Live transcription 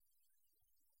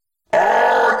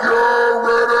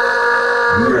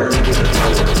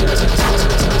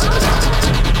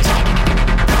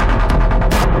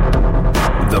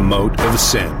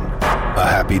Sin, a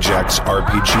Happy Jacks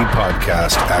RPG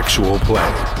podcast actual play.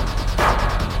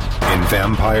 In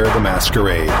Vampire the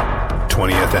Masquerade,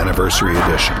 20th Anniversary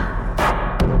Edition.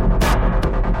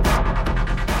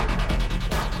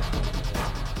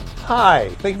 Hi,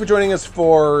 thank you for joining us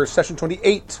for session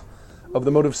 28 of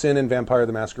the Mode of Sin in Vampire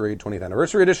the Masquerade 20th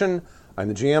Anniversary Edition. I'm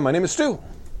the GM, my name is Stu.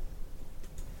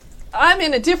 I'm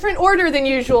in a different order than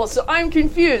usual, so I'm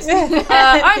confused.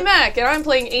 I'm Mac, and I'm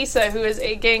playing Asa, who is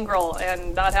a gangrel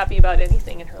and not happy about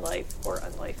anything in her life or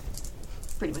unlife.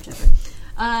 Pretty much ever.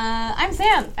 I'm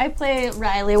Sam. I play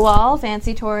Riley Wall,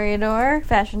 fancy toreador,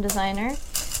 fashion designer,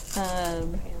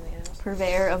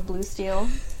 purveyor of blue steel.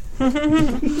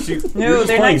 No,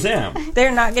 they're playing Sam.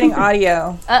 They're not getting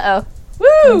audio. Uh-oh.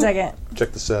 Woo! 1 second.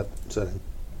 Check the setting.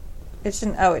 It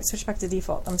shouldn't. Oh, it switched back to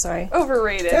default. I'm sorry.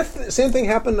 Overrated. Same thing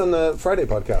happened on the Friday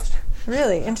podcast.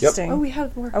 Really interesting. Oh, we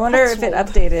have more. I wonder if it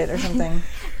updated or something.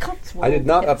 I did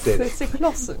not update it.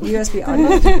 USB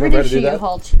audio. Remember how to do that?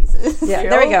 Hall cheeses. Yeah,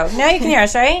 there we go. Now you can hear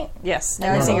us, right? Yes.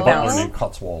 Now we're seeing it bounce. In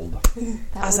Cotswold.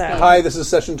 Awesome. Hi, this is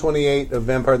session 28 of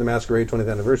Vampire the Masquerade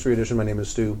 20th Anniversary Edition. My name is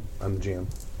Stu. I'm the GM.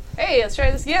 Hey, let's try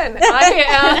this again.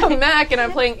 I am Mac, and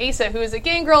I'm playing Asa, who is a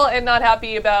gangrel and not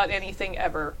happy about anything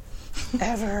ever.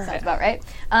 Sounds about right.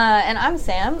 And I'm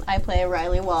Sam. I play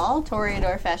Riley Wall,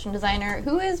 toreador, fashion designer,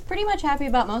 who is pretty much happy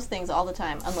about most things all the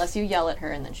time, unless you yell at her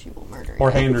and then she will murder you.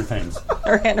 Or hand her things.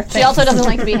 She also doesn't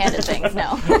like to be handed things,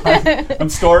 no. I'm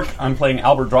Stork. I'm playing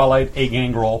Albert Drawlight, a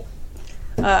gangrel.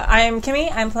 I am Kimmy.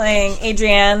 I'm playing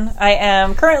Adrienne. I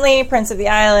am currently Prince of the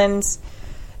Island,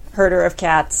 herder of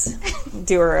cats,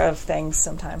 doer of things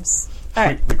sometimes. All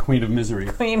right. The Queen of Misery.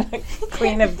 Queen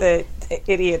of the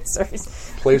idiots.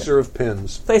 Placer of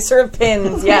pins. Placer of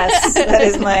pins, yes. That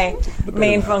is my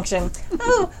main function.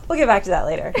 Oh, we'll get back to that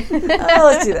later.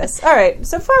 Let's do this. All right.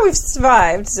 So far we've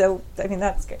survived, so, I mean,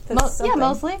 that's good. That's Yeah,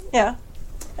 mostly. Yeah.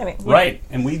 I mean, Right,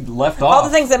 and we left off. all the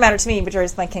things that matter to me, but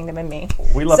yours my kingdom and me.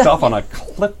 We left off on a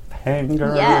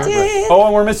cliffhanger. Yeah. Oh,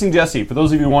 and we're missing Jesse. For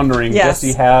those of you wondering, Yes.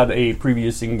 Jesse had a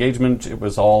previous engagement. It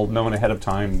was all known ahead of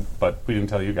time, but we didn't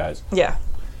tell you guys. Yeah.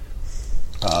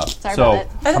 Sorry So, about it.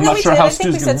 I'm not sure how I Stu's think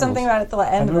we going said to something about it at the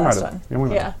end of the last one. Yeah, we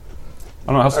might Yeah. have. I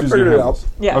don't know how Stu's going figured to it handle out. this.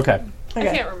 Yeah. Okay.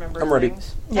 I can't remember I'm ready.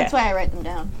 things. That's why I write them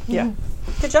down. Yeah.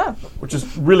 Good job. Which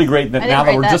is really great that I now didn't that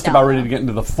write we're that just down, about ready though. to get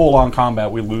into the full-on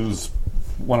combat, we lose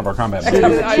one of our combat Yeah.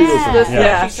 members.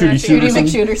 Yeah. Shooty Judy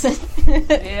Shooterson. McShooterson.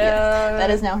 Yeah.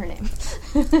 That is now her name.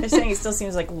 They're saying it still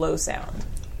seems like low sound.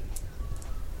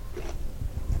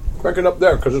 Crank it up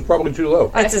there, because it's probably too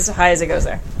low. It's as high as it goes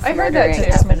there. I heard that Murdering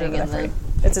too. happening in the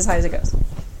It's as high as it goes.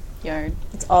 yard.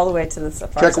 It's all the way to the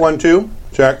far Check side. 1, 2.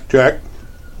 Check.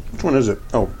 Which one is it?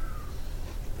 Oh.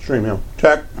 Stream, yeah.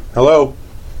 Check. Hello.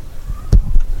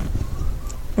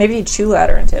 Maybe you chew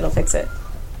louder into it. It'll fix it.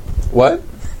 What?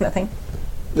 Nothing.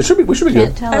 We should be Can't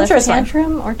good. tell I'm if sure it's fine.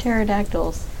 tantrum or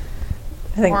pterodactyls.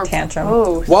 I think Or tantrum.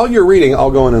 Oh, While you're reading,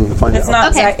 I'll go in and find It's out.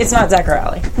 not. Okay. It's not Zachary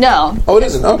Alley. No. Oh, it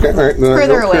isn't? Okay, all right. Then I Further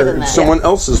don't away care. than It's that. someone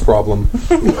else's problem.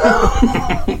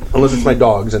 Unless it's my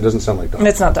dogs. It doesn't sound like dogs. And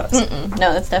it's not dogs.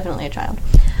 No, that's definitely a child.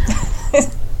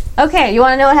 Okay, you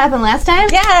want to know what happened last time?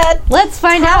 Yeah. Let's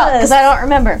find out, because I don't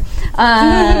remember.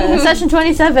 Session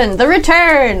 27, The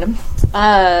Return.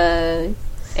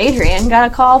 Adrian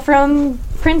got a call from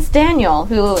Prince Daniel,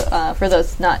 who, for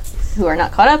those who are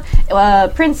not caught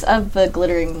up, Prince of the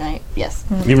Glittering Night. Yes.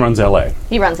 He runs L.A.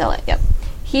 He runs LA, yep.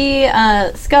 He,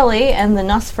 Scully, and the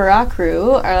Nosferatu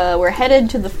crew were headed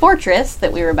to the fortress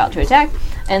that we were about to attack,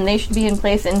 and they should be in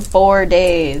place in 4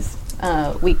 days.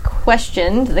 We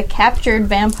questioned the captured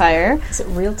vampire Is it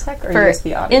real tech or for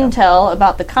USB audio? intel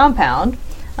about the compound.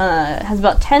 Has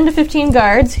about 10 to 15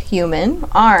 guards, human,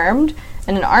 armed,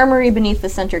 and an armory beneath the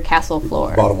center castle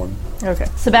floor. Bottom one. Okay.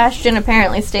 Sebastian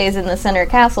apparently stays in the center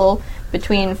castle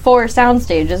between 4 sound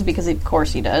stages, because of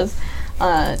course he does.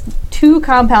 2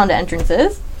 compound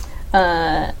entrances.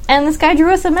 And this guy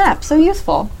drew us a map, so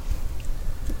useful.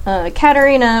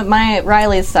 Katerina,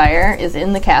 Riley's sire, is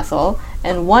in the castle,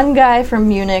 and 1 guy from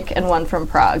Munich and 1 from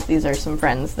Prague. These are some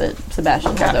friends that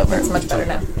Sebastian has over. It's much better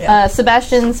now. Yeah.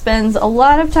 Sebastian spends a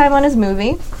lot of time on his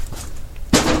movie.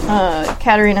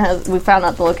 Katerina we found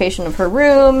out the location of her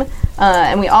room,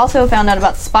 and we also found out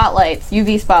about spotlights,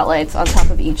 UV spotlights on top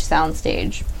of each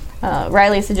soundstage.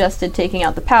 Riley suggested taking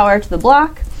out the power to the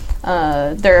block.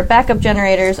 There are backup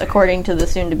generators according to the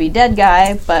soon-to-be dead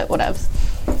guy, but whatevs.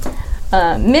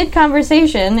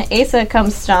 Mid-conversation, Asa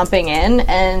comes stomping in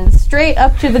and straight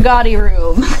up to the gaudy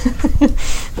room.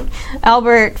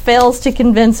 Albert fails to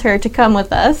convince her to come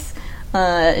with us,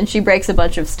 and she breaks a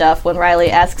bunch of stuff when Riley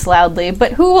asks loudly,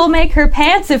 "But who will make her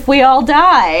pants if we all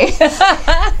die?"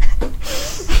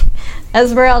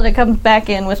 Esmeralda comes back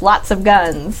in with lots of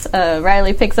guns.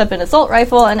 Riley picks up an assault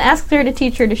rifle and asks her to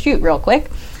teach her to shoot real quick,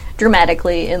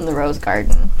 dramatically in the rose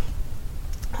garden.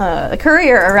 A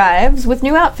courier arrives with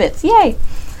new outfits. Yay!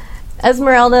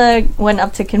 Esmeralda went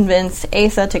up to convince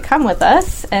Asa to come with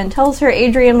us and tells her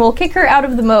Adrian will kick her out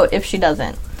of the moat if she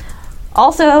doesn't.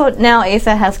 Also, now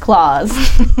Asa has claws.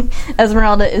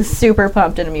 Esmeralda is super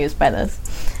pumped and amused by this.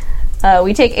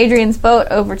 We take Adrian's boat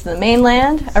over to the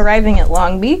mainland, arriving at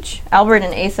Long Beach. Albert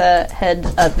and Asa head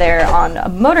there on a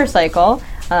motorcycle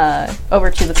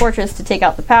over to the fortress to take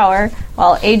out the power,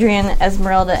 while Adrian,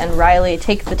 Esmeralda, and Riley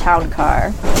take the town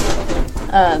car.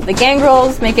 The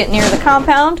gangrels make it near the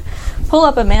compound, pull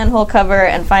up a manhole cover,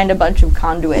 and find a bunch of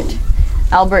conduit.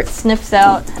 Albert sniffs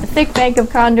out a thick bank of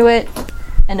conduit,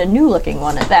 and a new-looking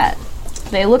one at that.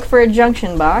 They look for a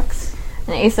junction box,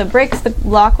 and Asa breaks the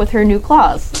lock with her new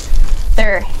claws.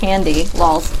 They're handy,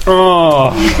 lols.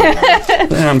 Oh,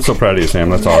 I'm so proud of you, Sam.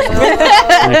 That's awesome.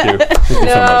 Thank you. Thank you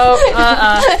so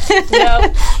much.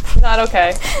 No, not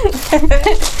okay.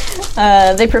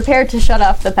 They prepare to shut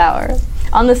off the power.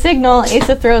 On the signal,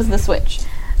 Asa throws the switch,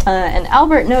 and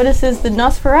Albert notices the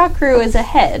Nosferatu is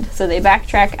ahead, so they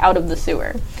backtrack out of the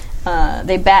sewer.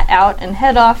 They bat out and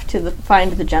head off to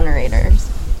find the generators.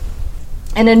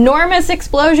 An enormous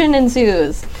explosion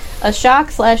ensues. A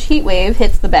shock/heat wave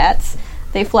hits the bats.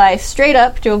 They fly straight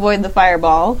up to avoid the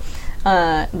fireball.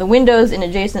 The windows in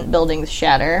adjacent buildings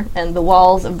shatter, and the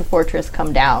walls of the fortress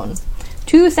come down.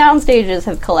 2 sound stages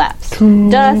have collapsed.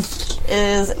 Dust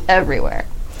is everywhere.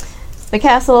 The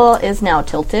castle is now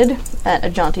tilted at a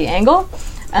jaunty angle,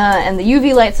 and the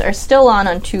UV lights are still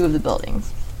on 2 of the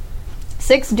buildings.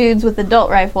 6 dudes with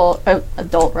adult rifles.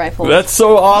 That's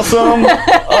so awesome.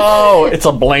 Oh, it's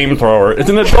a flamethrower. It's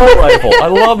an adult rifle. I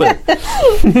love it.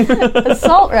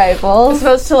 Assault rifles. As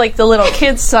opposed to like the little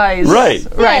kid-size Right.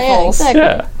 rifles. Yeah,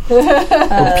 exactly.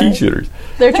 Yeah. Or pea shooters.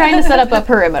 They're trying to set up a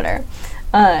perimeter.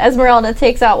 Esmeralda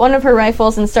takes out one of her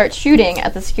rifles and starts shooting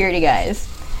at the security guys.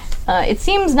 It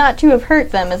seems not to have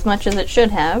hurt them as much as it should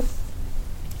have.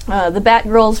 The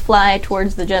Batgirls fly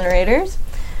towards the generators.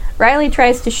 Riley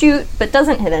tries to shoot, but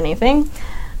doesn't hit anything.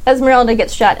 Esmeralda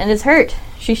gets shot and is hurt.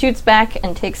 She shoots back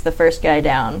and takes the first guy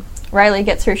down. Riley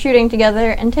gets her shooting together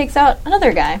and takes out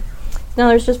another guy. Now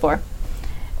there's just 4.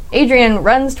 Adrian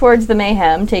runs towards the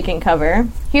mayhem, taking cover.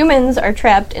 Humans are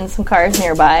trapped in some cars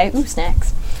nearby. Ooh,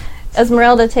 snacks.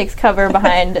 Esmeralda takes cover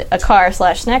behind a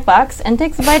car/snack box and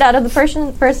takes a bite out of the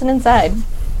person inside.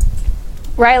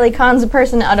 Riley cons a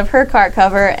person out of her car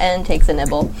cover and takes a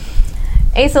nibble.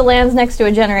 Asa lands next to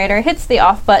a generator, hits the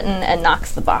off button, and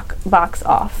knocks the box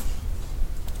off.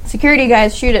 Security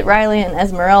guys shoot at Riley and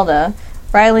Esmeralda.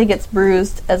 Riley gets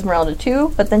bruised, Esmeralda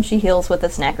too, but then she heals with a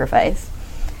sacrifice.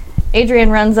 Adrian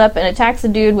runs up and attacks a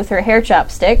dude with her hair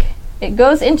chopstick. It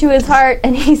goes into his heart,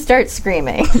 and he starts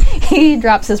screaming. He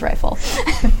drops his rifle.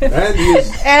 And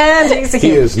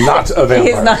he is not a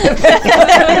vampire. He's not a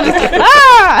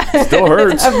vampire. Still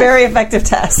hurts. A very effective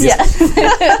test. Yes.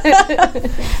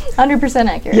 100%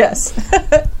 accurate. Yes.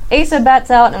 Asa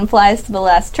bats out and flies to the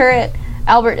last turret.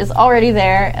 Albert is already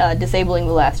there, disabling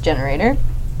the last generator.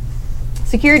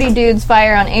 Security dudes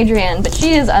fire on Adrian, but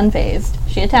she is unfazed.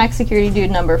 She attacks security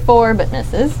dude number 4, but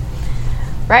misses.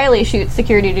 Riley shoots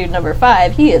security dude number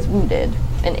 5. He is wounded.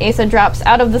 And Asa drops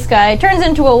out of the sky, turns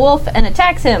into a wolf, and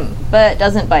attacks him, but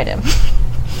doesn't bite him.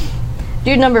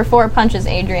 Dude number 4 punches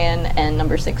Adrian, and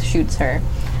number 6 shoots her.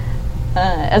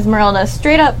 Esmeralda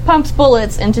straight up pumps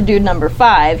bullets into dude number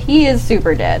 5. He is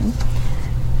super dead.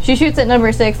 She shoots at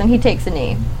number 6, and he takes a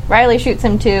knee. Riley shoots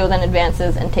him too, then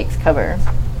advances and takes cover.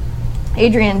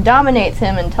 Adrian dominates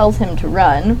him and tells him to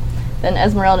run. Then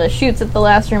Esmeralda shoots at the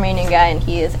last remaining guy, and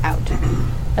he is out.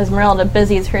 Esmeralda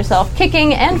busies herself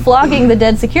kicking and flogging the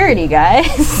dead security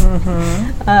guys.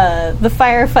 The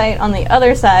firefight on the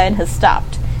other side has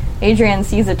stopped. Adrian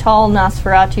sees a tall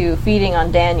Nosferatu feeding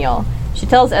on Daniel. She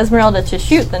tells Esmeralda to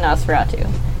shoot the Nosferatu.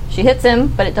 She hits him,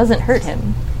 but it doesn't hurt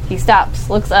him. He stops,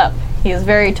 looks up. He is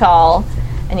very tall,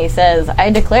 and he says,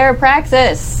 "I declare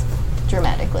Praxis!"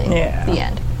 Dramatically. Yeah. The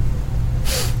end.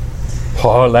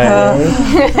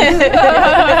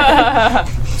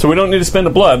 So we don't need to spend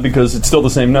the blood because it's still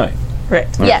the same night. Right.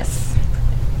 Yes.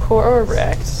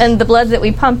 Correct. And the blood that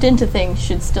we pumped into things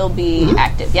should still be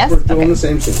active, yes? We're still in the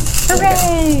same scene.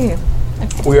 Hooray!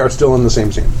 We are still in the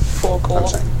same scene. Cool. I'm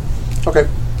saying. Okay.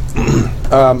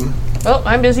 Well,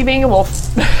 I'm busy being a wolf.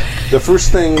 The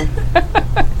first thing,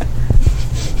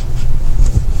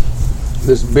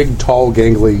 this big, tall,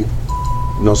 gangly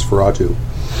Nosferatu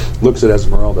looks at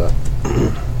Esmeralda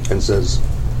and says,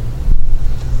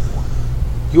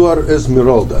 "You are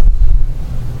Esmeralda.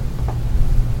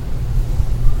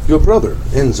 Your brother,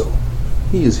 Enzo,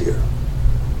 he is here.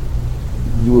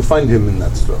 You will find him in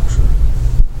that structure.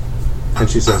 And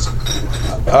she says,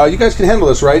 you guys can handle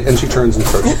this, right? And she turns and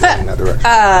starts going in that direction.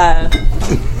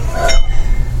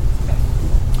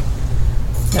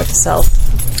 Note to self.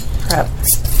 Prep.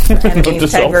 Enemy to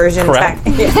self, diversion. prep.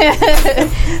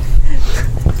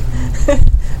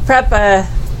 Prep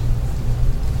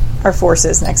our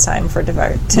forces next time for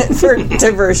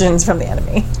diversions from the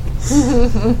enemy.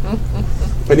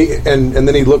 And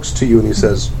then he looks to you and he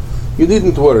says, you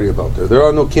needn't worry about her. There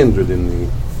are no kindred in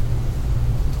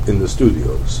the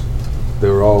studios.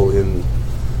 They're all in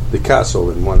the castle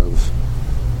in one of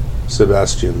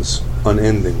Sebastian's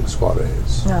unending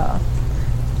soirees. Oh.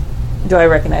 Do I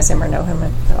recognize him or know him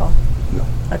at all? No.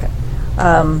 Okay.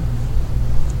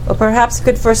 Well, perhaps a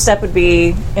good first step would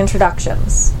be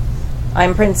introductions.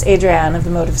 I'm Prince Adrian of the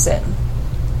Mode of Sin.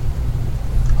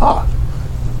 Ah.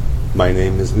 My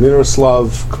name is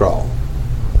Miroslav Kral,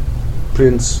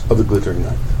 Prince of the Glittering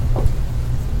Knight.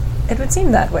 It would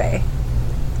seem that way.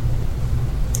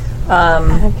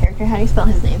 Out of character, how do you spell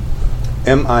his name?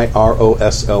 Miroslavkral.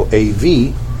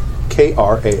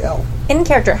 In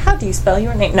character, how do you spell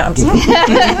your name? No, I'm just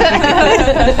kidding.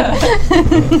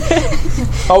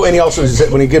 Oh, and he also says,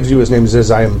 when he gives you his name, he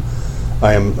says, I am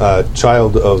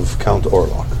child of Count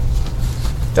Orlok.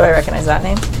 Do I recognize that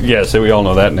name? Yeah, so we all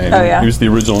know that name. Oh, yeah? He was the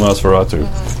original Nosferatu,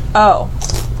 Oh.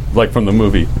 like from the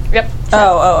movie. Yep.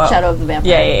 Oh. Shadow of the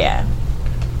Vampire. Yeah.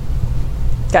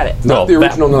 Got it. Not the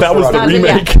original that was the Nosferatu.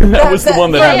 remake. That was the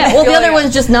one that Yeah, had... well, the other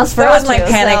one's just Nosferatu. That was my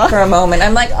panic for a moment.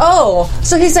 I'm like, oh,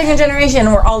 so he's second generation.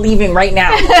 We're all leaving right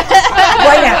now.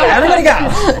 Right now. Everybody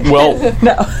go. Well,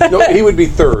 No, he would be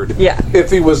third. Yeah. If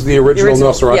he was the original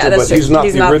Nosferatu, yeah, that's but true. he's not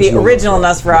the original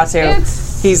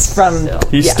Nosferatu. He's from...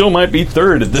 he still might be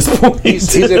third at this point.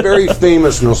 He's a very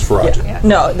famous Nosferatu. Yeah.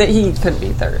 No, he couldn't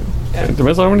be third. It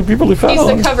depends on how many people he fed He's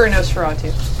on. the cover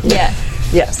Nosferatu. Yeah.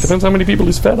 Yes. Depends how many people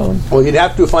he's fed on. Well, he'd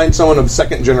have to find someone of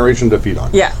second generation to feed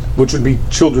on. Yeah. Which would be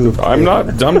children of... I'm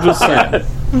just saying.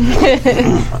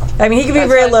 I mean, he could be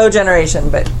very low generation,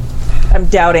 but I'm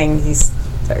doubting he's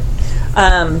third.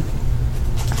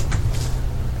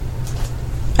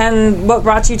 And what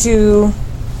brought you to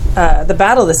the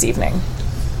battle this evening?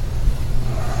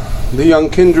 The young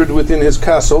kindred within his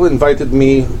castle invited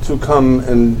me to come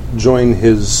and join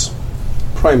his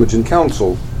Primogen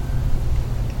Council.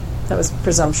 That was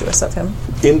presumptuous of him.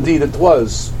 Indeed it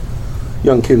was,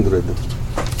 young kindred.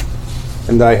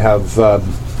 And I have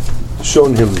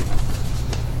shown him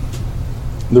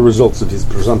the results of his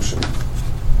presumption.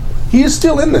 He is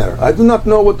still in there. I do not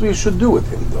know what we should do with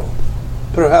him, though.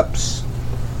 Perhaps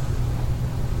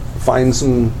find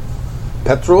some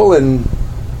petrol and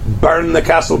burn the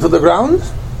castle to the ground?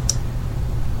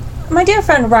 My dear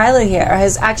friend Riley here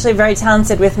is actually very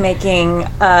talented with making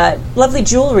lovely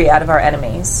jewelry out of our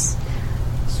enemies.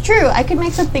 It's true. I could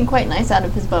make something quite nice out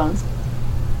of his bones.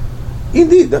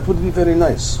 Indeed, that would be very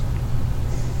nice.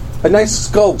 A nice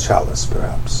skull chalice,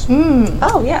 perhaps.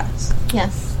 Oh, yes.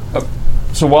 Yes.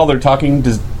 So while they're talking,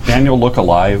 does Daniel look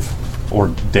alive? Or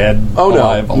dead? Oh, no.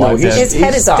 Alive, No, alive, he's- dead? His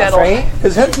head is off, dead right?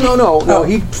 His head? No.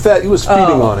 He was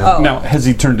feeding on him. oh. Now, has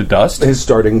he turned to dust? He's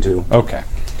starting to. Okay.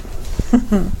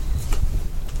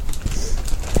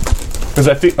 Because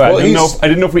I think Well, I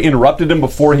didn't know if we interrupted him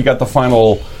before he got the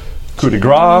final coup de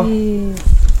grace.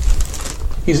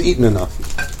 He's eaten enough.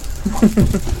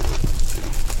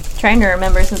 Trying to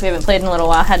remember, since we haven't played in a little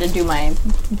while, how to do my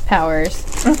powers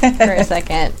for a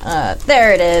second.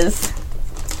 There it is.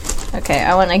 Okay,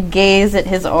 I want to gaze at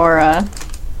his aura,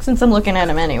 since I'm looking at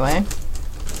him anyway.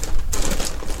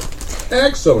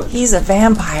 Excellent. He's a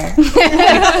vampire.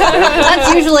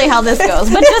 That's usually how this goes,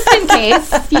 but just in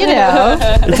case, you know.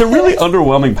 It's a really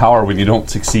underwhelming power when you don't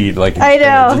succeed. Like I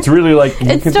know. It's really like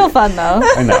It's still fun, though.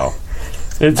 I know.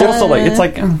 It's also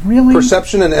like really.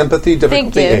 Perception and empathy,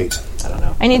 difficulty you. 8. I don't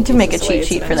know. I need to make a This is the way cheat it's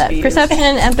sheet for meant to that. be Perception,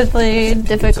 empathy,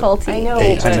 difficulty. I know.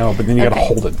 I know, but then you gotta Okay.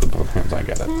 hold it with both hands. I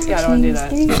get it. Yeah, I don't want to do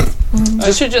that.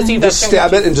 I should just eat that Just chunk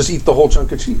stab of it and just eat the whole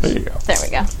chunk of cheese. There you go. There we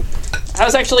go. I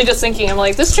was actually just thinking, I'm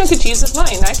like, this chunk of cheese is mine.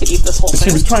 I could eat this whole She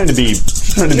thing. was trying to be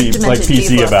Demented like PC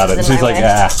cheese about it. lessons She's in my like,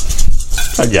 way.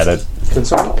 I get it. Can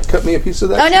someone cut me a piece of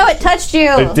that? Oh no, it touched you!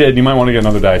 It did. You might want to get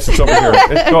another dice. It's over here.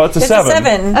 It's a It's 7. a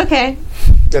 7. Okay.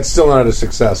 That's still not a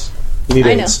success. You need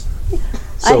I know. 8s.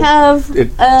 I have,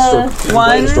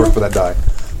 one. Store for that die.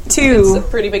 It's a 2.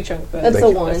 pretty big chunk, but That's Thank a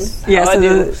you. 1. Yeah, I so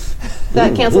do.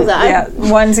 That cancels that. yeah,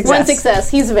 1 success. One success.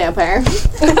 He's a vampire.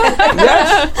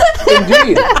 Yes,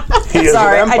 indeed. He is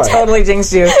Sorry, a I vampire. totally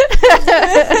jinxed you.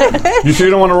 You sure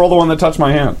you don't want to roll the one that touched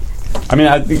my hand? I mean,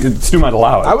 I think Stu might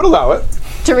allow it. I would allow it.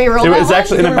 To reroll It that was one?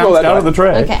 actually, and it Reroll bounced that out of die. the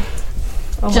tray. Okay.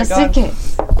 Oh my Just God. in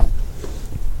case.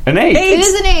 An 8. It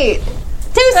is an 8.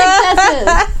 2 successes.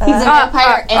 He's a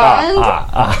vampire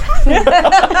and...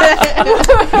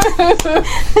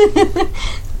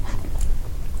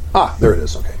 There it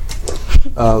is. Okay.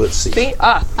 Let's see. See?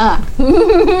 I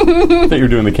thought you were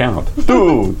doing the count.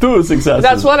 Two successes.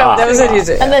 That's what I was That was it. You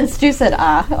did. And then Stu said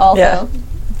also. Yeah.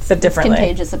 Said differently.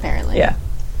 Contagious, apparently. Yeah.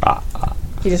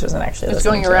 He just wasn't actually It's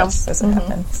listening going to around. us as it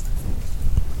happens.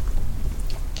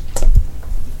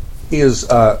 He is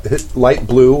light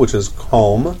blue, which is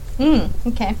calm,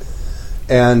 Okay.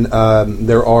 and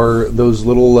there are those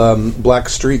little black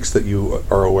streaks that you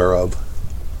are aware of.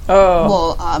 Oh,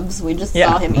 Well, obs, we just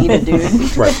Yeah. saw him eat a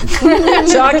dude. Right.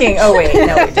 shocking! Oh wait,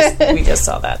 no, we just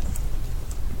saw that.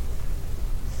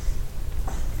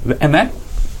 And that,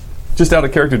 just out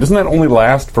of character, doesn't that only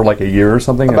last for like a year or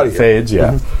something? About It a year. fades,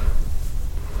 yeah.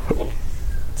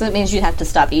 So it means you'd have to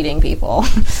stop eating people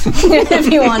if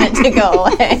you want it to go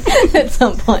away at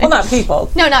some point. Well, not people.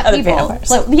 No, not Other people.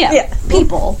 vampires. Like, Yeah.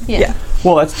 people. Yeah. Yeah.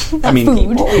 Well, that's, I mean,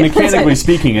 Food. mechanically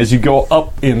speaking, as you go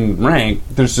up in rank,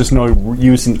 there's just no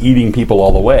use in eating people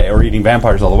all the way, or eating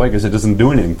vampires all the way, because it doesn't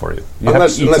do anything for you. You have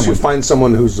Unless to eat you someone. find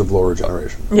someone who's of lower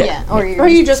generation. Yeah. Or Or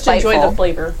you just enjoy spiteful. the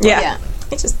flavor. Yeah. Yeah.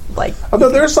 It's just like, Although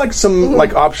there's like some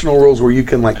like optional rules where you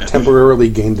can like temporarily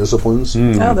gain disciplines.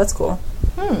 oh, that's cool.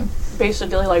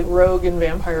 Basically like rogue and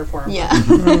vampire form. Yeah.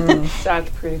 That's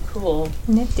pretty cool.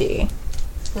 Nifty.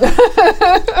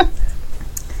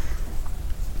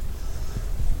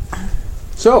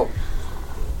 So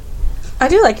I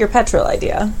do like your petrol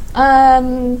idea.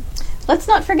 Let's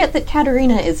not forget that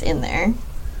Katerina is in there.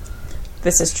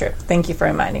 This is true. Thank you for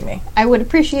reminding me. I would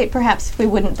appreciate perhaps if we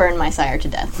wouldn't burn my sire to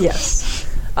death. Yes.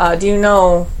 Do you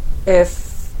know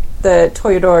if the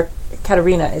Toyodor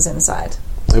Katerina is inside?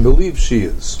 I believe she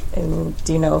is. And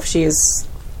do you know if she is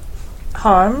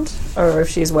harmed or if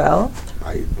she's well?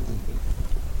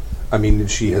 I mean,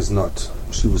 she has not.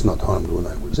 She was not harmed when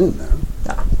I was in there.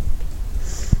 No.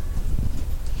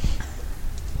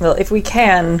 Well, if we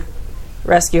can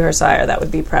rescue her sire, that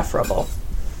would be preferable.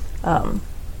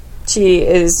 She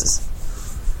is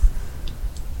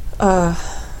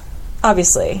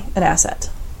obviously an asset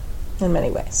in many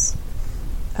ways.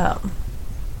 But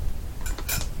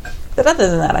other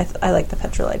than that, I like the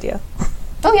petrol idea.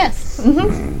 Oh, yes.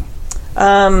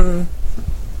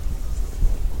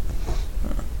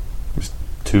 There's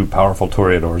 2 powerful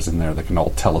Toreadors in there that can all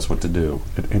tell us what to do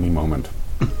at any moment.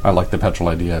 I like the petrol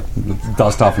idea.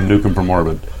 Dust off and nuke them from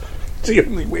orbit. It's the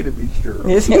only way to be sure.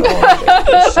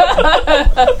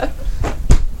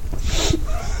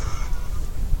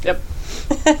 Yep.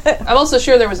 I'm also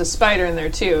sure there was a spider in there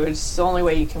too. It's the only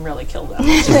way you can really kill them.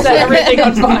 It's just set everything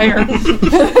on fire.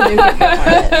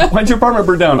 Why'd your apartment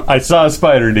burn down? I saw a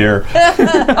spider, dear.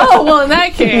 Oh, well, in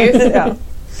that case, Yeah.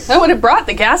 I would have brought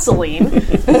the gasoline.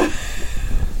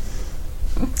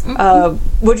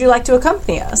 Would you like to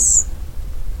accompany us?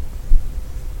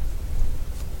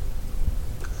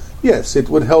 Yes, it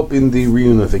would help in the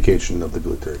reunification of the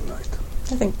Glittering Knight.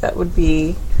 I think that would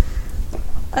be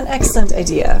an excellent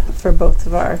idea for both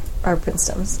of our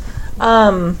princedoms.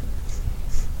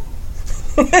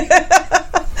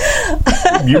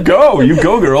 You go,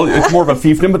 girl. It's more of a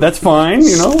fiefdom, but that's fine.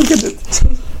 You know, we could,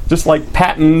 just like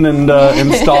Patton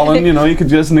and Stalin. You know, you could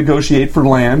just negotiate for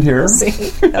land here. See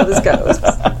how this goes.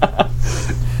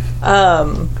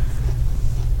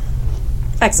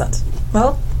 Excellent.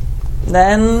 Well,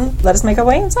 then let us make our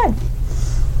way inside.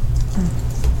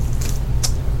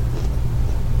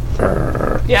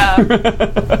 Yeah.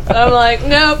 I'm like,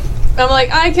 nope. I'm like,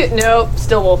 I could, nope.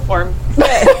 Still wolf form.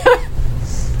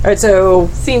 All right, so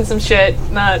Seen some shit.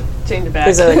 Not change it back.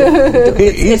 there's a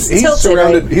He's tilted,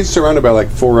 surrounded. right? He's surrounded by like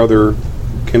 4 other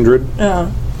kindred.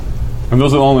 And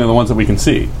those are only the ones that we can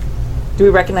see. Do we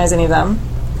recognize any of them?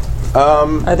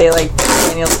 Are they like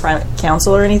Daniel's private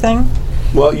counsel or anything?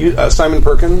 Well, Simon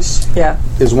Perkins Yeah.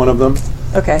 is one of them.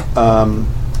 Okay.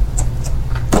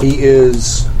 He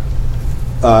is.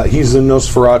 He's the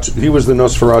Nosferatu. He was the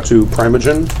Nosferatu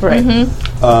Primogen. Right.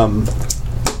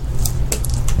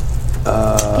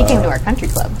 He came to our country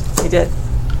club. He did.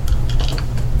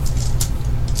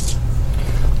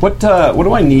 What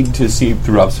do I need to see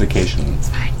through obfuscation?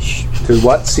 To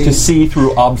what? See? To see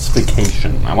through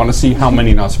obfuscation. I want to see how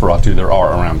many Nosferatu there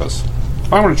are around us.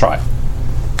 I want to try.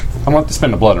 I don't have to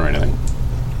spend the blood or anything.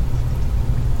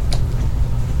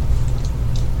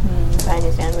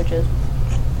 Tiny sandwiches.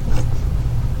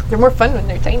 They're more fun when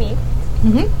they're tiny.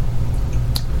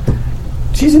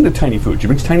 She's into tiny food. She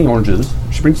brings tiny oranges.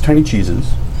 She brings tiny cheeses.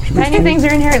 She brings Tiny things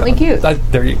are inherently cute. I've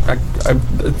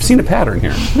seen a pattern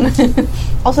here.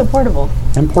 Also portable.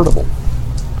 And portable.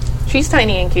 She's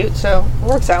tiny and cute, so it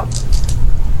works out.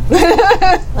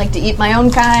 Like to eat my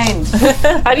own kind.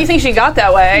 How do you think she got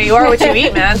that way? You are what you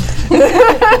eat, man.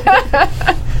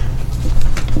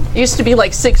 Used to be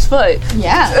like 6 foot.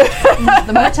 Yeah.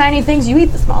 The more tiny things you eat,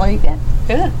 the smaller you get.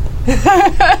 Yeah.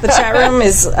 The chat room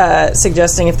is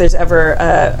suggesting if there's ever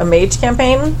a mage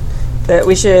campaign that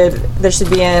there should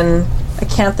be an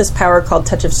Acanthus power called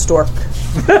Touch of Stork.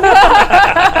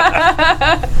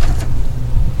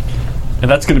 And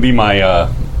that's going to be my You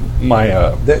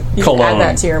cologne. can add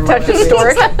that to your Touch of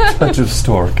Stork. Touch of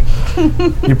Stork.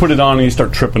 You put it on and you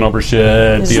start tripping over shit.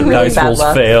 It's The really dice bad rolls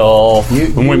luck. fail.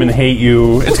 When women hate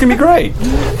you. It's going to be great.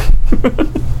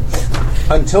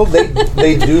 Until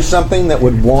they do something that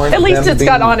would warrant At least them it's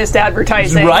got being- honest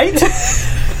advertising. Right?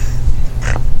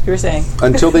 You were saying.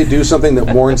 Until they do something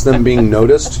that warrants them being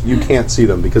noticed, you can't see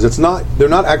them because they're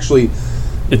not actually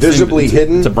visibly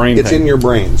hidden. It's a brain It's thing. in your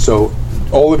brain. So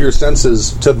all of your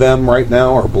senses to them right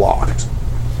now are blocked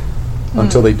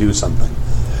until they do something.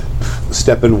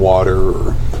 Step in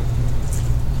water.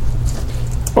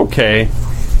 Okay.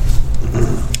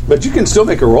 But you can still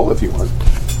make a roll if you want.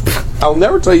 I'll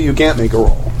never tell you can't make a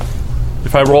roll.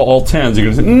 If I roll all 10s, you're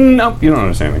going to say, nope, you don't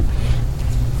understand me.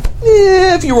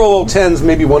 Yeah, if you roll all 10s,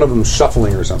 maybe one of them's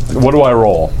shuffling or something. What do I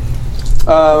roll?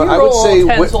 I roll would say all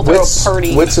 10s, we'll throw a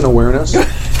party. wits and awareness.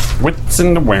 Wits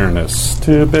and awareness.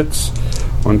 2 bits.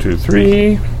 1, 2,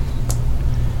 3.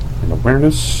 And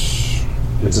awareness.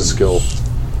 It's a skill.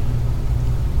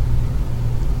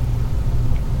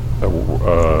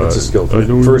 It's a skill.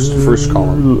 First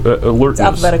column. Alertness.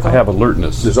 alphabetical. I have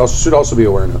alertness. Should also be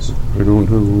awareness. I don't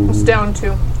know. It's down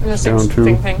to in a Down 6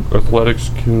 to thing. athletics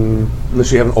can.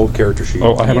 Unless you have an old character sheet.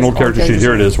 Oh, I have an old Yes, character old sheet.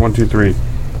 Here it character is. 1, 2, 3.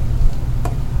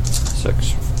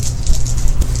 6.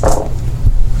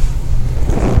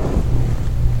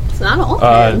 It's not all.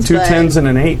 2 10s and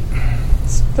an 8.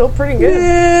 Still pretty good.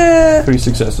 Yeah, 3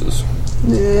 successes.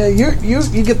 yeah.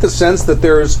 You get the sense that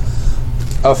there's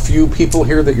a few people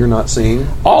here that you're not seeing.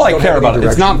 All I Don't care have any about it.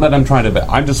 It's direction. not that I'm trying to.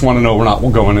 I just want to know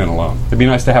we're going in alone. It'd be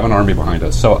nice to have an army behind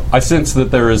us. So I sense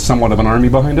that there is somewhat of an army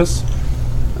behind us.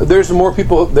 There's more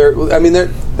people there. I mean,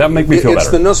 That make me feel it's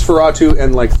better. the Nosferatu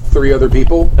and like 3 other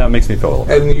people, That makes me feel a little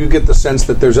better. and you get the sense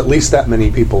that there's at least that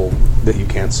many people that you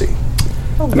can't see.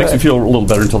 It makes me feel a little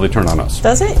better until they turn on us.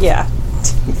 Does it? Yeah.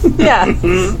 Yeah.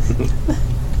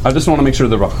 I just want to make sure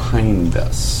they're behind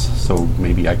us, so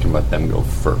maybe I can let them go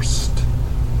first.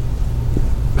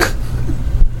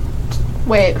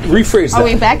 Wait, Rephrase are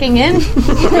we that. backing in?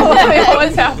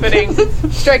 What's happening?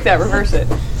 Strike that. Reverse it.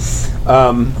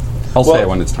 I'll say it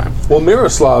when it's time. Well,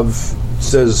 Miroslav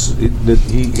says that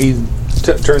he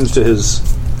turns to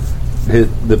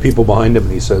the people behind him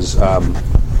and he says,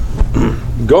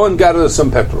 "Go and gather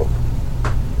some petrol,"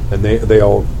 and they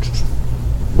all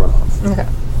run off. Okay.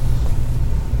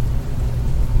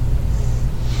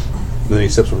 And then he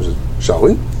steps forward and says, "Shall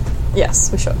we?"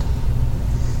 Yes, we should.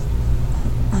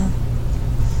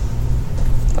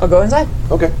 I'll go inside.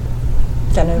 Okay.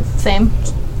 Kind of Same.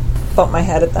 bump my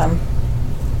head at them.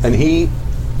 And he,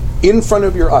 in front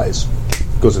of your eyes,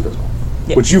 goes invisible,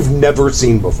 Yeah. which you've never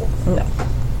seen before. No.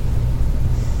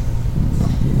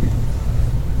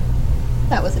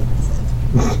 That was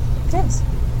impressive. Yes.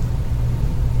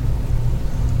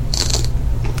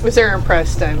 Was very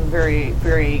impressed. I'm very,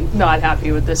 very not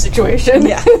happy with this situation.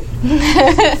 Yeah.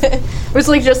 It was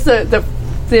like just the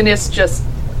thinnest, just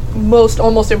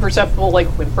almost imperceptible like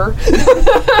whimper.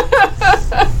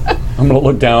 I'm gonna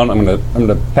look down. I'm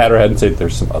gonna pat her head and say,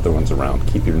 "There's some other ones around.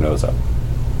 Keep your nose up.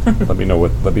 Let me know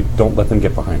what. Don't let them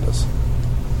get behind us."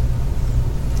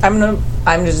 I'm gonna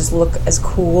just look as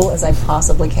cool as I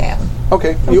possibly can.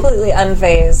 Okay. Completely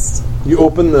unfazed. You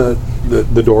open the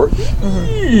door.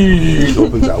 It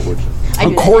opens outward. I Of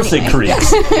do that course it anyway.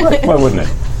 creaks. Why wouldn't it?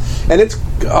 And it's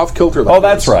off kilter. Oh,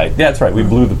 that's right. Yeah, that's right. We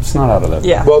blew the snot out of that.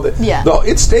 Yeah. Well, Yeah.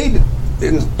 it stayed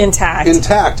Intact.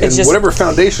 intact, and It's just, whatever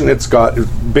foundation it's got,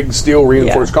 big steel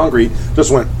reinforced Yeah. concrete,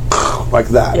 just went like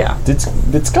that. Yeah.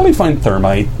 Did Scully find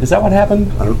thermite? Is that what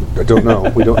happened? I don't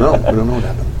know. We don't know. We don't know what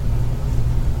happened.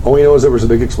 All we know is there was a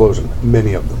big explosion,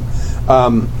 many of them,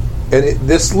 and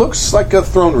this looks like a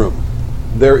throne room.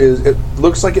 It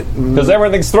looks like it. Because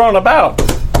everything's thrown about.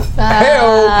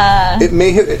 Hey-o. It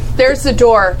may have. There's the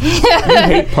door. You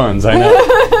hate puns, I know.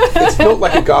 It's built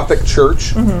like a Gothic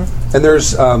church, and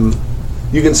there's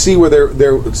you can see where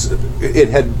there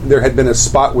had been a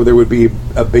spot where there would be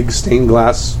a big stained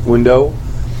glass window,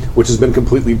 which has been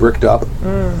completely bricked up,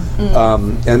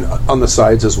 and on the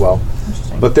sides as well.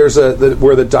 But there's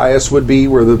where the dais would be,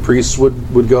 where the priests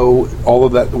would go. All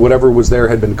of that, whatever was there,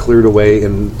 had been cleared away,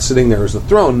 and sitting there is the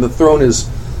throne. The throne is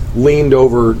leaned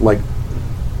over like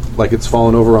like it's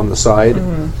fallen over on the side.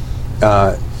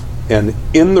 And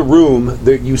in the room,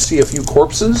 you see a few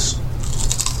corpses,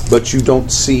 but you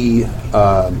don't see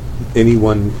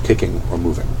anyone kicking or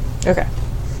moving. Okay.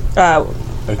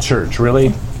 A church, really?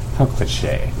 How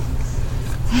cliche.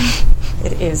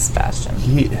 It is Sebastian.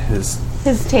 He is.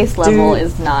 His taste level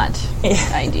is not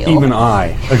ideal. Even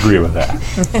I agree with that.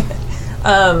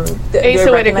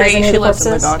 Asa would agree. Any She of the lives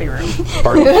in the corpses? naughty room.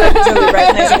 Pardon? Do we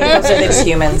recognize any of the corpses? Or are they just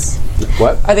humans?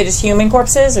 What? Are they just human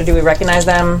corpses, or do we recognize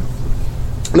them?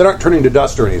 They're not turning to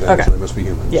dust or anything, Okay. so they must be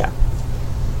humans. Yeah.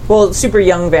 Well, super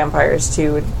young vampires,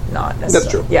 too, would not necessarily.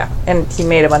 true. Yeah, and he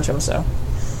made a bunch of them,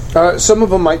 so. Some of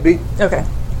them might be. Okay.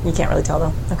 You can't really tell,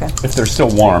 though. Okay. If they're still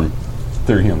warm,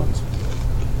 they're humans.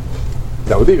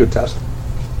 That would be a good test.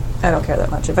 I don't care that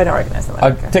much. If I don't recognize them, I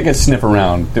don't care. Take a sniff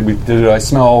around. Did I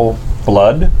smell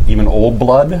blood? Even old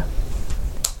blood?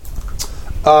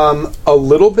 A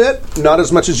little bit, not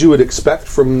as much as you would expect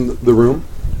from the room.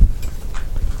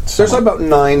 There's about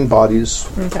 9 bodies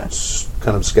Okay.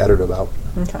 kind of scattered about.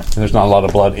 Okay. There's not a lot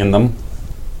of blood in them.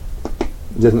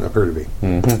 Didn't appear to be.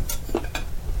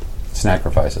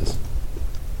 Sacrifices.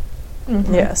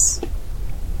 Yes.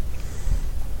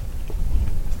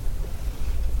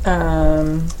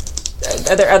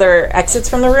 Are there other exits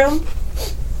from the room?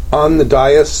 On the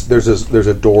dais, there's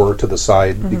a door to the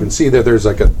side. You can see that there's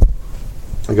like a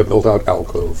built-out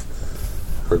alcove.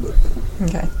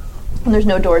 Okay. And there's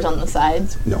no doors on the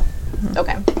sides. No.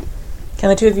 Okay. Can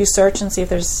the two of you search and see if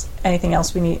there's anything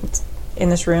else we need in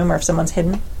this room, or if someone's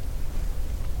hidden?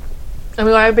 I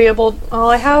mean, I'd be able. Well,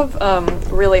 I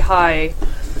have really high.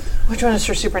 Which one is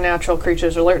for supernatural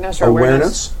creatures? Alertness or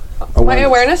awareness? My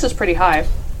awareness is pretty high.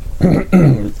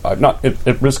 I'm not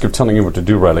at risk of telling you what to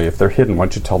do, Riley. If they're hidden, why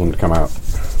don't you tell them to come out?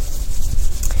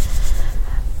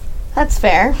 That's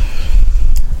fair.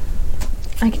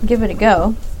 I can give it a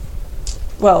go.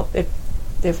 Well,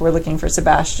 if we're looking for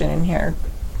Sebastian in here,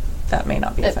 that may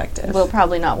not be effective. It will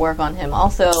probably not work on him.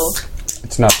 Also,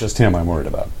 It's not just him I'm worried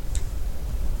about.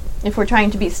 if we're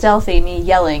trying to be stealthy, me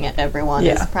yelling at everyone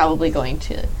Yeah. is probably going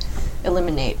to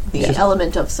eliminate the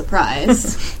element of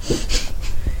surprise.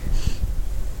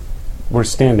 We're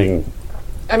standing.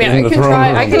 I mean, In I the can throne try.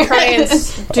 room. I can try and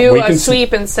do We a can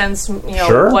sweep and sense,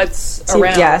 Sure. what's See,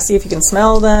 around. yeah, see if you can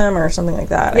smell them or something like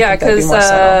that. Yeah, I think that'd be because more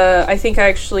subtle. I think I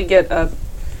actually get a.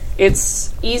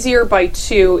 It's easier by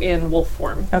 2 in wolf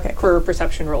form. Okay. For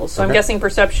perception rolls. So I'm Okay. guessing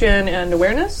perception and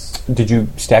awareness. Did you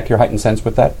stack your heightened sense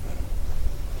with that?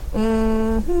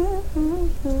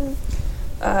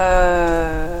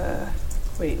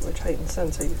 Wait, which heightened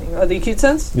sense are you thinking? Oh, the acute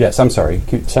sense. Yes, I'm sorry.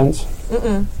 Acute sense?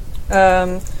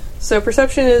 So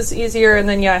perception is easier, and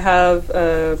then I have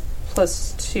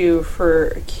 +2 for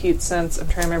acute sense. I'm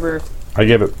trying to remember. I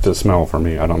gave it to smell for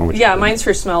me. I don't know what you Yeah, did. mine's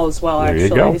for smell as well. There you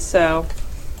Actually, go. so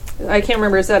I can't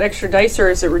remember. Is that extra dice or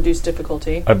is it reduced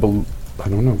difficulty? I don't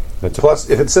know. That's Plus,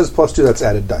 if it says +2, that's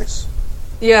added dice.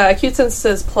 Yeah, acute sense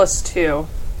says +2.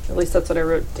 At least that's what I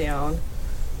wrote down.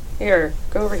 Here,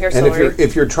 go over here, And Celery.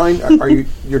 if you're trying,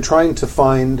 you're trying to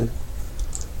find,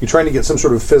 you're trying to get some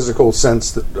sort of physical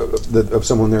sense that of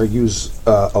someone there. Use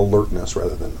alertness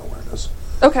rather than awareness.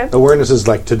 Okay. Awareness is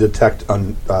like to detect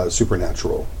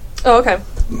supernatural. Oh, okay.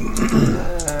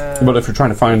 But if you're trying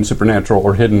to find supernatural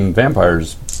or hidden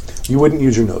vampires, You wouldn't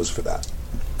use your nose for that.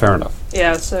 fair enough.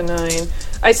 Yeah, so 9.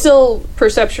 I still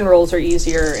perception rolls are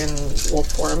easier in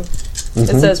wolf form. It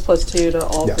says +2 to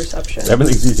all Yeah. perception.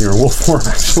 Everything's easier in wolf form,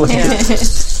 actually. Yeah.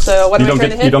 So what You am I don't trying get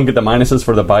to hit? you don't get the minuses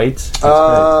for the bites.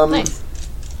 That's Nice.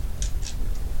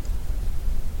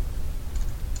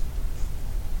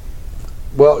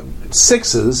 Well,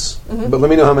 6s, but let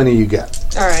me know how many you get.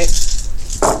 All right.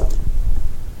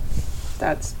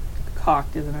 That's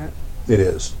cocked, isn't it? It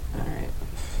is. All right.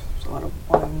 There's a lot of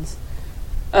 1s.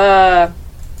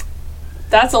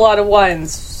 That's a lot of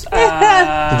 1s.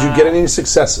 Did you get any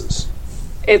successes?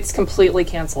 It's completely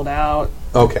canceled out.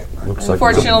 Okay. great. Looks like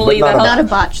Unfortunately, But the not help, Not a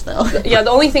botch, though. yeah, the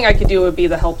only thing I could do would be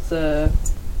the help the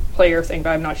player thing,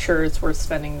 but I'm not sure it's worth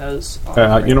spending those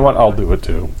on. you know what? I'll do it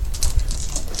too.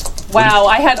 Wow,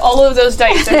 I had all of those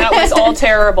dice, and that was all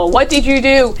terrible. What did you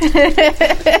do?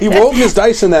 He rolled his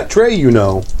dice in that tray, you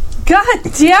know. God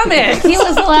damn it! He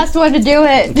was the last one to do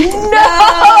it.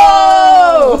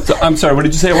 No! So, I'm sorry. What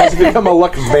did you say it was? Become a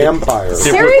luck vampire.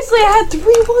 Seriously, I had 3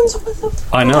 1s. What the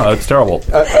f- I know that's terrible.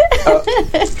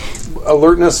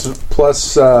 Alertness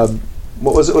plus,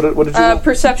 what was it? What did you roll?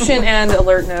 Perception and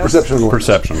alertness. Perception and alertness.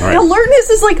 Perception, right? Alertness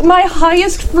is like my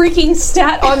highest freaking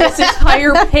stat on this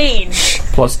entire page.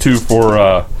 +2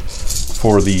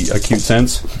 for the acute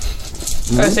sense.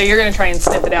 Oh, so you're going to try and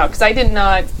sniff it out, because I did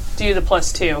not do the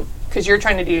 +2, because you're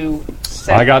trying to do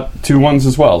So I got 2 ones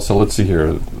as well. So let's see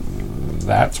here.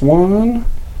 That's one.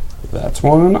 That's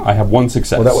one. I have 1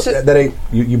 success. Well, that 8,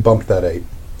 you bumped that 8.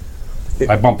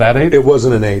 I bumped that 8? It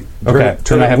wasn't an 8. Okay.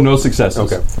 Then I have no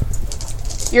successes. Okay.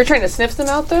 You're trying to sniff them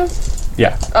out, though?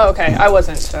 Yeah. Oh, okay. I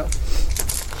wasn't, so.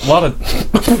 A lot of...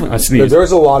 I sneezed.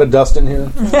 There's a lot of dust in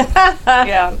here.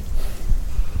 Yeah.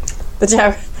 The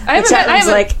chat room's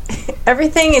like,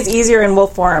 everything is easier in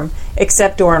wolf form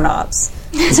except doorknobs.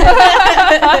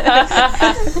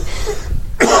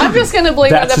 I'm just going to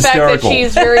blame That's the fact hysterical. that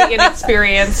she's very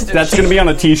inexperienced. and That's going to be on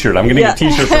a T-shirt. I'm going to get a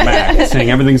T-shirt from Mac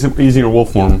saying everything's easier in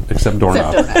wolf form except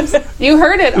doorknob. You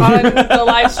heard it on the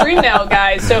live stream now,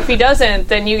 guys. So if he doesn't,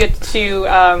 then you get to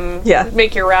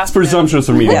make your wrath. It's presumptuous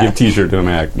for me to give T-shirt to a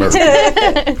Mac.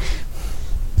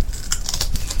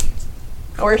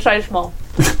 Or size small.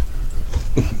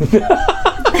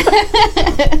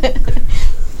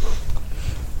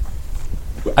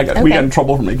 We got in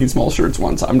trouble for making small shirts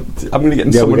once. I'm going to get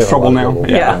in so we much got a trouble lot now. of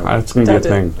trouble. Yeah, it's going to be a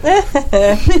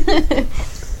thing.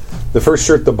 The first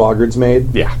shirt the Boggards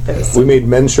made, Yeah. we made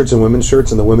men's shirts and women's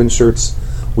shirts, and the women's shirts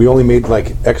we only made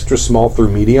like extra small through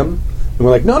medium. And we're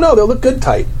like, no, they'll look good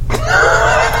tight.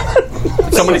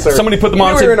 Somebody put them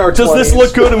on and We were in our said, does this 20s.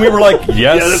 look good? And we were like,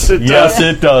 yes,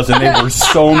 it does. And they were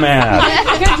so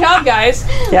mad. Good job, guys.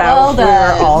 Yeah, Well we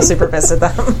done. were all super pissed at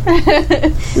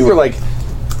them. We were like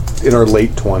in our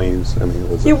late 20s. I mean, it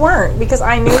was You weren't, because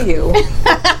I knew you.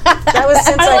 That was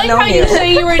since I I've like how known you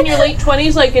say you were in your late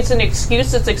 20s like it's an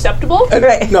excuse that's acceptable.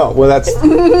 Right. no. Well, that's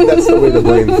the way the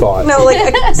brain thought. No,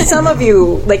 like some of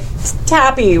you, like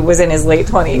Tappy was in his late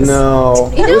 20s.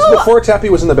 No. You It was know- before Tappy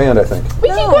was in the band, I think. We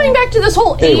keep going back to this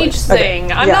whole Anyway. age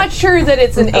thing. I'm Yeah. not sure that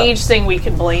it's an age thing we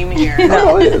can blame here.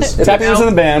 No, it is. Tappy was in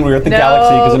the band. We were at the No.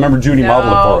 Galaxy because I remember Judy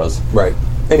modeled it for us. Right.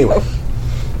 Anyway,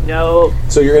 No.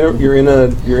 so you're in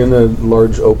a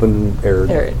large open air,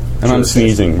 And I'm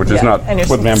sneezing, which is Yeah, not and you're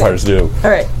what vampires do. All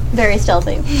right. Very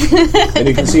stealthy. and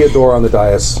you can see a door on the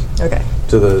dais Okay.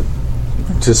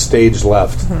 to stage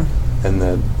left, and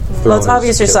the. Well, it's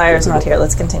obvious your sire's not here.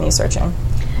 Let's continue searching.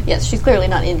 Yes, she's clearly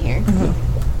not in here.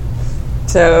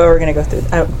 So we're gonna go through.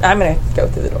 I'm gonna go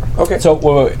through the door. Okay. So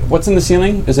what's in the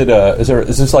ceiling? Is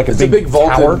this like a It's a big big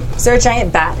vaulted- tower? Is there a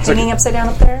giant bat hanging upside down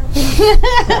up there? No,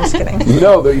 I'm just kidding.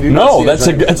 No, you do not No, see that's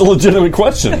giant a legitimate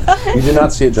question. You do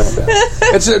not see a giant bat.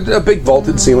 It's a big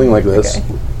vaulted ceiling like this. Okay.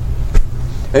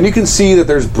 And you can see that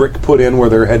there's brick put in where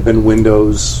there had been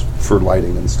windows for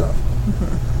lighting and stuff.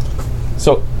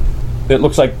 So it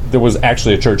looks like there was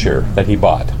actually a church here that he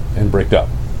bought and bricked up.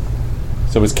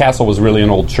 So his castle was really an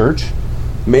old church.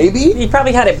 Maybe? He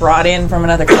probably had it brought in from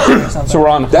another country or something. So we're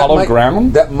on hallowed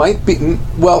ground? That might be.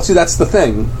 Well, see, that's the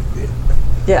thing.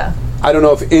 Yeah. I don't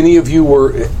know if any of you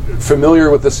were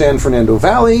familiar with the San Fernando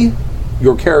Valley,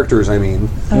 your characters, I mean,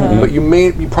 but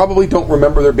you probably don't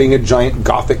remember there being a giant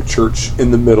Gothic church in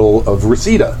the middle of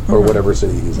Reseda or whatever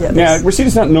city he's in. Yeah,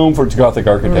 Receda's not known for its Gothic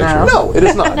architecture. No, it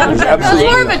is not. It is It's absolutely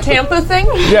more of not. a Tampa thing.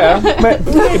 Yeah,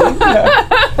 maybe,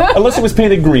 yeah. Unless it was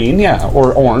painted green, yeah,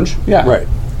 or orange, yeah. Right.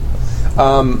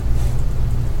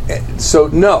 So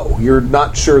no, you're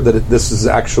not sure that this is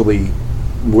actually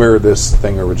where this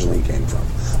thing originally came from,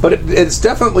 but it's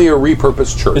definitely a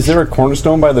repurposed church. Is there a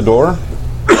cornerstone by the door?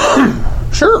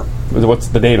 Sure. What's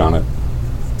the date on it?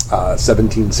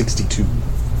 1762.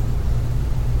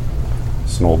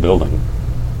 It's an old building.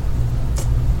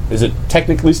 Is it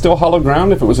technically still hollow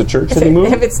ground if it was a church that he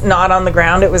moved? If it's not on the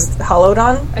ground, it was hollowed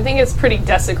on. I think it's pretty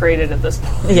desecrated at this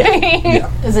point.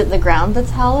 Yeah. Is it the ground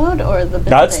that's hallowed or the building?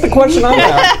 That's the question I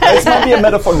have. This might be a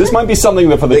metaphor. This might be something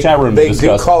that for the chat room to They do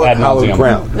discuss. call it ad hallowed nauseam.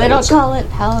 ground. They don't call it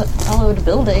hallowed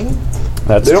building.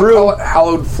 That's They don't true. call it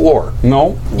hallowed floor.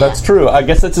 No, that's true. I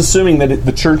guess that's assuming that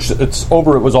the church that's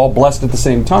over it was all blessed at the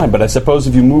same time. But I suppose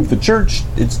if you move the church,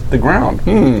 it's the ground.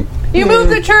 You moved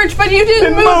the church, but you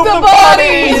didn't move move the the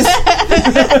bodies.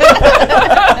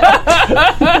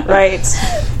 Right.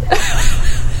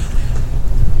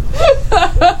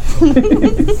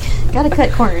 Gotta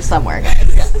cut corners somewhere,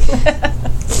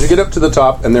 guys. You get up to the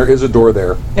top, and there is a door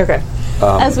there. Okay.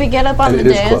 As we get up on and the it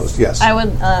is dais, closed, yes. I would.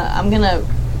 I'm gonna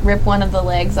rip one of the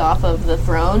legs off of the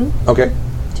throne Okay.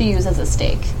 to use as a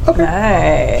stake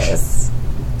Nice.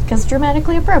 because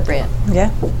dramatically appropriate.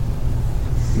 Yeah.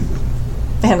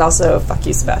 And also, fuck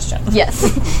you, Sebastian. Yes.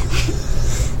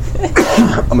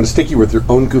 I'm going to stick you with your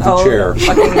own goofy Oh, chair.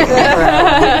 fucking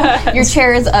crap. Your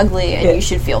chair is ugly, and you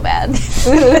should feel bad.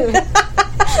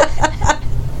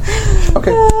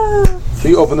 Okay. So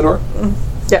you open the door?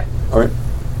 Yeah. All right.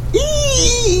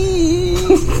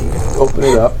 Open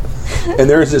it up. And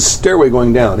there is this stairway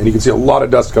going down, and you can see a lot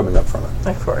of dust coming up from it.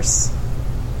 Of course.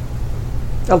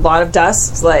 A lot of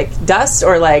dust? Like dust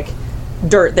or like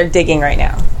dirt they're digging right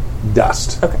now?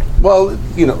 Dust. Okay. Well,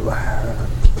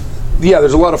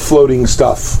 there's a lot of floating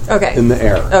stuff Okay. in the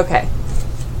air. Okay.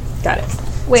 Got it.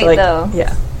 Wait, So, though.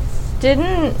 Yeah.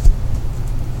 Didn't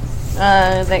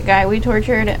that guy we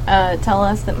tortured tell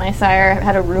us that my sire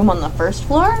had a room on the first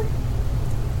floor?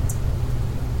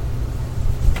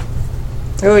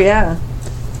 Oh, yeah.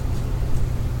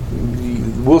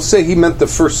 We'll say he meant the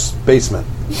first basement.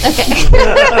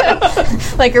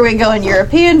 Like, are we going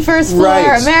European first floor,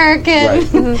 Right. American?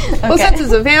 Right. Well, since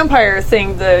it's a vampire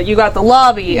thing, you got the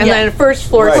lobby, and Yeah. then first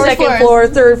floor, Right. second First floor,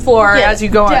 third floor, Yeah, as you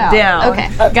go on down. Okay,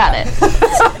 got it.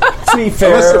 To be Unless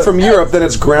fair, they're from Europe, then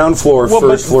it's ground floor,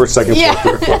 first floor, second Yeah.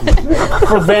 floor, third floor.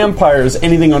 for vampires,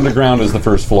 anything underground is the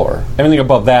first floor. Everything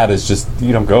above that is just,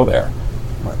 you don't go there.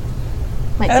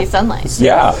 Might see sunlight.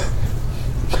 Yeah.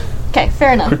 Okay,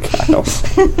 fair enough.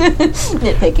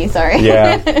 Nitpicky, sorry.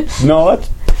 Yeah. No, that's...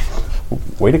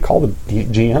 Way to call the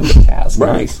GM to task.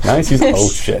 Right. Nice. He's... Oh,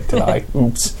 shit. Did I?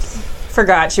 Oops.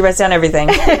 Forgot. She writes down everything.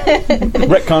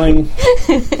 Retconning.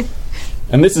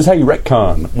 And this is how you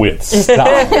retcon with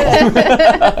style.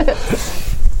 Good.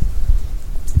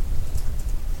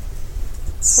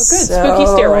 Spooky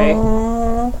stairway.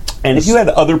 And if you had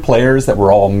other players that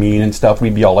were all mean and stuff,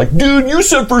 we'd be all like, dude, you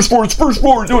said first floor, it's first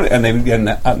floor, do it. And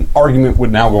an argument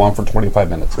would now go on for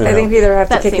 25 minutes. I think we either have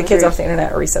to That kick the seems kids rude. off the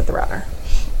internet or reset the router.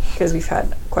 Because we've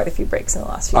had quite a few breaks in the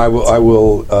last few I minutes.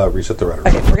 will reset the router.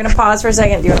 Okay, we're going to pause for a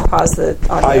second. Do you want to pause the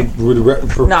audio? I would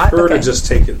prefer Not? Okay. to just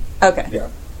take it. Okay. Yeah.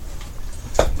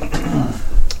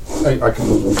 I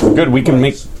can. Good, we can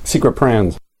make secret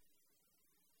plans.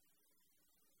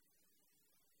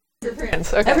 Okay.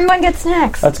 Everyone gets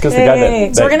snacks. That's because the guy Yay.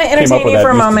 that So we're going to came up entertain with you that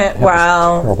for a used to moment have this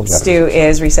while horrible guy. Stu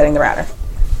is resetting the router.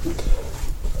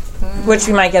 Which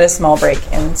we might get a small break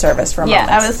in service for a Yeah,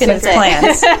 moment. I was gonna It's say. planned.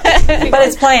 But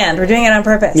it's planned. We're doing it on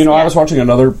purpose. You know, I was watching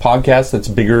another podcast that's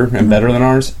bigger and better than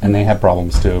ours, and they have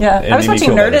problems too. Yeah, And I was they watching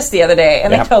feel better. Nerdist the other day,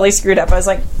 and Yeah. they totally screwed up. I was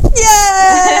like,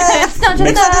 yeah! It's not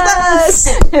Makes- just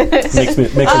us. Makes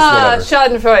us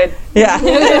whatever. Schadenfreude.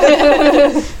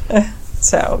 Yeah.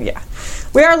 So, yeah.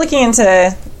 We are looking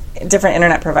into different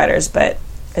internet providers, but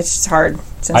it's just hard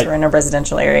since we're in a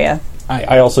residential area.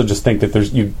 I also just think that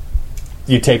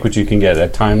you take what you can get.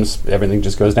 At times, everything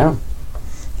just goes down.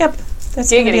 Yep.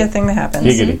 That's going to be Giggity. a thing that happens.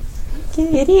 Giggity.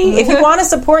 Giggity. If you want to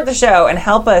support the show and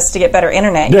help us to get better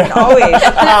internet, you can always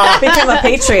become a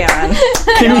Patreon.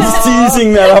 Kimmy's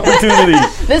seizing that opportunity.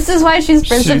 This is why she's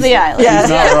Prince of She's- the Island. Yeah. He's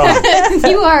not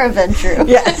wrong. You are a Ventru.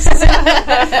 Yes.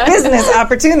 Business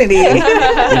opportunity. You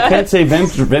can't say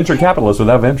venture capitalist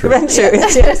without venture. Venture.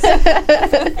 Yes.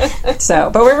 So,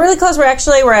 but we're really close. We're at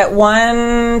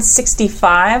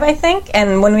 165, I think.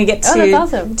 And when we get Oh, to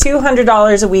that's awesome.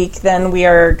 $200 a week, then we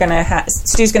are going to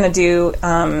Stu's going to do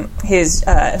his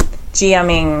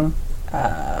GMing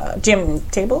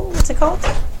GM table. What's it called?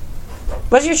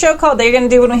 What's your show called that you're going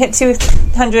to do when we hit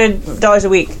 $200 a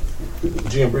week?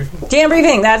 GM briefing. GM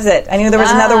briefing. That's it. I knew there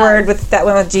was another word that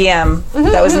went with GM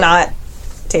that was not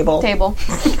table. Table.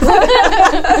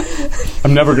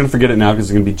 I'm never going to forget it now because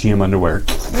it's going to be GM underwear.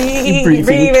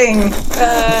 Briefing.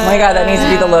 Oh my god, that needs to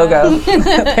be the logo.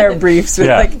 A pair of briefs with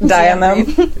Yeah. like dye on them.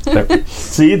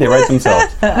 See, they write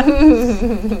themselves.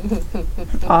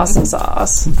 Awesome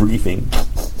sauce. Briefing.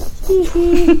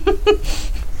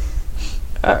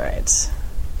 All right.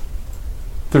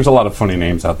 There's a lot of funny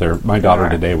names out there. My daughter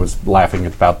today was laughing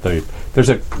about there's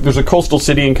a coastal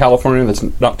city in California that's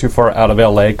not too far out of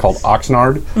LA called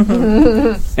Oxnard,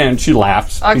 and she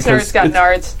laughed. Oxnard's because got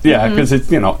it's- nards. Yeah, because it's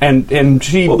and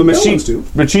she Well, the male ones do.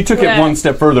 but she took Yeah. it one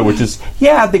step further, which is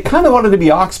they kind of wanted to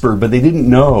be Oxford, but they didn't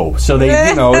know, so they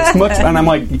it's much. And I'm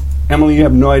like, Emily, you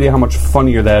have no idea how much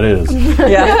funnier that is.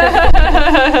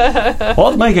 Yeah. Well,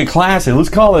 let's make it classy. Let's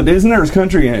call it Isn't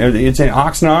Country. It's in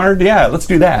Oxnard. Yeah, let's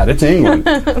do that. It's England.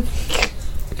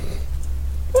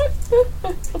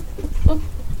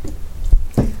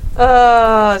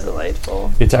 Oh,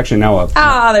 delightful. It's actually now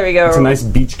There we go. it's a nice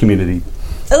beach community.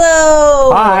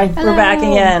 Hello. Hi. We're back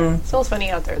again. Still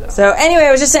funny out there, though. So anyway,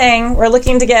 I was just saying we're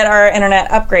looking to get our internet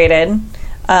upgraded.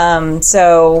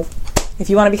 So if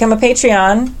you want to become a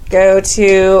Patreon, go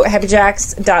to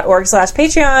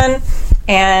happyjacks.org/Patreon,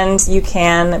 and you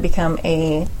can become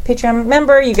a Patreon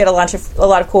member. You get a lot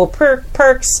of cool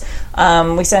perks.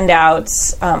 We send out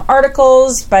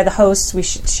articles by the hosts. We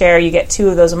share. You get 2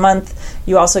 of those a month.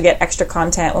 You also get extra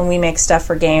content when we make stuff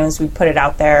for games. We put it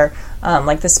out there.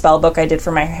 Like the spell book I did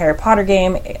for my Harry Potter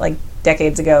game, like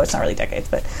decades ago. It's not really decades,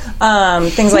 but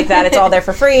things like that. It's all there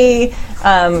for free.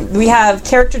 We have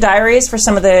character diaries for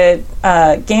some of the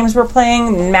games we're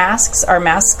playing. Our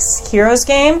Masks Heroes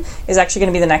game is actually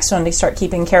going to be the next one to start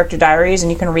keeping character diaries,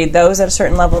 and you can read those at a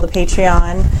certain level of the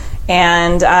Patreon.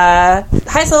 And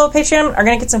highest level of Patreon are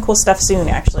going to get some cool stuff soon,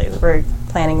 actually. We're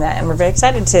planning that, and we're very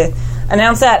excited to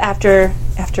announce that after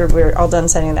we're all done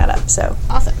setting that up. So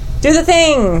Awesome. do the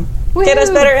thing! Woo-hoo. Get us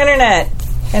better internet!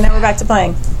 And now we're back to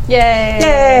playing. Yay!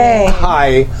 Yay!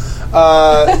 Hi.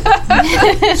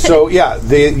 So yeah,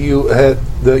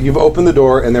 you've opened the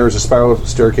door and there is a spiral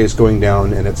staircase going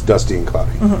down, and it's dusty and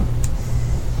cloudy.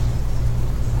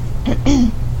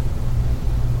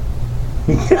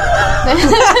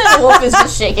 Wolf is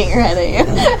just shaking her head at you.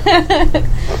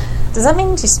 Does that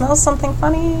mean she smells something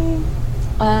funny?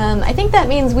 I think that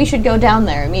means we should go down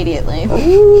there immediately.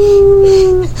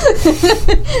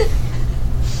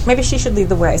 Maybe she should lead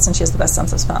the way since she has the best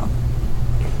sense of smell.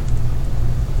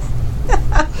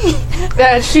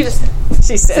 She just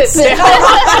She sits. sits down,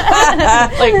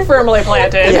 like firmly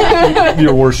planted.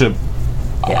 Your worship,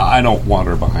 Yeah. I don't want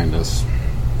her behind us.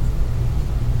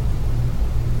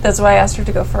 That's why I asked her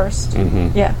to go first.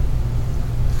 Yeah.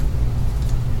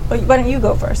 Well, why don't you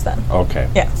go first then? Okay.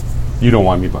 Yeah. You don't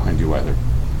want me behind you either.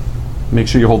 Make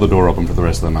sure you hold the door open for the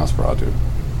rest of the Nosferatu.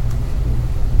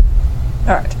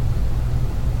 All right.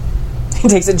 He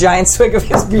takes a giant swig of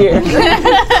his beer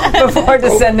before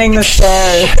descending the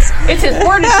stairs. It's his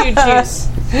fortitude juice.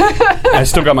 I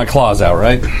still got my claws out,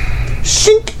 right?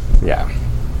 Shink! Yeah.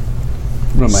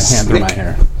 Run my hand through my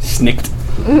hair. Snicked.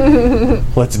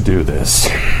 Let's do this.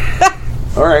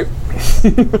 All right.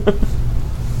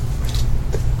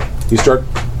 You start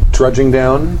trudging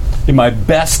down. In my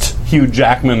best Hugh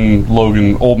Jackman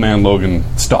Logan, Old Man Logan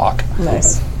stock.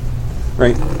 Nice.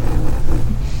 Right.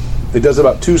 It does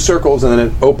about 2 circles, and then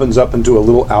it opens up into a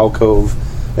little alcove,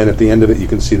 and at the end of it you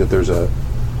can see that there's a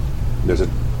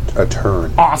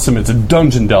turn. Awesome, it's a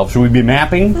dungeon delve. Should we be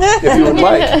mapping? If you would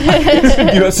like.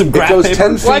 You have some It graph goes paper?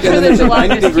 10 feet Watch and for then the there's a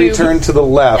gelatinous 90-degree cube. turn to the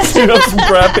left. You have some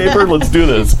graph paper? Let's do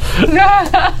this.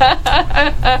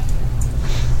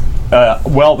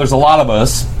 Well, there's a lot of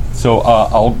us, so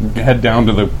I'll head down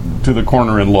to the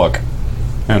corner and look,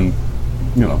 and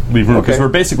leave room because Okay. we're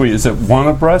basically, is it 1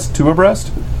 abreast, 2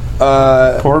 abreast,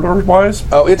 corridor wise?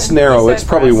 Oh, it's narrow. said It's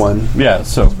probably breast. 1. Yeah.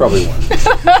 So Probably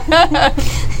 1.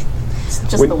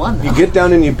 Just When the one, though. you get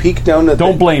down and you peek down at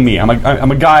don't blame me. I'm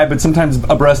a guy, but sometimes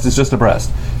abreast is just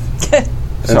abreast. and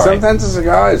Sorry. sometimes it's a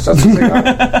guy. It's just a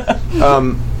cigar.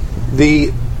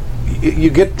 You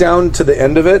get down to the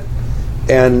end of it,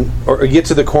 or you get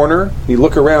to the corner. You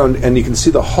look around, and you can see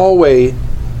the hallway.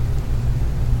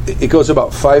 It goes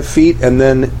about 5 feet, and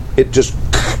then it just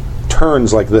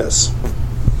turns like this.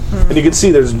 And you can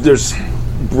see there's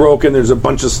broken. There's a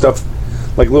bunch of stuff,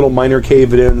 like little minor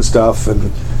caved-in stuff,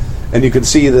 and you can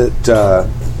see that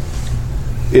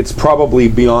it's probably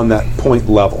beyond that point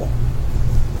level.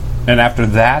 And after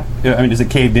that, I mean, is it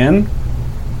caved in?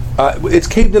 It's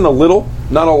caved in a little,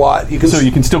 not a lot. So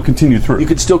you can still continue through. You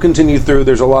could still continue through.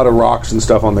 There's a lot of rocks and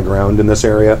stuff on the ground in this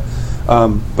area,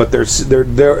 but there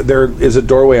is a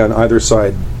doorway on either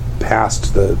side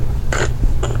past the.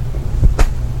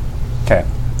 Okay.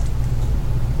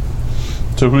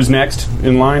 So who's next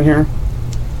in line here?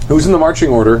 Who's in the marching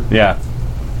order? Yeah.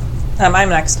 I'm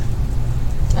next.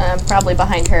 Probably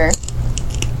behind her.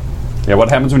 Yeah, what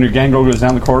happens when your gangrel goes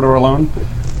down the corridor alone?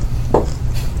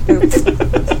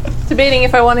 Debating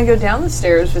if I want to go down the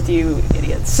stairs with you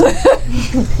idiots.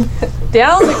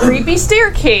 Down the creepy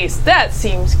staircase. That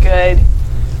seems good.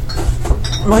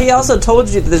 Well, he also told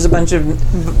you that there's a bunch of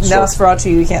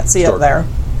Nosferatu you can't see up Sort. there.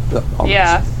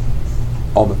 Yeah.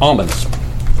 Almonds. Almonds.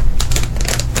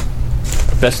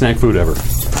 Best snack food ever.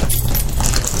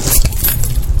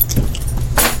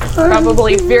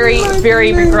 Probably very,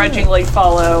 very begrudgingly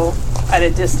follow at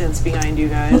a distance behind you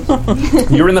guys.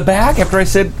 You're in the back after I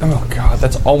said, oh god,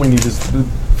 that's all we need is the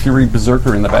Fury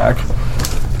Berserker in the back.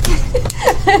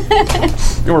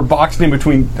 You were boxed in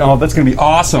between. Oh, that's going to be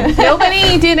awesome.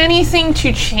 Nobody did anything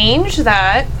to change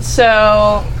that,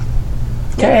 so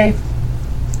Okay.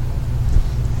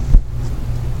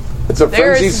 It's a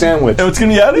frenzy There's- sandwich. Oh, it's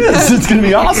going to be, yeah, it is. It's going to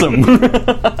be awesome.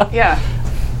 yeah.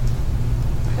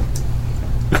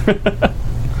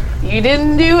 You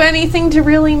didn't do anything to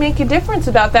really make a difference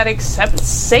about that except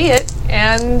say it,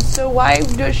 and so why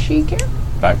does she care?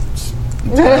 That's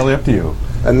entirely up to you.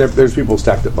 And there's people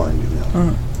stacked up behind you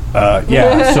now.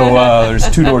 Yeah, so there's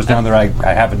 2 doors down there. I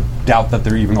have a doubt that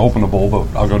they're even openable, but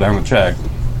I'll go down and check.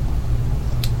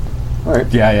 All right.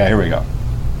 Yeah, here we go.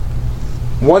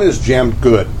 One is jammed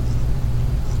good.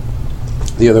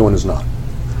 The other one is not.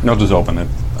 I'll just open it.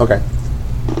 Okay.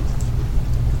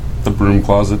 The broom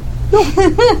closet.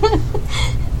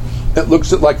 It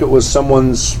looks like it was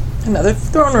someone's. Another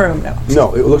throne room. No.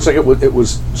 No, it looks like it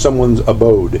was someone's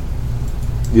abode.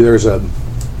 There's a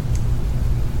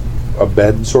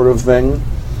bed sort of thing.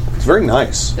 It's very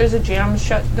nice. There's a jam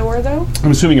shut door, though.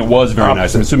 I'm assuming it was very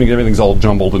nice. I'm assuming everything's all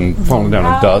jumbled and falling down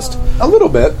in dust. A little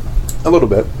bit.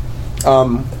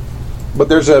 But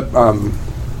there's a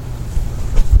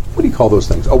what do you call those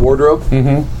things? A wardrobe.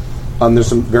 Mm-hmm. There's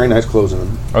some very nice clothes in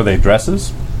them. Are they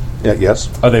dresses? Yeah. Yes.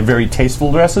 Are they very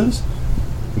tasteful dresses?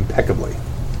 Impeccably.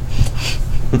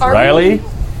 Riley?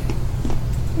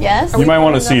 Yes. You might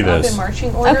want to see Up this. in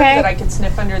marching order Okay. that I could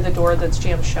sniff under the door that's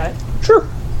jammed shut. Sure.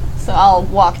 So I'll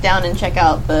walk down and check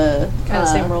out the Kind of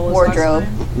same role as wardrobe.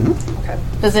 last time. Okay.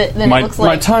 Does it? Then My- it looks my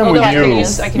like time Although with I can you-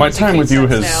 use- I can my use time a with you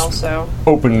sense has- now, so.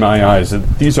 Open my eyes.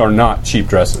 These are not cheap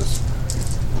dresses.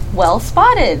 well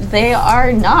spotted. They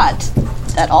are not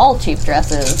at all cheap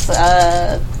dresses.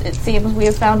 It seems we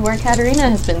have found where Katerina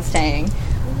has been staying.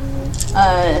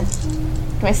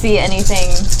 Do I see anything?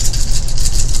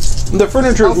 The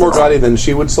furniture is more gaudy than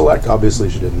she would select. Obviously,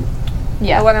 she didn't.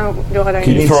 Yeah,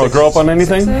 Can you throw a girl up on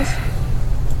anything?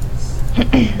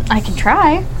 I can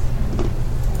try.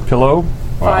 Pillow?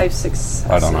 Wow. 5, 6.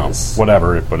 I don't know.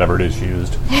 Whatever it is she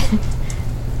used.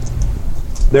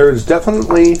 There is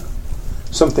definitely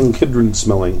something kindred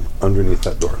smelling underneath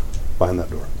that door, behind that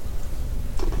door.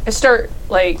 I start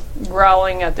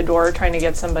growling at the door, trying to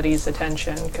get somebody's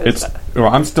attention. Cause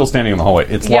I'm still standing in the hallway.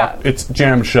 It's Yeah. locked. It's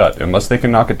jammed shut. Unless they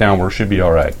can knock it down, we should be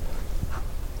all right.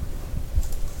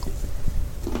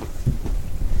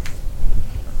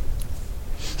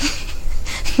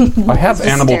 I have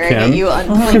animal Staring at kin. you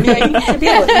unblinking. You might be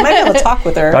able to talk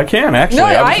with her. I can actually. No,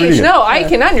 I was reading it. I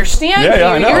can understand Yeah, you.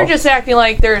 I know. You're just acting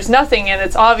like there's nothing, and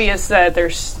it's obvious that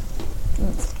there's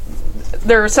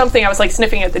something. I was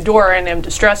sniffing at the door, and am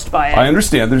distressed by it. I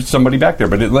understand there's somebody back there,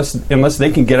 but unless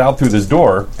they can get out through this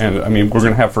door, and I mean we're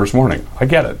going to have first warning. I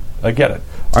get it.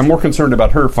 I'm more concerned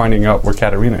about her finding out where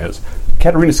Katerina is.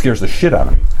 Katerina scares the shit out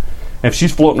of me. And if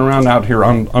she's floating around out here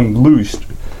unloosed,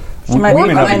 She might be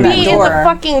behind that Be in door. the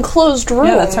fucking closed room.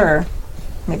 Yeah, that's her.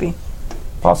 Maybe.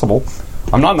 possible.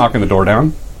 I'm not knocking the door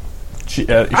down.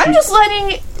 I'm just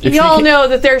letting she y'all can't- know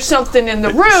that there's something in the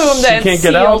room she that's can't get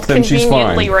sealed out, then she's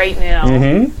conveniently fine. right now,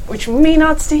 Mhm. which may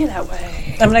not stay that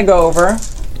way. I'm gonna go over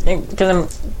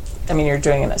because you're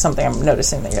doing something. I'm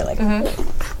noticing that you're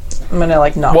I'm gonna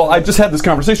knock. Well, I just had this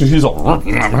conversation. She's all, well,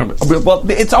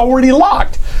 it's already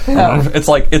locked. It's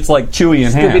like Chewie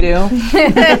and Ham.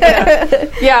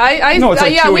 Scooby-Doo. Yeah, No, it's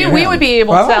like yeah, chewing we ham. would be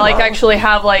able to actually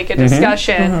have a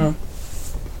discussion.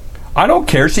 I don't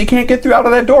care. She can't get through out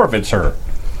of that door if it's her.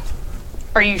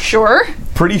 Are you sure?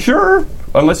 Pretty sure.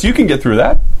 Unless you can get through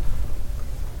that.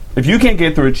 If you can't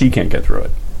get through it, she can't get through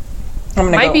it. I'm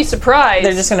gonna Might be surprised.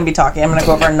 They're just gonna be talking. I'm gonna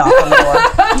go over and knock on the door.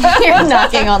 You're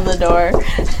knocking on the door.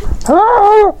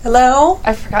 Hello? Hello?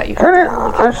 I forgot you.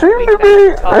 I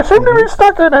seem to be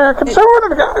stuck in here. Can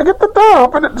someone get the door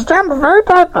open? It's jammed very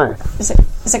tightly. Is it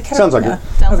Katerina? Sounds like it.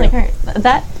 Sounds like her.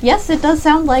 Yes, it does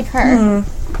sound like her.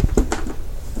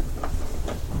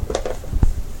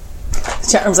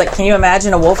 Chatterham's like, can you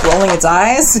imagine a wolf rolling its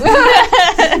eyes?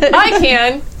 I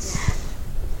can.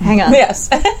 Hang on. Yes.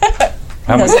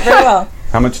 How Knows much, it very well.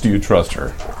 how much do you trust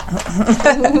her?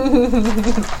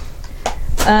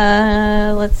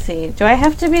 Let's see. Do I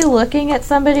have to be looking at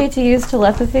somebody to use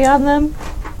telepathy on them?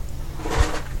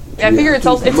 I figure it's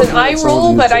an eye someone roll,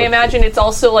 who's but I telepathy. imagine it's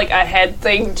also a head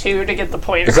thing too to get the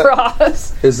point Is that-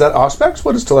 across. Is that Auspex?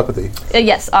 What is telepathy?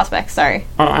 Yes, Auspex, sorry.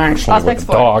 Actually, Aspect with a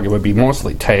four. dog, it would be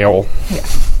mostly tail.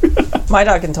 My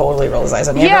dog can totally roll his eyes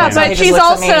at me. Yeah, Every time he but just she's looks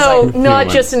at me, he's also like, not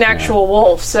Human, just an yeah. actual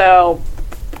wolf, so.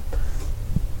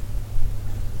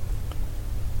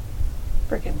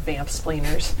 Freaking vamp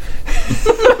splainers.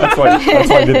 That's why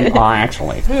I did the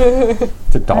actually.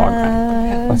 It's a dog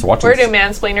thing. Let's watch Where do this.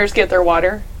 mansplainers get their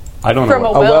water? I don't From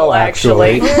know. a well,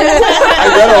 actually.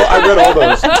 I read all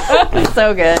those.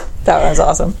 So good. that one's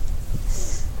awesome.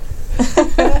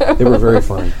 They were very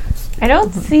funny. I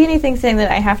don't see anything saying that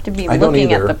I have to be I don't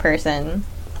looking at either. the person.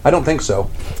 I don't think so.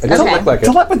 It doesn't Okay. look like it.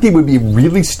 Telepathy would be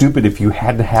really stupid if you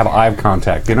had to have eye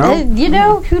contact, you know? You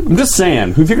know, who I'm just saying,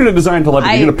 if you're going to design telepathy,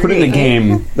 I you're going to put it in a agree.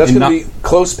 game. That's and going to be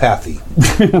close pathy.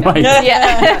 right.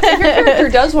 Yeah. If your character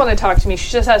does want to talk to me, she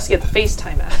just has to get the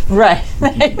FaceTime app. Right.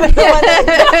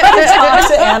 Talks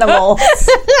to animals.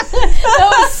 that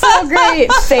was so great.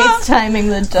 FaceTiming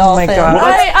the dolphin. Oh my God.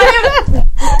 I have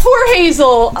poor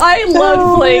Hazel. I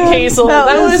loved playing Hazel. That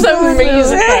was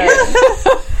amazing.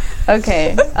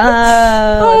 Okay.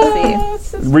 Let's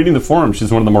see. Reading the forum,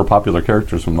 she's one of the more popular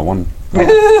characters from the one.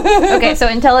 Okay, so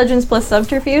intelligence plus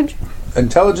subterfuge.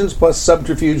 Intelligence plus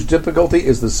subterfuge difficulty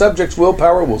is the subject's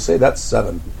willpower. We'll say that's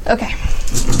 7. Okay.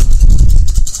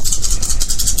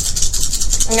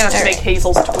 I'm gonna have to make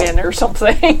Hazel's twin or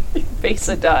something.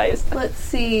 Besa dies. Let's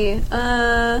see.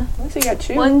 I think I got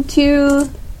 2. 1, 2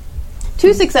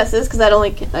 successes because that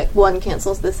only one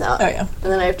cancels this out. Oh, yeah.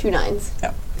 And then I have 2 9s.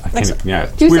 Yeah.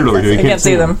 It's Two weird what we do. You I can't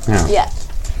see them. Yeah. Yeah.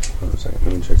 Hold on a second.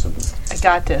 Let me check something. I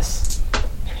got this.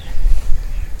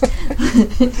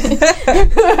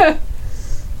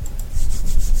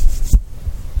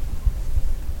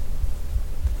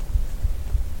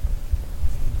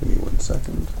 Give me 1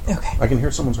 second. Okay. I can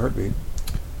hear someone's heartbeat.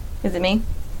 Is it me?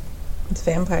 It's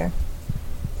vampire.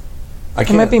 I It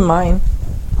can't. might be mine.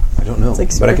 I don't know. like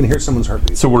But I super- can hear someone's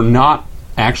heartbeat. So we're not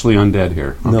actually undead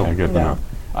here. No. Okay, good. No. No.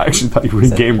 I actually thought you were in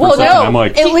game for Well, a second. no. I'm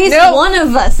like, At least No. one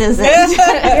of us isn't.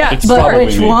 Yeah. it's But probably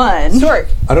which me. one? Stork.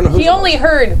 I don't know who's He only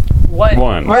heard one.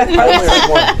 One. I only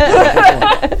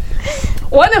heard one.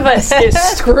 One of us is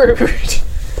screwed.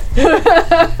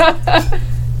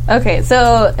 Okay,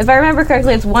 so if I remember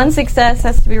correctly, it's 1 success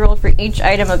has to be rolled for each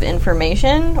item of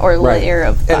information or Right. layer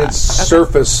of And thought. it's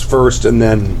surface first and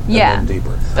then, Yeah. and then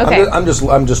deeper. Okay. I'm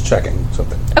just checking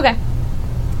something. Okay.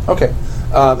 Okay.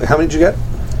 How many did you get?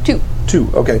 2. 2.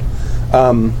 Okay.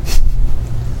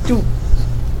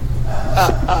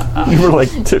 You were like,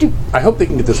 I hope they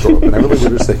can get this door open. I really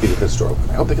wish they could get this door open.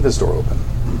 I hope they get this door open.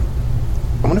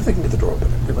 I wonder if they can get the door open.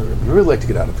 I'd really like to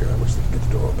get out of here. I wish they could get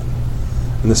the door open.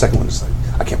 And the second one is like,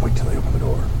 I can't wait till they open the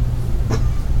door.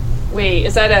 Wait,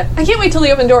 is that a... I can't wait till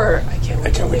they open the door. I can't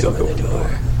wait till they open the door.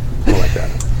 More like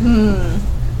that.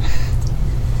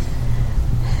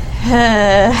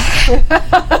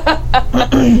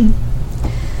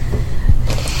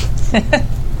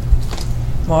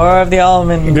 More of the you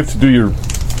almond. have to do your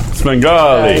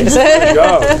Svengali.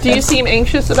 Go. Do you seem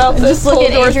anxious about this Just look whole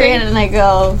at door Adrian thing? and I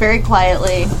go very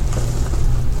quietly.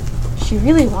 She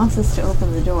really wants us to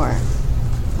open the door.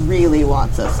 Really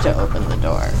wants us to open the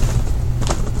door.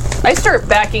 I start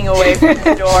backing away from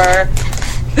the door.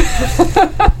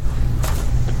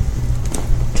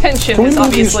 Tension Can we has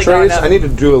move these obviously trays? gone up. I need to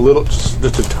do a little,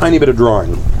 just a tiny bit of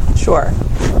drawing. Sure.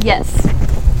 Yes.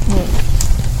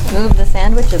 Move the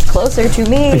sandwiches closer to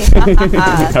me.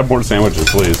 Have more sandwiches,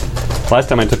 please. Last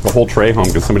time I took the whole tray home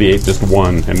because somebody ate just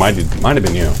one. It might have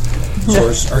been you. So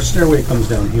our stairway comes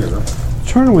down here.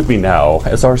 Turn with me now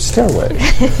as our stairway.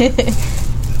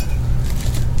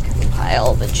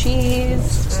 Pile the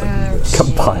cheese.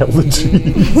 Compile the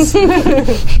cheese.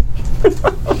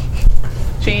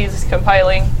 Cheese,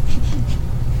 compiling,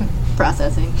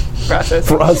 Processing. process.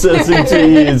 Processing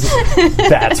cheese.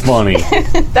 That's funny.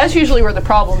 That's usually where the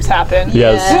problems happen.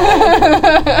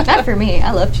 Yes. Not for me.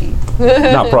 I love cheese.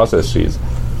 Not processed cheese.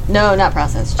 No, not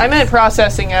processed cheese. I meant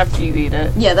processing after you eat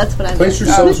it. Yeah, that's what I Place meant.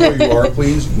 yourselves where you are,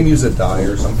 please. You can use a die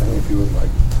or something if you would like.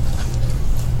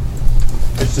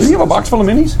 It's Do you have a box full of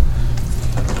minis?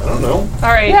 I don't know.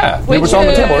 All right. Yeah, it was on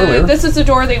the table earlier. This is the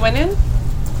door they went in?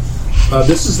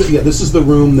 This is the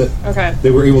room that Okay.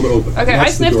 they were able to open. Okay, That's I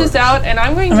the sniffed door. this out, and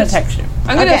I'm going I'm to gonna text you.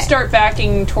 I'm going to Okay. start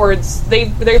backing towards.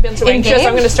 They've been so anxious. Engage?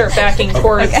 I'm going to start backing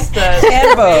towards the.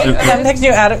 And vote. I'm texting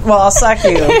you out of, well, I'll slack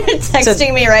you.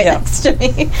 Texting me right yeah. next to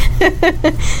me.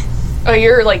 Oh,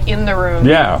 you're like in the room.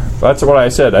 Yeah, that's what I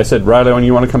said. I said, Riley, when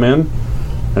you want to come in?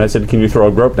 And I said, can you throw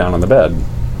a grope down on the bed?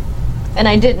 And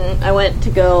I didn't. I went to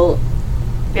go.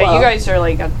 Yeah, Well- you guys are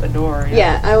like at the door.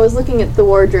 Yeah, I was looking at the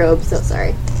wardrobe, so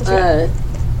sorry.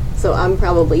 So I'm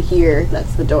probably here.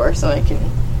 That's the door, so I can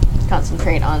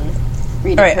concentrate on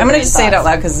reading. All right, I'm going to her just say it out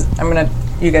thoughts. loud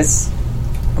because you guys,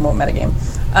 I won't metagame.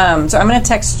 So I'm going to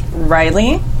text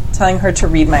Riley telling her to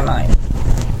read my mind.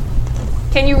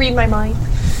 Can you read my mind?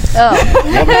 Oh,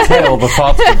 What a tale the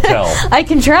thoughts could tell. I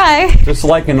can try. Just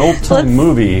like an old-time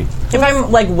movie. If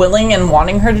I'm like willing and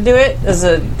wanting her to do it, is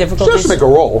a difficulty. Just make a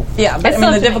roll. Yeah, but I still mean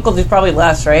the have to difficulty is probably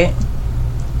less, right?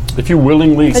 If you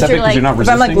willingly accept it you're because you're not If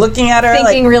resisting. I'm like looking at her,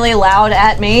 Thinking like, really loud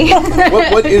at me.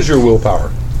 What is your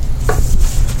willpower?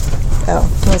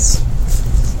 oh, that's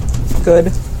good.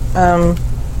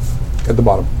 At the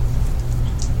bottom.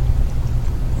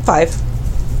 5.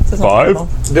 That's not 5? terrible.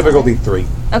 Difficulty 3.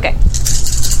 Okay.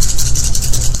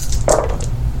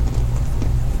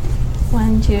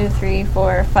 1, 2, 3,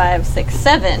 4, 5, 6,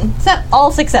 7.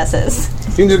 All successes.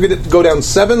 You need to go down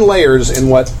 7 layers in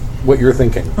what you're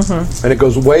thinking, and it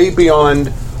goes way beyond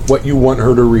what you want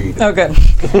her to read. Oh, good.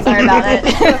 Sorry about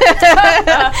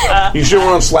it. You sure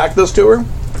want to slack this to her?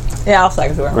 Yeah, I'll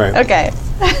slack it to her. Right. Okay.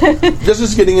 This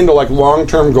is getting into like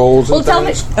long-term goals and Well,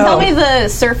 things. tell me the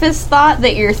surface thought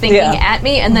that you're thinking Yeah. at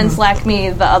me, and then slack me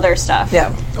the other stuff.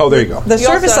 Yeah. Oh, there you go. The You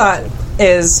surface also- thought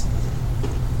is,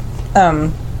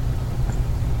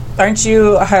 aren't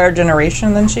you a higher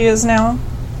generation than she is now?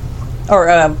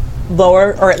 Or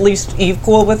lower, or at least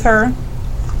equal with her?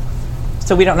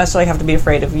 So we don't necessarily have to be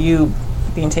afraid of you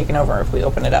being taken over if we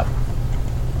open it up.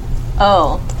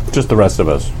 Oh, Just the rest of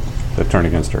us that turn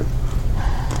against her.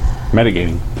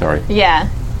 Mitigating, sorry. yeah.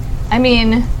 I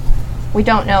mean, we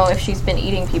don't know if she's been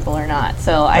eating people or not,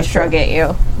 so I shrug at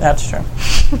you. That's true.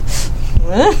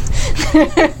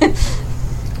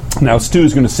 Now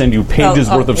Stu's going to send you pages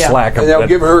worth of yeah. slack. And now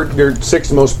give her your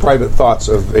 6 most private thoughts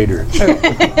of Adrian. You did let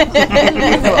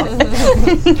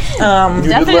her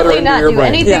Definitely into not your do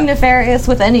brain. anything nefarious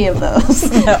with any of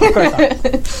those. No, of course not.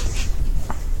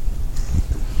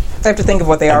 I have to think of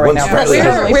what they are right once now.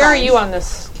 Riley- Where are you on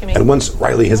this, Kimmy? And once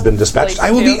Riley has been dispatched, Like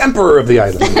I will be two. emperor of the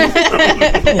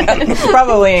island.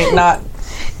 Probably not.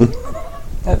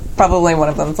 Probably one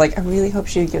of them's like, I really hope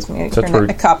she gives me That's where-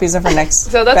 copies of her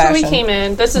next So that's where we fashion. came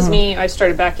in. This is me. I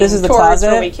started backing This is the towards closet?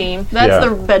 where we came. That's Yeah.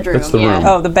 the bedroom. That's the yeah. room.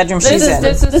 Oh, the bedroom This she's is in.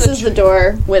 this This is the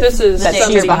door with This is that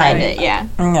somebody she's behind behind it. Yeah.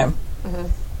 Okay.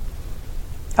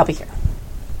 I'll be here.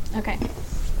 Okay.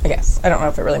 I guess. I don't know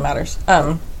if it really matters.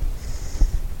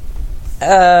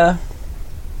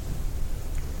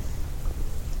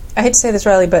 I hate to say this,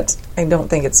 Riley, but I don't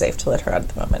think it's safe to let her out at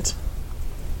the moment.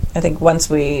 I think once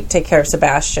we take care of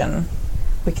Sebastian,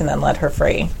 we can then let her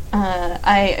free.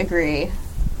 I agree.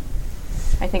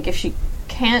 I think if she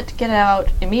can't get out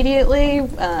immediately,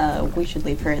 we should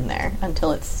leave her in there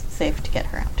until it's safe to get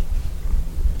her out.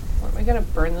 Am I going to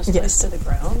burn this place Yes. to the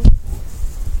ground?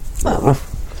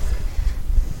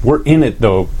 We're in it,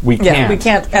 though. We Yeah, can't. we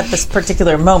can't at this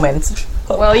particular moment.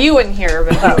 Well, you wouldn't hear,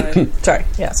 but Sorry.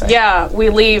 Yeah, sorry. yeah, we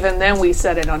leave and then we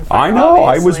set it on fire. I know.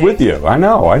 I was obviously. with you. I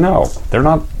know. They're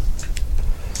not...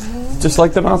 Just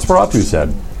like the Nosferatu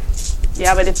said.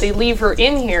 Yeah, but if they leave her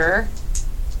in here,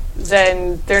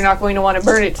 then they're not going to want to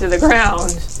burn it to the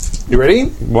ground. You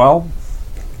ready? Well,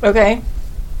 Okay.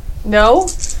 No?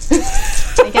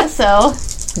 I guess so.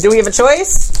 Do we have a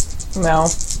choice? No.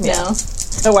 No.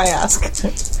 So I ask.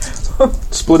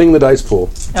 Splitting the dice pool.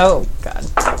 Oh, God.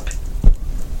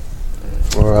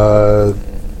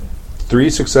 3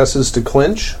 successes to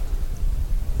clinch.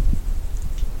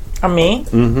 On me?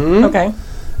 Mm-hmm. Okay.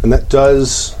 And that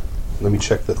does... Let me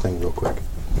check the thing real quick.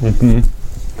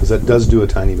 Because that does do a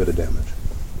tiny bit of damage.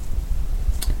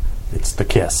 it's the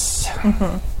kiss.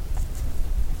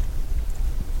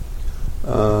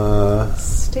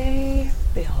 Stay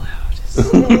bail out. Is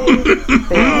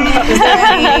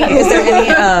there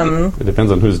any, It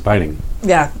depends on who's biting.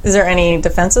 yeah, is there any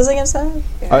defenses against that?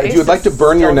 If you would like to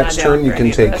burn your next turn, you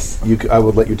can take... I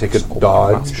would let you take a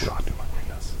dodge.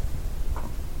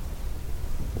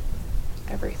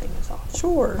 Everything is off.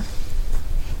 Sure.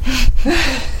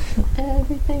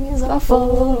 Everything is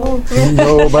awful.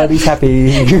 Nobody's happy.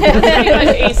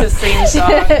 Ace's theme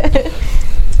song.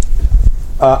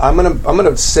 I'm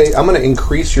gonna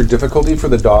increase your difficulty for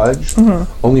the dodge,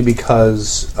 only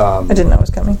because I didn't know it was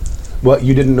coming. well,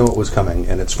 you didn't know it was coming,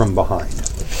 and it's from behind.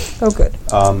 Oh, good.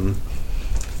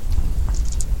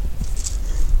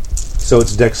 So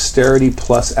it's dexterity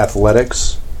plus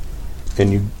athletics,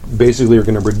 and you basically are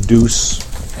going to reduce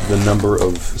the number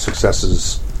of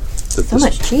successes that So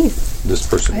much cheese. this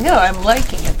person. I know, I'm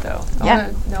liking it though. I Yeah.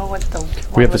 want to know what the.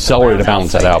 We have the celery to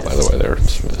balance that out, by the way. There.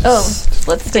 Oh,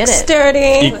 let's get it.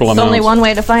 Dexterity. Equal There's only amounts. one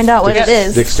way to find out what Yeah. it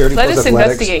is. Dexterity Let plus us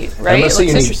athletics. investigate, right? And let's say It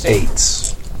you looks need interesting.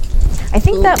 8s. I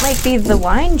think that might be the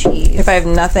wine cheese. If I have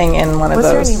nothing in one of Was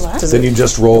there those, any left? does Then it you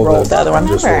just roll, roll the other one?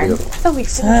 just roll the Remember. other one. I thought we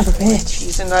Son of a finished bitch.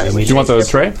 cheese and that. Do you want those,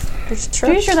 Trey?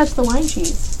 Pretty sure that's the wine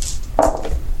cheese.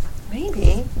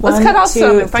 Maybe. One, Let's cut off some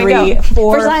two, and find 3, out.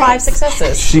 4, For science. 5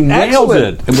 successes. She nailed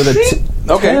Excellent. it. And with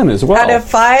a Okay. 10 as well. Out of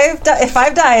 5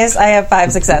 dice, I have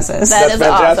 5 successes. That That's is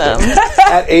fantastic.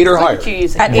 awesome. At 8 or higher. What are you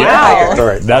using? At 8 or Okay, higher. all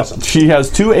right. That's, she has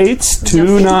 2 8s, 2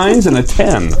 9s, and a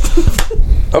 10.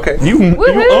 Okay. You owned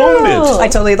it. I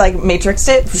totally matrixed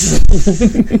it.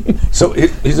 So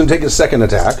he's going to take his second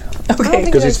attack Okay.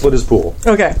 because he split his pool.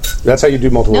 Okay. That's how you do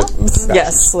multiple. No?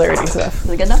 Yes, celerity stuff.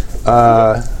 Is it good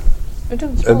enough? It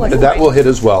doesn't smell like That wine. will hit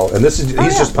as well. And this is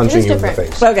he's just it punching is you in the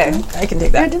different. face. Okay, I can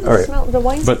take Yeah, it that. doesn't All right. smell. The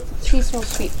wine But- cheese smells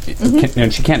sweet.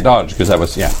 And she can't dodge because that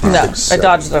was, yeah. No, I 7.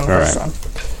 dodged on the All first right. one.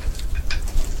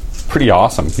 Pretty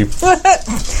awesome. You,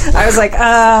 I was like,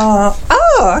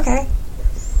 okay.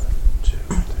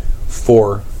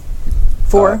 4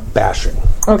 4. bashing.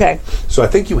 Okay. So I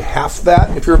think you half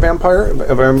that if you're a vampire.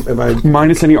 Am I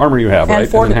minus any armor you have, right?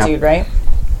 And then half- fortitude, right?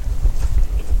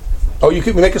 Oh, you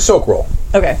can make a soak roll.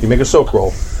 Okay. You make a soak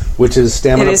roll, which is It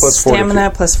stamina is plus stamina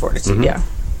fortitude. plus fortitude, yeah.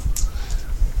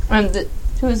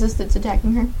 Who is this that's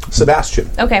attacking her? Sebastian.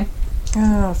 Okay.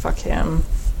 Oh, fuck him.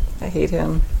 I hate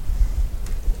him.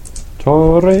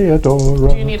 Toreadora.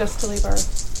 Do you need us to leave our...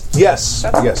 Yes.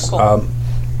 That's Yes. cool.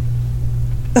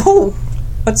 Oh!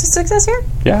 What's the success here?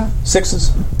 Yeah. 6s.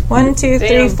 1, 2, 3,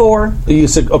 Damn. 4. You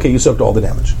soaked all the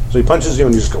damage. So he punches you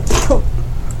and you just go.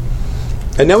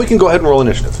 And now we can go ahead and roll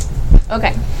initiative. Okay.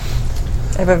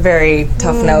 I have a very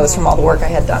tough nose from all the work I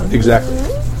had done. Exactly.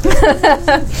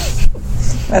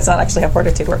 That's not actually how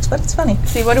fortitude works, but it's funny.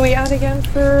 See, what do we add again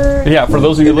for... Yeah, for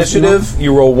those of you listening. Initiative,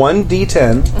 you roll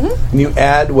 1d10, and you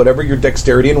add whatever your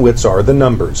dexterity and wits are, the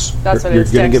numbers. That's what You're it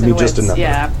is. going to Dex give me and just a wits. number.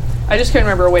 Yeah. I just couldn't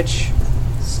remember which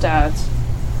stats.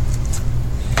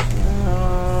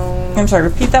 I'm sorry,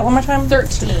 repeat that one more time?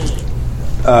 13. You're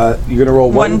going to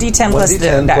roll 1d10 plus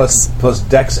d10 dex. plus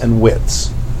dex and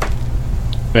wits.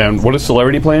 And what does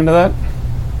celerity play into that?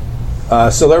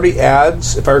 Celerity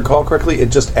adds, if I recall correctly,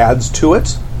 it just adds to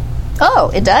it.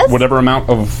 Oh, it does? Whatever amount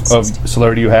of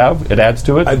celerity you have, it adds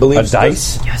to it? I believe a so.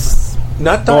 dice? Yes.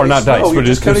 Not dice. Or not dice, no, but you're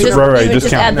just counting just your- right, You would just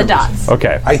count add the numbers. dots.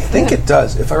 Okay. I think it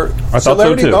does. If I thought so,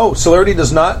 celerity, too. no, celerity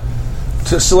does not.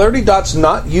 Celerity dots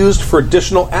not used for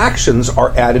additional actions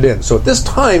are added in. So at this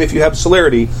time, if you have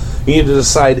celerity, you need to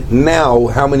decide now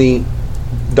how many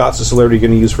dots of celerity you're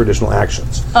going to use for additional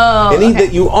actions. Oh, Any okay.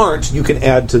 that you aren't, you can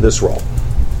add to this roll.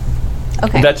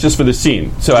 Okay. That's just for the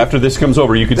scene. So after this comes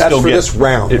over, you could That's still for get... this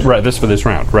round. Right, this for this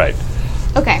round, right.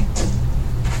 Okay.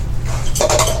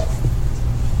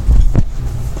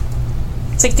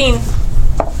 16.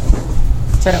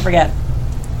 So I don't forget.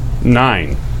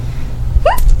 9.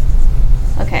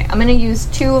 Okay. I'm going to use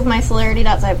 2 of my celerity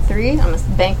dots. I have 3. I'm going to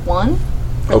bank 1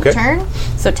 for Okay. the turn.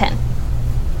 So 10.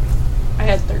 I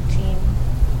had 13.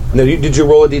 Now, did you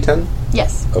roll a d10?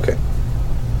 Yes. Okay.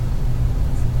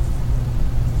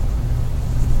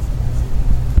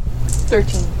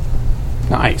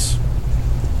 Nice.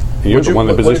 You're What'd the you- one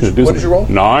in the what position did to you- do what did you roll?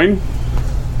 9?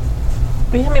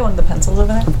 Will you hand me one of the pencils over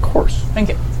there? Of course. Thank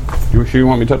you. You sure you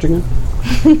want me touching it?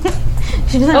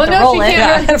 She doesn't Oh, have to no, roll she it. can't. Yeah,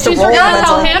 I have to She's roll forgotten it.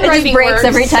 how It just It handwriting just breaks works.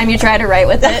 every time you try to write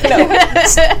with it.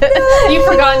 You've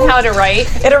forgotten how to write.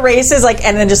 It erases, like,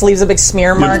 and then just leaves a big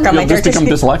smear mark on my You'll just character become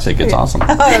sheet. dyslexic. It's awesome.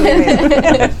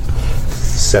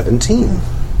 17.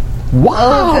 Wow.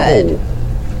 Oh, good.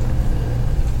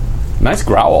 Nice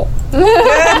growl.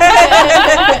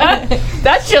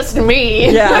 That's just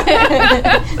me. Yeah.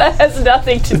 That has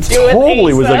nothing to do with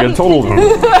Totally was Asa. like a total...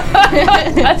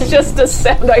 That's just a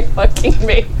sound I fucking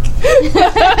make.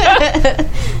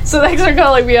 So thanks for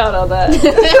calling me out on that.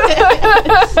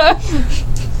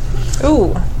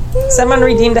 Ooh. Someone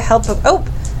redeemed a help of... Oh!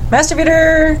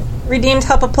 Masturbator redeemed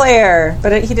help a player,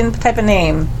 but he didn't type a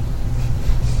name.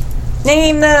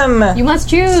 Name them! You must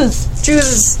choose.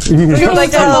 Choose. Who would like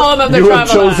to call him of the You have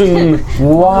trauma? chosen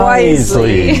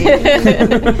wisely.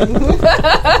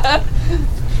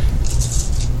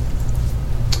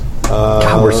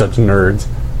 God, we're such nerds.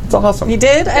 It's awesome. You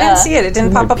did? I didn't see it. It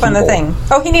didn't pop up on the people. thing.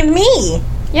 Oh, he named me!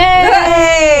 Yay!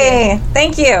 Yay!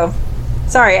 Thank you.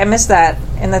 Sorry, I missed that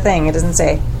in the thing. It doesn't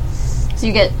say. So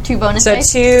you get 2 bonus So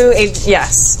dice?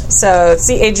 yes. So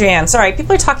see Adrienne. Sorry,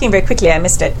 people are talking very quickly. I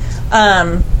missed it.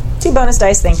 2 bonus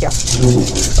dice. Thank you.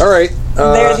 All right.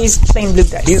 They're these plain blue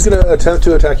dice. He's going to attempt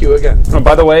to attack you again. Oh,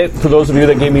 by the way, for those of you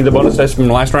that gave me the bonus dice from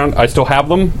the last round, I still have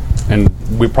them, and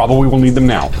we probably will need them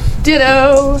now.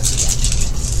 Ditto.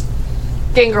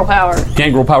 Gangrel power.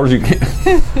 Gangrel powers you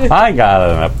can. I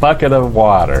got a bucket of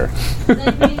water.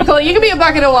 Cool. You can be a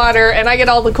bucket of water, and I get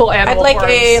all the cool I'd animal like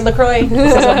forms. a LaCroix.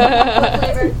 What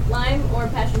flavor? Lime or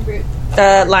passion fruit?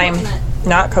 Lime,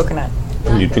 not coconut.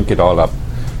 You drink it all up.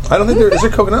 I don't think there is a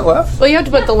coconut left. Well, you have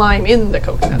to put the lime in the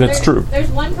coconut. That's true. There's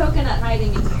 1 coconut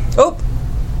hiding in here. Oh,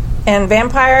 and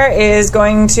Vampire is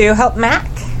going to help Mac.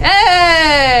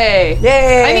 Hey!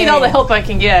 Yay! I need all the help I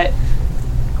can get.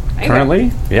 I know.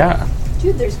 Currently, yeah.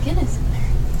 Dude, there's Guinness in there.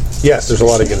 Yes, there's a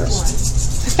lot of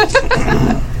Guinness.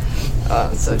 Oh,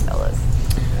 I'm so jealous.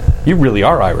 You really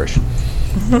are Irish.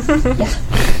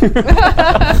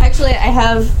 Actually, I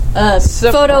have a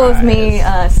photo of me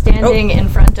standing in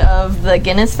front of the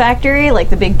Guinness factory, like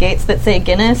the big gates that say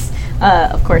Guinness.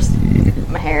 Of course,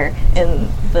 my hair in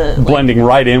the... like, Blending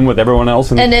right in with everyone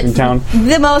else in, and in it's town.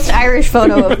 the most Irish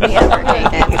photo of me ever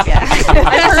taken. Yeah.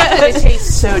 I heard that it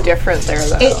tastes so different there,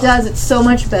 though. It does. It's so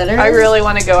much better. I really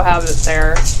want to go have it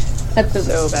there. at the,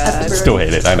 So bad. Still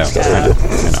hate it. I know.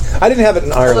 I didn't have it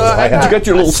in Ireland. Although I I had You got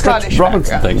your little Scottish Scottish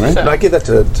Robinson background, thing, right? so- No, I gave that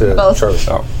to Both. Charlie.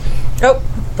 Oh. Oh,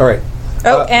 All right.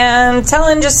 Oh, and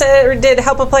Talon just did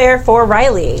help a player for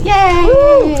Riley.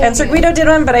 Yay! And Sir Guido did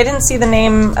one, but I didn't see the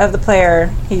name of the player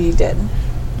he did.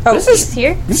 Oh, He's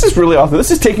here. This is really awesome. This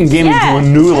is taking gaming to a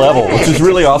new level, which is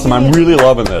really awesome. I'm really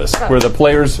loving this, where the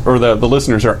players or the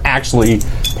listeners are actually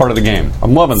part of the game.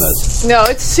 I'm loving this. No,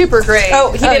 it's super great.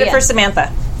 Oh, he did it yeah. for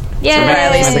Samantha. Yay!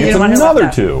 Riley, so you It's didn't want to another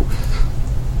left out. 2.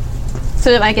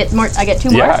 So I get more. I get 2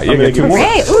 more. Yeah, you get 2 more.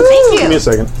 Great. Ooh, thank Give me you. a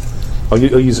second. I'll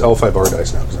use L5R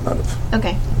dice now because I'm out of.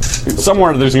 Okay.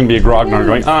 Somewhere there's going to be a Grognard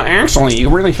going, actually, you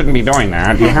really shouldn't be doing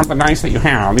that. You have the dice that you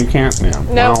have. You can't. Yeah.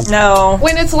 No. Well, No.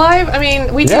 When it's live, I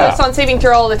mean, we do Yeah. this on Saving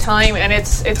Throw all the time, and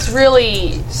it's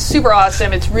really super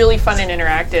awesome. It's really fun and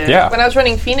interactive. Yeah. When I was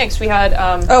running Phoenix, we had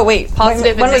Oh, wait.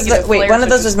 Positive one and was negative wait, players, one of which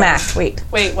those is was fun. Mac. Wait.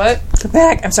 Wait, what?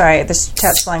 Mac. I'm sorry. This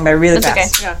chat's flying by really That's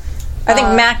fast. okay. Yeah. I think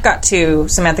Mac got 2,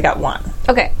 Samantha got 1.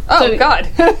 Okay. Oh so God.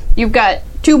 you've got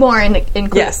 2 more in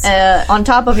Yes. on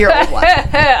top of your old one.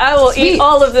 I will Sweet. eat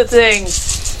all of the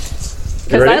things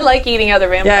because ready? I like eating other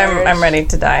vampires. Yeah, I'm ready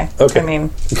to die. Okay. I mean,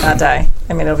 not die.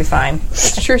 I mean, it'll be fine.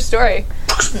 True story.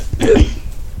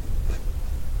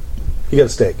 You got a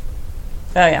steak.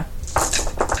 Oh, yeah.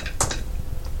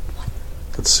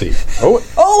 Let's see. Oh,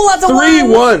 Oh, lots of 3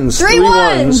 ones! ones. 3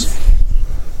 ones.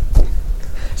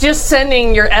 Just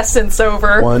sending your essence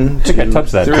over. 1, 2, can't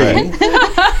touch that,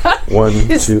 3. 1,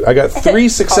 2. I got 3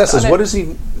 successes. on it. What is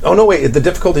he? Oh no, wait. The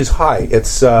difficulty's high.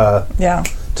 It's Yeah.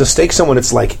 to stake someone.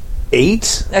 It's like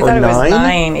 8 I or thought it was 9.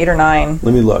 9, 8 or 9.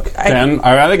 Let me look. 10?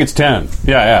 I think it's 10.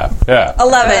 Yeah.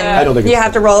 11. I don't think you it's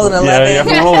have to roll an 11. Yeah, you have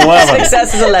to roll 11.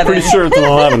 Success is 11. Pretty sure it's an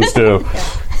 11, Stu.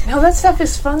 No, that stuff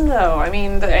is fun though. I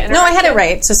mean, No, I had it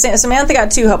right. So Samantha got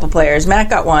 2 helper players,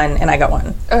 Matt got 1, and I got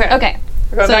 1. Okay. Okay.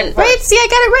 We're going So- back and forth. Right? See, I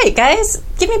got it right, guys.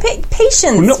 Give me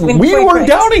patience. No, when- we before you weren't correct.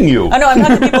 doubting you. Oh, no, I'm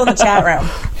not the people in the chat room.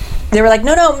 They were like,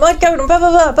 no, what go, blah, blah,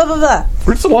 blah, blah, blah, blah.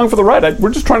 We're just along for the ride.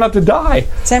 We're just trying not to die.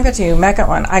 Sam got 2, Matt got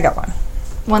 1, I got 1.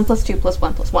 1 + 2 +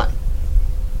 1 + 1.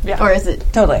 Yeah. Or is it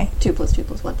Totally. 2 + 2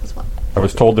 + 1 + 1? I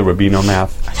was told there would be no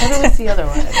math. What was the other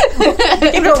one?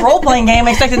 Give it a role-playing game,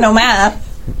 I expected no math.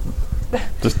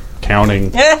 Just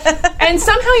counting. And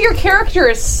somehow your character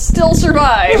is still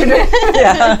survived.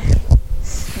 Yeah.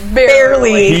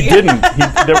 Barely. He didn't.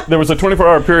 There was a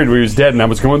 24-hour period where he was dead, and I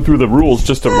was going through the rules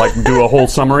just to like do a whole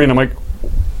summary, and I'm like,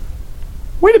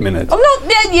 wait a minute. I'm not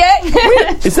dead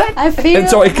yet. Is that? I feel And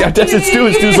so I tested Stu,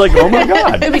 and Stu's like, oh my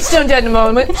god. He'll be stone dead in a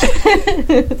moment.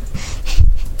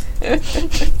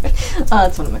 Oh,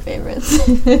 it's one of my favorites.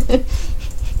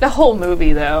 The whole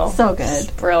movie, though, So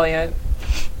good. brilliant.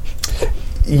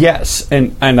 Yes,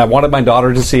 and I wanted my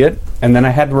daughter to see it, and then I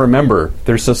had to remember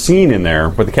there's a scene in there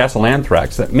with the Castle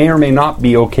Anthrax that may or may not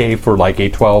be okay for like a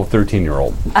 12,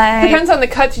 13-year-old. Depends on the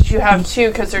cuts that you have too,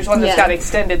 because there's one that's Yeah. got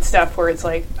extended stuff where it's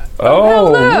like.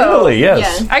 Oh, hello. really?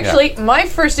 Yes. Yeah. Actually, my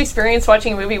first experience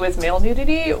watching a movie with male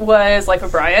nudity was Life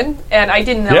of Brian, and I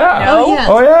did not Yeah. know. Oh, yeah.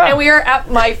 Oh, yeah. And we are at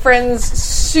my friend's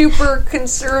super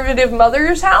conservative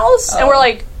mother's house, and we're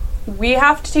like, we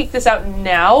have to take this out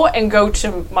now and go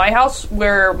to my house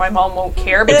where my mom won't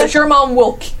care because your mom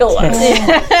will kill us.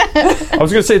 I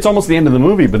was going to say it's almost the end of the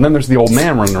movie, but then there's the old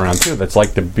man running around too. That's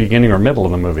like the beginning or middle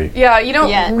of the movie. Yeah, you don't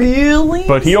Yeah. really.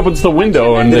 But he opens the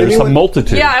window and there's a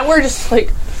multitude. Yeah, and we're just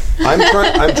like, I'm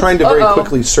trying to very Uh-oh.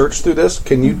 quickly search through this.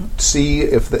 Can you see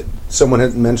if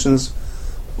someone mentions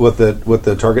what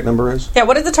the target number is? Yeah,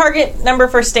 what is the target number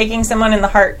for staking someone in the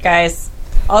heart, guys?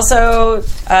 Also,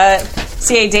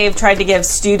 CA Dave tried to give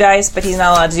Stu dice, but he's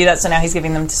not allowed to do that, so now he's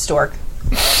giving them to Stork.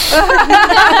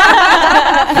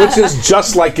 Which is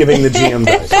just like giving the GM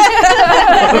dice.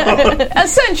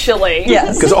 essentially.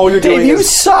 Yes. Because all you're Dave, doing you is...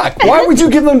 suck. Why would you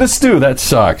give them to Stu? That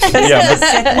sucks. Yeah,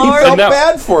 but Lord. felt now-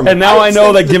 bad for me. and now I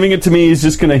know that giving it to me is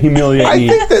just going to humiliate I me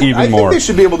think even more. they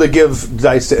should be able to give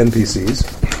dice to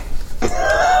NPCs.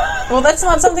 Well, that's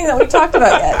not something that we talked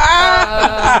about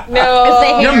yet. No. They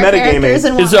hate You're our metagaming. characters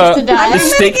and Is, want us to die.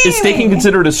 is staking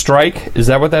considered a strike? Is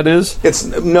that what that is? It's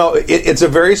a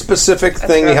very specific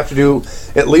thing. You have to do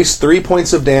at least 3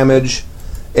 points of damage,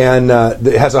 and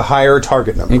it has a higher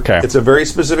target number. Okay. It's a very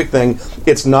specific thing.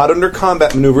 It's not under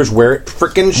combat maneuvers where it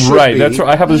frickin' should Right, be. that's right.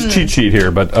 I have this cheat sheet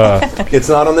here, but It's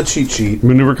not on the cheat sheet.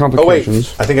 maneuver Oh wait,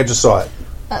 complications. I think I just saw it.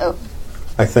 Uh-oh.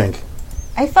 I think.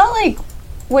 I felt like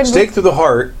when Stake through the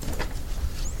heart.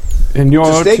 And you're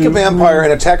To stake a vampire,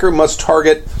 an attacker must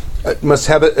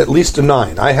have at least a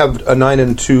 9. I have a 9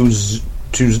 and two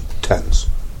 10s,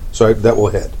 so that will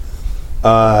hit.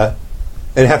 And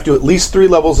have to do at least 3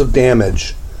 levels of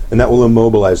damage, and that will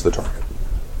immobilize the target.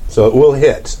 So it will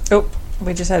hit. Oh,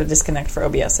 we just had a disconnect for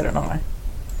OBS. I don't know why.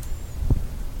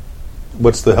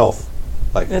 What's the health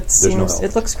like? It There's no seems health.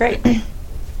 it looks great.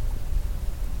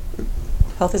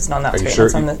 Health isn't on that Are you screen. sure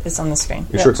It's on you- it's on the screen.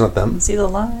 You sure it's not them? See the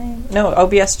line? No,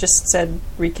 OBS just said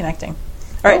reconnecting.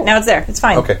 All right, now it's there. It's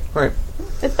fine. Okay, all right.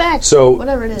 It's back. So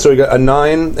whatever it is. So you got a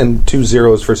 9 and 2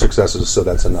 zeros for successes, so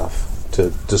that's enough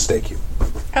to stake you.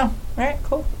 Oh, all right,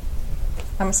 cool.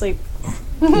 I'm asleep.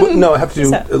 Well, no, I have to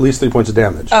do What's that? at least 3 points of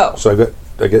damage. Oh. So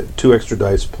I get 2 extra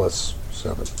dice plus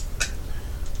 7.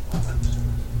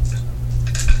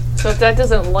 So if that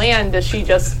doesn't land, does she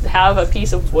just have a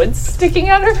piece of wood sticking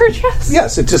out of her chest?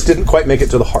 Yes, it just didn't quite make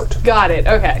it to the heart. Got it.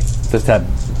 Okay. There's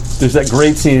that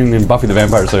great scene in Buffy the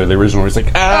Vampire Slayer, the original, where it's like,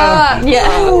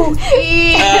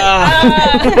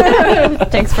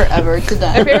 Takes forever to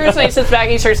die. My favorite is when he sits back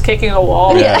and he starts kicking a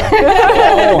wall.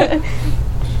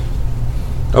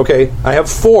 Okay, I have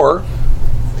 4.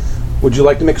 Would you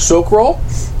like to make a soak roll?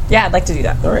 Yeah, I'd like to do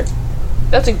that. All right.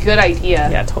 That's a good idea.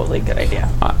 Yeah, totally good idea.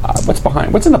 what's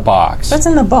behind? What's in the box? What's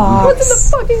in the box? What's in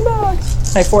the fucking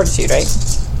box? My fortitude, right?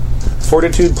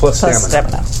 Fortitude plus Plus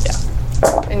stamina.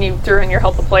 Yeah. And you threw in your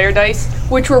help the player dice,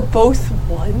 which were both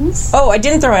ones. Oh, I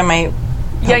didn't throw in my.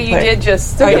 Yeah, you Wait. did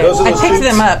just. I, those are I the picked two-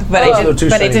 them up, but those are the two I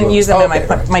shiny didn't ones. use them Oh, in okay,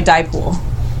 right. my die pool.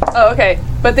 Oh, okay.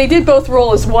 But they did both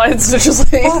roll as ones, so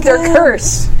just like they're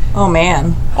cursed. Oh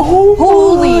man,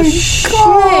 Holy shit!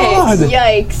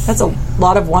 Yikes. that's a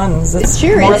lot of ones. That's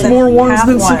sure more is. than More ones half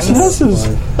than ones. successes.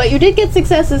 But you did get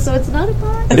successes, so it's not a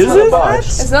bot. Is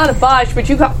it? It's not a botch, but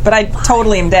you got. But I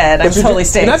totally am dead. I'm But you're totally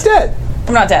You're not staked. dead.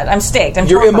 I'm not dead. I'm staked. I'm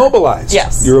You're torpor. immobilized.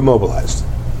 Yes. You're immobilized.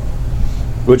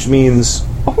 Which means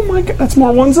Oh my god, that's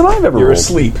more ones than I've ever you're rolled.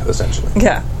 asleep, essentially.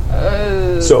 Yeah.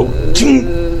 So,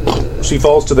 she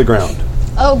falls to the ground.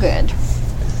 Oh, good.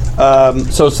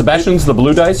 So Sebastian's the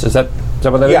blue dice? Is that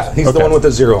what that is? Yeah, he's the Okay. one with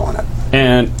the 0 on it.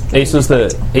 And Ace is the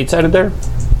 8-sided there?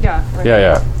 Yeah. Right.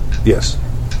 Yeah. Yes.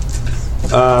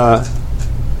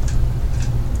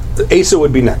 Asa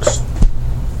would be next.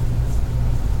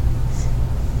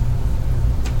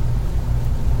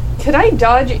 Could I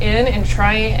dodge in and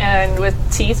try and with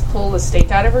teeth pull the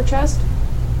stake out of her chest?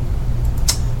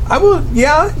 I will.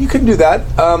 Yeah, you can do that.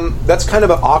 That's kind of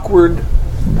an awkward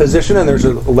position, and there's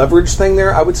a leverage thing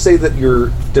there. I would say that your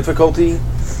difficulty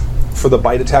for the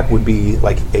bite attack would be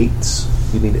like 8s.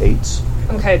 You need 8s.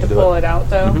 Okay, to Do pull it. it out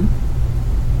though.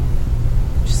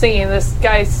 Just thinking, this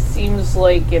guy seems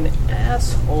like an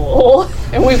asshole,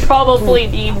 and we probably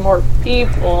need more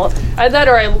people.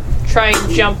 Either or I try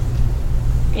and jump.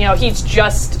 You know, he's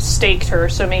just staked her,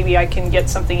 so maybe I can get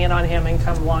something in on him and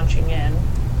come launching in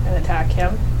and attack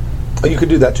him. Oh, you could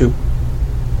do that too.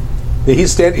 Yeah,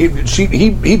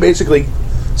 he basically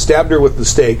stabbed her with the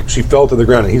stake. She fell to the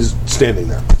ground, and he's standing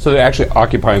there. So they're actually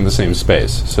occupying the same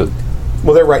space. So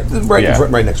Well, they're right Yeah.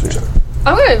 right next to each other.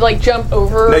 I'm gonna jump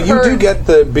over. Now you her. do get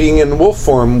the being in wolf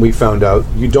form. We found out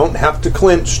you don't have to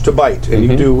clinch to bite, and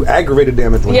you do aggravated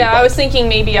damage when you Yeah, bite. I was thinking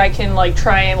maybe I can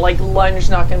try and lunge,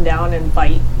 knock him down, and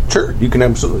bite. Sure, you can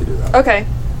absolutely do that. Okay.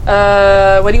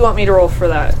 What do you want me to roll for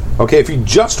that? Okay, if you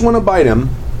just want to bite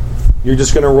him, you're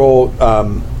just going to roll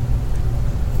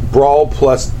brawl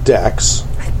plus dex.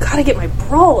 I gotta get my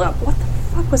brawl up. What the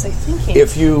fuck was I thinking?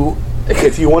 If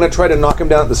you want to try to knock him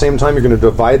down at the same time, you're going to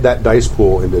divide that dice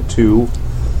pool into 2.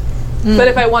 But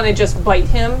if I want to just bite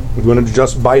him, If you want to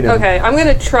just bite him, okay, I'm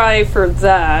gonna try for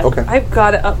that. Okay. I've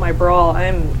got to up my brawl.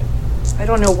 I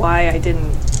don't know why I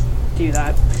didn't do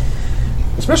that.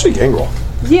 especially Gangrel.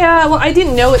 Yeah, well, I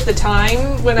didn't know at the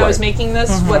time when I was Right. making this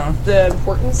what the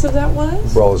importance of that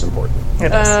was. Brawl is important.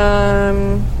 It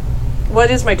is. What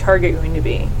is my target going to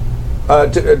be?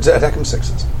 To attack him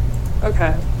 6s.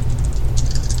 Okay.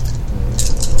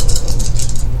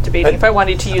 Debating And- if I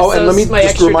wanted to use Oh, and those, let me my just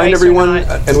extra remind dice or everyone,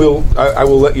 not. and I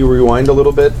will let you rewind a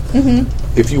little bit.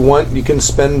 If you want, you can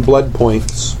spend blood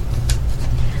points.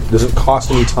 Doesn't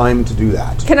cost any time to do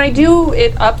that. Can I do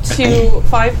it up to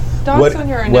 5 dots What- on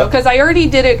here or no? what- Because I already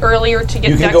did it earlier to get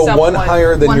You can dex go up one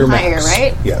higher than One your higher, max.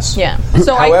 right? Yes. Yeah.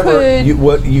 So However, I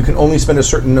could you can only spend a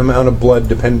certain amount of blood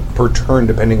per turn,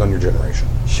 depending on your generation.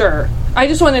 sure. I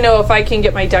just want to know if I can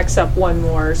get my dex up one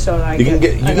more so that I You can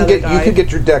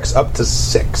get your dex up to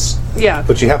 6, yeah.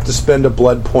 but you have to spend a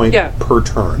blood point Yeah. per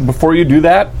turn. before you do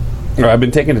that, I've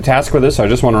been taken to task for this, so I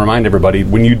just want to remind everybody,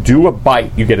 when you do a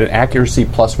bite, you get an accuracy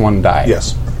plus 1 die.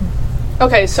 Yes.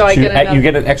 Okay, so I So get enough. you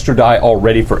get an extra die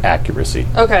already for accuracy.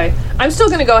 Okay, I'm still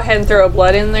going to go ahead and throw a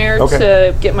blood in there Okay.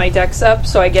 to get my dex up,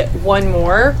 so I get one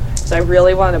more. So I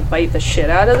really want to bite the shit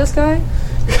out of this guy.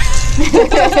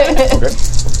 Okay.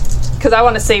 Because I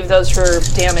want to save those for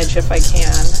damage if I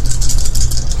can.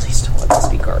 Please don't let this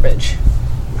be garbage.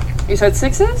 You said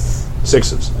 6s?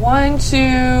 6s. 1,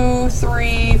 2,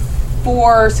 3,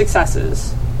 4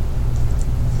 successes.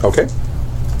 Okay.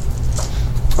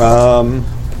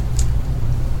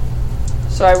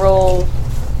 So So I roll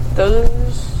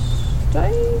those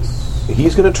dice.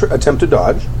 He's going to attempt to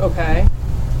dodge. Okay.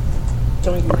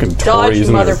 Don't Fucking dodge, you toys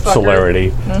and their motherfucker.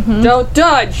 celerity. Don't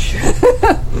dodge.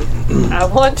 I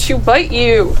want to bite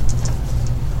you.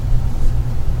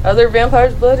 Other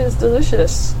vampire's blood is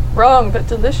delicious. Wrong, but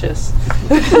delicious.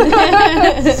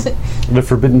 The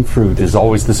forbidden fruit is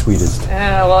always the sweetest.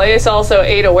 Yeah, well, Ace also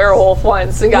ate a werewolf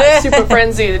once and got super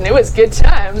frenzied, and it was good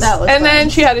times. That was and fun. then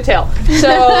she had a tail.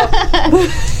 So,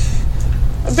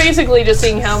 basically just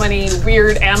seeing how many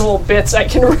weird animal bits I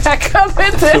can rack up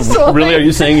at this So, one. really, are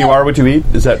you saying you are what you eat?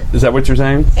 Is that what you're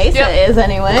saying? Asa Yep. is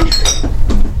anyway.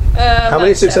 How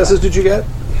many successes did you get?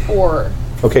 4.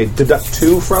 Okay, deduct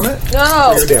 2 from it.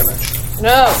 No. For your damage.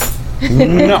 No.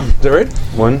 No. Is that right?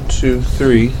 1, 2,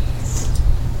 3.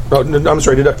 Oh, no, I'm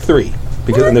sorry, deduct 3.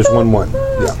 Because then there's 1, 1.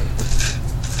 Yeah.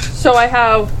 So I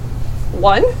have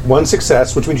 1. 1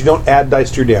 success, which means you don't add dice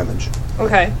to your damage.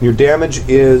 Okay. Your damage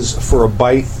is, for a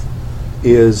bite,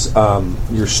 is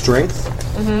your strength.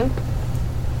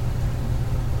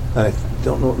 I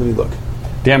don't know. Let me look.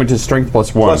 Damage is strength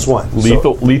plus 1. Plus 1.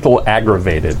 Lethal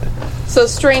aggravated. So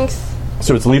strength.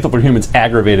 So it's lethal for humans,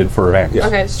 aggravated for vampires. Yeah.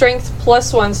 Okay, strength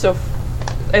plus 1. So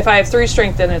if I have 3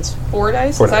 strength, then it's 4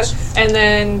 dice. 4 is that dice. it? And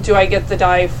then do I get the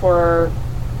die for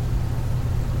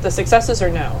the successes or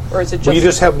no? Or is it just? Well, you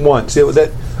just have 1. See,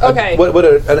 that, Okay. What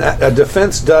a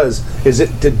defense does is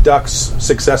it deducts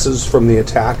successes from the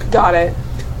attack, Got it.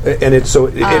 and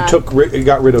it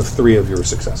got rid of 3 of your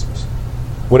successes.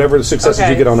 Whatever the successes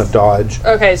Okay. you get on a dodge.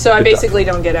 Okay, so I Deduct. basically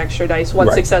don't get extra dice. 1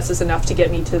 Right. success is enough to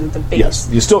get me to the base. Yes,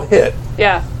 you still hit.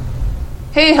 Yeah.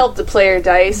 Hey, help the player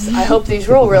dice. I hope these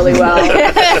roll really well.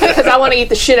 Because I want to eat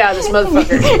the shit out of this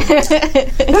motherfucker.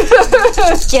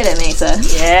 Get him, Asa.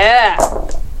 Yeah.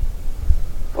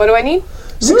 What do I need?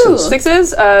 Sixes.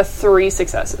 6s? 3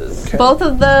 successes. Both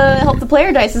of the help the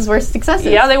player dices were successes.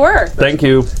 Yeah, they were. Thank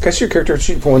you. Can I see your character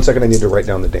sheet for 1 second? I need to write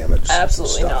down the damage.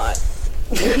 Absolutely stuff. not.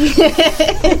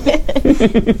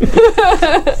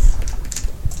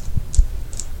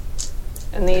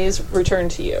 And these return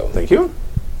to you. Thank you.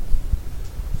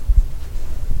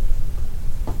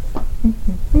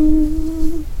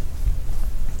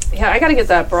 Yeah, I gotta get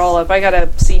that brawl up. I gotta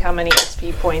see how many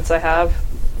XP points I have.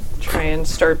 Try and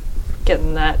start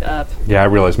getting that up. Yeah, I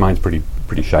realize mine's pretty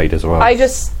shite as well. I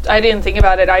didn't think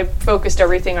about it. I focused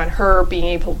everything on her being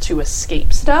able to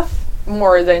escape stuff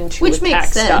more than to Which attack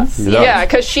makes sense. stuff. Yeah. Yeah,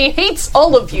 because she hates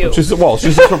all of you. She's a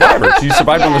survivor. She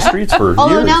survived on the streets for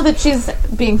Although years. now that she's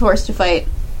being forced to fight,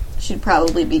 she'd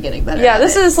probably be getting better. Yeah, at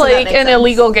this it, is so that like makes an sense.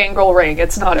 illegal gangrel ring.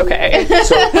 It's not okay.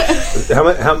 So,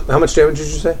 how much damage did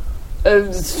you say?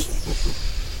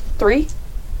 3?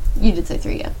 You did say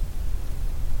 3, yeah.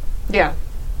 Yeah.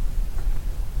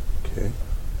 Okay.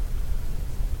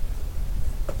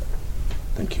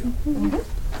 Thank you.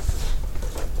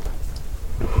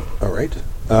 All right.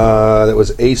 That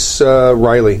was Ace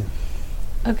Riley.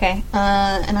 Okay,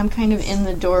 and I'm kind of in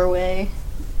the doorway.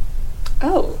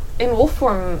 Oh, in wolf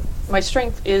form, my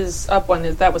strength is up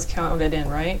 1. That was counted in,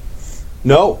 right?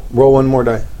 No, roll 1 more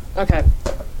die. Okay.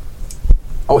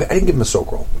 Oh, I didn't give him a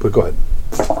soak roll, but go ahead.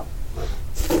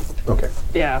 Okay.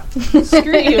 Yeah.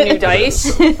 Screw you, new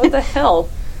dice. What the hell?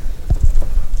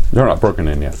 They're not broken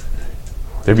in yet.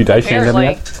 Have you dice chained them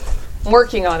Apparently. yet? I'm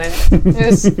working on it.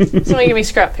 Somebody give me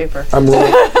scrap paper. I'm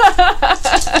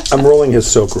rolling his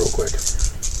soak real quick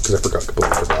because I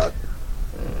completely forgot.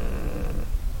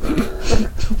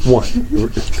 1.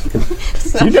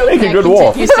 You make a good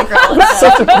wolf. You stick around with that.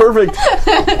 Such a perfect.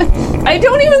 I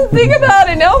don't even think about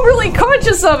it. Now I'm really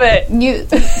conscious of it.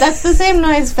 That's the same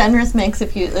noise Fenris makes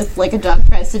if like a dog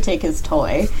tries to take his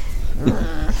toy.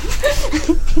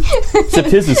 Except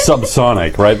his is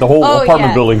subsonic, right? The whole Oh,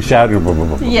 apartment yeah. building shattered.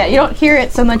 Yeah, you don't hear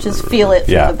it so much as feel it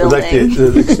through Yeah. the building. Like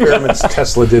the experiments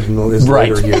Tesla did in his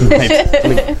Right. later years.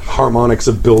 Like harmonics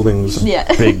of buildings.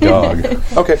 yeah. Big dog.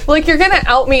 Okay. Like, you're gonna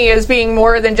out me as being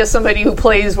more than just somebody who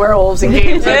plays werewolves in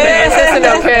games. This isn't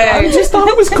I okay. just thought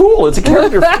it was cool. It's a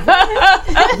character.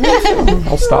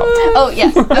 I'll stop. Oh,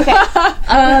 yes.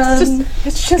 Okay.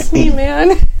 It's just me,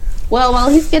 man. Well, while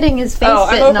he's getting his face Oh,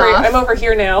 bitten off. I'm over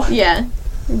here now. Yeah.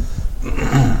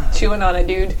 Chewing on a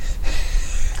dude.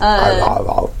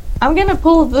 I'm gonna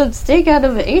pull the steak out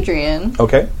of Adrian.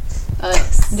 Okay.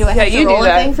 Do I have to you roll do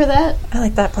that. anything for that? I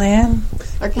like that plan.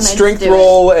 Or can Strength I just do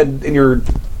roll and your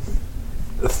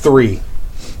 3.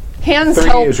 Hands 3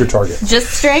 help. is your target. it? Just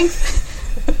strength?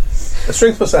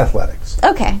 Strength plus athletics.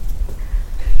 Okay.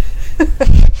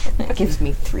 That gives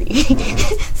me 3.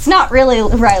 It's not really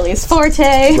Riley's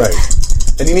forte. Right.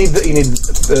 And you need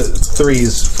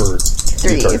 3s for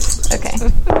your target. 3s. Okay.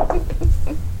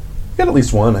 Got at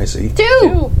least one, I see.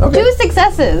 Two. Okay. 2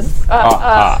 successes.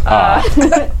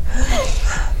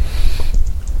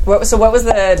 So what was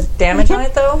the damage on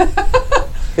it, though?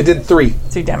 It did 3,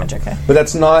 3 damage, okay. but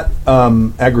that's not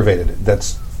aggravated.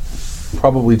 That's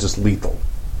probably just lethal,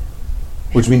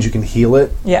 which means you can heal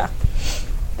it. Yeah.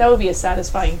 That would be a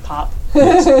satisfying pop.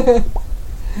 Well,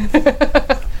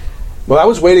 I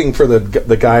was waiting for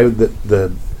the guy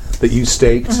that you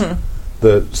staked,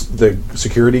 the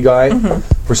security guy,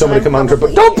 for somebody to come on and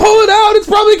go, don't pull it out! It's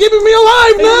probably keeping me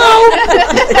alive now!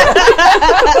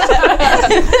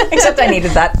 Except I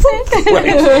needed that.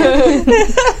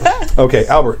 Okay,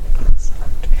 Albert.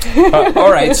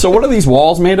 All right, so what are these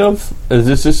walls made of? Is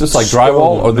this just like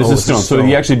drywall, or this No, is it's stone? just So stone.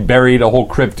 he actually buried a whole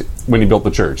crypt when he built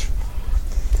the church.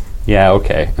 Yeah,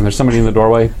 okay. And there's somebody in the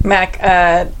doorway. Mac,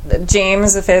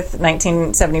 James the 5th,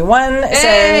 1971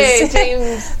 Hey, says,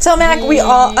 James. "So Mac, we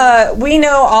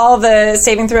know all the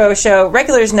saving throw show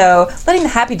regulars know. Letting the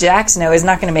Happy Jacks know is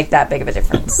not going to make that big of a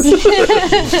difference."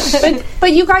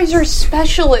 But you guys are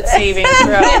special at saving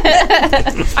throw.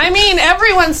 I mean,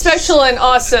 everyone's special and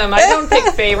awesome. I don't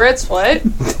pick favorites. What?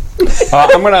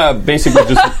 I'm going to basically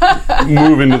just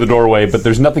move into the doorway, but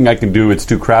there's nothing I can do. It's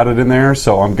too crowded in there,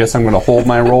 so I guess I'm going to hold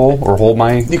my roll or hold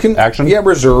my You can action. Yeah,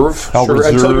 reserve. I'll Sure,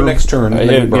 reserve. until your next turn. And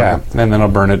then you burn Yeah, it. and then I'll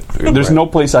burn it. There's Right. no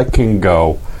place I can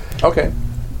go. Okay.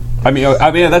 I mean,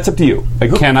 that's up to you.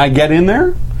 Like, can I get in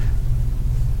there?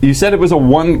 You said it was a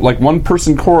one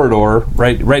person corridor.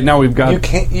 Right now we've got.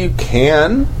 You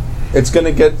can. It's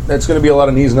gonna be a lot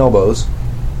of knees and elbows.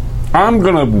 I'm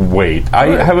gonna wait. I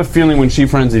have a feeling when she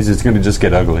frenzies, it's gonna just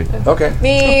get ugly. Okay.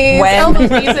 Knees, When? elbows,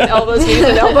 knees and elbows, knees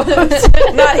and elbows.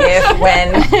 Not if,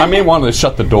 when. I may want to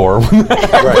shut the door. Right.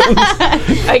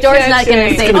 I Door's can't not gonna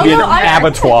say. say It's gonna be an Although I-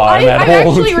 abattoir in that I've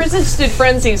whole. actually resisted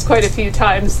frenzies quite a few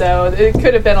times, though. It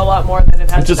could have been a lot more than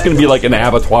it has. It's just going to be like an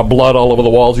abattoir, blood all over the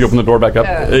walls. You open the door back up.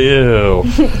 Yeah. Ew.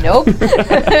 Nope.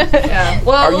 Yeah.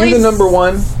 Well, Are at you the least number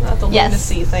one? Not the Yes.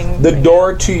 lunacy thing. The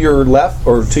door to your left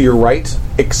or to your right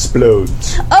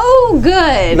explodes. Oh,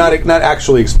 good. Not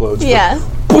actually explodes. Yeah.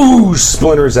 But boo!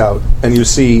 Splinters out, and you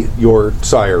see your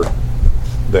sire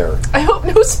there. I hope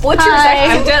no splinters Hi.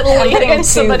 accidentally Putting hit 2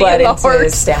 somebody blood in the into heart.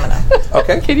 his stamina.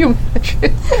 Okay. Can you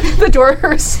imagine? The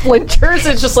door splinters.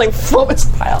 It's just like it's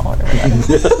Pile.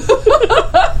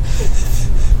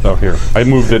 Oh, here. I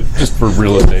moved it just for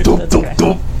real estate.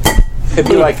 It'd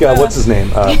be like what's his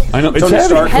name? I know. It's Tony heavy.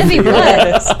 Stark Heavy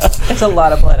blood. It's a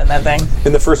lot of blood in that thing.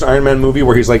 in the first Iron Man movie,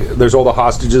 where he's like, there's all the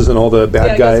hostages and all the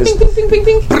bad guys, Ping, ping, ping,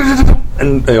 ping, ping.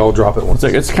 and they all drop at once.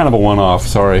 It's kind of a one-off.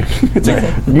 Sorry. It's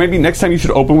like, maybe next time you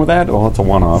should open with that. Oh, it's a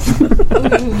one-off.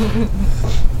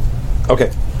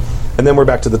 Okay. And then we're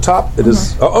back to the top. It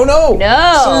is. Oh no!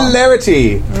 No.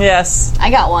 Celerity. Yes.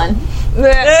 I got one.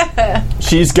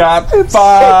 She's got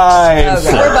 5.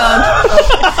 Okay.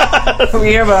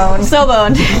 We're boned. So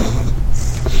boned.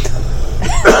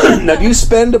 Now, do you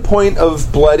spend a point of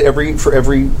blood for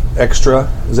every extra?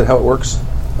 Is that how it works?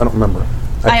 I don't remember.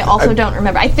 I also don't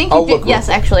remember. I think I'll you did. look Yes,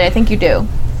 real quick. actually, I think you do.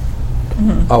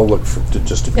 I'll look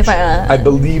just to be If sure. I, I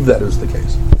believe that is the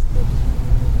case.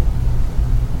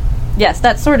 Yes,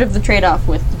 that's sort of the trade-off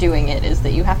with doing it, is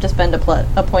that you have to spend a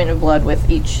point of blood with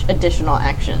each additional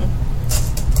action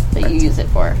that you use it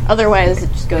for. Otherwise,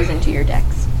 it just goes into your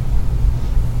dex.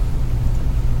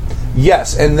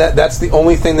 Yes, and that's the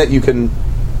only thing that you can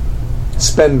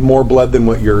spend more blood than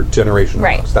what your generation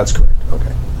Right. allows. That's correct.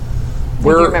 Okay. I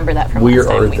do remember that from last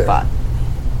time we fought.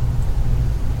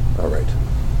 All right.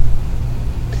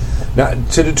 Now,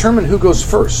 to determine who goes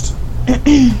first.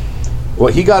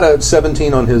 Well, he got a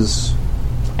 17 on his.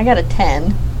 I got a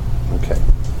 10. Okay.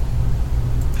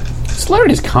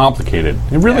 Celerity is complicated.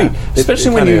 It really, Yeah.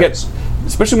 especially It when kinda you is. get,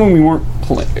 especially when we weren't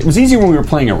playing. It was easier when we were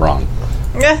playing it wrong.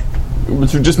 Yeah.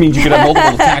 Which just means you could have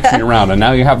multiple attacks in your round, and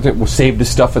now you have to save this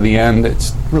stuff for the end.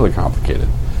 It's really complicated,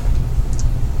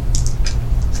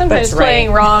 Sometimes That's right.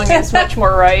 playing wrong is much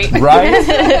more right.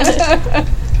 right?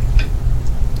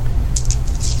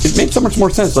 It makes so much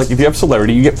more sense. Like if you have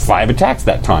Celerity, you get 5 attacks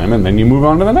that time, and then you move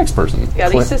on to the next person. Yeah,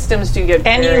 these systems do get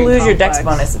And very you lose your dex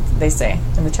complex. bonus, they say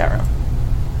in the chat room.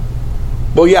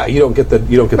 Well, yeah, you don't get the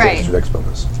Right. extra dex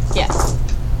bonus. Yeah.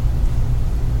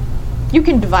 You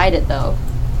can divide it, though.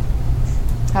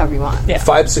 However you want. Yeah.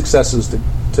 5 successes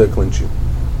to clinch you.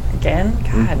 Again?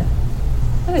 God.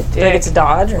 What a Do I get dick. to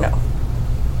dodge or no?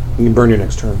 You can burn your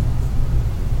next turn.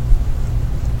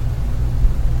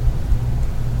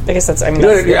 I guess that's. I mean, You know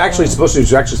that's what you're actually supposed to do?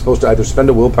 You're actually supposed to either spend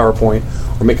a willpower point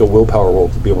or make a willpower roll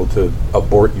to be able to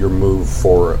abort your move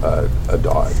for a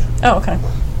dodge. Oh, okay.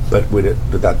 But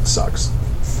that sucks.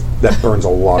 That burns a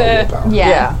lot of willpower.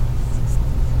 Yeah.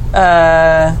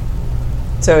 Yeah.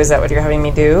 So is that what you're having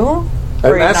me do? Or I'm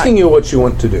you're asking not- you what you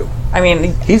want to do. I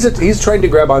mean, He's trying to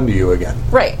grab onto you again.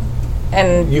 right.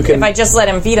 And You can- if I just let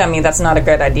him feed on me, that's not a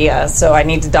good idea. So I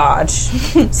need to dodge.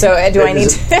 So do I need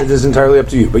to? It is entirely up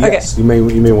to you. But Okay. yes, you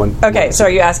may want. Okay, so are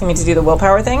you asking me to do the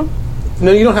willpower thing?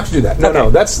 No, you don't have to do that. No, Okay. no.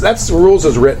 That's the rules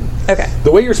as written. Okay.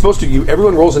 The way you're supposed to,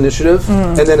 everyone rolls initiative,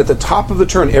 and then at the top of the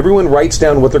turn, everyone writes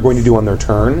down what they're going to do on their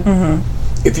turn.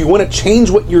 If you want to change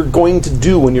what you're going to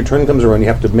do when your turn comes around, you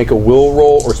have to make a will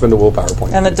roll or spend a willpower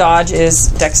point. And the dodge is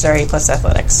dexterity plus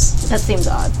athletics. That seems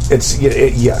odd. It's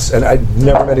yes, and I've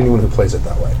never met anyone who plays it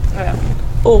that way.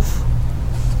 Oof.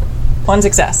 One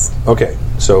success. Okay,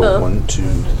 so 1, 2,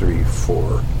 3,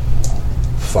 4,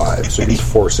 5. So these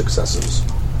 4 successes.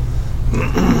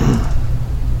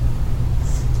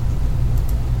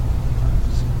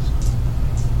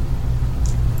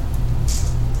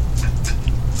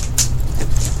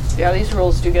 Yeah, these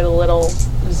rules do get a little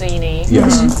zany.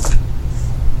 Yes.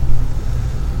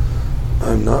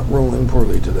 I'm not rolling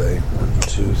poorly today. 1,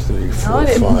 2, 3, 4, Not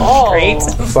at 5. all. Great.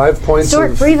 5 points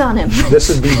Stuart, of. breathe on him. This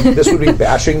would be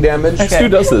bashing damage. Okay. Stu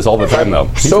does this all the time, though.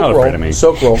 He's Soak not roll. afraid of me.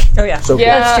 Soak roll. Oh, yeah. Soak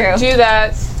Yeah, That's true. do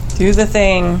that. Do the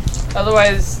thing.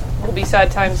 Otherwise, we'll be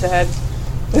sad times ahead.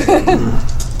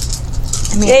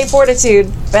 Yay, fortitude.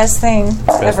 Best thing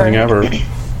Best thing ever.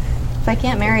 If I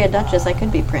can't marry a duchess, I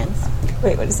could be prince.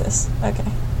 Wait, what is this? Okay.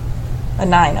 A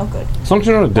 9. Oh, good. As long as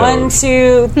you're not a 1, doge.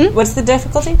 2. What's the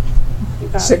difficulty?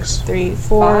 6, 3,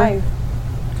 4,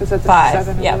 Because that's 5.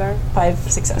 7 Yeah, over there. 5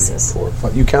 successes. 4,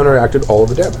 5. You counteracted all of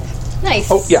the damage. Nice.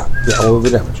 Oh, yeah, all of the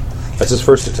damage. That's his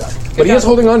first attack. But he is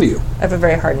holding on to you. I have a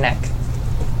very hard neck.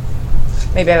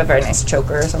 Maybe I have a very nice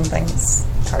choker or something. It's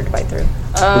hard to bite through.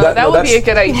 That would be a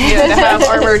good idea to have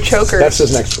armored chokers. That's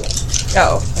his next roll.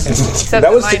 Oh, Except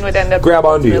That was mine to would end up grab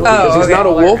onto you. really Because he's okay. not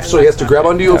a wolf, so he has to grab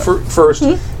onto you first,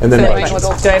 and then So bite mine you. would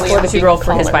do I have fortitude roll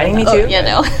for his biting me too? Oh, yeah,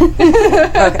 no.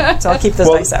 Okay, so I'll keep those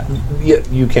Well, dice out. Yeah,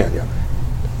 you can, yeah.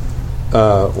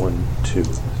 1, 2,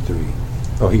 3.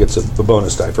 Oh, he gets a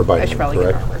bonus die for I biting should him, probably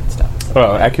get correct? armored stuff.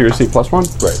 Accuracy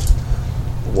 +1? Right.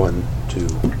 1, 2,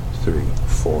 3,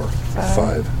 4,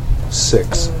 5,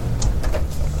 6,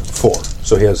 4.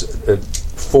 So he has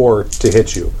 4 to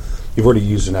hit you. You've already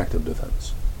used an active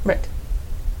defense. Right.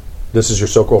 This is your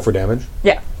soak roll for damage?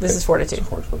 Yeah, this is fortitude.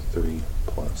 4 plus 3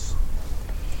 plus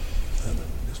 7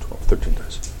 is 12. 13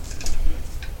 dice.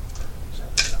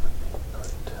 7, 8, 9,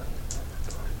 10,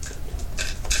 12,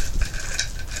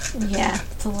 13. Yeah,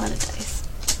 it's a lot of dice.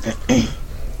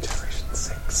 Generation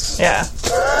 6. Yeah.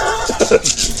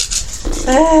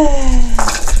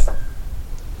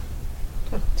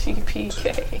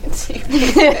 TPK.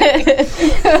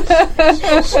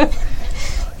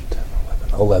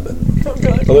 11.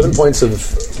 11 points of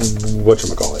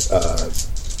whatchamacallit.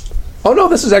 Oh no,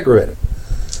 this is aggravated.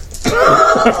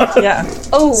 Yeah.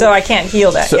 Oh, So I can't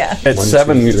heal that, yeah. At 1,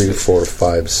 7, 2, 3, 4,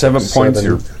 5, 7 points, 7,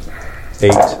 you're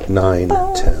 8, 9,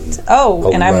 10.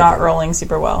 Oh, and I'm not 11. rolling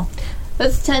super well.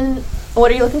 That's 10.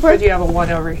 What are you looking for? But you have a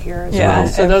 1 over here as Yeah. well.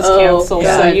 So those Oh, cancel.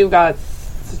 yeah. So you've got...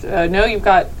 no, you've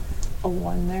got a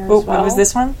 1 there Oh, as well. what was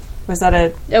this one? Was that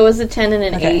a... It was a 10 and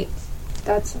an Okay. 8.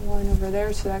 That's a 1 over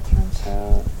there, so that counts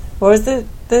out. What was the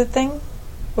thing?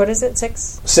 What is it?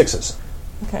 6? 6s.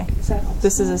 Okay. Is that also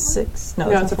This is a 6? No,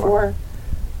 No, that's it's a 4.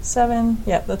 7.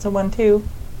 Yep, that's a 1, 2.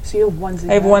 So you have 1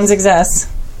 I have 1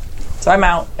 success. So I'm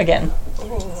out again.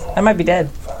 I might be dead.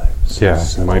 yeah,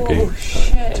 it might be.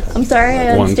 Shit. I'm sorry,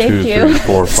 I 1, 2, unstaked 3, you.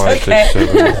 4, 5, Okay.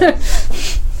 6,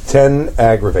 7. 10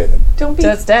 aggravated. don't be. So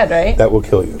that's dead, right? That will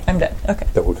kill you. I'm dead. Okay.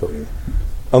 That will kill you.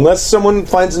 Unless someone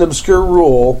finds an obscure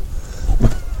rule,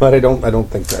 but I don't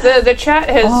think that. The chat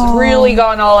has really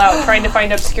gone all out trying to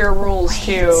find obscure rules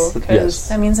too. Yes.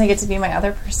 That means I get to be my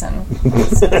other person.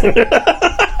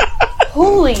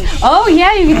 Holy. Oh,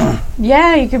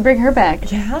 yeah, you can bring her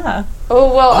back. Yeah.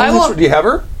 Oh well, I will. Do you have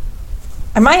her?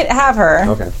 I might have her.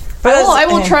 Okay. But I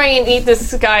will try and eat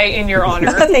this guy in your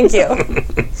honor. Thank you.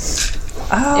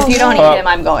 If you don't eat him,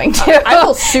 I'm going to. I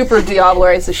will super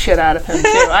Diablerize the shit out of him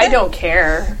too. I don't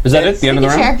care. Is that it? The end of the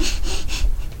round?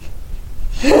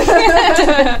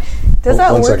 Does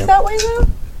that One work second. that way though?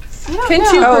 Can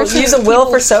two Oh, persons use a will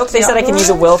for people soak? They said I can use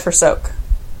a will for soak.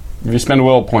 If you spend a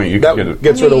will point, you can get That it.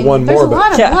 gets rid of one There's more, a lot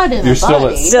but of Yeah. blood in You're the still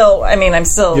body. at- Still, I mean, I'm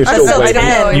still You're still at waiting.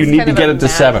 10. You It's need kind to of get a it to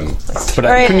math. 7. But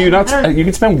Right. can you not? You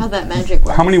can spend. How that magic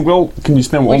works. How many will can you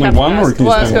spend? Only have to one, or ask. can you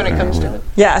Well, that's spend? when it comes to it.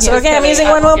 Yeah, so Yes, okay, I'm can using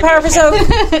I- one I'll willpower for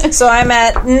give soak. So I'm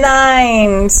at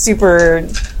 9 super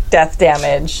death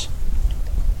damage.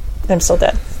 I'm still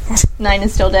dead. 9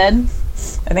 is still dead.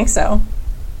 I think so.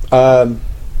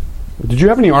 Did you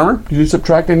have any armor? Did you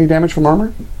subtract any damage from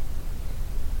armor?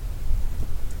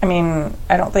 I mean,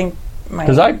 I don't think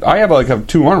Because I have like a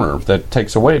 2 armor that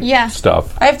takes away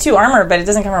stuff. I have 2 armor, but it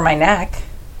doesn't cover my neck.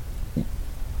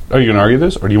 Are you going to argue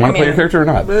this, or do you want to play your character or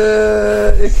not?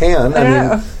 It can. I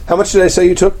mean, how much did I say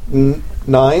you took? 9?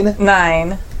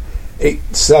 9.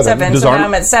 8, 7. 7. So now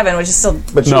I'm at 7, which is still.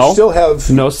 But you still have.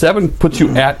 No, 7 puts you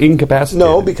at incapacitated.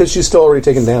 No, because she's still already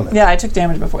taken damage. Yeah, I took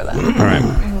damage before that. All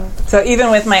right. So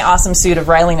even with my awesome suit of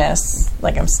Rileyness,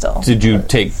 like I'm still. Did you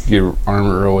take your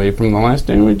armor away from the last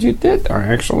damage you did, or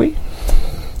actually?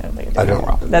 I don't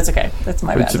know. That's okay. That's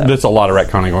my bad. That's a lot of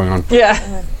retconning going on.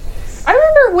 Yeah. I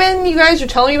remember when you guys were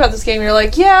telling me about this game, you're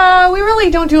like, yeah, we really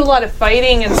don't do a lot of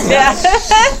fighting and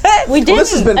stuff. We didn't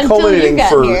this has been until culminating you got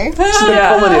for. here. This has been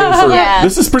culminating for. Yeah.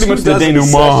 This is pretty much the 2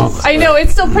 denouement. sessions. I know,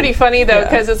 it's still pretty funny, though,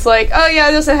 because it's like, oh, yeah,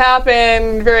 this will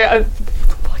happen. Very,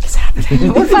 what is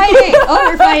happening? We're fighting. Oh,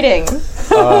 we're fighting.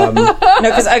 No,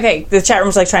 because, okay, the chat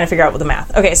room's like trying to figure out what the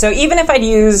math. Okay, so even if I'd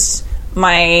used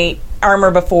my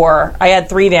armor before, I had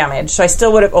 3 damage, so I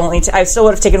still would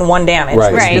have taken 1 damage,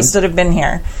 Right. which Right. still have been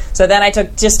here. So then I took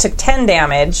 10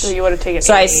 damage. So you would have taken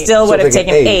So I 8. still would have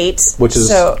taken 8, which is-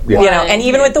 so yeah. you know, and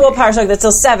even with the willpower stroke, that's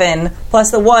still 7 plus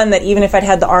the 1 that even if I'd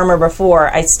had the armor before,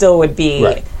 I still would be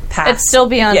Right. past. It'd still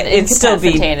be on it'd still be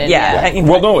incapacitated, yeah. yeah.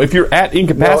 Well, no, if you're at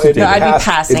incapacitated, No, I'd be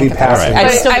past it'd be past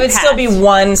incapacitated. Right. I would still be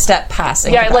 1 step past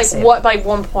Yeah, like, incapacitated. what, by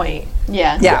 1 point.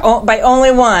 Yeah. Yeah, by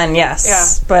only 1, yes. Yeah.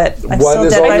 But I'm One still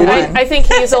is dead by only 1. I think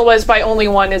Hazel was by only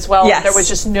 1 as well. Yes. There was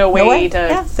just no way, No way? to.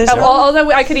 Yeah, there's no- although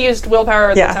I could have used willpower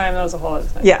at Yeah. the time, that was a whole other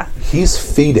thing. Yeah, He's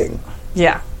feeding,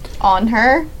 yeah. On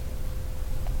her.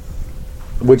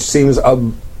 which seems a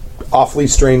awfully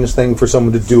strange thing for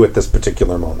someone to do at this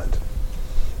particular moment.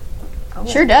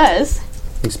 Sure does.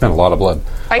 you spent a lot of blood.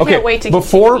 I can't wait to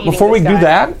before keep eating before we this do guy.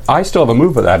 that, I still have a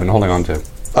move that I've been holding on to.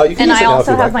 You can And use I it now if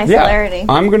also you'd have like. my celerity.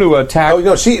 I'm going to attack. Oh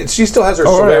no, she still has her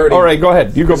all right, celerity. all right, go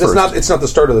ahead. You go It's first. not the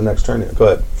start of the next turn yet. Go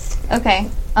ahead. Okay.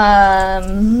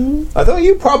 I thought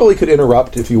you probably could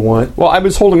interrupt if you want. Well, I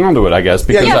was holding on to it, I guess,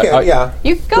 because Yeah, you can. Yeah.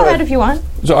 You can go Go ahead ahead. if you want.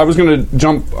 So I was going to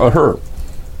jump her,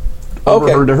 over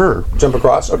Okay. her to her, Jump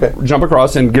across. Okay. jump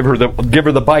across and give her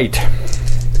the bite.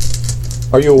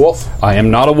 Are you a wolf? I am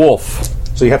not a wolf.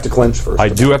 So you have to clench first. I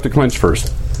do have to clench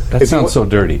first. That If you sounds wa- so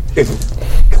dirty.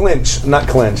 Clinch, not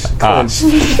clench. Clench.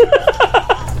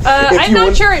 I'm you not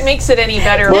want- sure it makes it any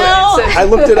better. Well, when it's I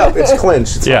looked it up. It's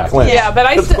clinch. It's Yeah. not clench. Yeah, but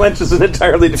I The still- clench is an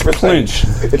entirely different Clinch.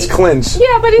 thing. It's clinch.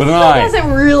 yeah, but it With an still eye.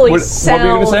 doesn't really What were you sound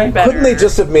gonna say? better. Couldn't they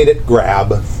just have made it grab?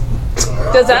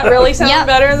 Does that really sound Yep.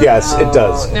 better? Than Yes, it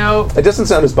does. No, It doesn't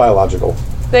sound as biological.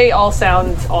 they all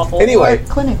sound awful. Or Anyway,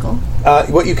 clinical.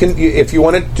 what you can, if you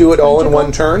want to do it all in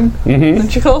one turn,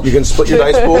 Conjugal? you can split your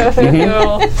dice pool,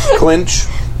 No. clinch,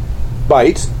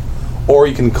 bite, or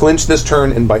you can clinch this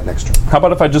turn and bite next turn. How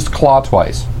about if I just claw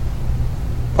twice?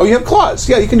 Oh, you have claws.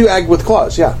 Yeah, you can do ag with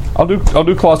claws. Yeah. I'll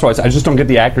do claws twice. I just don't get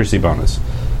the accuracy bonus.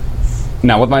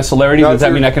 Now with my celerity, No, does if that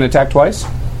you're- mean I can attack twice?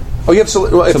 Oh, you have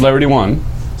Celerity 1.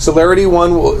 celerity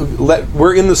one.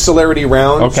 We're in the celerity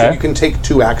round, so Okay. you can take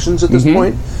 2 actions at this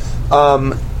point.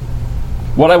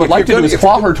 What I would If like to you're do good- is if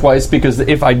claw you're her twice, because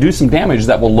if I do some damage,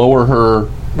 that will lower her.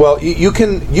 Well, you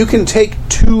can take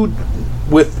 2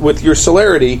 with your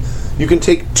celerity. You can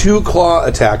take 2 claw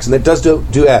attacks, and that does do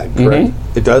ag, correct?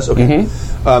 It does. Okay.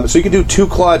 So you can do 2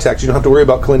 claw attacks. You don't have to worry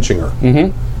about clinching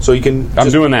her. So you can. I'm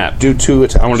just doing that. Do 2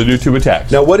 attacks. I want to do 2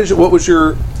 attacks. Now, what was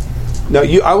your? Now,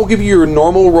 I will give you your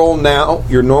normal roll now,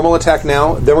 your normal attack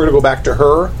now. Then we're going to go back to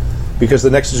her because the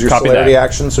next is your Copy celerity that.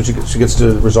 action, so she gets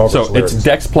to resolve. her So it's celerities.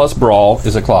 Dex plus Brawl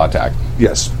is a claw attack.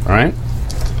 Yes. All right.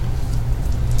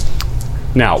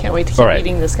 Now, Can't wait to keep all right.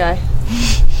 eating this guy.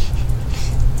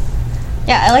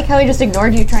 Yeah, I like how he just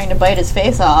ignored you trying to bite his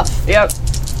face off. Yep.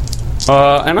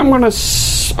 And I'm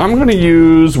gonna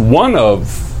use one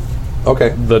of Okay.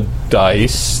 the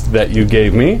dice that you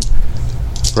gave me.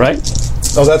 Right?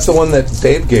 Oh, that's the one that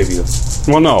Dave gave you.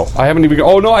 Well, no, I haven't even.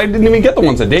 Oh no, I didn't even get the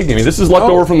ones that Dave gave me. This is left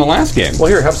Oh. over from the last game. Well,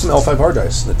 here, have some L5R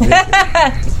dice.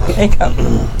 There you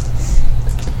go.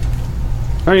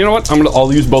 Oh, you know what?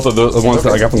 I'll use both of the ones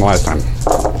that I got from the last time.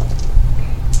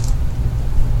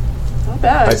 Not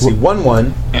bad. I see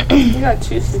 1-1. You got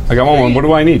 2 6. I got one. What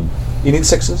do I need? You need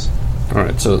 6s. All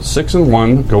right, so 6 and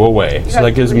 1 go away. So got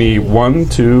that gives me 1,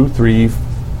 2, 3,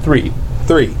 3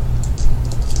 3.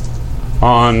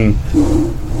 on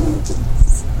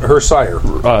Her sire.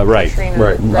 right. Katrina,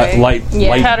 Right. right? Light.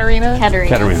 Katarina?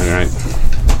 Katarina.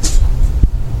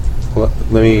 Right.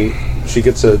 Let me. She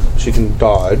can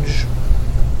dodge.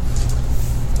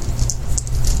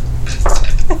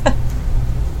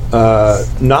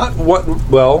 Not what.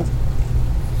 Well,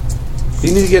 do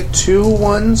you need to get 2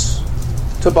 1s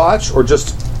to botch, or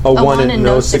just a 1 and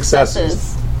no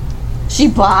successes? She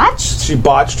botched? She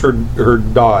botched her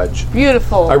dodge.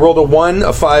 Beautiful. I rolled a 1,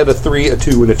 a 5, a 3, a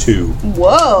 2, and a 2.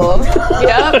 Whoa.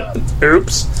 Yep.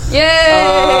 Oops.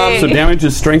 Yay! So damage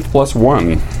is strength plus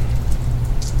 1.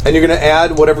 And you're going to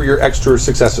add whatever your extra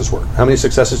successes were. How many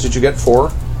successes did you get?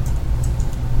 4?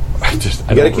 I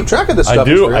You got to keep track of this stuff.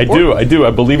 I do.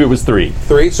 I believe it was 3.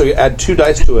 3, so you add 2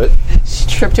 dice to it. She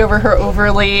tripped over her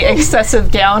overly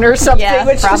excessive gown or something Yeah,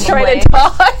 when she's trying to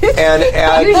probably. die. And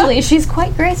add... Usually she's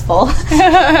quite graceful.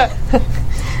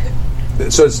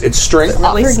 So it's strength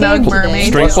Really Her snug game mermaid.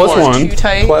 Strength Don't plus want 1. too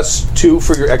tight. plus 2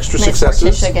 for your extra Nice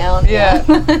successes. Morticia gown. Yeah.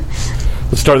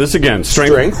 Let's start this again.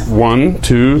 Strength. 1,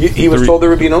 2, He was 3, told there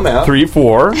would be no math. 3,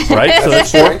 4. Right? So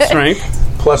that's 4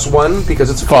 strength. Plus 1 because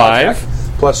it's a 5. attack.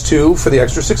 Plus 2 for the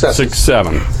extra successes. 6,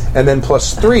 7. And then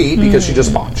plus 3 because she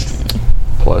just botched.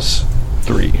 Plus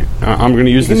 3. I'm going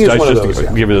to use You this can use dice one of just those, to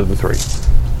yeah. give it the 3.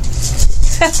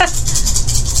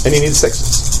 And you need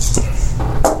 6s.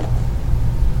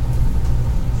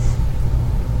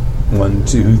 1,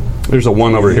 2. There's a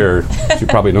 1 over here. You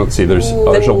probably don't see. There's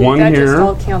a 1 that here. just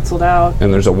all canceled out.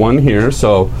 And there's a 1 here,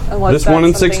 so Unless this 1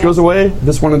 and that's 6 something goes else. away.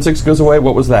 This 1 and 6 goes away.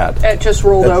 What was that? It just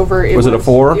rolled over. Was it a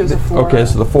 4? It was a 4. Okay,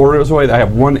 so the 4 goes away. I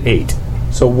have 1 8.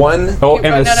 So 1. Oh, You,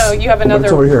 and no, you have another.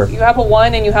 What's over here? You have a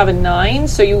 1 and you have a 9,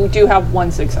 so you do have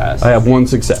 1 success. I have 1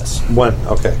 success. 1.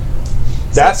 Okay.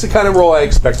 That's the kind of roll I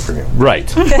expect from you. Right.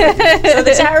 So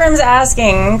the chat room's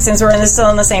asking, since we're still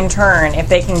in the same turn, if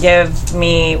they can give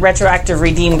me retroactive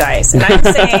redeem dice. And I'm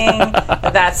saying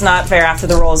that that's not fair after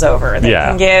the roll's over. They Yeah.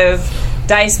 can give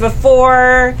dice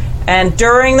before and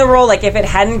during the roll. Like if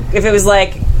it was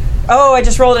like, oh, I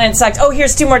just rolled and it sucked. Oh,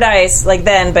 here's 2 more dice. Like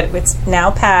then, but it's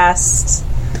now passed.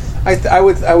 I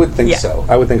would think Yeah. so.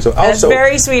 I would think so. And it's Also,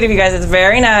 very sweet of you guys. It's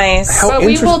very nice. how But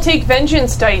we interest- will take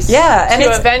vengeance dice Yeah, and to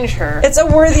it's- avenge her. It's a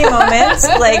worthy moment,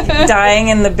 like dying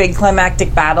in the big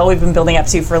climactic battle we've been building up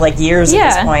to for like years at Yeah.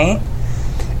 this point.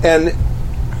 And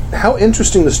how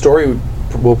interesting the story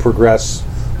will progress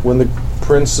when the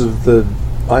prince of the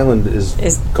island is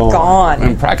gone.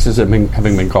 And praxis having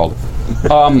been called.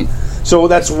 So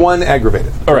that's 1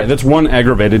 aggravated. All right, that's 1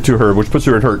 aggravated to her, which puts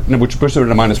her at her, which puts her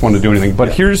at a -1 to do anything. But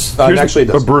here's actually it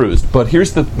a doesn't. bruised. But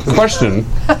here's the question: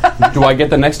 do I get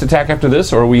the next attack after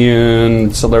this, or are we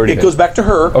in celerity? It goes back to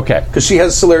her. Okay. Because she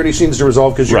has celerity she needs to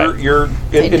resolve because Right. your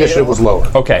initiative was lower.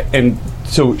 Okay, and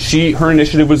so her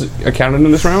initiative was accounted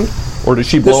in this round, or did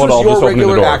she blow was it all your just opening the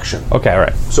regular door? action. Okay, all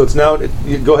right. So it's now,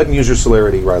 you go ahead and use your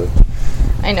celerity, Riley.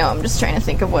 I know, I'm just trying to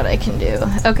think of what I can do.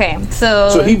 Okay, so...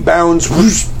 So he bounds,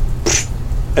 whoosh,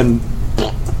 and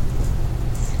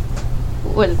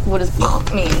What does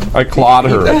mean? I clawed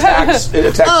her. it attacks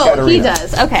Oh, Katarina. he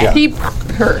does. Okay. Yeah. Keep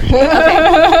her.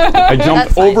 I jumped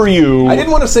That's fine. over you I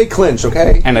didn't want to say clinch,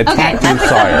 okay? and Okay, attacked your that's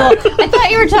sire. well, I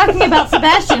thought you were talking about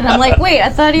Sebastian, and I'm like, wait, I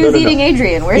thought he was no. eating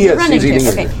Adrian. Where's He he is, running he's to? eating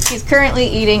Okay, Adrian. he's currently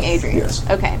eating Adrian. Yes.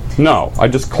 Okay, No, I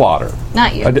just clawed her.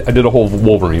 not you. I did a whole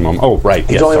Wolverine moment. Oh, right.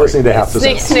 He's Yes, only sorry. listening to half the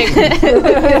Snake, sentence.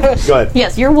 snake. Go ahead.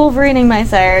 Yes, you're Wolverining my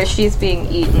sire. She's being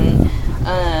eaten.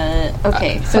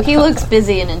 Okay, so he looks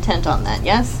busy and intent on that,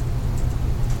 yes?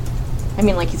 I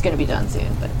mean, like he's going to be done soon,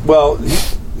 but... Well,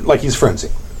 like he's frenzy.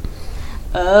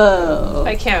 Oh.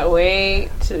 I can't wait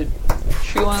to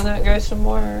chew on that guy some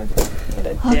more. What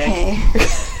a dick. Okay.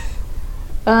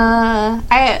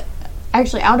 I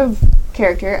actually, out of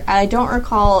character, I don't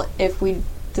recall if we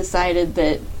decided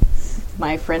that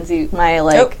my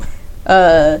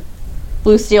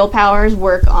blue steel powers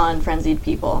work on frenzied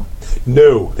people.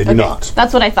 No, they do not.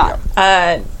 That's what I thought.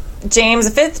 James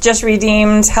V just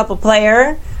redeemed Help a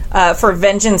Player for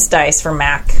Vengeance Dice for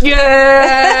Mac.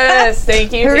 Yes!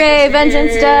 Thank you. Hooray, thank you.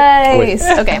 vengeance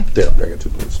dice! Okay. There, I got 2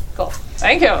 points. Cool.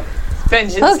 Thank you.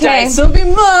 Vengeance Okay. dice will be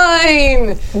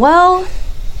mine. Well,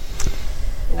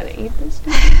 I'm gonna eat this.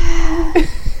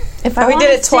 if I we wanna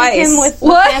did it stick twice. him with the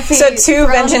What? fancy So 2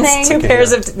 throne vengeance, thing- 2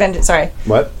 pairs of vengeance. Sorry.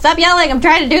 What? Stop yelling! I'm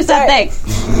trying to do something.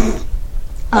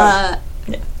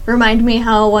 Remind me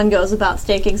how one goes about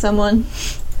staking someone,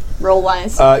 roll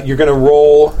wise. You're going to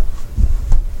roll...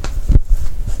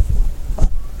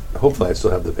 Hopefully I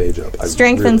still have the page up.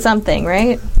 Strengthen something,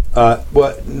 right?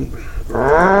 What?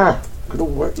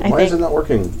 Why is it not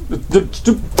working?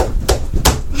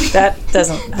 That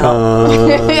doesn't help.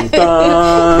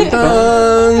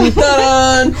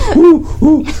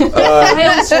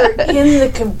 Files are in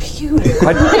the computer.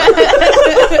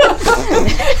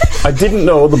 I didn't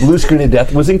know the blue screen of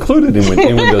death was included in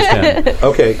Windows 10.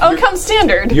 Okay. Oh, it comes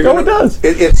standard. You're it does.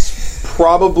 It's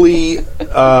probably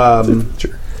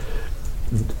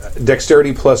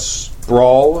dexterity plus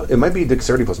brawl. It might be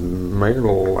dexterity plus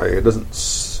melee. It doesn't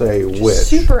say which.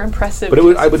 Super impressive. But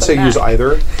I would say use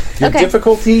either. Your Okay.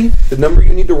 difficulty The number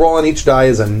you need to roll on each die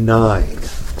is a 9.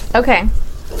 Okay.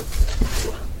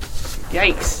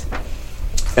 Yikes.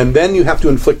 And then you have to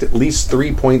inflict at least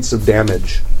 3 points of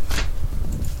damage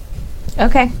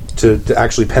Okay. to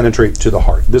actually penetrate to the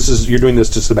heart. You're doing this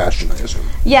to Sebastian, I assume.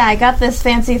 Yeah, I got this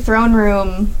fancy throne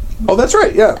room Oh, that's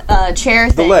right, yeah. chair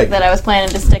thing leg. that I was planning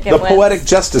to stick it The with. poetic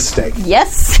justice stake.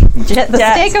 Yes.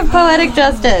 The stake of poetic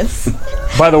justice.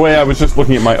 By the way, I was just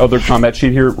looking at my other combat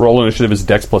sheet here. Roll initiative is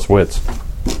Dex plus Wits.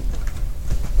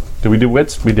 Did we do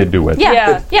Wits? We did do Wits.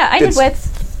 Yeah. Yeah, I did It's- wits.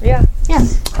 Yeah. Yeah.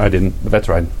 I didn't, but that's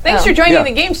right. Thanks for joining Yeah.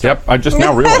 the game, Stuart. Yep, I just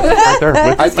now realized it right there.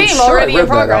 I'm game sure already I in read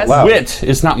that out progress. loud. Wit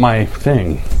is not my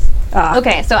thing.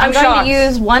 Okay, so I'm I'm going shocked. to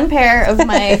use one pair of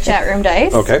my chat room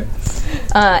dice. Okay.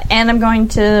 And I'm going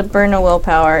to burn a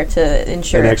willpower to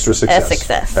ensure An extra success. a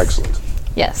success. Excellent.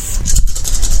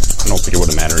 Yes. I don't think it would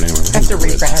have mattered anyway. I have to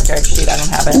reprint her character sheet. I don't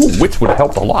have it. Ooh, Wits would have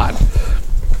helped a lot.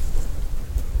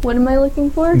 What am I looking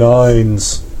for?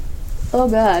 9s. Oh,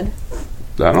 God.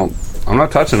 I'm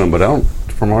not touching them, but I don't,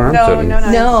 from where I'm sitting.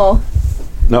 No.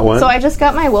 Not one? So I just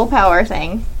got my willpower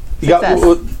thing. Yeah,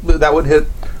 success. that would hit.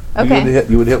 Okay.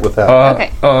 You would hit with that.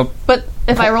 Okay. But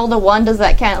if I rolled a 1, does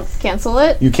that cancel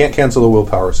it? You can't cancel the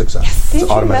willpower success. Did It's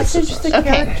you automatic message success. the Okay.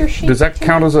 character sheet? Does that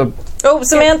count as a... Oh,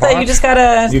 Samantha, you just got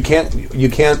a. You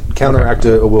can't counteract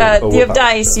a willpower. You have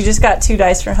dice. You just got 2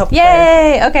 dice for help.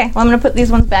 Yay! Okay, well, I'm going to put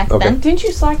these ones back Okay. then. Didn't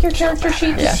you slack your character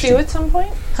sheet to Stu at some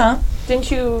point? Huh? Didn't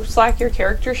you slack your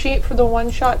character sheet for the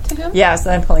one shot to him? Yeah,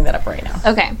 so I'm pulling that up right now.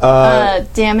 Okay.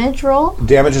 Damage roll.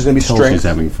 Damage is going to be She's strength.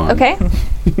 having fun. Okay.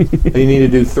 And you need to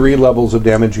do 3 levels of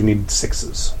damage. You need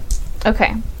 6s.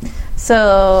 Okay.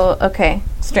 So, okay.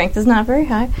 Strength is not very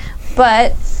high.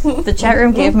 But the chat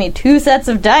room gave me 2 sets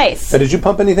of dice. Did you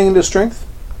pump anything into strength?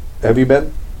 Have you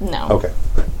been? No. Okay.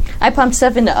 I pumped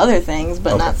stuff into other things,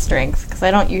 but Okay. not strength, because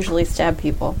I don't usually stab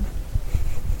people.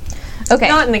 Okay.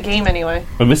 Not in the game, anyway.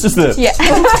 But this is the... Yeah.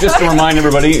 Just to remind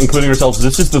everybody, including ourselves,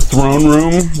 this is the throne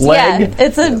room leg. Yeah,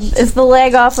 it's the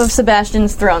leg off of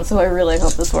Sebastian's throne, so I really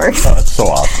hope this works. Oh, that's so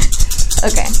awesome.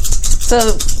 Okay. So,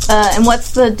 and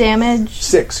what's the damage?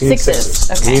 6. You need Sixes.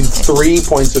 6s. Okay. You need 3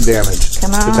 points of damage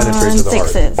Come to on, penetrate to the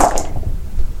heart. 6s.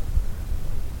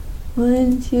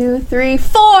 1, 2, 3,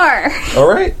 4! All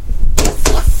right.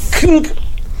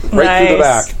 Right through the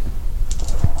back.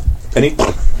 And he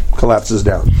collapses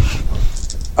down.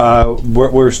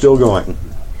 We're still going.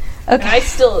 And I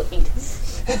still eat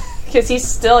him. Because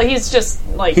he's just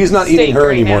like. He's not eating steak her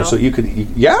right anymore, now. so you could eat.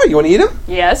 Yeah, you want to eat him?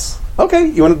 Yes. Okay,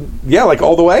 you want to. Yeah, like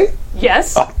all the way?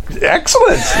 Yes. Oh,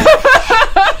 excellent.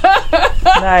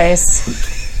 Nice.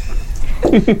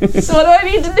 So what do I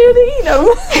need to do to eat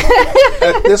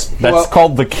him? At this, That's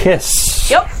called the kiss.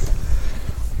 Yep.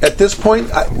 At this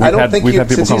point, I don't think we've you, had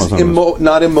people since he's comment on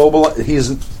not immobile,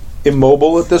 he's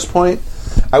immobile at this point.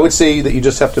 I would say that you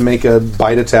just have to make a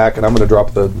bite attack, and I'm going to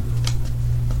drop the.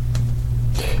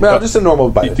 No, just a normal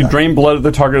bite You attack. drain blood at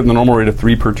the target at the normal rate of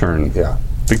 3 per turn. Yeah.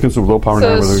 Victims with low power and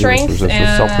So whether strength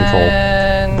self-control.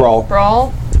 and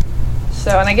Brawl.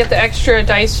 So, and I get the extra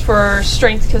dice for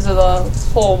strength because of the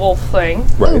whole wolf thing.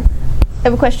 Right. I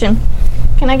have a question.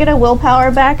 Can I get a willpower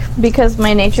back? Because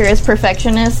my nature is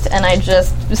perfectionist, and I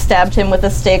just stabbed him with a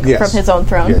stake Yes. from his own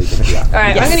throne. Yeah, you can, yeah. All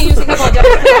right, I'm going to use a couple of dice.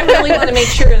 I really want to make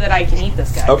sure that I can eat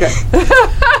this guy. Okay.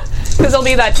 Because there'll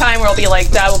be that time where I'll be like,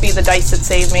 that will be the dice that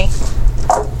save me.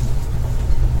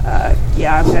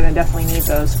 Yeah, I'm going to definitely need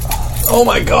those. Oh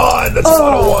my god, that's a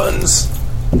lot of ones.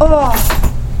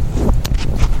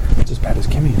 It's as bad as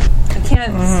Kimmy.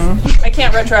 I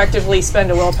can't retroactively spend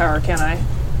a willpower, can I?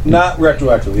 Not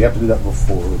retroactively. You have to do that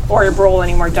before. Or roll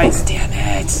any more dice. Damn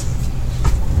it.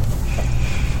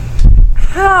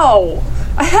 How?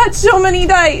 I had so many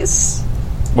dice.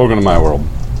 Welcome to my world.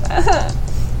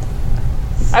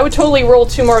 I would totally roll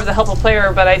 2 more of the help a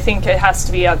player, but I think it has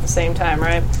to be at the same time,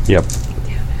 right? Yep.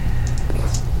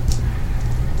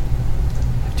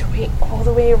 I have to wait all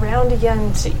the way around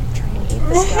again to try and eat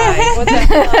this guy. What the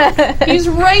hell? He's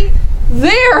right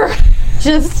there.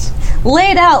 Just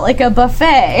laid out like a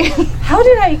buffet. How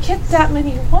did I get that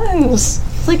many ones?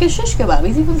 It's like a shish kebab.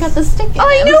 He's even got the stick in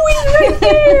I him. know he's right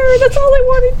there. That's all I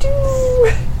want to do.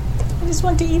 I just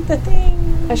want to eat the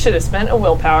thing. I should have spent a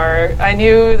willpower. I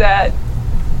knew that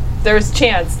there was a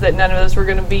chance that none of those were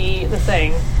going to be the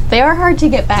thing. They are hard to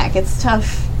get back. It's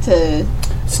tough to...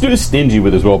 Stu is stingy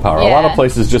with his willpower. A lot of Yeah.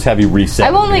 places just have you reset.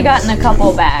 I've only gotten a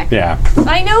couple back. Yeah.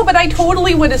 I know, but I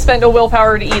totally would have spent a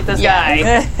willpower to eat this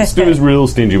Yeah. guy. Stu is real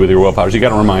stingy with your willpowers. You got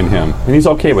to remind him. And he's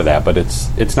okay with that, but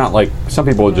it's not like some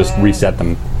people will just reset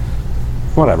them.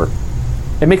 Whatever.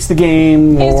 It makes the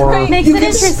game more... right. Makes You it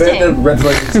can spend a interesting.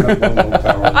 retroactive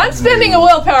willpower. I'm spending a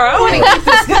willpower. I want to eat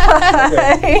this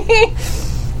guy.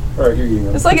 All right, here you go.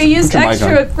 It's like I used Put your mic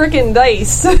extra frickin'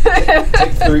 dice.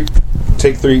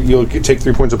 Take 3. You'll take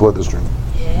 3 points of blood this turn.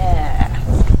 Yeah.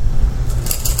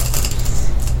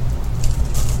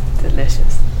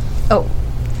 Delicious. Oh,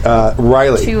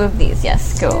 Riley. 2 of these,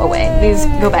 yes, go away. These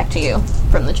go back to you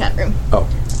from the chat room. Oh,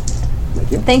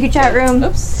 thank you. Thank you, chat room.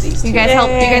 Oops. These You two.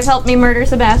 guys helped me murder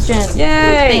Sebastian.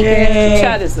 Yay! Thank you.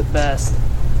 Chat is the best.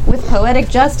 With poetic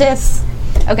justice.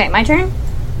 Okay, my turn?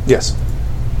 Yes.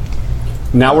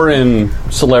 Now we're in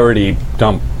celerity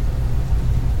dump.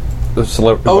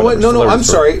 Oh wait, no, I'm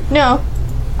sorry. No.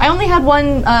 I only had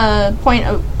 1 point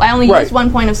of... I only Right. used 1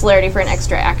 point of celerity for an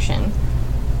extra action.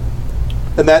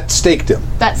 And that staked him.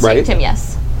 That right? staked him,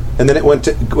 yes. And then it went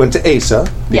to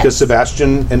Asa because Yes.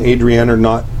 Sebastian and Adrienne are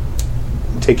not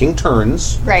taking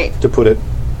turns. Right. To put it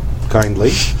kindly.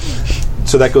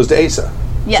 So that goes to Asa.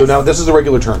 Yes. So now this is a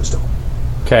regular turn still.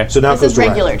 Okay. So now it This goes is to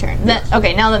regular Riley. turn.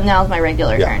 Okay, now's my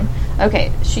regular Yeah. turn.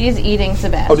 Okay, she's eating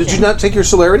Sebastian. Oh, did you not take your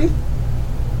celerity?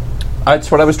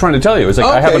 That's what I was trying to tell you. It's like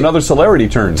I have Okay. another celerity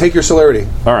turn. Take your celerity.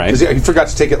 All right. 'Cause you forgot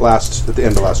to take it at the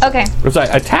end of last. Okay. Because I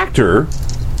attacked her,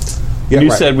 Yeah, and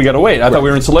you right. said we got to wait. I thought Right. we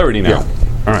were in celerity now. Yeah.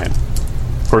 All right.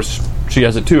 Of course, she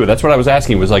has it too. That's what I was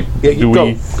asking. Was like, Yeah, do go,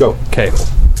 we? go. Okay.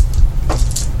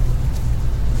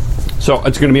 So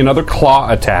it's going to be another claw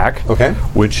attack. Okay.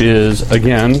 Which is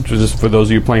again, just for those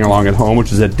of you playing along at home,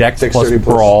 which is a Dex plus Dexterity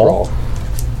plus brawl.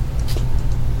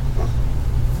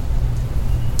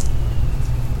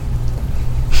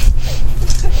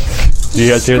 Do you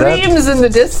guys hear that? Screams in the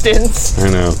distance. I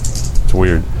know. It's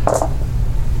weird.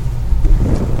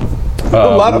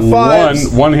 A lot of fives.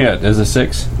 One hit is a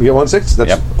 6. You get 1/6. That's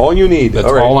Yep. all you need. That's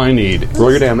all, right. all I need.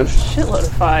 Roll your damage. Shitload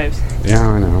of 5s. Yeah,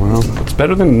 I know. Well, it's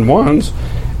better than 1s.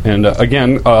 And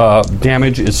again,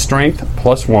 damage is strength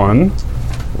plus 1.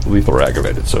 Lethal or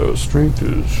aggravated. So strength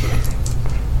is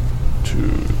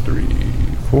 2, 3,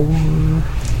 4.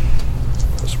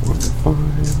 Plus 1,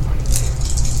 5.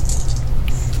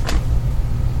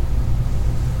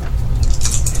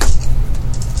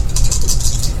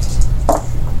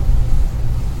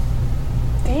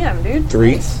 Damn, dude.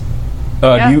 3.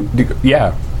 Yeah.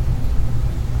 Yeah.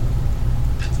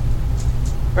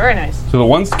 Very nice. So the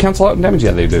ones cancel out in damage?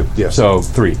 Yeah, they do. Yes. So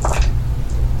 3.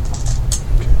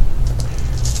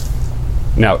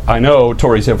 Now, I know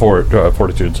Tori's hit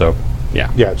fortitude, so yeah.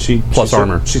 Yeah, she Plus soaked-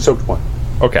 armor. She soaked 1.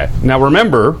 Okay. Now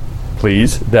remember,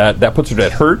 please, that puts her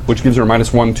at hurt, which gives her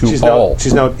 -1 to all.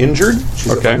 She's now injured.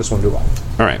 She's Okay. at -1 to all.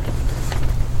 All right.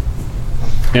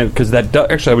 And because that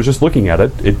actually, I was just looking at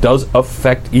it. It does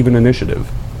affect even initiative.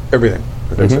 Everything.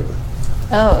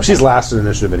 Oh, okay. She's last in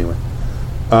initiative anyway.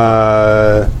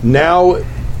 Now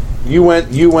you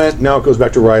went. Now it goes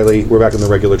back to Riley. We're back in the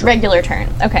regular turn. Regular turn.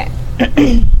 Okay.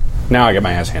 Now I get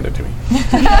my ass handed to me.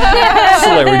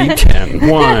 Celerity 10.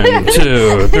 1,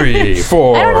 2, 3,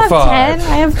 4, I don't have 5. 10.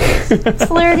 I have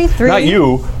celerity 3. Not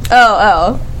you,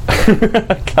 Oh,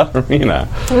 Katarina,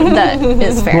 that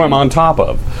is fair. who I'm on top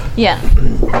of. Yeah.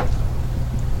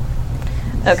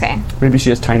 Okay. Maybe she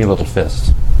has tiny little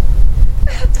fists.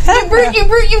 You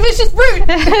brute, you vicious brute!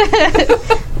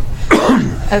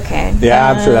 Okay.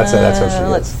 Yeah, I'm sure that's how she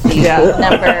Let's is. see.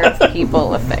 Number of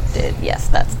people affected. Yes,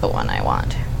 that's the one I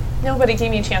want. Nobody gave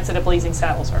me a chance at a Blazing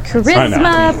Saddles reference.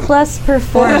 Charisma plus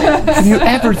performance. Have you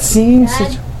ever seen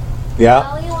such... Yeah.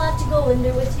 Are you allowed to go in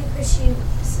there with you? Because she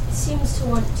seems to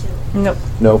want to. Nope.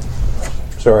 Nope.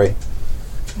 Sorry.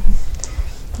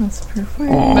 Plus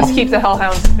performance. Let's keep the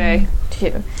Hellhounds at bay.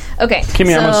 2. Okay.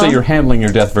 Kimmy, I must say you're handling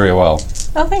your death very well.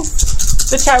 Oh, thanks.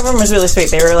 The chat room was really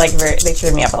sweet. They were like they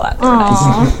cheered me up a lot. They were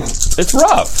nice. It's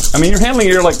rough. I mean, you're handling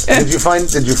it, you're like, eh. Did you find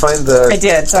the? I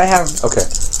did. So I have. Okay.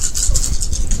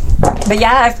 But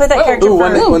yeah, I've played that character Ooh,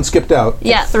 for one skipped out.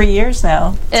 Yeah. 3 years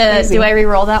now. Crazy. Do I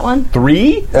re-roll that one?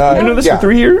 3? You've been doing this yeah. for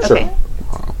 3 years? Sure. Okay.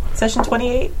 Session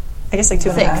 28. I guess like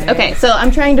 2.5. 6. Okay, so I'm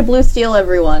trying to blue steel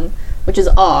everyone, which is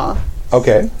awe.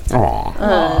 Okay.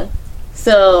 Aw.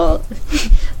 So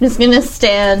I'm just gonna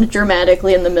stand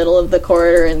dramatically in the middle of the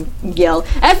corridor and yell,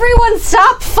 "Everyone,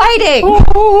 stop fighting!"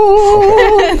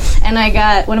 And I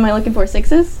got, what am I looking for?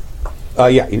 6s?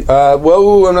 Yeah.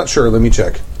 Well, I'm not sure. Let me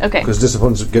check. Okay. Because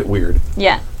disciplines get weird.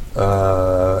 Yeah.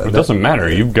 It doesn't matter.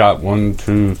 You've got 1,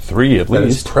 2, 3 at That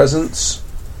is least. presence.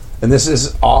 And this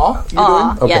is awe you're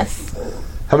Aw, doing? Okay. yes.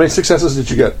 How many successes did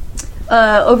you get?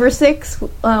 Over 6.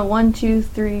 1, 2,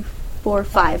 3, 4,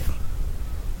 5.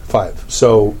 5.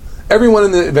 So everyone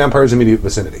in the vampire's immediate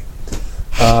vicinity.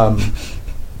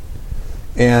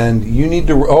 And you need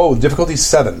to... difficulty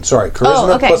 7. Sorry.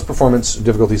 Charisma okay. plus performance,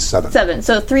 difficulty 7. 7.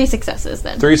 So 3 successes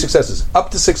then. 3 successes.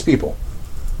 Up to 6 people.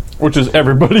 which is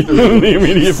everybody in the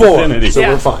immediate 4. vicinity. So Yeah.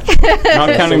 we're fine.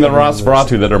 Not counting the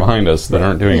Nosferatu that are behind us that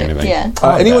aren't doing anything. Yeah.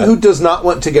 Anyone who does not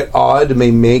want to get odd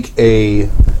may make a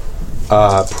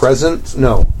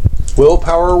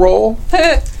willpower roll.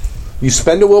 You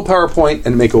spend a willpower point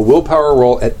and make a willpower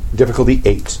roll at difficulty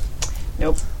 8.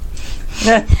 Nope.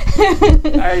 I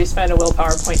already spent a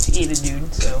willpower point to eat a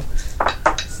dude, so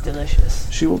it's delicious.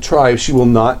 She will try. She will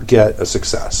not get a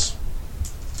success.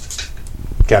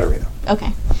 Katarina.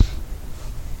 Okay.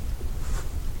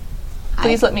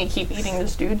 Please let me keep eating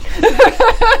this dude.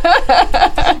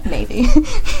 Maybe.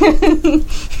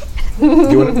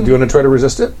 Do you want to try to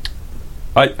resist it?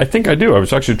 I think I do. I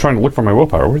was actually trying to look for my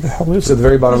willpower. Where the hell is It's at it? the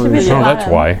very bottom of your be sheet. Oh, that's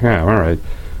why. Yeah, all right.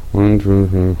 1, 2,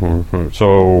 3, 4, 5.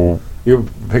 So You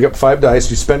pick up 5 dice.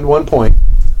 You spend 1 point.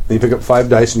 Then you pick up 5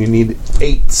 dice, and you need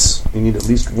 8s. You need at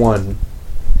least 1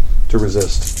 to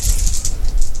resist.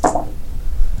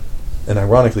 And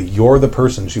ironically, you're the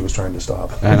person she was trying to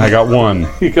stop. and I got 1.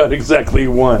 You got exactly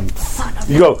 1.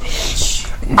 You go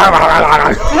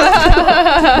right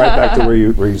back to where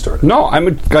you started. No,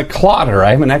 I clawed her. I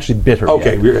haven't actually bit her.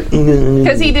 Okay, yet.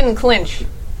 Because he didn't clinch.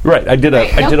 Right. I did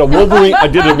a Wolverine. I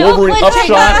did a Wolverine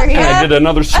flinching upshot, over here. and I did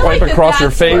another swipe like across her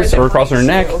that's where face the or across her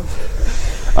neck. clinch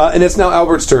to. And it's now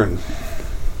Albert's turn.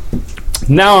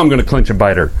 Now I'm going to clinch and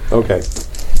bite her. Okay.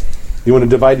 You want to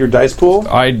divide your dice pool?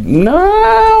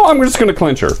 No, I'm just going to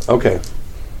clinch her. Okay.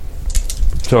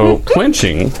 So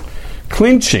clinching,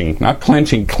 not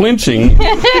clenching, clinching.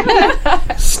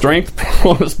 Strength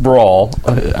plus brawl,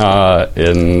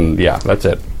 and yeah, that's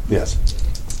it. Yes.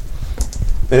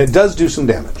 And it does do some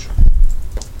damage.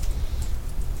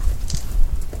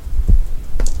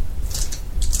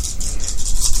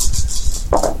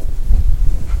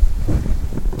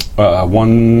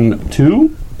 One,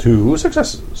 2. 2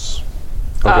 successes.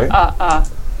 Okay.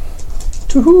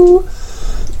 2.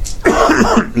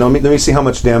 Now let me see how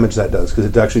much damage that does, because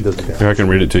it actually does the damage. Here, I can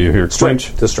read it to you here.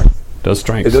 Strength. Does strength. Does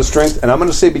strength. It does strength, and I'm going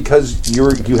to say because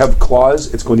you have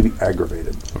claws, it's going to be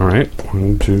aggravated. All right.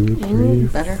 1, 2, 3.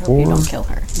 Better hope you don't kill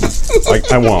her.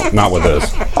 I won't. Not with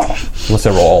this. Unless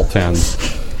I roll all 10s.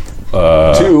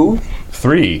 2.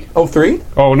 3. Oh, 3?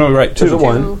 Oh no, right. 2. There's a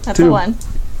 1. That's 2. a 1.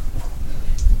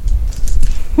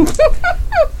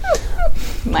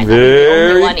 Might not be the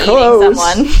Very only one close. eating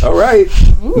someone. All right.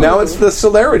 Now it's the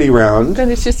celerity round. Then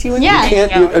it's just you and Yeah. me.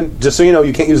 Can't you, and just so you know,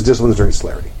 you can't use disciplines during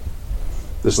celerity.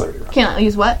 The celerity round. Can't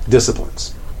use what?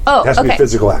 Disciplines. Oh, It has to be okay.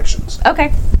 physical actions.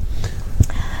 Okay.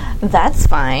 That's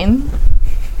fine.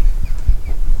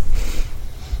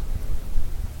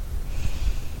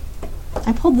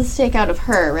 I pulled the stake out of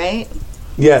her, right?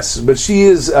 Yes, but she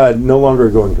is no longer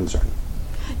a going concern.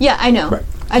 Yeah, I know. Right.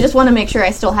 I just want to make sure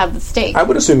I still have the stake. I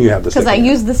would assume you have the Because I stake.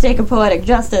 used the stake of poetic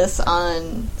justice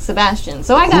on Sebastian.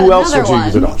 So I got Who else another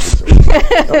would you one. use it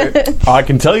on? Okay. I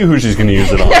can tell you who she's going to use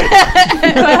it on.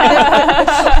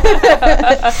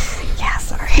 Yeah,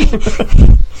 sorry.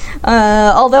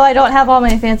 Although I don't have all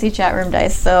my fancy chat room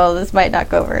dice, so this might not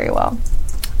go very well.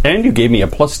 And you gave me a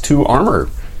 +2 armor.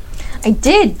 I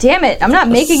did, damn it. I'm not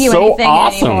making you So anything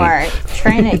awesome. anymore.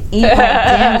 Trying to eat my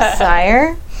damn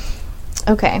sire.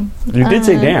 Okay. You did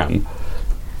say damn.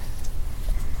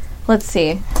 Let's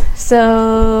see.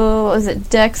 So, what was it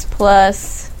Dex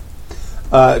plus...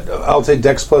 I'll take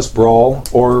Dex plus Brawl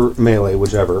or Melee,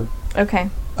 whichever. Okay.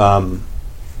 And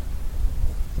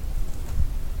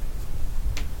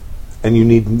you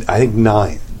need, I think,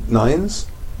 9. Nines?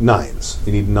 Nines.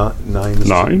 You need nines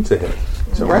Nine? to hit.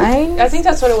 Is that right? Nine? I think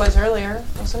that's what it was earlier,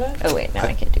 wasn't it? Oh, wait, no,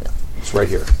 I can't do that. It's right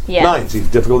here. Yeah. 9. See,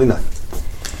 difficulty 9.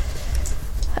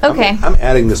 Okay. I'm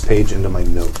adding this page into my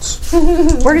notes.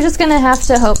 We're just going to have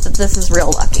to hope that this is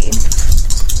real lucky.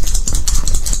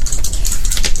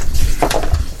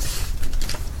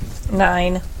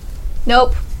 Nine.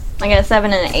 Nope. I got a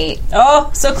 7 and an 8. Oh,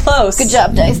 so close. Good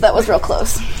job, dice. That was real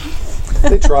close.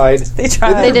 They tried. They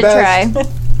tried. They their did best.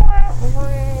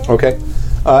 try. Okay.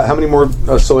 How many more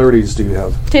celerities do you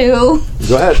have? 2.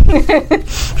 Go ahead.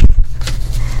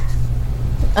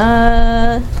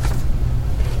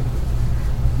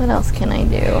 What else can I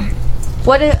do?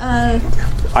 What? I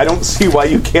don't see why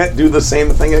you can't do the same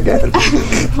thing again.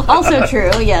 Also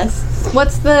true. Yes.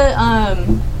 What's the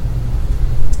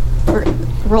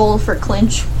roll for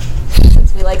clinch?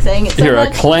 Since we like saying it so Here, a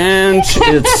much. clench.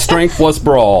 It's strength plus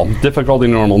brawl. Difficulty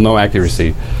normal, no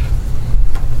accuracy.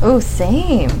 Oh,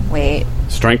 same. Wait.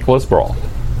 Strength plus brawl.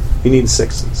 You need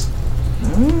 6s.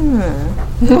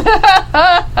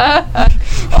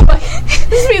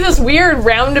 This would be this weird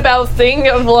roundabout thing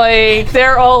of like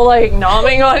they're all like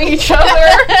nomming on each other.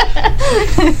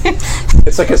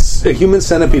 It's like a human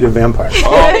centipede of vampire.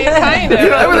 Kind of.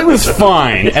 Everything was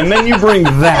fine, and then you bring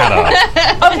that up.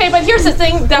 Okay, but here's the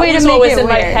thing. That Way to was make always it in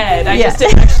my weird. head. I Yeah. just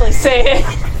didn't actually say it.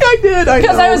 I did. I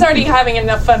Because know. I was already having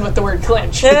enough fun with the word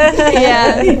clinch.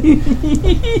 Yeah. You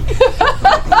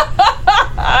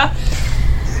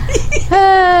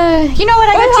know what?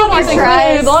 I got 2 more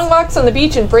tries. Long walks on the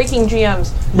beach and breaking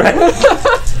GMs.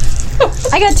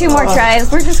 I got 2 more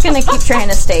tries. We're just gonna keep trying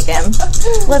to stake him.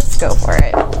 Let's go for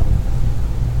it.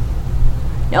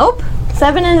 Nope.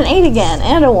 7 and an 8 again,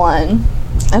 and a 1.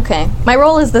 Okay. My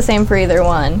roll is the same for either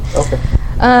one. Okay.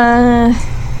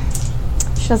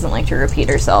 She doesn't like to repeat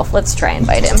herself. Let's try and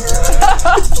bite him.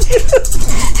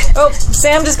 Oh,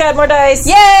 Sam just got more dice.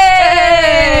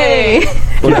 Yay!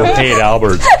 Hey,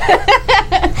 Albert.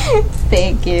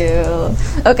 Thank you.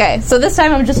 Okay, so this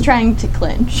time I'm just trying to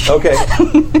clinch. Okay.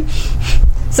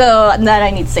 So that I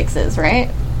need 6s, right?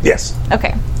 Yes.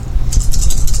 Okay.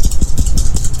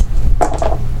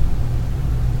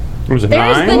 It was a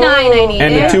There's 9 the 9 I need.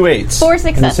 and the 2 8s. 4 and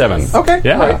successes. 7. Okay.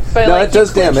 Yeah. Right. But Now like, it does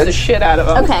you clinch the damage. shit out of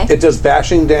them. Okay. It does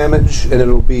bashing damage, and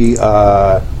it'll be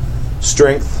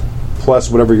strength plus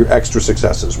whatever your extra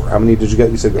successes were. How many did you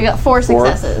get? You said I got 4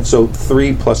 successes. So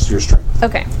 3 plus your strength,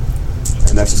 Okay.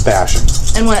 and that's bashing.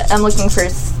 And what I'm looking for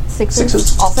 6s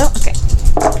 6s. also? Okay.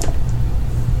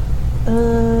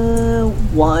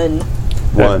 1.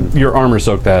 1. Your armor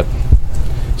soaked that.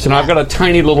 So now I've got a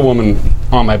tiny little woman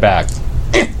on my back.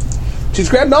 She's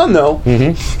grabbed on though,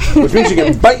 which means she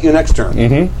can bite you next turn.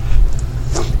 And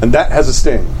that has a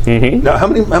sting. Now, how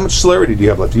much celerity do you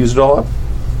have left? You use it all up?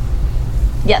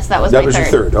 Yes, that was That my was third.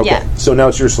 your third. Okay. Yeah. So now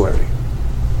it's your celerity.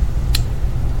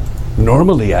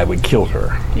 Normally, I would kill her,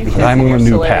 but I'm on a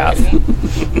new path.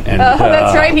 And,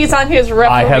 That's right. He's on his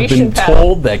I have reformation been path.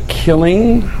 told that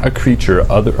killing a creature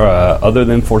other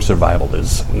than for survival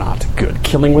is not good.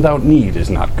 Killing without need is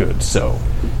not good. So,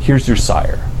 here's your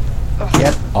sire.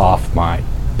 Get off my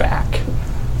back.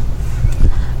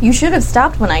 You should have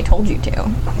stopped when I told you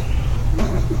to.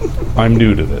 I'm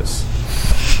new to this.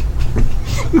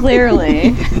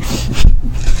 Clearly.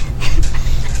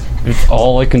 It's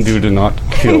all I can do to not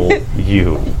kill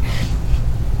you.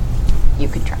 You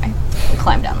could try.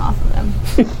 Climb down off of him.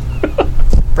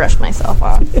 Brush myself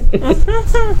off.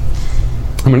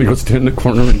 I'm gonna go stand in the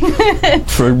corner and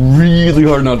try really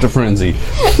hard not to frenzy.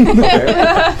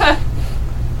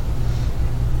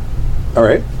 All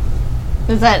right.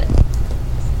 Is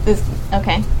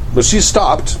okay. But she's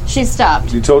stopped. She's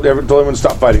stopped. You told everyone to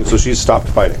stop fighting, so she's stopped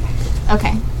fighting.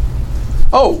 Okay.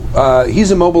 Oh,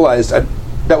 he's immobilized.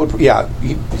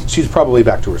 She's probably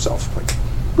back to herself. Like,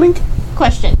 blink.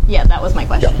 Question. Yeah, that was my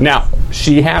question. Now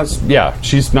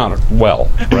she's not well,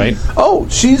 right? Oh,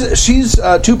 she's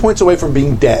 2 points away from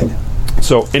being dead.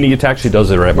 So any attack she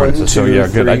does it right, Martin. 1, 2, So yeah,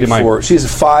 good. I 3, did my 4. She's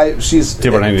 5. She's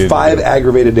Did what I needed to 5 do.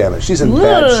 aggravated damage. She's in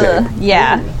bad Ugh, shape.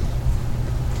 yeah.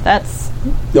 That's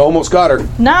You almost got her.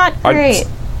 not great.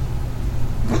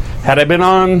 Had I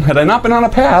not been on a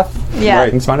path, Yeah.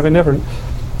 Right. things might have been different.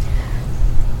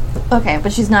 Okay,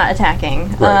 but she's not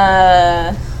attacking.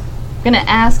 Right. Gonna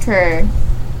ask her,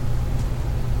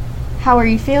 how are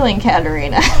you feeling,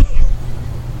 Katerina?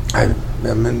 I'm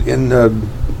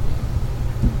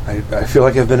I feel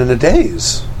like I've been in a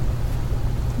daze.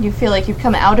 You feel like you've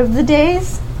come out of the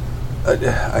daze?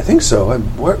 I think so.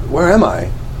 Where am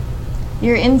I?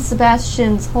 You're in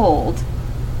Sebastian's hold.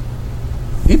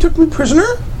 You took me prisoner?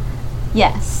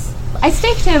 Yes. I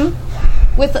staked him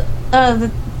with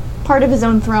the part of his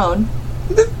own throne.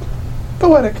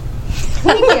 Poetic.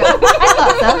 Thank you. I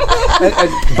thought so.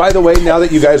 And by the way, now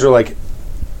that you guys are like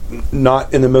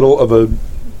not in the middle of a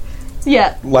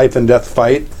Yeah. life and death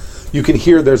fight, you can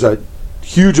hear there's a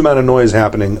huge amount of noise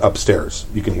happening upstairs.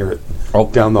 You can hear it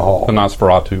down the hall. The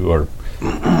Nosferatu are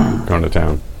going to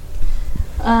town.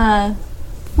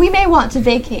 We may want to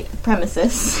vacate the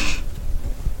premises.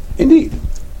 Indeed.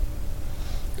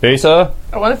 Asa?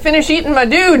 I want to finish eating my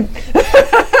dude.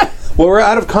 Well, we're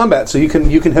out of combat, so you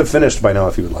can have finished by now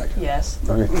if you would like. Yes.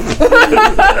 Okay.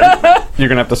 You're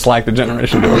going to have to slack the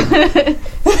generation door.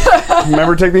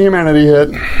 Remember, take the humanity hit.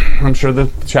 I'm sure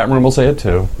the chat room will say it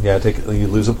too. Yeah, you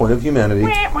lose a point of humanity,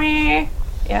 Yeah,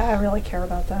 I really care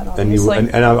about that, and you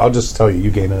obviously. and I'll just tell you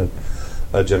gain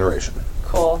a generation.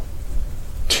 Cool.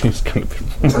 She's going to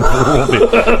be.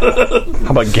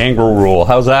 How about gangrel rule?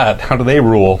 How's that? How do they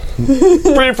rule?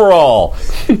 Free for all.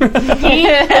 Eat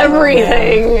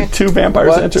everything. 2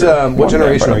 vampires enter. What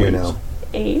generation are you wins. now?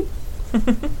 8.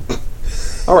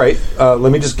 All right.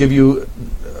 Let me just give you.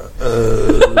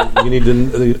 You need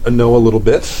to know a little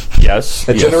bit. Yes.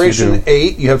 At yes, you generation do.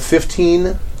 8, you have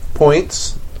 15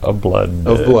 points of blood.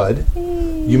 of blood.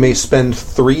 You may spend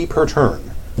 3 per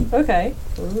turn. Okay.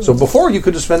 So before you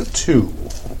could have spent 2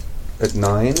 at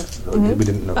 9. We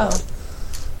didn't know that.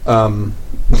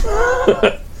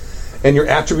 And your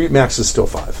attribute max is still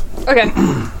 5. Okay.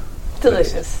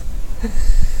 Delicious.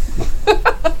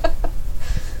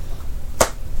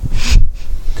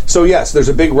 So yes, there's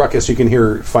a big ruckus. You can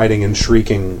hear fighting and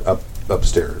shrieking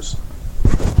upstairs.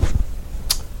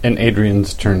 And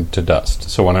Adrian's turned to dust.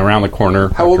 So when I round the corner...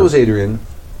 How old was Adrian?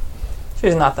 She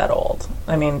was not that old.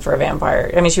 I mean, for a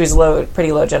vampire. I mean, she was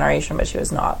pretty low generation, but she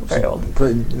was not very old.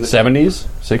 70s?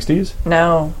 60s?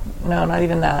 No, not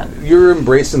even that. You're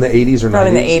embraced in the 80s or 90s? Probably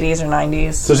in the 80s or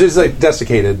 90s. So she's like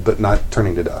desiccated, but not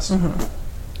turning to dust.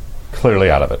 Mm-hmm. Clearly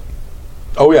out of it.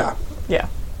 Oh, yeah. Yeah.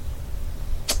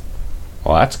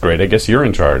 Well, that's great. I guess you're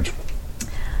in charge.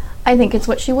 I think it's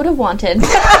what she would have wanted.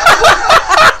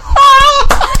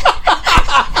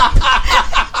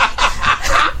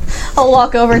 I'll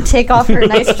walk over, take off her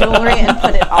nice jewelry, and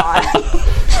put it on.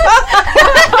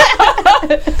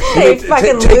 Hey,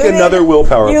 fucking take another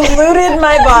willpower. You looted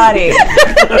my body.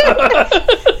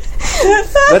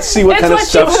 Let's see what kind of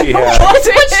stuff she has. That's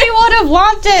what she would have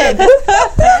wanted.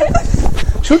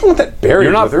 She wouldn't want that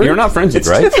buried with her. You're not frenzied, It's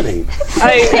right? Tiffany.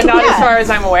 Not as far as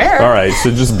I'm aware. All right, so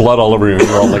just blood all over you. And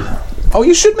you're all like, Oh,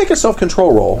 you should make a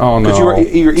self-control roll. Oh, no. Because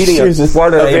you're eating Jesus, why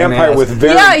a did I even vampire ask? with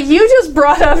very... Yeah, you just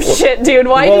brought up shit, dude.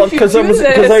 Why did you do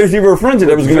this? you were frenzied.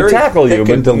 I was going to Very tackle you,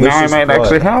 thick but and now I delicious might blood.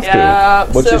 actually have to. Yeah.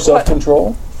 What's so your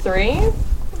self-control? 3?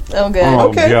 Oh, good. Oh,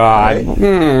 Okay. God.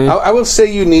 I will say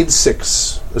you need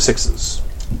 6s.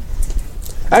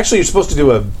 Actually, you're supposed to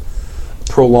do a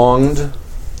prolonged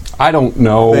I don't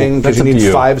know. thing because That's you up to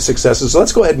need 5 successes. So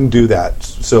let's go ahead and do that.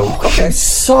 So, okay. I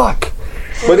suck.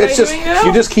 But am it's I just, doing now?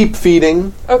 you just keep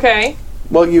feeding. Okay.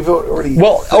 Well, you've already...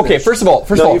 Well, okay. finished. First of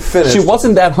all, you finished. she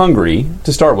wasn't that hungry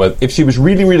to start with. If she was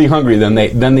really, really hungry, then they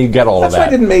get all That's of why I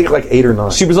that. didn't make like 8 or 9.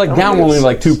 She was like I down only only did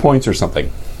like 2 6. points or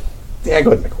something, Yeah,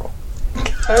 go ahead and make a roll.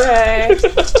 Okay.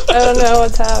 I don't know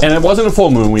what's happening. and it wasn't a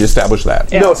full moon. We established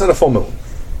that. Yeah. No, it's not a full moon.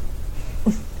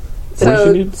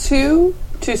 So need? 2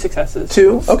 successes.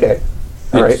 2? Okay.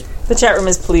 All right. The chat room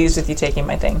is pleased with you taking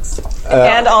my things.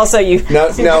 And also you... Now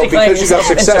declaring because you got yourself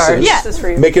in successes, charge. This is for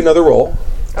you. make another roll.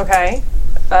 Okay.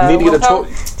 You need to get a willpower?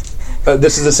 total...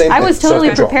 this is the same I thing. was totally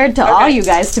Self-control. prepared to all you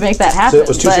guys to make that happen. it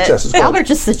was 2 but successes. Albert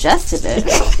just suggested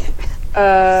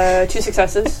it. 2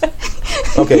 successes.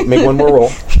 Okay, make one more roll.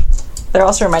 They're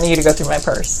also reminding you to go through my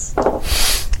purse.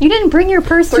 You didn't bring your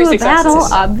purse 3 to a battle,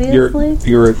 successes. obviously.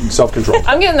 You're self-control.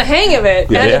 I'm getting the hang of it,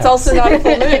 and Yeah. it's also not a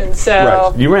full moon, so...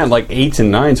 Right. You ran like 8s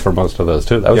and 9s for most of those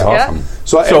too. That was Yeah. awesome.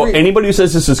 So So every- anybody who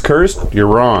says this is cursed, you're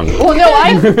wrong. Well, no,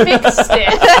 I fixed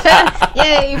it.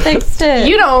 Yay, you fixed it.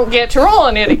 You don't get to roll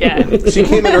on it again. She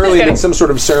came in early and did some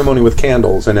sort of ceremony with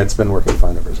candles, and it's been working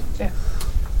fine ever since.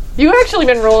 You've actually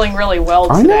been rolling really well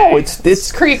today. I know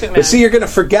it's creepy, man. But see, you're going to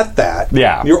forget that.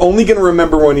 Yeah. You're only going to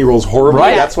remember when he rolls horribly.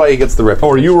 Right. That's why he gets the reputation.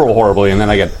 or you roll horribly and then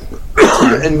I get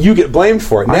And you get blamed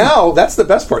for it. Now, that's the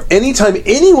best part. Anytime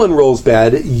anyone rolls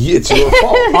bad, it's your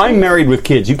fault. I'm married with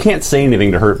kids. You can't say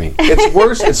anything to hurt me. It's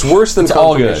worse. It's worse than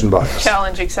all confirmation good. bias.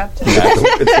 Challenge accepted.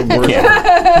 It's the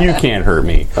worst. You can't hurt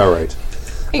me. All right.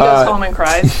 He goes home and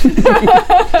cries. And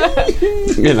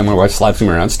then my wife slaps him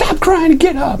around. Stop crying and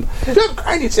get up. Stop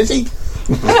crying, you sissy.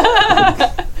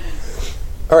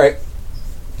 All right.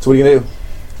 So what are you going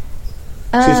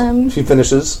to do? She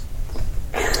finishes.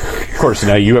 Of course,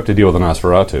 now you have to deal with the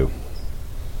Nosferatu.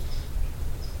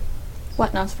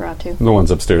 What Nosferatu? The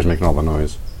ones upstairs making all the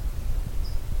noise.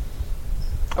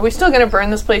 Are we still going to burn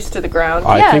this place to the ground?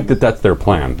 I Yeah. think that's their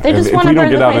plan. They just if wanna we don't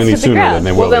burn get the out place any to the sooner, ground. then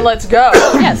they Well, will. then let's go.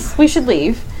 Yes, we should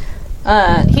leave.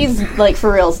 He's like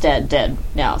for real's dead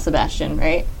now, Sebastian,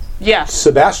 right? Yes.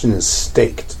 Sebastian is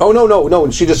staked. Oh, no.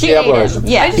 She just She ate diabolized him. him.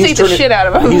 Yeah. I just ate the shit out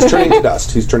of him. He's turning to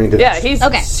dust. He's turning to Yeah, dust. he's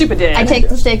Okay. super dead. I take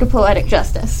the stake of poetic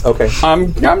justice. Okay.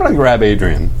 I'm going to grab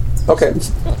Adrian, Okay.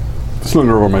 sling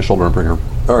her over my shoulder, and bring her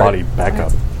All right. body back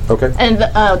up. Okay. And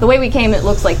the way we came, it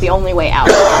looks like the only way out.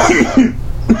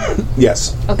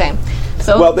 Yes. Okay.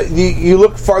 So Well, you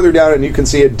look farther down and you can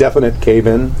see a definite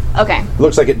cave-in. okay,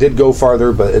 Looks like it did go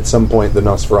farther, but at some point the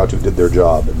Nosferatu did their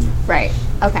job. And, right.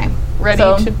 Okay. Ready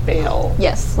So- to bail.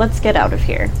 Yes, let's get out of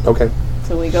here. okay.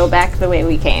 So we go back the way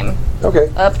we came, Okay.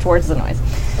 up towards the noise.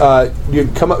 You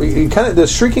come up. You kind of the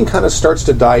shrieking kind of starts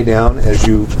to die down as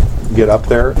you get up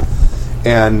there,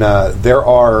 and there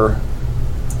are,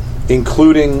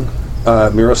 including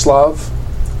Miroslav,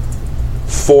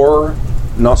 4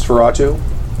 Nosferatu,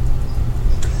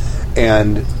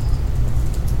 and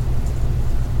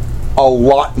a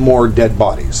lot more dead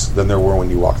bodies than there were when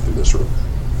you walked through this room.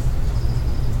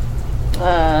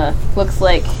 Looks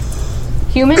like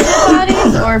Human dead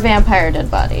bodies or vampire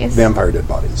dead bodies? Vampire dead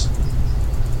bodies.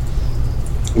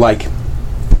 Like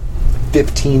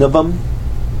 15 of them,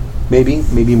 maybe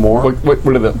more. What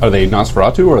are they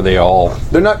Nosferatu, or are they all...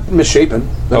 They're not misshapen.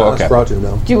 They're not okay. Nosferatu,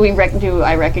 no. Do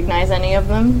I recognize any of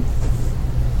them?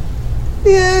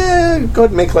 Yeah, go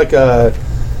ahead and make like a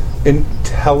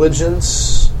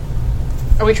intelligence.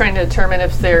 Are we trying to determine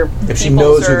if they're If she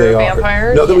peoples knows who or they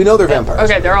vampires? are. No, we know they're vampires.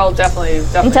 Okay, they're all definitely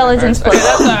Intelligence vampires. Okay, plus-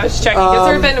 that's what I was checking. Because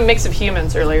there had been a mix of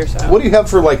humans earlier, so... What do you have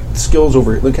for like skills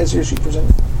over? Look, can I see your sheet for a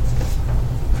second?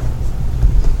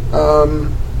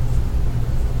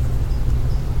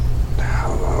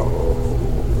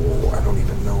 I don't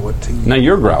even know what to use. Now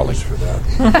you're growling. For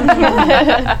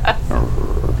that.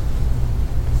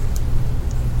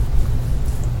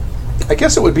 I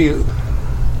guess it would be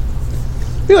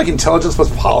like intelligence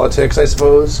plus politics, I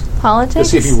suppose. To Politics?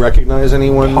 see if you recognize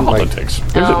anyone. Politics.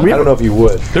 Like, I don't know if you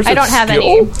would. I don't have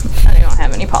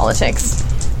any politics.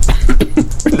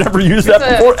 Never used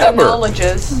that before, It's ever.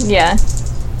 knowledges. Yeah.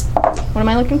 What am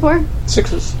I looking for?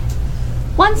 6s.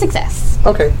 1 success.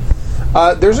 Okay.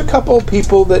 There's a couple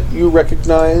people that you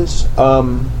recognize.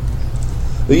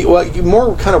 You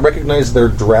more kind of recognize their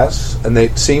dress, and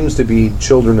it seems to be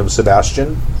children of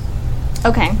Sebastian.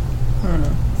 Okay.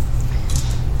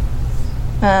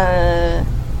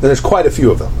 There's quite a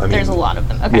few of them. I mean, There's a lot of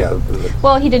them. Okay. Yeah,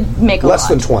 Well, he did make a less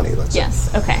lot. than 20. Let's say.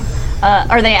 Yes. Okay.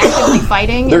 Are they actively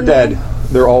fighting? They're in there? dead.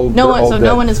 They're all. No they're one- all so dead.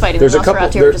 no one is fighting. There's The a couple.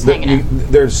 Nosferatu are just hanging out.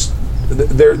 There's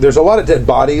a lot of dead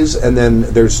bodies, and then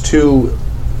there's 2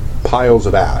 piles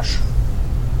of ash.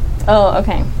 Oh,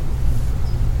 okay.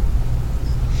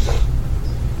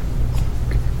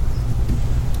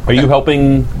 Are you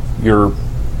helping your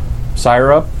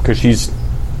sire up? Because she's...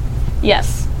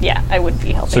 Yes. Yeah, I would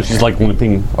be helping. So she's her. like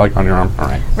limping like on your arm. All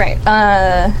right. Right.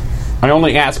 I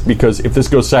only ask because if this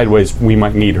goes sideways, we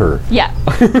might need her. Yeah.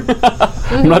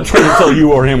 I'm not trying to tell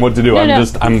you or him what to do. No,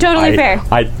 I'm totally fair.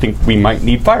 I think we might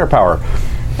need firepower.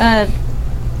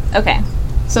 Okay.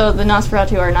 So the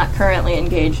Nosferatu are not currently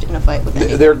engaged in a fight with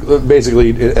any. They're basically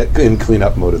in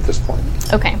cleanup mode at this point.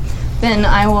 Okay. Then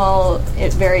I will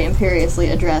very imperiously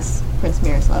address Prince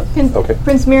Miroslav. Okay.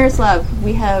 Prince Miroslav,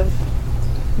 we have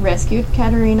rescued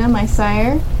Katerina, my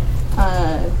sire.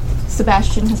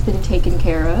 Sebastian has been taken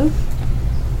care of.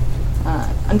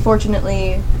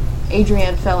 Unfortunately,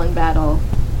 Adrian fell in battle,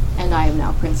 and I am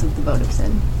now Prince of the Boat of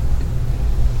Sin.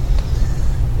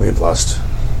 We have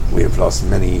lost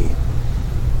many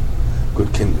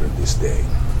good kindred this day.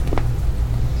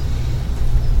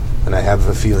 And I have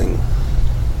a feeling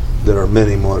there are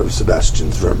many more of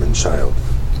Sebastian's vermin child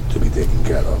to be taken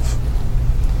care of.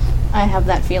 I have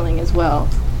that feeling as well.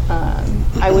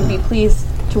 I would be pleased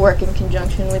to work in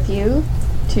conjunction with you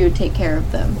to take care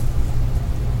of them.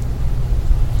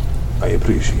 I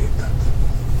appreciate that.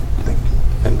 Thank you.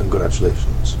 And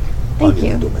congratulations Thank on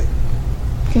your you. domain.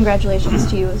 Congratulations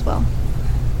to you as well.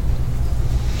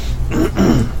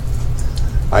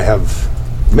 I have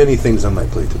many things on my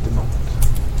plate at the moment.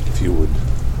 If you would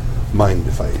mind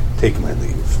if I take my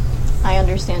leave. I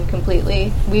understand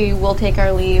completely. We will take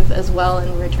our leave as well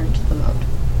and return to the moat.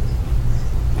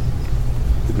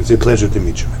 It was a pleasure to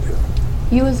meet you, my dear.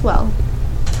 You as well.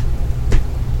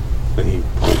 And he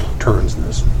turns and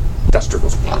this duster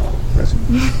goes as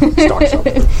he stalks up.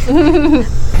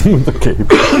 Okay.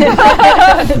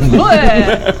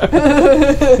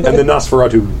 And the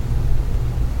Nosferatu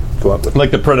go up with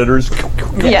Like the predators.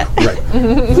 Yeah. right.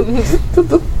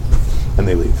 And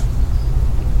they leave.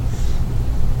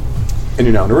 And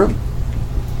you're now in a room.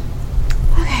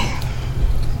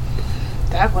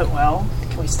 That went well.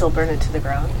 Can we still burn it to the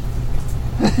ground?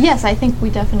 Yes, I think we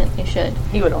definitely should.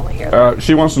 He would only hear that.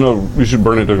 She wants to know if we should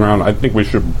burn it to the ground. I think we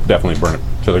should definitely burn it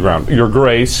to the ground. Your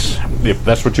Grace, if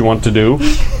that's what you want to do.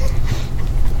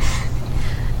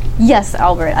 Yes,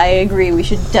 Albert, I agree. We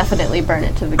should definitely burn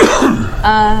it to the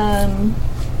ground.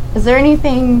 Is there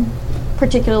anything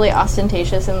particularly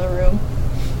ostentatious in the room?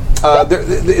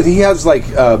 He has like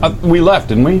We left,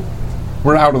 didn't we?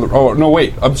 We're out of the... Oh, no,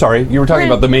 wait. I'm sorry. You were talking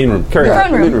about the main room. Carry on.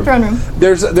 Throne room.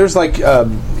 there's like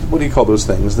what do you call those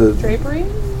things? The Drapery?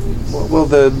 well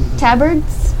the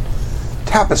Tabards?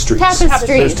 tapestries. Tapestries.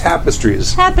 There's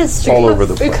tapestries Tapestry. all over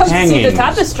the We place. come to see the Hangings.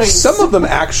 tapestries. Some of them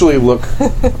actually look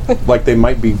like they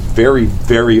might be very,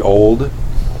 very old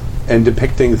and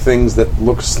depicting things that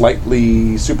look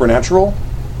slightly supernatural.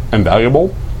 And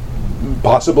valuable?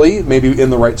 Possibly, maybe in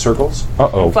the right circles.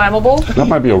 Uh-oh. Flammable? That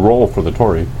might be a roll for the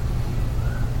Tory.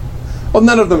 Well,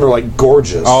 none of them are like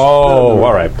gorgeous. Oh,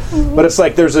 all right. But it's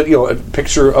like there's a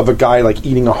picture of a guy like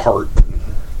eating a heart.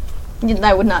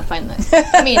 I would not find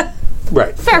that. I mean,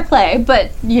 Right. fair play,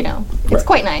 but, it's Right.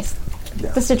 quite nice.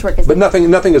 The stitchwork is. But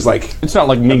nothing is like It's not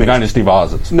like Ming Dynasty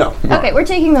vases. no. Okay, we're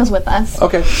taking those with us.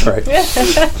 Okay, all right.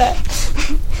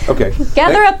 Okay.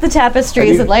 Gather up the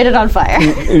tapestries and light it on fire.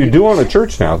 You do own a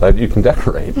church now that you can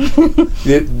decorate.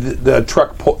 The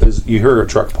truck you hear a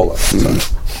truck pull up.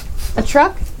 A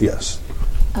truck? Yes.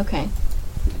 Okay.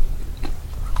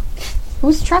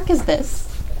 Whose truck is this?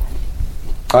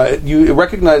 You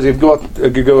recognize if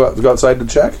you go outside to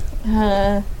check?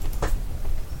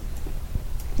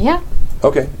 Yeah.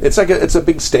 Okay. It's like it's a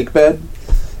big steak bed.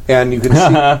 And you can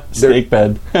see Steak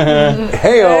bed.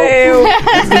 Hey-o.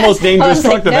 It's the most dangerous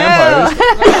truck to vampires.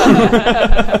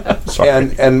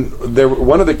 And there,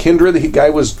 one of the kindred, the guy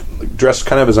was dressed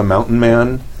kind of as a mountain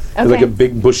man. Okay. With like a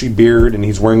big bushy beard, and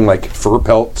he's wearing like fur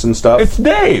pelts and stuff. It's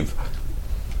Dave.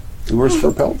 He wears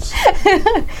fur pelts? Look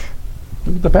at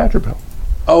the badger pelt.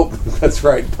 Oh, that's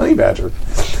right. Honey badger.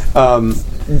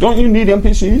 Don't you need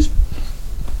NPCs?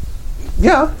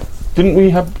 Yeah. Didn't we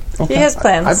have... Okay. He has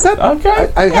plans. I've got,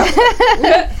 Okay.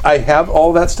 I have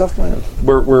all that stuff planned.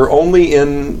 We're only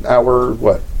in our,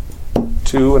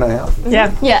 2.5?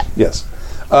 Yeah. Yeah. Yes.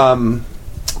 And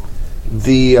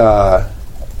he's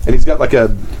got like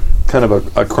a kind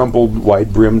of a crumpled,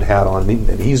 wide-brimmed hat on,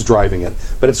 and he's driving it.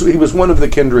 But he was one of the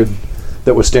kindred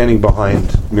that was standing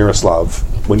behind Miroslav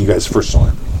when you guys first saw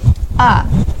him. Ah.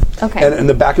 Okay. And in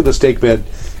the back of the steak bed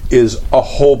is a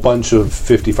whole bunch of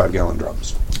 55-gallon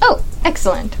drums. Oh,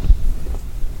 excellent.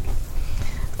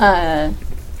 I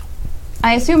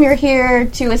assume you're here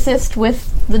to assist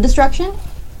with the destruction?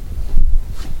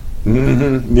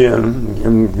 Mm-hmm. Yeah.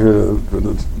 I'm here for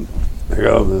the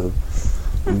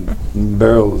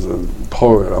barrels and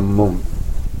pour it. I'm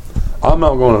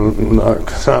not going to,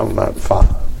 because I'm not fine.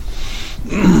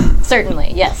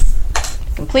 Certainly, yes.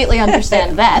 Completely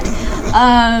understand that.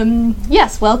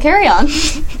 Yes, well, carry on.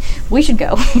 We should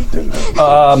go.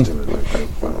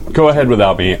 Go ahead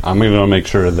without me. I'm going to make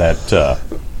sure that...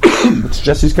 what's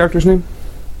Jesse's character's name?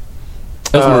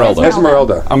 Esmeralda.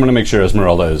 Esmeralda. I'm going to make sure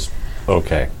Esmeralda is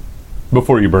okay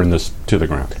before you burn this to the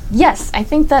ground. Yes, I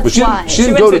think that's But she wise.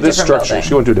 didn't went go to to a this different structure. building.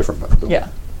 She went to a different building. Yeah.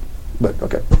 But,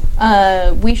 okay.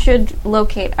 We should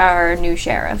locate our new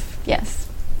sheriff. Yes.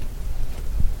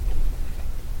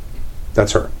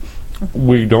 That's her.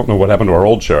 We don't know what happened to our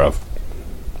old sheriff.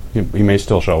 He may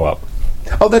still show up.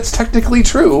 Oh, that's technically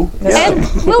true. Yeah. And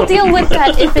we'll deal with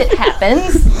that if it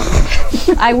happens.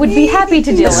 I would be happy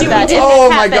to deal with that if Oh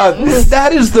it my God! happens.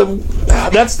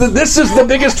 This is the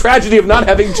biggest tragedy of not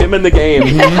having Tim in the game.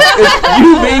 Is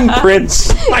you being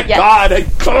Prince. My Yes. God!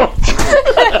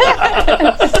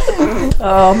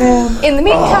 Oh man. In the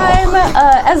meantime,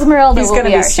 Esmeralda He's will gonna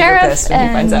be be our super sheriff, pissed when he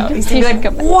and finds out. He's she gonna be should like,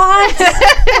 come back. "What?"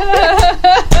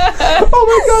 Oh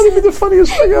my God! It'd be the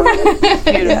funniest thing ever.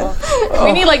 Beautiful.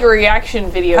 We need like a reaction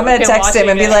video. I'm gonna of text him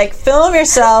and be watching like, "Film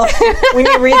yourself when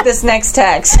you read this next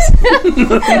text."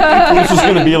 This is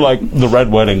going to be like the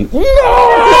Red Wedding.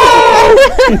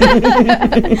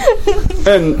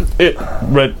 And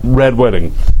Red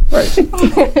Wedding. Right.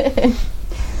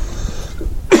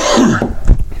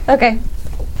 Okay,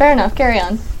 fair enough. Carry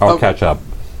on. I'll catch up.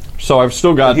 So I've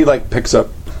still got... He like picks up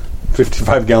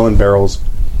 55-gallon barrels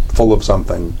full of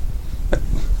something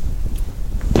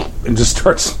and just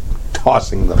starts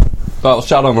tossing them. I'll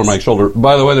shout over my shoulder.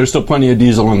 By the way, there's still plenty of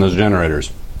diesel in those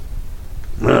generators.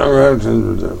 Don't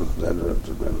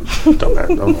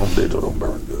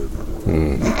burn good.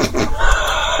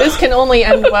 This can only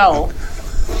end well.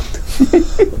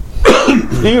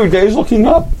 Your day's looking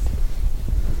up.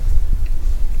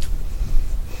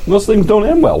 Those things don't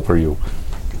end well for you.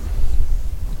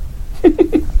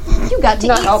 You got to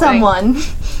Not eat helping. someone.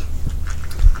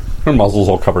 Her muzzle's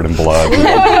all covered in blood.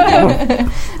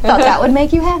 Thought that would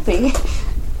make you happy.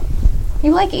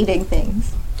 You like eating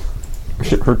things.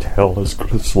 Her tail is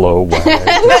a slow wag. Despite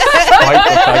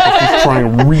the fact that she's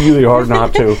trying really hard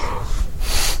not to.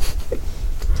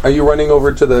 Are you running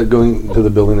over to the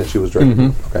building that she was driving?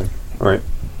 Mm-hmm. Okay. All right.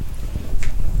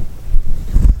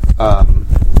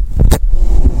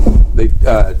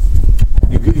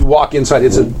 You walk inside.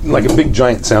 It's like a big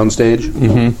giant soundstage,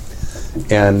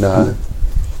 and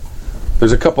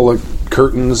there's a couple of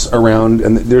curtains around,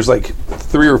 and there's like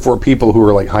 3 or 4 people who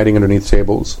are like hiding underneath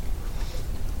tables.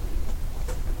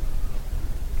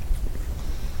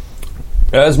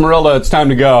 Esmeralda, it's time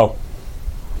to go.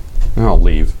 I'll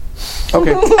leave.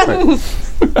 Okay. All right.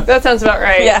 That sounds about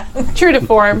right. Yeah. True to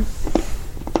form.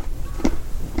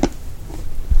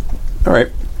 All right.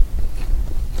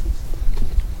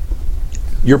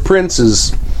 Your prince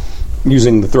is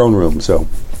using the throne room, so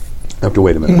I have to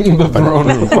wait a minute. The throne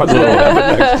room. What's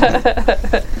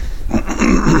wrong?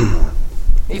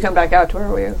 You come back out to where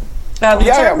we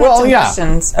Yeah, well, yeah.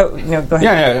 Questions. Oh, no, go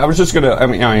ahead. Yeah, I was just gonna. I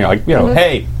mean, like,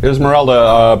 hey,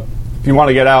 Esmeralda, if you want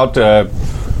to get out, turn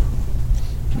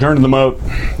to the moat.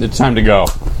 It's time to go.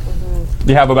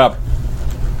 You have about,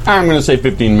 I'm gonna say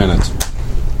 15 minutes.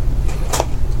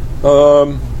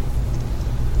 Some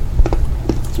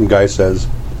guy says,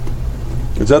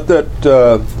 "Is that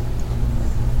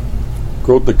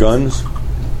girl with the guns?"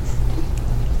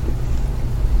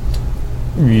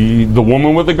 The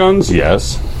woman with the guns,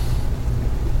 yes.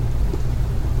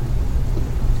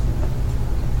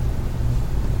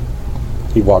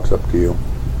 He walks up to you.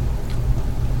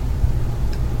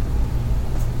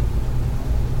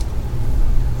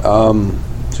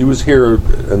 She was here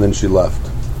and then she left.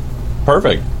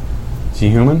 Perfect. Is he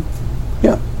human?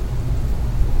 Yeah.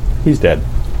 He's dead.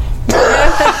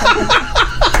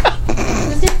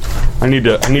 I need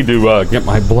to get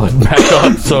my blood back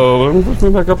up, so push me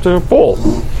back up to full.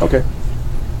 Okay.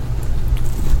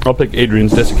 I'll pick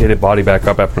Adrian's desiccated body back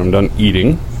up after I'm done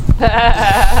eating.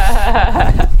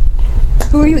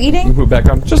 Who are you eating? Move back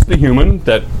up. Just the human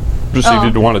that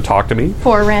proceeded to want to talk to me.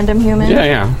 Poor random human.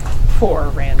 Yeah. Poor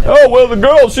random. Oh, well, the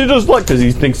girl, she just like, because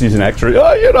he thinks he's an extra.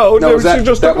 Oh, No, she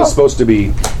just that was supposed to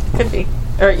be. Could be.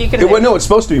 Or you can. No, it's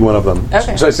supposed to be one of them.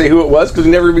 Okay. Should I say who it was? Because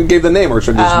we never even gave the name, or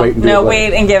should I just wait and do it later?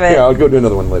 wait and give it. Yeah, I'll go do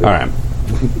another one later. All right.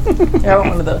 I want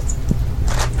one of those.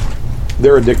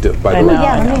 They're addictive, by the way.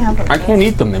 Yeah, let me have them. I can't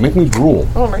eat them. They make me drool.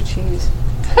 Oh, more cheese.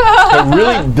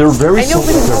 They're very know,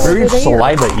 but it's over there.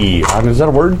 saliva-y. Is that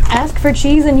a word? Ask for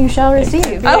cheese and you shall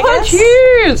receive. I love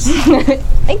cheese!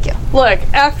 Thank you. Look,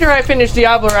 after I finish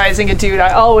Diablerizing a dude,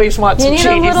 I always want You some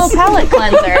need cheese. a little palate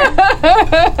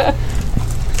cleanser.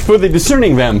 For the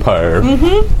discerning vampire.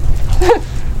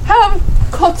 Have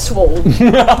Cotswold.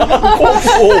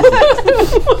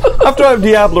 After I've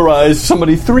Diablerized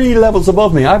somebody 3 levels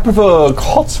above me, I prefer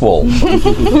Cotswold.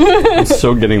 I'm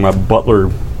so getting my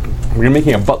butler. We're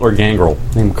making a butler gangrel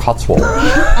named Cotswold.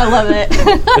 I love it.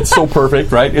 It's so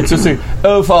perfect, right? It's just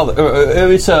oh, Father,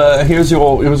 here's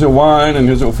your wine and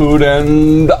here's your food,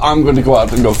 and I'm going to go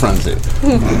out and go frenzy.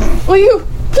 Will you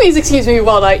please excuse me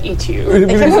while I eat you?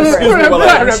 While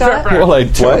I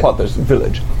tear apart this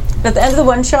village. At the end of the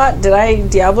one shot, did I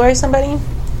Diablerize somebody?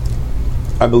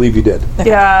 I believe you did.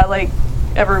 Yeah, like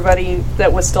everybody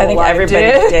that was still I think alive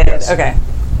everybody did. Okay.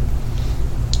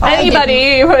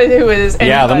 Anybody who is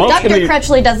Yeah, the most Dr. gonna be-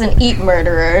 Crutchley doesn't eat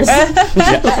murderers.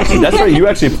 That's right. You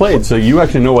actually played, so you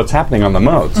actually know what's happening on the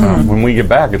moat. So when we get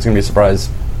back, it's going to be a surprise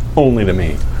only to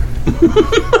me.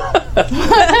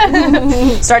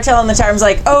 Start telling the charms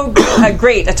like, oh,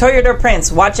 great, a Toreador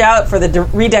Prince. Watch out for the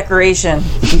redecoration.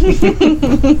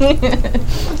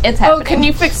 It's happening. Oh, can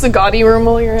you fix the gaudy room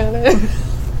while you're at it?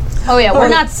 Oh yeah, we're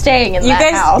not staying in You that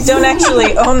guys house. don't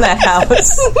actually own that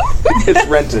house. It's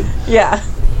rented. Yeah.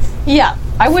 Yeah,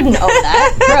 I wouldn't own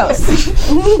that. Gross.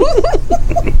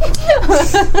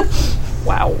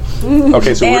 Wow.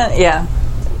 Okay, so And, yeah.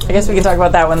 I guess we can talk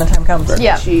about that when the time comes.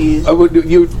 Yeah. Jeez.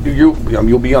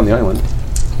 you'll be on the island.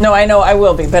 No, I know I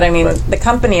will be, but I mean, Right. the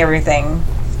company, everything,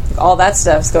 all that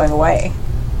stuff's going away.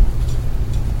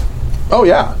 Oh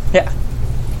yeah, Yeah.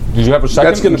 Did you have a second?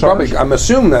 that's going to probably. I'm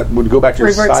assuming that would go back to your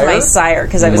Revert sire. to my sire,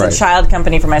 because I was Right. a child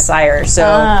company for my sire.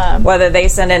 So whether they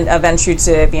send in a Ventrue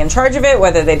to be in charge of it,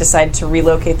 whether they decide to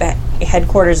relocate the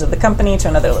headquarters of the company to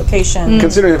another location,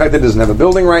 Considering the fact that it doesn't have a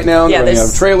building right now, Yeah, they only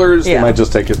there's- have trailers, they yeah. might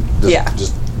just take it.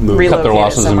 Just move. relocate their it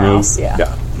losses and somewhere move. else. Yeah.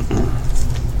 Yeah.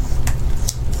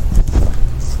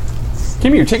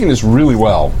 Kimmy, you're taking this really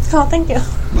well. Oh, thank you.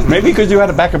 Maybe because you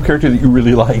had a backup character that you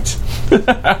really liked.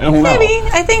 I don't know. Maybe.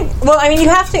 I think, well, I mean, you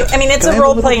have to, I mean, it's a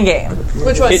role-playing game.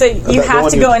 Which one? So you the have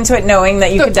one to you- go into it knowing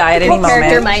that you could die at any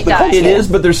Character moment. might die. It is,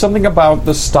 but there's something about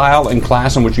the style and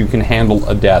class in which you can handle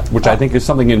a death, which I think is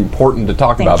something important to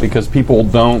talk about you. because people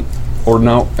don't or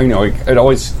know. It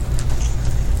always.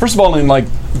 First of all, in like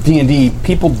D&D,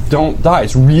 people don't die.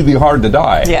 It's really hard to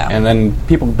die, Yeah. and then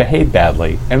people behave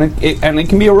badly, and it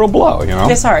can be a real blow.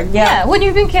 It's hard, Yeah, yeah. when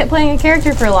you've been playing a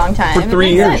character for a long time. For it 3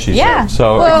 makes years, sense. she yeah. said.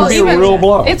 So Well, it can be a even- real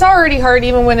blow. It's already hard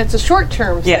even when it's a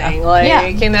short-term Yeah. thing. Like, Yeah,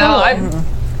 you know, totally.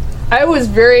 I was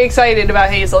very excited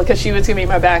about Hazel because she was going to be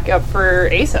my backup for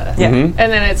Asa. Yeah. Mm-hmm.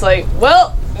 And then it's like,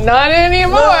 well, not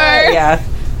anymore. Yeah.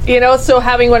 You know, so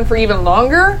having one for even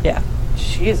longer? Yeah.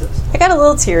 Jesus. I got a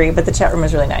little teary, but the chat room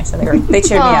was really nice, and they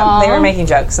cheered me up. They were making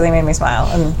jokes, so they made me smile.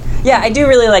 And yeah, I do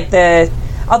really like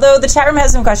although the chat room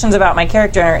has some questions about my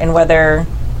character and whether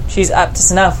she's up to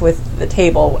snuff with the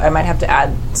table, I might have to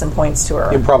add some points to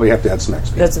her. You probably have to add some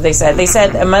XP. That's what they said. They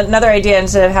said another idea,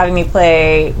 instead of having me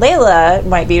play Layla,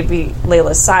 might be to be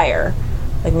Layla's sire.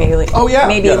 Like maybe, Oh, yeah.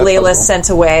 maybe Yeah, that's Layla's possible. sent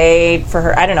away for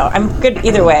her. I don't know. I'm good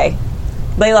either way.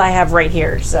 Layla I have right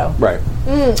here, so. Right.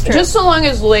 Just so long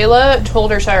as Layla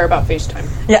told her sire about FaceTime.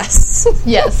 Yes.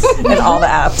 Yes. And all the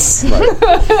apps.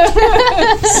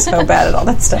 So bad at all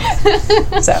that stuff.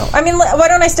 So, I mean, why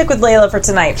don't I stick with Layla for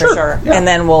tonight for sure? Yeah. And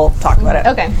then we'll talk about it.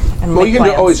 Okay. And Well, make you can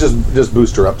plans. always just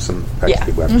boost her up some XP. Yeah.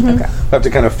 We'll have to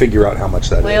kind of figure out how much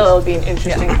that is. Layla will be an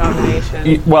interesting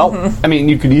combination. Well, I mean,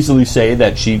 you could easily say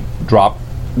that she dropped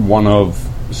one of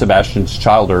Sebastian's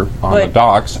childer on the Wait.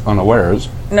 docks unawares.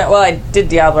 No, well, I did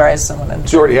Diablerize someone. And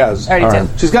She already has. already All did.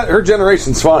 right. She's got her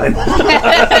generation's fine.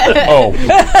 Oh,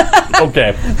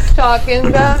 okay. Talking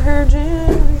about her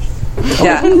generation.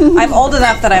 Yeah. I'm old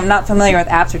enough that I'm not familiar with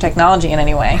apps or technology in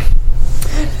any way.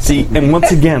 See, and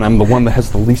once again, I'm the one that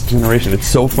has the least generation. It's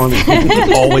so funny.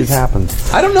 It always happens.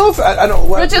 I don't know if I don't.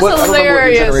 What, Which is what, I don't remember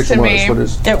what your hilarious generation to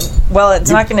was. me. What is? Well, it's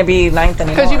not going to be 9th anymore.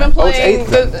 Because you've been Oh, it's playing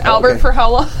 8th then. Albert Okay. for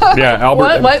how long? Yeah, Albert.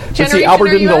 What but generation see, Albert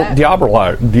are you didn't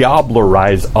at?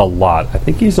 Diablerize a lot. I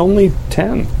think he's only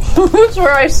 10. That's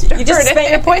where I started. You just spent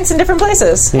your points in different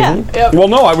places. Yeah. Yep. Well,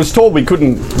 no, I was told we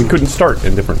couldn't start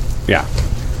in different. Yeah,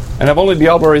 and I've only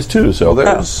Diablerized 2. So Well,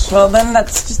 Oh, there's well, then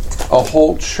that's just. a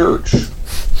whole church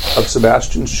of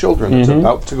Sebastian's children that's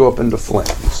about to go up into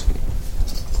flames.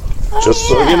 Just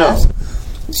so you know.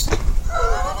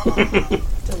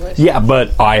 yeah,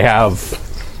 but I have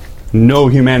no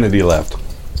humanity left.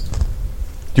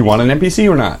 Do you want an NPC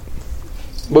or not?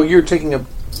 Well, you're taking going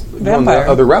the Vampire.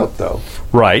 other route, though.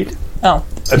 Right. Oh.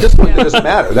 At this point, it doesn't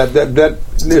matter. That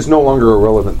is no longer a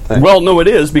relevant thing. Well, no, it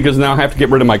is because now I have to get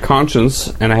rid of my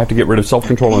conscience and I have to get rid of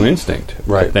self-control and instinct.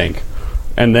 I Right. think,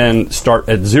 and then start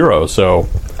at 0. So.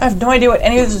 I have no idea what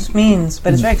any of this means,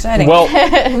 but it's very exciting. Well,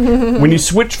 when you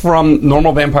switch from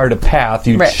normal vampire to path,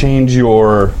 you Right. change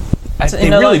your. So they you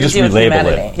no really longer just deal with relabel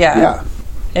humanity. it. Yeah. yeah.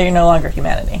 Yeah, you're no longer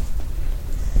humanity.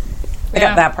 I Yeah.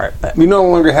 got that part, but You no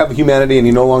longer have humanity, and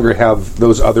you no longer have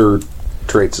those other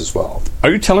traits as well. Are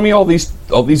you telling me all these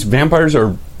vampires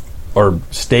are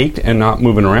staked and not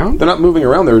moving around? They're not moving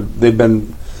around. They've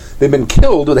been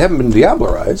killed. They haven't been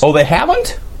Diablerized. Oh, they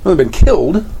haven't? No, they've been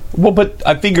killed. Well, but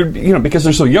I figured, because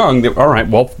they're so young, all right,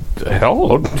 well,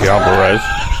 hell,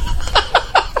 Diablerized.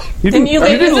 You Didn't you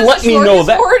leave didn't this let a me know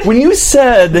that. smorgasbord? When you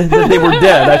said that they were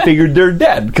dead, I figured they're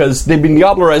dead because they've been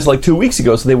Diablerized like 2 weeks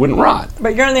ago, so they wouldn't rot.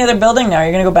 but you're in the other building now.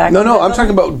 You're going to go back. No, to no, the I'm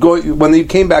building? talking about going. When they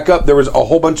came back up, there was a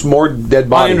whole bunch more dead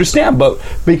bodies. I understand, but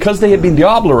because they had been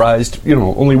Diablerized,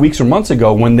 only weeks or months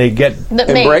ago, when they get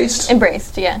Embraced?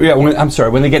 Embraced, yeah.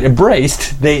 when they get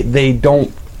embraced, they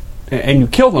don't, and you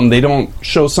kill them, they don't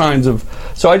show signs of.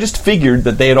 So I just figured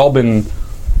that they had all been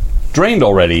drained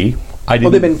already. I didn't.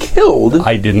 Well, they've been killed.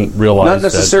 I didn't realize Not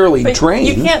necessarily But drained.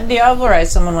 you can't Diablerize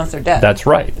someone once they're dead. That's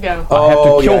right. Yeah. I have to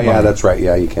Oh, kill yeah, them. that's right.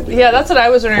 Yeah, you can't do Yeah, that. that's what I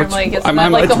was wondering. What's- Like, isn't I'm- that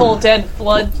I'm- like the it's- whole dead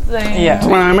blood thing? Yeah. That's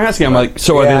what I'm asking. I'm like,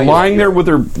 so are Yeah, they yeah, lying yeah. there with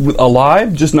her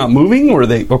alive, just not moving, or are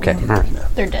they okay? All right.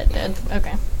 They're dead.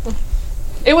 Okay.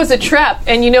 It was a trap,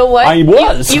 and you know what? I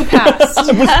was. You passed.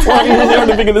 I was trying really hard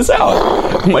to figure this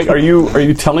out. I'm like, are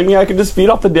you telling me I can just feed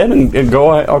off the dead and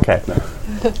go? Okay.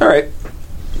 All right.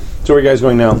 So where are you guys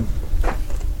going now?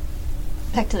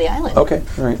 Back to the island. Okay.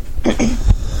 All right.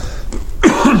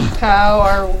 How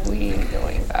are we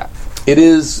going back? It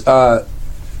is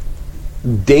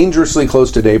dangerously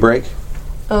close to daybreak.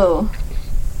 Oh.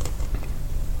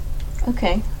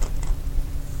 Okay.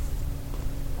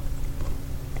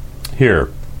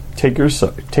 Here, take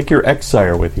your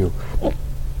ex-sire with you.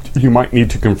 You might need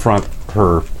to confront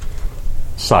her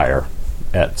sire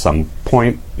at some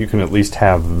point. You can at least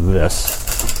have this.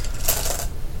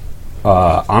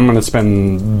 I'm going to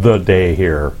spend the day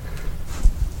here.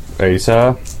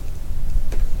 Asa?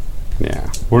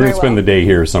 Yeah. We're going to spend the day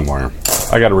here somewhere.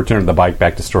 I got to return the bike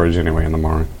back to storage anyway in the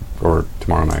morning. Or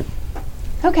tomorrow night.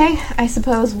 Okay, I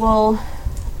suppose we'll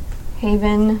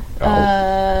Haven.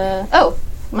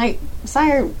 My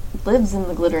sire lives in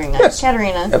the Glittering Isle. Yes,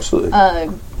 Katarina. absolutely.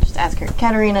 Just ask her.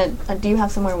 Katarina, do you have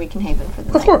somewhere we can haven for the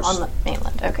Of night? course. On the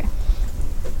mainland. Okay.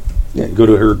 Yeah, go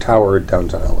to her tower in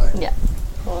downtown LA. Yeah.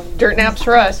 Well, dirt naps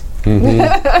for us.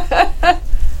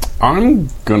 I'm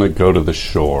gonna go to the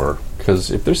shore because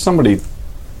if there's somebody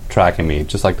tracking me,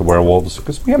 just like the werewolves,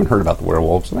 because we haven't heard about the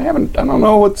werewolves, and I don't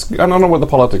know where the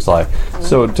politics lie.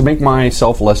 So to make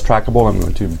myself less trackable, I'm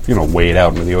going to wade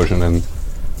out into the ocean and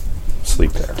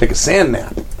sleep there. Take a sand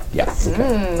nap. Yeah.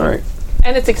 All right.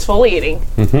 And it's exfoliating.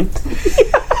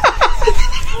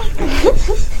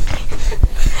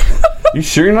 You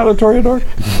sure you're not a Toreador?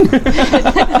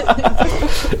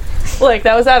 Like,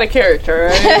 that was out of character,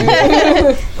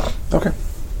 right? Okay.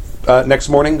 Next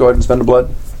morning, go ahead and spend a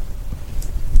blood.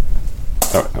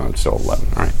 Oh, no, I'm still 11.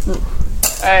 All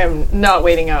right. I am not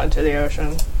wading out into the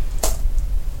ocean.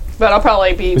 But I'll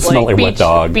probably be smell like wet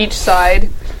dog. beachside.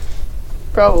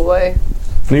 Probably.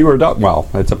 No, you were a dog. Well,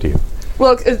 it's up to you.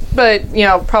 Well,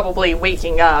 but, probably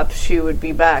waking up, she would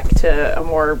be back to a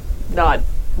more not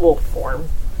wolf form,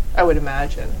 I would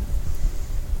imagine.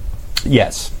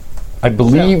 Yes. I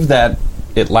believe that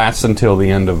it lasts until the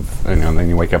end of, then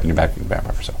you wake up and you're back in the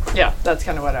vampire. So. Yeah, that's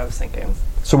kind of what I was thinking.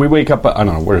 So we wake up, I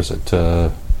don't know, where is it?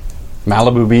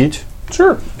 Malibu Beach?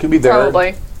 Sure. Could be there.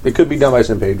 Probably. It could be down by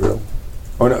San Pedro.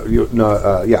 Oh,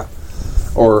 no, yeah.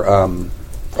 Or,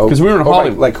 because we were in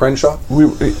Hollywood. Like Crenshaw?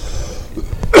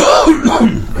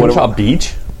 Crenshaw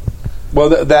Beach? Well,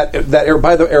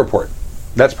 by the airport.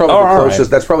 That's probably the closest. Right.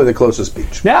 That's probably the closest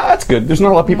beach. Yeah, that's good. There's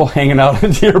not a lot of people hanging out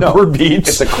at the airport beach.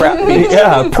 It's a crap beach.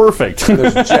 Yeah, perfect.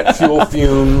 There's jet fuel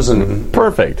fumes and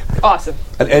perfect. Awesome.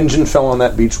 An engine fell on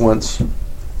that beach once.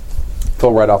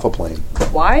 Fell right off a plane.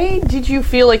 Why did you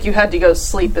feel like you had to go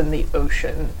sleep in the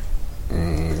ocean?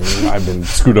 I've been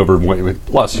screwed over.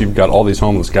 Plus, you've got all these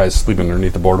homeless guys sleeping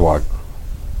underneath the boardwalk.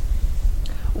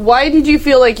 Why did you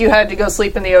feel like you had to go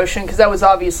sleep in the ocean? Because that was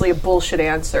obviously a bullshit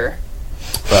answer.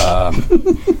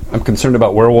 I'm concerned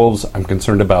about werewolves. I'm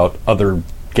concerned about other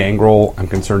gangrel. I'm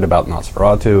concerned about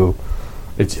Nosferatu.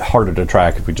 It's harder to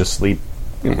track if we just sleep,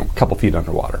 a couple feet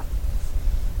underwater.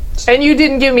 And you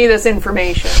didn't give me this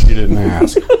information. You didn't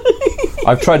ask.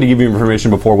 I've tried to give you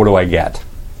information before. What do I get?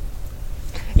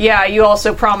 Yeah, you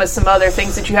also promised some other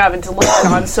things that you haven't delivered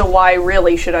on, so why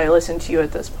really should I listen to you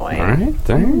at this point? All right,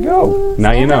 there you go.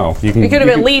 Now you know. You could have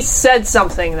at least said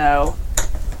something, though.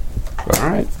 All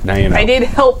right, now you know. I did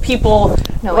help people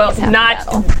not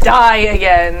die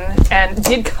again, and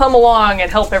did come along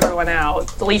and help everyone out.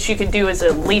 The least you could do is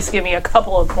at least give me a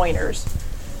couple of pointers.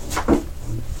 All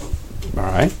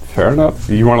right, fair enough.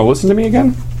 You want to listen to me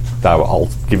again? I'll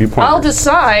give you pointers. I'll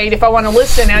decide if I want to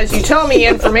listen as you tell me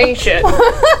information.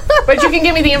 But you can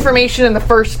give me the information in the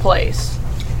first place.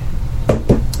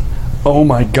 Oh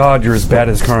my God, you're as bad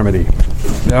as Carmody.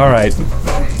 All right.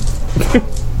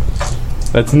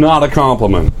 That's not a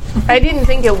compliment. I didn't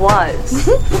think it was.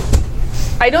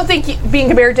 I don't think being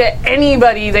compared to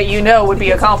anybody that you know would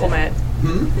be a compliment.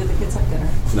 Did the kids have dinner?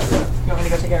 No. You want me to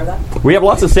go take care of that? We have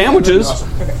lots of sandwiches. Awesome.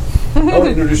 Okay. I want to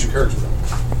introduce your character.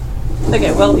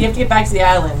 Okay, well, you have to get back to the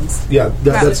islands. Yeah,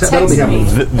 that'll be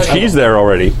happening. She's there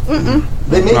already.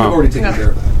 They may have already taken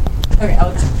care of that.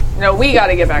 Okay, No, we got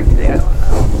to get back to the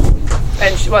island.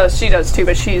 And she does too,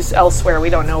 but she's elsewhere.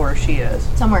 We don't know where she is.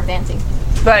 Somewhere fancy.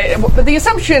 But the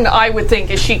assumption I would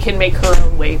think is she can make her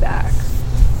own way back.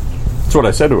 That's what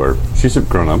I said to her. She's a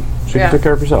grown-up. She can take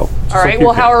care of herself. All right,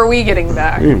 well, how are we getting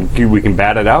back? We can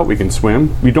bat it out. We can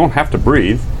swim. We don't have to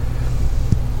breathe.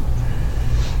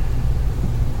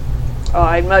 Oh,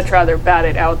 I'd much rather bat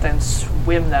it out than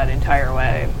swim that entire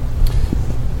way.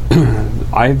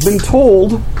 I've been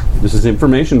told, this is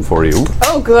information for you,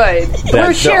 Oh, good. We're that there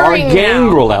are sharing now.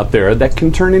 gangrel out there that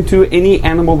can turn into any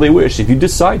animal they wish. If you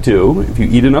decide to, if you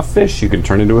eat enough fish, you can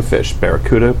turn into a fish.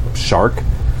 Barracuda, shark.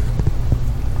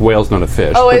 Whale's not a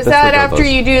fish. Oh, but is that's that regardless.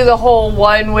 after you do the whole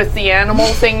one with the animal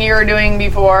thing you were doing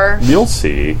before? You'll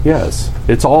see. Yes,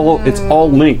 it's all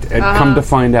linked. And come to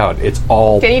find out, it's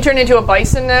all. Can you turn into a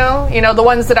bison now? You know, the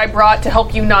ones that I brought to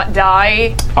help you not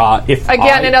die?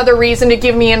 Another reason to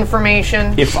give me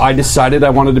information. If I decided I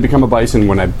wanted to become a bison,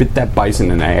 when I bit that bison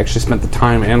and I actually spent the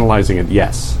time analyzing it,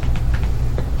 yes.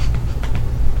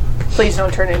 Please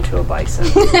don't turn into a bison.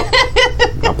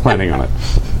 Not planning on it.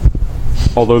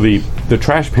 Although the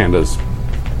trash pandas,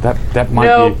 that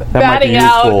might be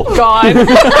useful. Out, gone.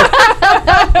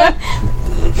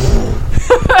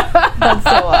 That's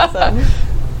so awesome.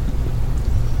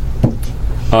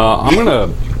 I'm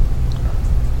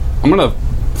gonna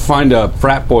find a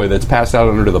frat boy that's passed out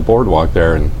under the boardwalk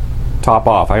there and top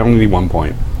off. I only need 1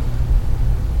 point.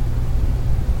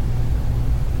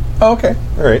 Oh, okay.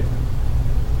 All right.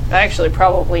 I actually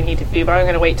probably need to be, but I'm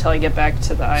going to wait till I get back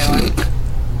to the island.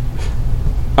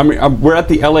 I mean, we're at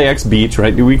the LAX beach,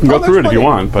 right? We can go through it if you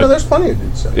want, but there's plenty of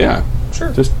dudes. yeah,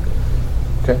 Sure. Just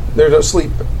Okay. There's a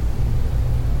sleep.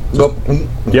 So,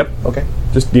 yep. Okay.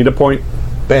 Just need a point,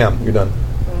 Bam. You're done.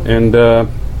 and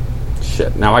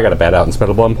shit. Now I got to bat out and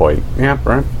spend a 1 point. Yeah,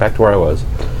 right. Back to where I was.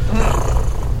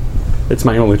 It's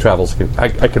my only travels.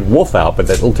 I could wolf out, but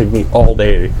that'll take me all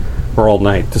day or all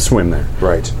night to swim there.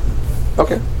 Right.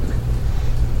 Okay.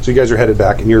 So you guys are headed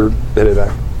back, and you're headed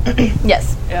back.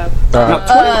 Yes. Yeah. Now, 20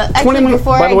 actually, minutes.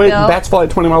 before By the I way, go- bats fly at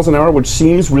 20 miles an hour, which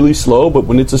seems really slow, but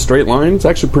when it's a straight line, it's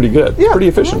actually pretty good. Yeah. Pretty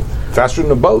efficient. Faster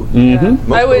than a boat.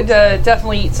 Mm-hmm. I would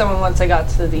definitely eat someone once I got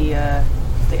to the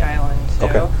island, too.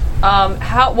 Okay.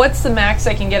 What's the max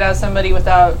I can get out of somebody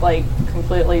without, like,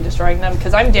 completely destroying them?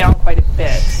 Because I'm down quite a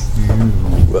bit.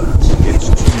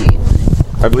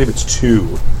 I believe it's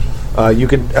 2. You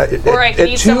can, Or I could at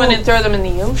eat 2, someone and throw them in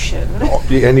the ocean.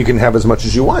 and you can have as much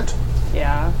as you want.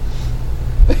 Yeah.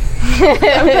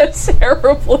 I'm a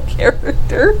terrible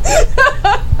character.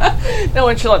 No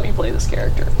one should let me play this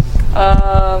character.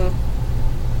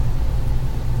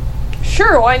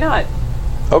 Sure, why not?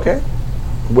 Okay.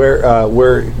 Where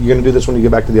you going to do this when you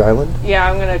get back to the island? Yeah,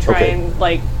 I'm gonna try Okay.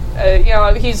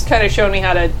 and he's kind of shown me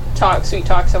how to sweet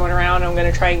talk someone around. I'm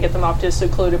gonna try and get them off to a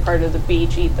secluded part of the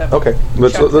beach, eat them. Okay.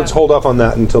 Let's Chuck them. hold off on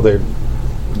that until their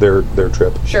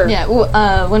trip. Sure.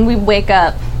 Yeah, when we wake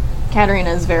up, Katerina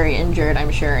is very injured,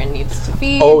 I'm sure, and needs to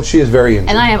feed. Oh, she is very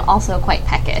injured. And I am also quite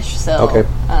peckish, so Okay.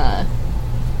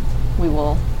 We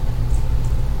will.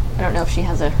 I don't know if she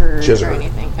has a herd She has a or herd.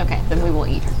 anything. Okay, then we will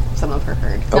eat some of her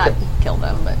herd. Okay. Not kill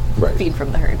them, but Right. feed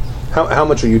from the herd. How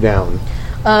much are you down?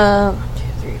 1, 2,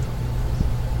 3,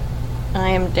 4. I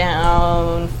am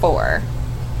down 4.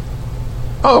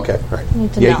 Oh, okay. All right.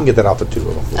 Need to Yeah, you know. can get that off at 2.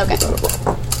 Okay. Not a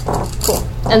problem. Cool.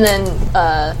 And then,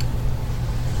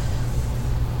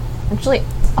 actually,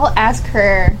 I'll ask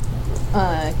her,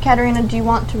 Katerina, do you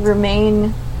want to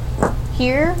remain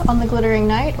here on the Glittering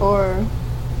Night, or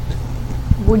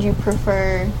would you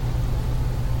prefer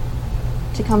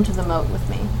to come to the moat with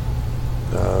me?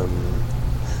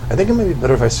 I think it might be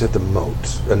better if I stay at the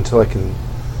moat until I can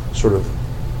sort of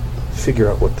figure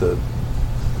out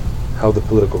how the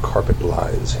political carpet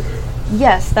lies here.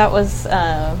 Yes, that was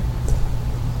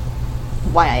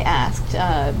why I asked.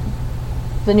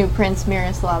 The new Prince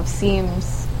Miroslav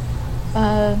seems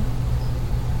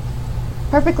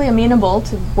perfectly amenable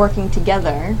to working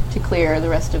together to clear the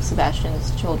rest of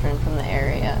Sebastian's children from the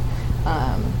area.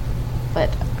 But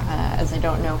as I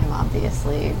don't know him,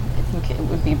 obviously, I think it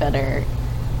would be better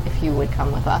if you would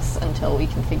come with us until we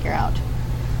can figure out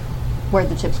where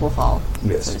the chips will fall,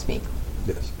 Yes. so to speak.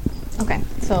 Yes. Okay,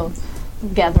 so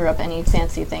gather up any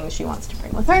fancy things she wants to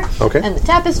bring with her. Okay. And the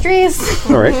tapestries.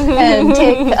 All right. And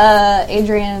take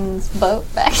Adrian's boat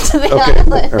back to the Okay.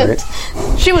 island. All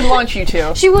right. She would want you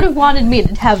to. She would have wanted me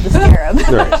to have the scarab.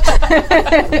 All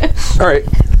right. All right.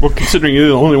 Well, considering you're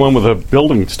the only one with a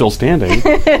building still standing.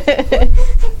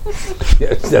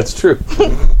 Yeah, that's true.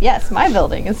 Yes, my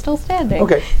building is still standing.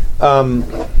 Okay.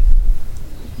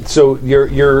 So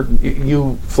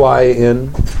you fly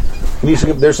in.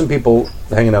 There's some people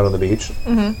hanging out on the beach.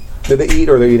 Mm-hmm. Did they eat,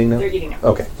 or are they eating now? They're eating now.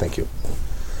 Okay, thank you.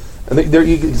 And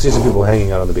you can see some people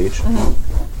hanging out on the beach. Mm-hmm.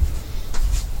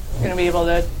 Gonna be able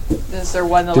to. Is there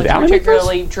one that Did looks Alan make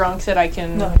particularly drunk that I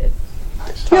can No, I did.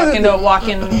 walk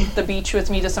in the beach with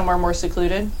me to somewhere more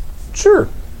secluded? Sure.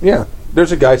 Yeah.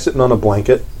 There's a guy sitting on a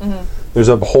blanket. Mm-hmm. There's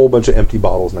a whole bunch of empty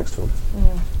bottles next to him.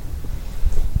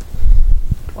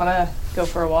 Wanna go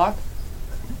for a walk?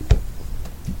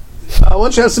 Why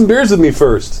don't you have some beers with me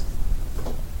first?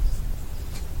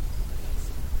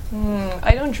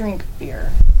 I don't drink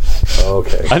beer.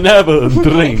 Okay. I never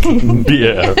drink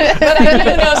beer. But I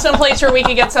do know some place where we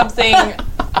could get something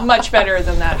much better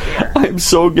than that beer. I'm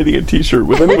so getting a T-shirt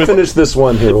with Let me finish this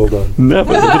one here. Hold on.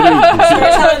 never drink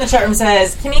beer. Someone in the chat room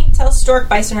says, can he tell stork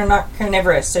bison are not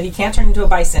carnivorous, so he can't turn into a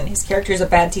bison? His character is a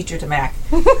bad teacher to Mac.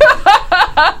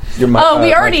 You're my, Oh,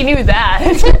 we already knew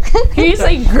that. He's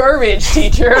a garbage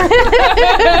teacher.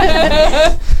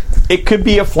 It could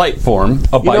be a flight form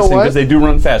of You know bison what? because they do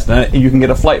run fast. And you can get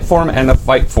a flight form and a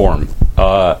fight form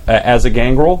as a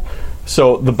gangrel.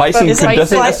 So the bison is doesn't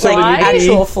bison necessarily fly? need to be.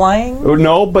 Actual flying? Oh,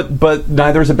 no, but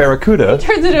neither is a barracuda,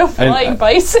 Turns into a flying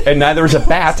bison. and neither is a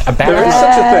bat. A There is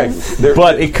bat, such a thing.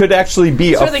 but it could actually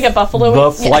be Sort of like a buffalo the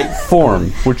wings? flight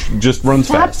form, which just runs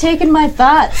Stop fast. taking my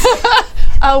thoughts.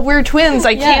 We're twins.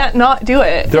 I can't not do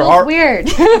it. There Feels are weird.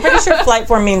 I'm pretty sure flight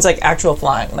form means like actual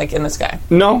flying, like in the sky.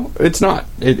 no, it's not.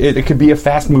 It could be a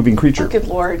fast-moving creature. Good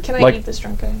lord. Can I Like- eat this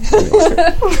drunk guy?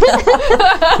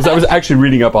 Because I was actually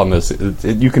reading up on this.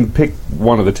 You can pick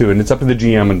one of the two, and it's up to the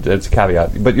GM, and it's a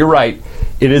caveat. But you're right;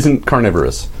 it isn't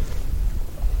carnivorous.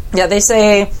 Yeah, they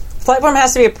say flight form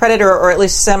has to be a predator or at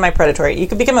least semi-predatory. You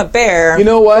could become a bear You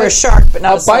know what? or a shark, but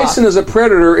not a, A bison is a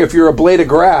predator if you're a blade of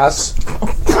grass.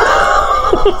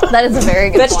 That is a very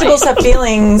good Vegetables point. have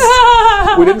feelings.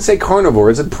 We didn't say carnivore.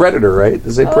 It's a predator, right?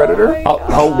 Is it predator?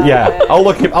 I'll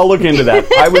look into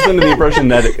that. I was under the impression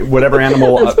that whatever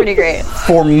animal, That's pretty great.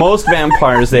 for most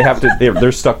vampires,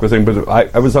 they're stuck with things. But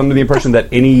I was under the impression that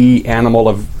any animal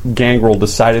of gangrel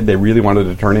decided they really wanted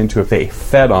to turn into, if they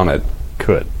fed on it,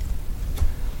 could.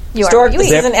 You Stork, are.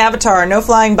 this is an avatar. No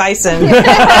flying bison.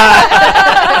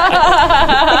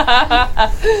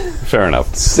 Fair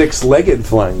enough. Six-legged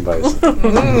flying bison.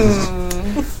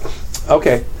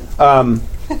 Okay.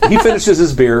 he finishes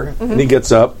his beer and he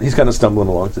gets up. He's kind of stumbling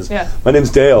along. Says, Yeah. "My name's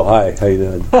Dale. Hi, how you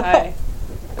doing? Hi.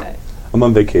 I'm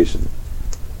on vacation.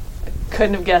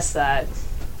 Couldn't have guessed that.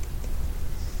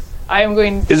 I am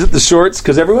going. Is it the shorts?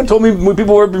 Because everyone told me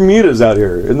people wear Bermudas out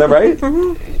here. Isn't that right?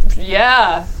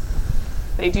 Yeah,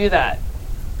 they do that.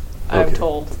 I'm Okay.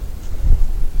 told.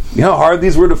 You know how hard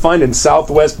these were to find in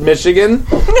Southwest Michigan?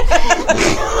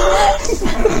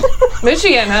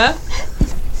 Michigan, huh?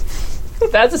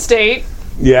 That's a state.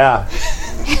 Yeah,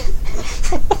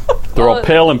 They're all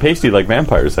pale and pasty like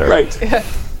vampires there. right.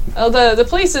 Oh, the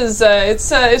place is it's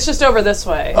just over this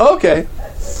way. Okay.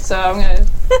 So I'm gonna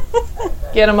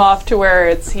get him off to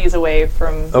where he's away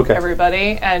from Okay.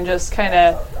 everybody, and just kind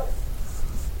of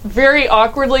very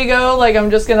awkwardly go like I'm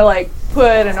just gonna like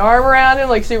put an arm around him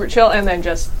like super chill, and then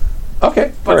just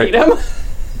Okay. All right. eat him.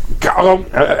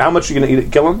 How much are you going to eat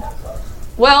it? Kill him?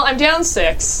 Well, I'm down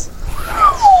 6.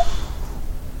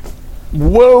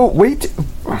 Whoa, wait.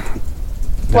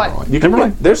 What? You can. Never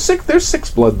mind. There's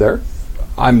 6 blood there.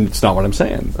 It's not what I'm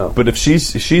saying. Oh. But if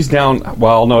she's down,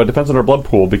 well, no, it depends on her blood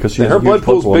pool because she has Her a huge blood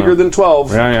pool's pool bigger now. than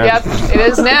 12. Yeah. Yep, it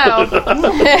is now.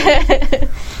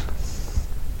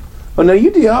 Oh, now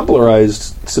you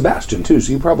Diablerized Sebastian too,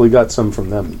 so you probably got some from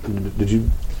them. Did you?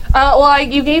 Well,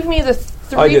 you gave me the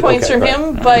 3 I did, points okay, from right.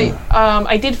 him, but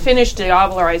I did finish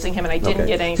Diablerizing him, and I didn't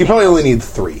get So anything. you probably else. only need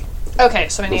 3. Okay,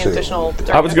 so I need We'll see. additional.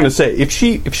 I was going to say if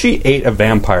she ate a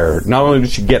vampire, not only did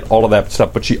she get all of that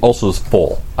stuff, but she also is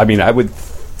full. I mean, I would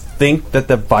think that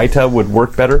the Vita would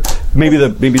work better. Maybe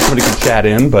somebody could chat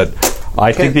in, but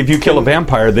I think if you kill a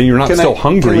vampire, then you're not still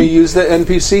hungry. Can we use the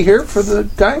NPC here for the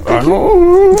guy? I don't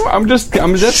know.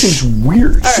 That seems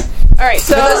weird. All right,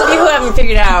 so For those of you who haven't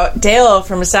figured out, Dale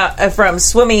from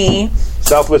Swimmy,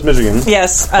 Southwest Michigan.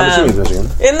 yes, I'm assuming it's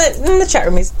Michigan. in the chat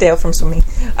room, he's Dale from Swimmy.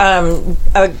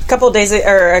 A couple of days,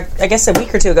 or I guess a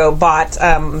week or two ago, bought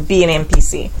be an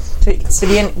NPC to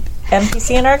be an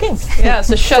NPC in our game. yeah,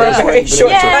 so shut up. Very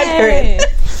short time period.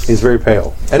 He's very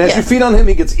pale. And as you feed on him,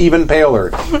 he gets even paler.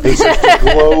 He starts to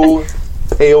glow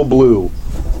pale blue.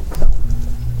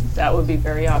 That would be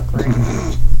very awkward.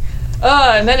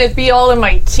 And then it'd be all in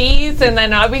my teeth, and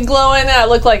then I'd be glowing, and I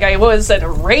look like I was at a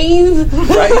rave.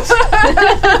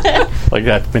 Right? Like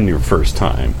that's been your first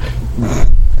time.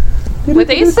 With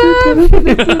Asa?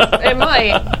 It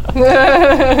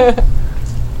might.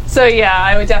 So yeah,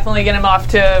 I would definitely get him off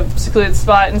to a secluded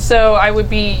spot, and so I would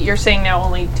be. You're saying now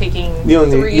only taking You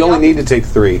only 3. need to take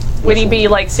 3. Would he be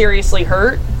like seriously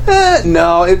hurt?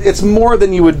 No, it's more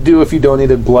than you would do if you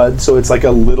donated blood, so it's like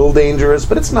a little dangerous,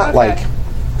 but it's not Okay. like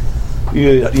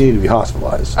you need to be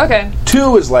hospitalized. Okay.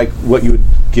 2 is like what you would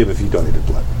give if you donated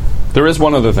blood. There is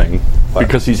one other thing. What?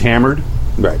 Because he's hammered,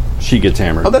 Right. she gets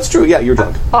hammered. Oh, that's true. Yeah, you're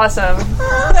drunk. Awesome.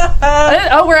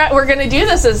 We're gonna do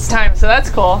this time, so that's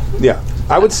cool. Yeah.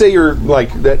 I would say you're like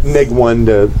that -1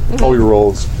 to all your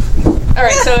rolls. All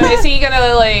right. So is he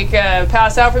gonna like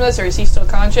pass out from this, or is he still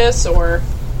conscious? Or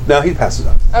No, he passes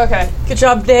out. okay. Good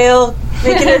job, Dale.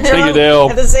 Making it drunk. you, Dale.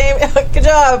 At the same. Good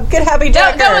job. Good happy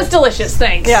That Jacker. was delicious.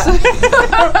 Thanks. Yeah.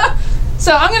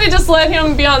 So I'm gonna just let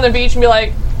him be on the beach and be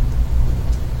like,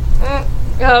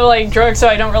 I'm like drunk, so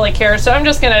I don't really care. So I'm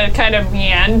just gonna kind of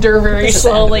meander very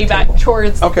slowly back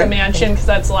towards Okay. the mansion because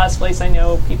that's the last place I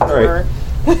know people All right. were.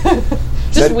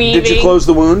 Just Now, weaving. did you close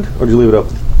the wound, or did you leave it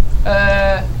open?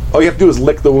 All you have to do is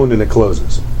lick the wound and it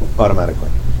closes automatically.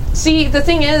 See, the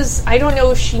thing is, I don't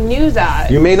know if she knew that.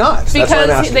 You may not. That's what I'm Because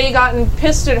asking. they gotten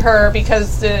pissed at her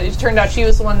because it turned out she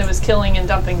was the one that was killing and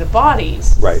dumping the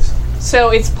bodies. Right. So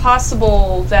it's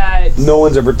possible that... No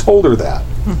one's ever told her that.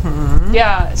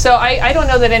 Yeah, so I don't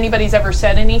know that anybody's ever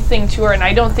said anything to her, and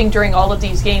I don't think during all of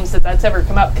these games that that's ever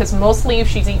come up, because mostly if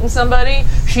she's eaten somebody,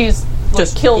 she's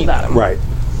just killed them. Right.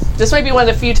 This might be one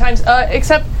of the few times,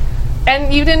 except...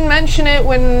 And you didn't mention it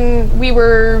when we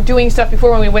were doing stuff before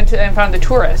when we went to and found the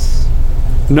tourists.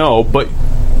 No, but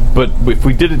if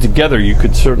we did it together, you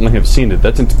could certainly have seen it.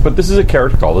 But this is a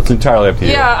character call. It's entirely up to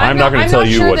you. Yeah, I'm not going to tell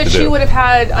you sure what that to she do. would have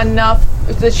had enough.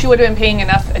 That she would have been paying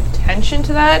enough attention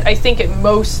to that. I think at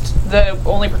most the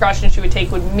only precaution she would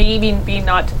take would maybe be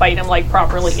not to bite him like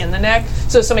properly in the neck.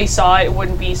 So if somebody saw it, it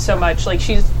wouldn't be so much like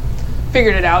she's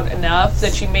figured it out enough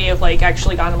that she may have like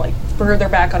actually gone like further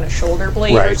back on a shoulder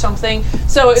blade or Right. something.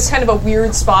 So it's kind of a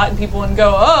weird spot, and people would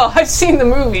go, "Oh, I've seen the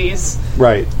movies."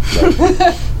 Right.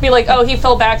 Be like, "Oh, he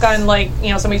fell back on like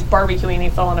somebody's barbecuing, and he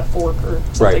fell on a fork or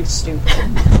something Right. stupid."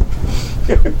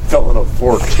 Fell on a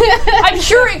fork. I'm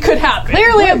sure it could happen.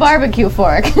 Clearly a barbecue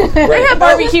fork. They have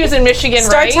barbecues in Michigan,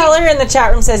 Star right? Teller in the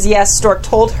chat room says yes. Stork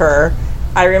told her.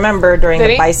 I remember during Did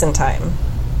the he? bison time.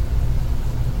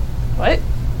 What?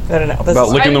 I don't know. This About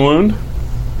is- licking the wound?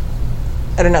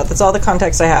 I don't know. That's all the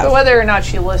context I have. Whether or not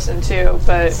she listened to,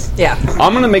 but Yeah.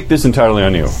 I'm going to make this entirely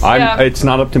on you. Yeah. It's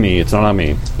not up to me. It's not on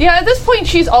me. yeah, at this point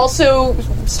she's also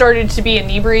started to be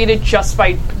inebriated just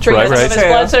by drinking Right, some right. of his True.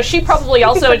 blood. So she probably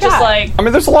also just forgot. like I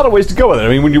mean, there's a lot of ways to go with it. I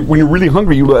mean, when you're really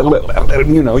hungry, you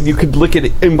could lick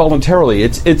it involuntarily.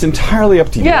 It's entirely up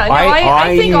to you. yeah. No,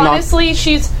 I think not- honestly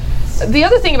she's. The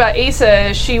other thing about Asa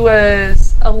is she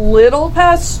was a little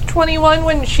past 21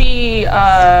 when she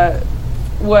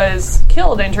was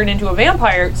killed and turned into a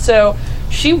vampire. So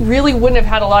she really wouldn't have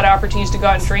had a lot of opportunities to go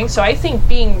out and drink. So I think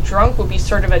being drunk would be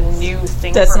sort of a new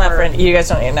thing That's for not her. for you guys.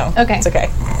 Don't need to know. Okay. It's okay.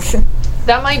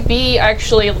 That might be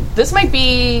this might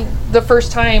be the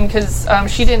first time because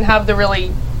she didn't have the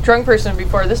really drunk person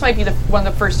before. This might be one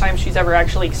of the first times she's ever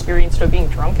actually experienced what being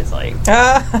drunk is like.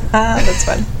 That's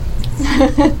fun.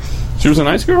 She was a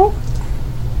nice girl?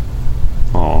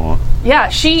 Aw. Yeah,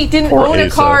 she didn't Poor own a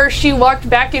Asa. car. She walked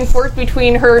back and forth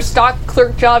between her stock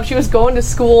clerk job. She was going to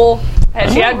school.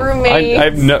 And she had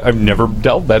roommates. I've never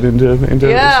delved that into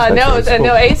yeah, this. no, That's cool.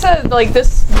 no. Asa, like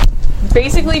this,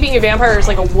 basically being a vampire is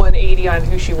like a 180 on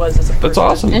who she was as a person. That's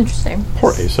awesome. Interesting.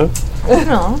 Poor Asa.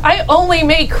 Oh. I only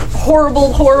make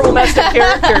horrible, messed up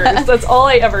characters. That's all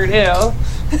I ever do.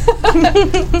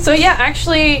 So yeah,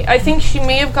 actually, I think she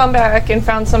may have gone back and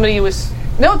found somebody who was...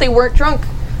 No, they weren't drunk.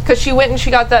 Because she went and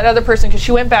she got that other person. Because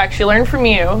she went back. She learned from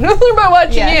you. Learned by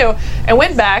watching you. And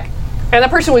went back. And that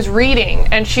person was reading.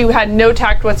 And she had no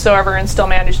tact whatsoever and still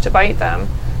managed to bite them.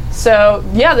 So,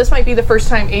 yeah, this might be the first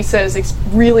time Asa has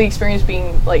really experienced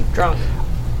being, like, drunk.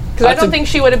 Because I don't think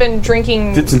she would have been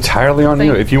drinking... It's entirely on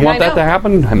you. If you want that to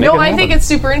happen, make it No, I happen. think it's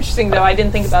super interesting, though. I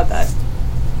didn't think about that.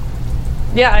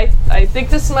 Yeah, I think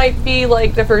this might be,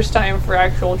 like, the first time for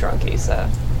actual drunk Asa.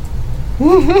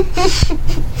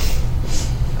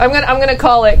 I'm gonna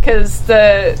call it, because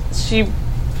the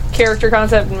character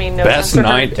concept made no Best sense for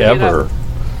her night to do ever. that.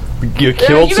 You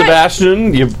killed you guys-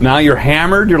 Sebastian. Now you're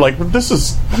hammered. You're like, this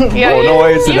is. Yeah, oh, no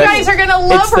way, it's the you next- guys are gonna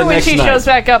love it's the her when next she night. shows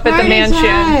back up at the mansion.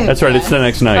 That's right. It's the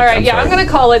next night. All right, I'm sorry. gonna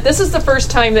call it. This is the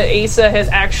first time that Asa has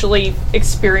actually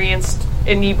experienced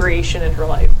inebriation in her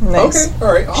life. Nice. Okay,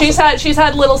 all right. Awesome. She's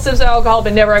had little sips of alcohol,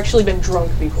 but never actually been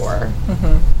drunk before.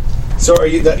 So are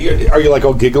you like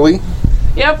all giggly?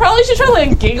 Yeah, probably she's probably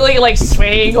like giggly, like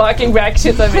swaying, walking back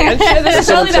to the mansion. This is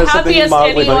Someone probably the says something happiest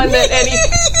mildly anyone like- that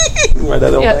any. Right,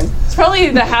 that little Yeah, thing. it's probably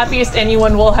the happiest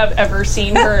anyone will have ever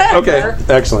seen her. Okay, ever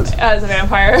excellent. as a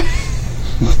vampire.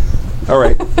 All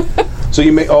right. So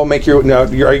you make your now.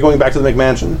 Are you going back to the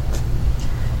McMansion?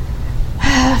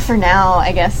 For now,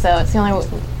 I guess so. It's the only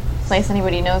place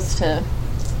anybody knows to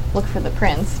look for the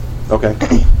prince. Okay.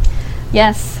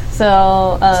 Yes,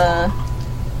 so,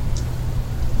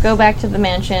 go back to the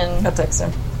mansion. I'll text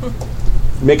him.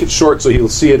 Make it short so he'll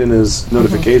see it in his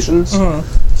notifications,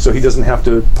 so he doesn't have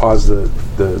to pause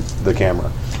the camera.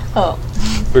 Oh,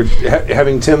 Or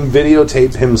having Tim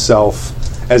videotape himself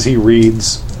as he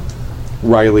reads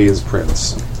Riley as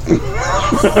Prince. Is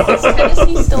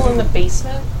Tennessee still in the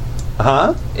basement?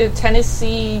 Huh? Is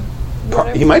Tennessee?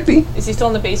 whatever? He might be. Is he still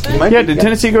in the basement? He might Yeah, be. did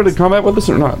Tennessee go to combat with us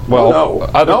or not? Well, No.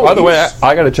 Either way, he's-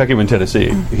 I got to check him in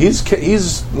Tennessee.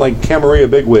 He's like Camarilla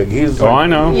Bigwig. He's Oh, like, I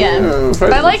know. yeah.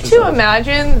 I like to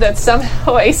imagine that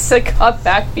somehow Asa got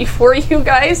back before you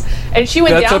guys, and she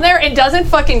went That's down a- there and doesn't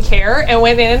fucking care, and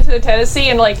went into Tennessee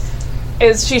and like,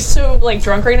 she's so like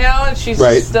drunk right now, and she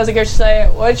Right. doesn't care. She's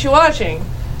like, "What you watching?"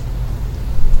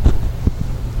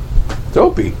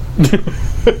 Dopey.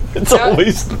 It's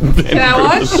always. Can I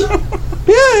watch?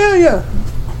 Yeah.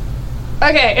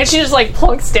 Okay, and she just like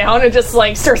plunks down and just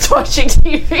like starts watching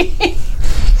TV.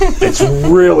 It's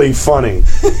really funny.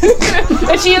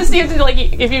 And she instinctively, like,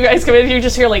 if you guys come in, you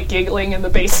just hear like giggling in the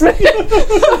basement.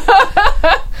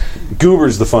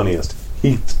 Goober's the funniest.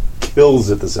 He kills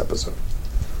it this episode.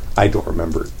 I don't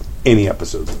remember any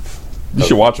episodes of. You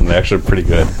should watch them. They're actually pretty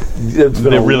good. It's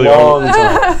been They a really long are.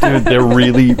 time. Dude, they're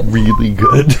really, really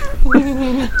good.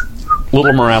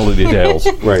 Little morality tales.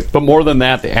 Right. But more than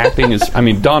that, the acting is... I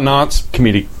mean, Don Knotts,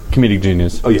 comedic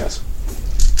genius. Oh, yes.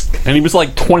 And he was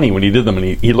like 20 when he did them,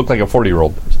 and he looked like a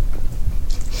 40-year-old.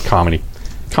 Comedy.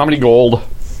 Comedy gold.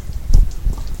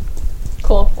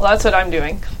 Cool. Well, that's what I'm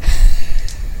doing.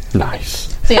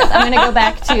 Nice. So yes, I'm going to go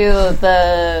back to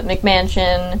the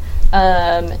McMansion,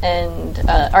 and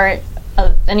are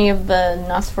any of the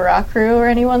Nosferatu crew or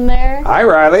anyone there? Hi,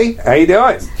 Riley. How you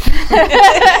doing?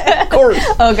 Of course.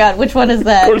 Oh God, which one is Of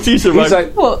that? course he survived. He's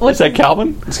like, What's Is that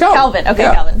Calvin? it's Calvin. Calvin, okay,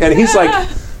 Yeah. Calvin. And he's like,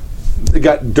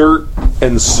 got dirt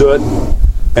and soot,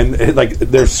 and like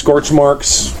there's scorch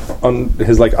marks on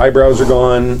his like eyebrows are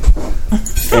gone,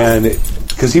 and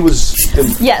because he was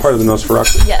Yes. part of the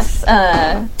Nosferatu. Yes.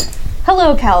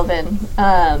 Hello, Calvin.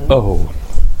 Oh,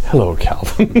 hello,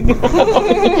 Calvin.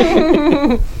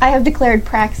 I have declared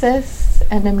Praxis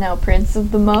and am now Prince of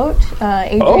the Moat.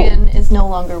 Adrian is no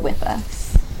longer with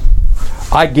us.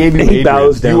 I gave you He Adrian.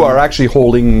 bows down. You are actually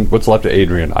holding what's left of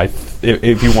Adrian.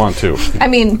 If you want to. I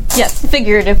mean, yes,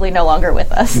 figuratively no longer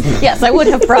with us. Yes, I would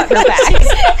have brought her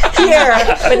back. Here,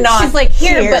 but not. She's like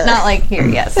here, but not like here,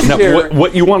 yes. Now, Here.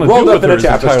 what you want to Rolled do up with in her a is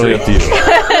entirely tapestry. up to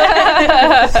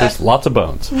you. There's lots of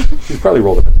bones. She's probably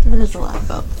rolled up. There's a lot of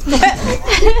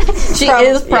both. She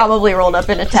is probably rolled up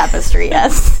in a tapestry,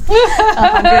 yes.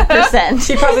 100%.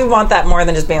 She'd probably want that more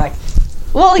than just being like,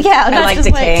 Well, yeah, and not like just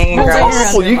decaying. like,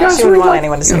 gross. holding her under you my- guys She wouldn't want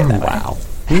anyone to see it that way. Wow.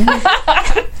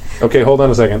 Okay, hold on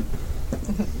a second.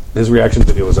 His reaction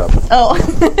video is up. Oh,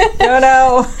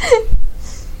 No.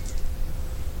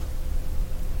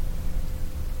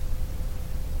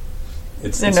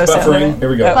 It's There's no sound in it? Here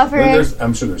we go. Buffering.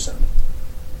 I'm sure there's sound.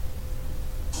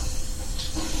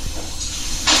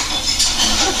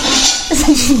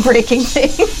 she's breaking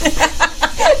things.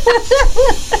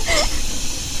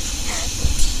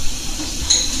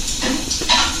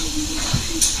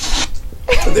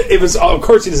 It was. Of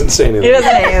course, he doesn't say anything. He doesn't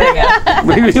say anything yet.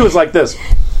 Maybe he was like this.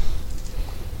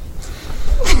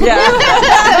 Yeah.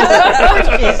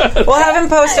 We'll have him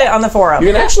post it on the forum.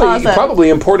 You can actually Awesome. probably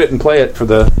import it and play it for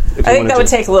the. If you I think that would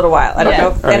to. take a little while. I don't Okay. know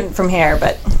All right. and from here,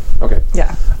 but Okay.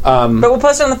 yeah. But we'll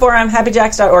post it on the forum,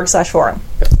 happyjacks.org/forum.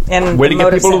 And Way to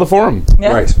get people to the forum.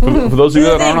 Yeah. Right. For those of you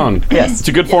that aren't on. Yes. It's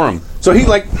a good forum. So he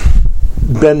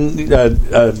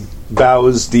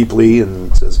bows deeply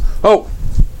and says, "Oh,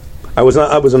 I was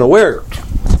unaware,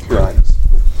 Your Highness."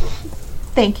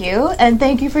 Thank you, and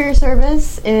thank you for your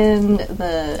service in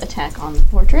the attack on the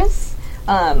fortress.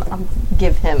 I'll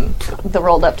give him the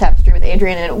rolled up tapestry with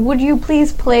Adrian in it. Would you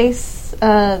please place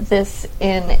this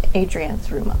in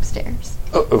Adrian's room upstairs?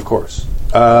 Oh, of course.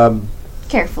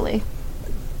 Carefully.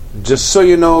 Just so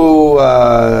you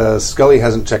know, Scully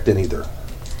hasn't checked in either.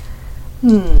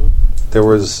 There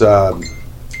was a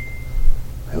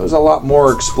lot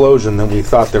more explosion than we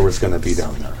thought there was going to be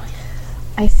down there.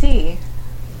 I see.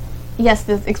 Yes,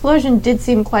 the explosion did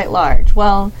seem quite large.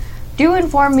 Well, do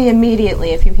inform me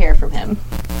immediately if you hear from him.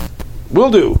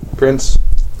 Will do, Prince.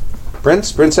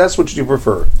 Princess, which do you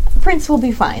prefer? Prince will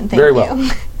be fine, thank Very you.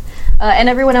 well. And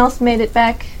everyone else made it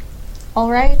back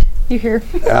all right? You hear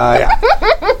Yeah.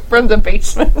 from the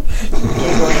basement.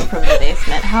 Giggling from the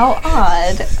basement. How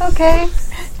odd. Okay.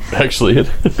 Actually, it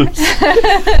is.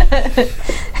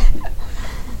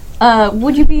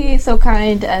 Would you be so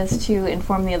kind as to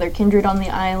inform the other kindred on the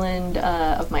island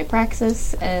of my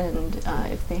praxis, and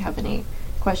if they have any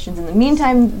questions in the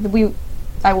meantime, we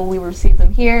will receive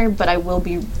them here, but I will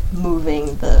be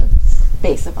moving the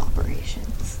base of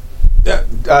operations.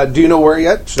 Do you know where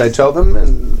yet? Should I tell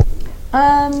them?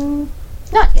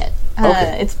 Not yet.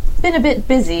 Okay. It's been a bit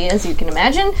busy, as you can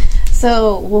imagine,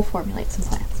 so we'll formulate some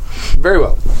plans. Very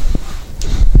well.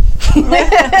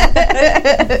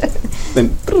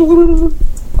 Then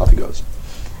off he goes.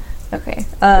 Okay.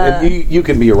 And you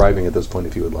can be arriving at this point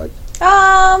if you would like,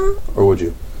 or would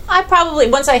you? I probably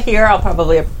once I hear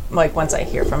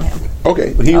from him.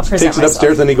 Okay, he I'll takes present it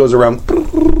upstairs, myself. then he goes around.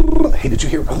 Hey, did you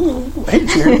hear? Hey, did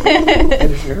you hear? Hey, did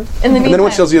you hear? In the And then meantime,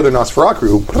 when she tells the other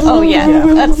Nosferatu, oh yeah,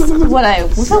 that's what I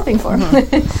was hoping for.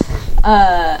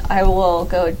 I will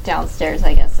go downstairs,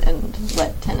 I guess, and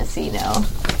let Tennessee know,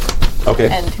 okay.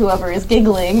 and whoever is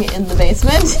giggling in the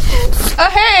basement.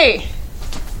 Hey!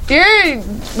 You're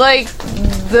like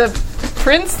the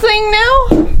prince thing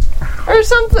now? Or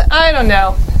something? I don't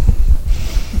know.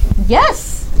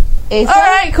 Yes, Asa,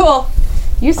 Alright, cool.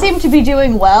 you seem to be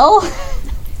doing well.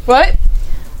 What?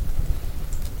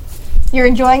 You're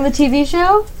enjoying the TV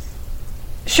show?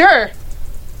 Sure.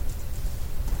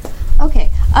 Okay.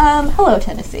 Hello,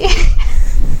 Tennessee.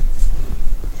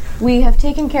 We have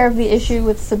taken care of the issue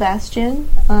with Sebastian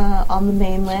on the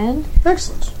mainland.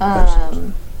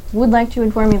 Excellent. Would like to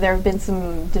inform you there have been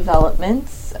some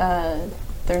developments.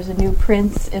 There's a new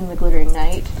prince in the Glittering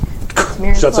Night.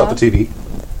 Shuts off the TV.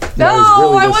 No,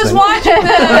 I was watching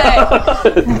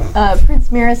that!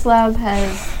 Prince Miroslav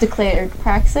has declared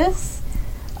Praxis,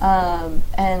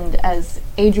 and as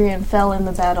Adrian fell in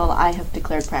the battle, I have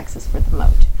declared Praxis for the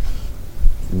moat.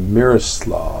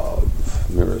 Miroslav.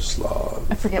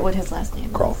 I forget what his last name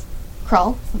Kral. is.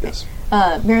 Kral? Okay. Yes.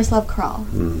 Miroslav Kral.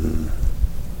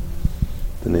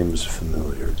 The name is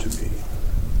familiar to me.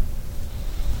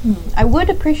 I would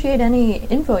appreciate any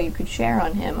info you could share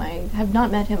on him. I have not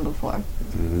met him before.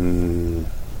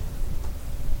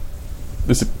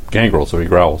 This is Gangrel, so he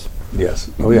growls.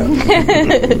 Yes. Oh yeah.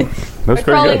 That's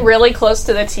Crawl pretty in good. really close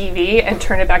to the TV and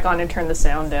turn it back on and turn the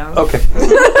sound down. Okay.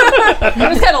 I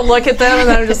just kind of look at them and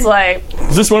then I'm just like,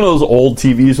 Is this one of those old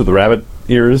TVs with the rabbit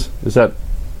ears? Is that...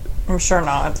 I'm sure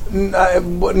not.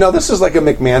 No, this is like a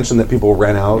McMansion that people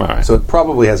rent out, All right. so it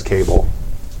probably has cable,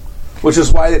 which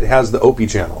is why it has the Opie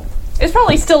channel. it's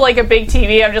probably still like a big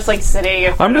TV. I'm just like sitting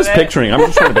in front I'm just of it. picturing. I'm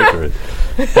just trying to picture it.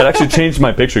 That actually changed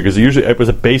my picture because usually it was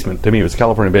a basement to me. It was a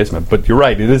California basement. But you're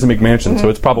right. It is a McMansion, so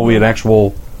it's probably an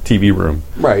actual TV room.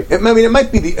 Right. I mean, it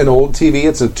might be an old TV.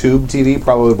 It's a tube TV,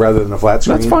 probably rather than a flat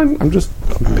screen. That's fine. I'm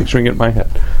picturing it in my head.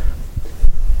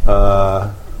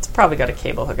 It's probably got a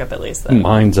cable hookup at least then.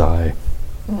 Mind's eye.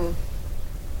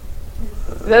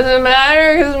 Doesn't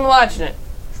matter because I'm watching it.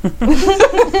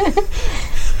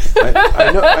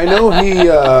 I know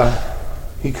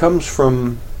he comes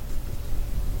from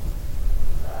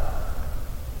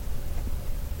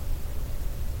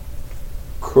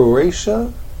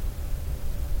Croatia.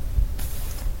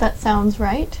 That sounds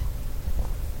right.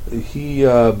 He is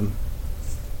a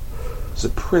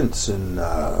prince in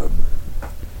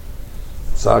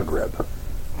Zagreb.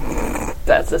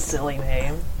 That's a silly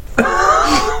name.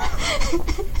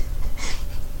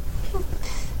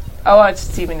 I watch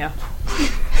TV now.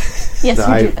 Yes, you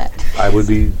do that. I would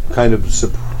be kind of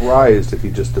surprised if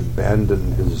he just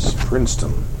abandoned his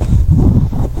princedom,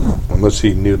 unless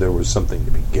he knew there was something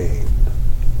to be gained.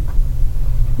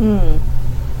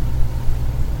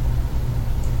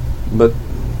 But,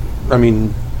 I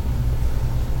mean,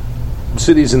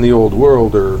 cities in the old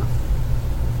world are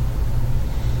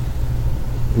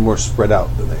more spread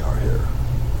out than they are here.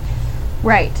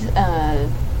 Right. The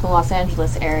Los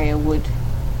Angeles area would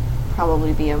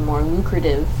probably be a more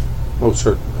lucrative Oh,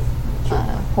 certainly.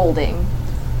 holding.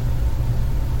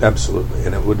 Absolutely.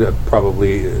 And it would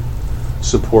probably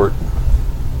support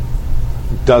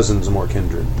dozens more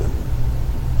kindred than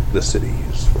the city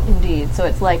he's from. Indeed. So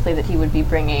it's likely that he would be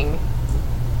bringing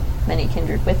many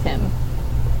kindred with him.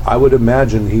 I would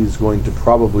imagine he's going to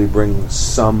probably bring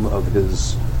some of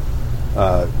his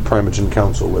Primogen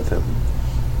Council with him,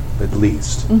 at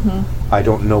least. Mm-hmm. I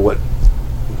don't know what...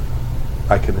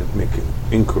 I can make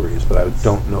inquiries, but I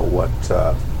don't know what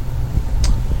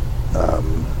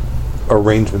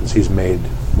arrangements he's made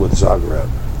with Zagreb.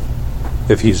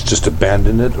 If he's just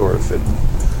abandoned it, or if it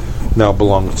now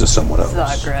belongs to someone else.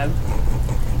 Zagreb.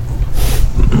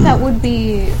 That would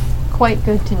be quite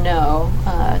good to know,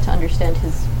 to understand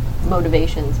his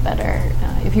motivations better,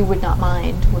 if you would not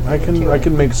mind. I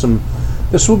can make some...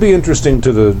 This will be interesting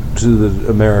to the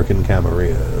American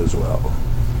Camarilla as well.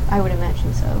 I would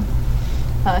imagine so.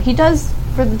 He does,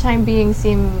 for the time being,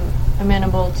 seem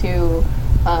amenable to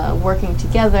working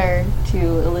together to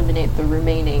eliminate the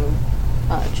remaining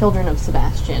children of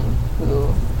Sebastian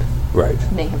who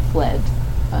may have fled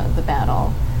the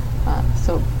battle.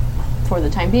 So, for the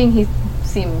time being, he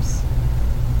seems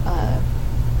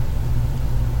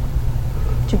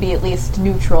to be at least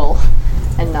neutral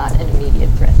and not an immediate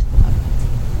threat.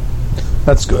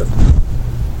 That's good.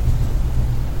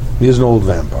 He is an old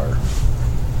vampire.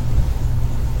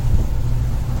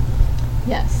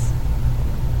 Yes.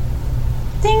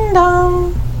 Ding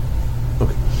dong.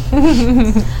 Okay.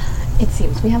 It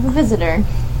seems we have a visitor.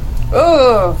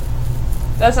 Ooh,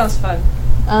 that sounds fun.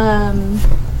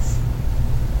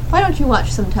 Why don't you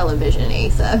watch some television,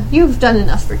 Asa? You've done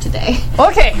enough for today.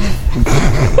 Okay.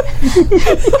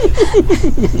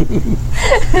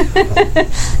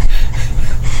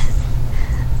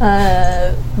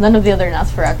 None of the other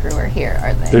Nosferatu are here,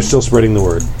 are they? They're still spreading the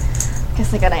word.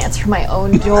 Guess I gotta answer my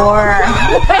own door.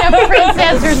 A prince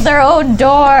answers their own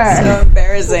door. So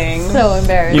embarrassing. So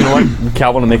embarrassing. You know what?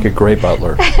 Calvin will make a great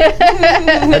butler.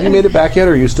 Have you made it back yet,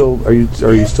 or are you still? Are you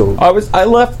still? I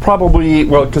left probably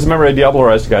because remember I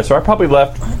Diablo-ized the guy, so I probably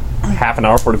left half an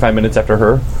hour, 45 minutes after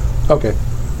her. Okay.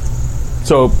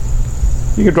 So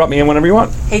you can drop me in whenever you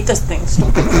want. Hate this thing.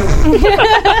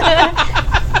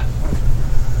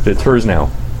 It's hers now.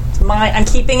 It's mine. I'm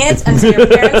keeping it until your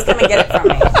parents come and get it from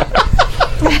me.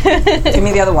 Give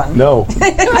me the other one. No.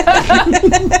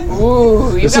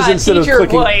 Ooh, you got a teacher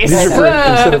voice. These are for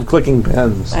instead of clicking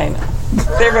pens. I know.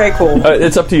 They're very cool.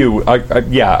 It's up to you.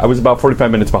 I was about 45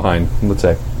 minutes behind, let's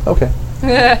say. Okay.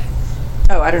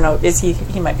 Oh, I don't know. Is he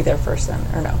might be there first then,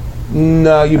 or no?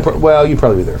 No, you you'd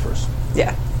probably be there first.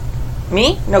 Yeah.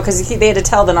 Me? No, because they had to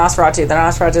tell the Nosferatu. The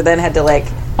Nosferatu then had to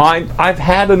I've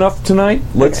had enough tonight.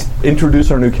 Let's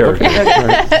introduce our new character.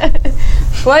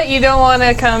 What? You don't want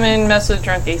to come and mess with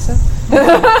Drunk Asa?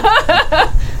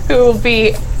 Who will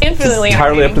be infinitely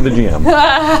entirely up to the GM.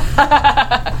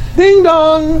 Ding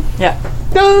dong. Yeah.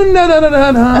 Dun, dun, dun, dun,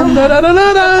 dun, dun, dun, dun, dun,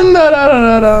 dun, dun,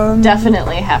 dun, dun.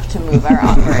 Definitely have to move our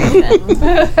operation.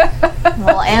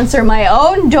 We'll answer my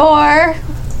own door.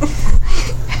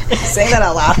 Say that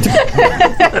out loud.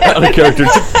 Out of character.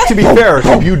 To be fair,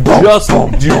 you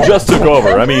just took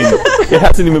over. I mean, it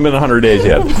hasn't even been 100 days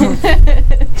yet.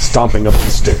 Stomping up the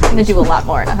stairs. I'm going to do a lot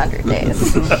more in 100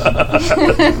 days.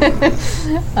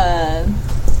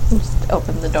 Just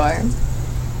open the door.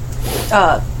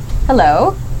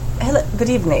 Hello. Hello, good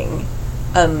evening.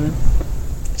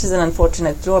 Which is an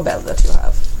unfortunate doorbell that you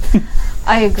have.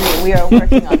 I agree. We are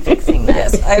working on fixing that.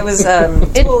 Yes, I was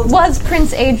It told... was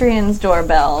Prince Adrian's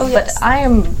doorbell, yes. but I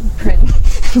am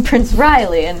Prince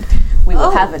Riley, and we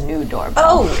will have a new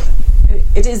doorbell. Oh,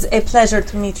 it is a pleasure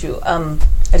to meet you. I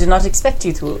did not expect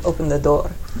you to open the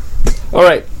door. All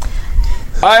right.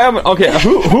 I am okay.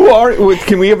 Who are?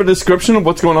 Can we have a description of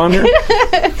what's going on here?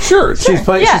 Sure. She's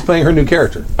playing her new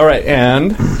character. All right,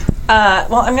 and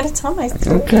Well, I'm going to tell my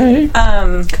story. okay.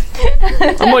 I'm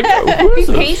like, who is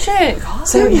Be this? patient.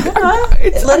 So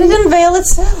let it unveil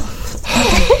itself.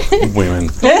 Women.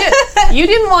 You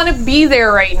didn't want to be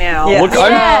there right now. Yeah. Look,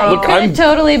 Yeah, you could have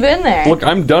totally been there.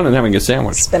 I'm done and having a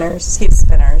sandwich. Spinners. He's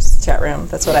Spinners chat room.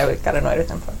 That's what I got annoyed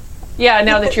with him for. Yeah,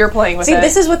 now that you're playing with See, it.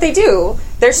 this is what they do.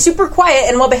 They're super quiet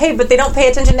and well behaved, but they don't pay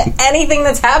attention to anything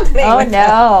that's happening. Oh with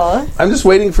no. I'm just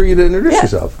waiting for you to introduce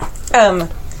yourself. them.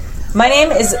 My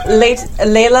name is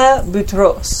Leila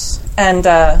Boutros, and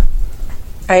I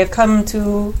have come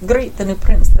to greet the new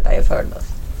prince that I have heard of.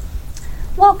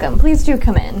 Welcome. Please do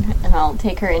come in, and I'll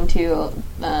take her into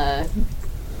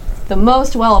the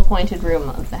most well-appointed room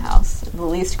of the house, the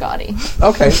least gaudy.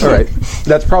 Okay, all right.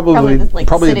 That's probably the, like,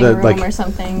 sitting the room or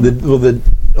something.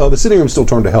 The sitting room's still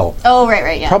turned to hell. Oh,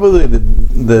 right, yeah. Probably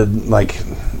the like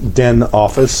den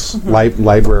office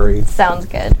library. Sounds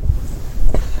good.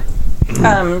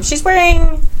 She's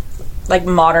wearing like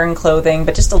modern clothing,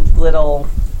 but just a little,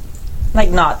 like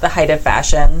not the height of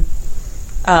fashion.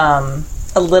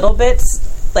 A little bit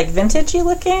like vintagey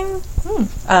looking,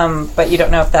 but you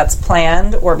don't know if that's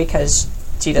planned or because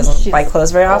she doesn't She's buy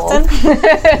clothes very old. often.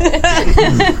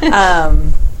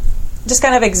 Just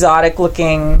kind of exotic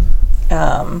looking.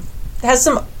 Has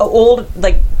some old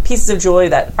like pieces of jewelry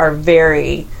that are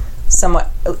very somewhat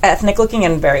ethnic looking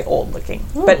and very old looking,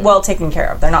 but well taken care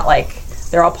of. They're not like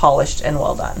they're all polished and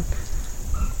well done.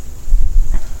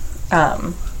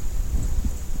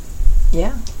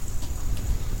 Yeah.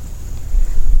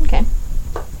 Okay.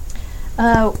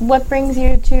 What brings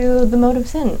you to the Moat of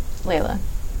Sin, Layla?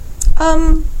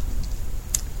 I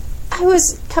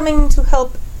was coming to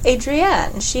help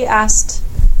Adrienne. She asked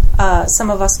some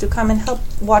of us to come and help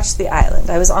watch the island.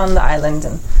 I was on the island,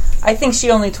 and I think she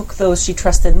only took those she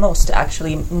trusted most to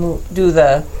actually do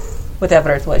the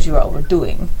whatever it was you all were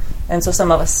doing. And so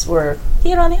some of us were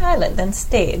here on the island and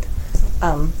stayed.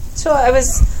 So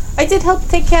I did help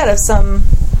take care of some.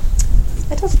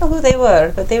 I don't know who they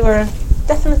were, but they were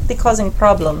definitely causing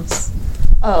problems.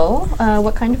 Oh,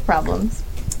 what kind of problems?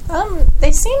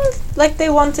 They seemed like they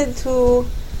wanted to.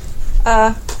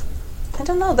 I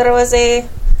don't know. There was a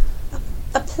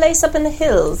place up in the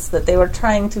hills that they were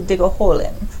trying to dig a hole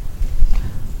in.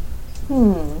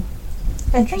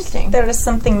 I Interesting. think there is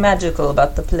something magical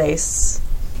about the place.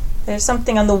 There's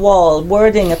something on the wall.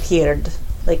 Wording appeared,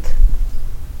 like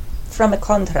from a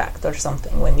contract or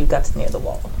something, when you got near the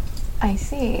wall. I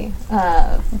see.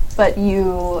 But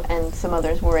you and some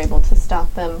others were able to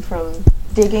stop them from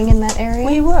digging in that area?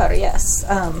 We were, yes.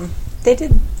 They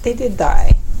did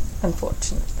die,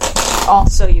 unfortunately. All,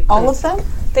 So you all couldn't- of them?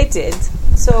 They did.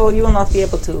 So you will not be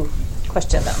able to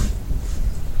question them.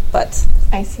 But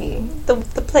I see. the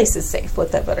place is safe,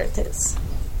 whatever it is.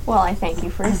 Well, I thank you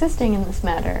for assisting in this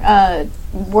matter.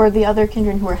 Were the other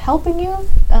kindred who were helping you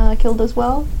killed as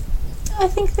well? I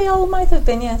think they all might have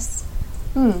been, yes.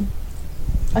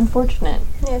 Unfortunate.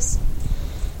 Yes.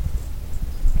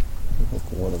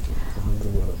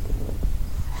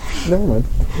 Never mind.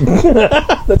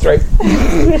 That's right.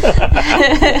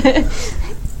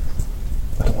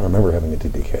 I don't remember having a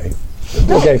DDK.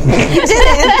 Okay. You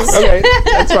didn't! Okay,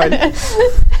 that's fine.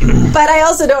 But I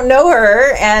also don't know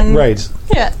her, and Right,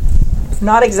 Yeah.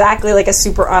 not exactly like a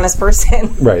super honest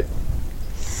person. right.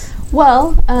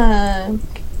 Well,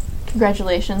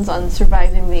 congratulations on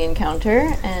surviving the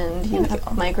encounter, and you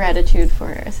have my gratitude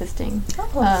for assisting.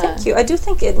 Oh, thank you. I do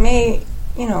think it may,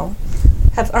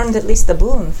 have earned at least a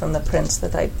boon from the prince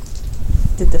that I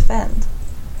did defend.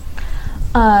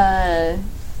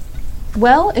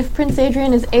 Well, if Prince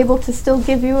Adrian is able to still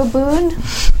give you a boon,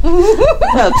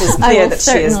 Well, it is I clear will that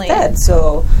she is certainly- dead,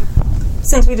 so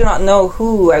since we do not know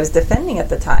who I was defending at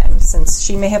the time, since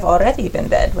she may have already been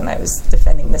dead when I was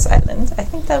defending this island, I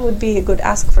think that would be a good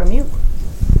ask from you.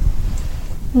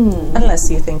 Unless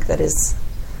you think that is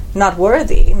not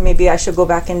worthy, maybe I should go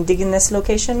back and dig in this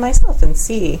location myself and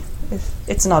see if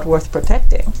it's not worth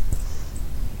protecting.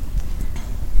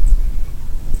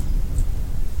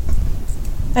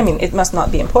 I mean, it must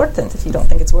not be important if you don't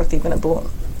think it's worth even a boon.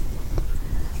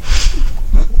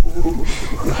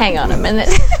 Hang on a minute.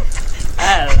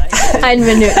 Ein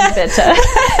Minuten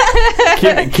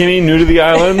bitte. Kenny, new to the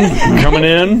island, coming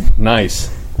in. Nice.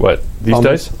 What? These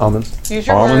dice? Almonds. Use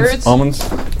your words. Almonds.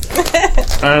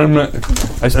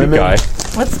 I speak guy.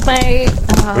 What's my...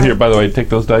 But here, by the way, take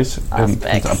those dice. And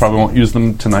Aspects. I probably won't use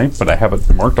them tonight, but I have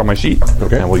it marked on my sheet.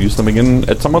 Okay. And we'll use them again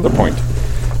at some other point.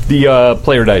 The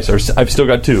player dice, I've still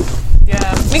got 2.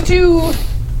 Yeah, me too.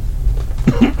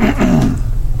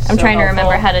 I'm trying to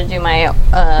remember how to do my...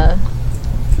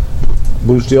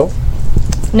 Blue steel.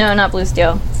 No, not blue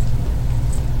steel.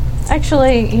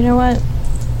 Actually, you know what?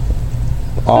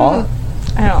 Aw.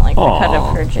 I don't like the cut Aw.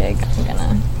 of her jig. I'm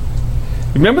gonna...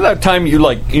 Remember that time you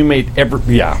made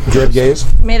Dread gaze.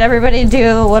 Made everybody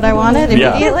do what I wanted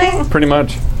immediately? Yeah, pretty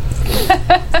much.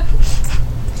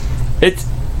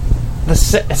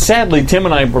 Sadly, Tim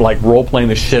and I were like role playing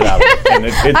the shit out of it. And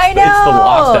it's I know! It's the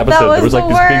last That episode. was There was like the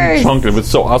this big worst. chunk. It was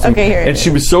so awesome. Okay, here it and is. she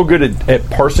was so good at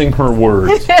parsing her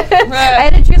words. I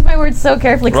had to choose my words so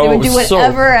carefully because Bro, they would it do was so-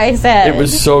 whatever I said. It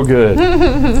was so good.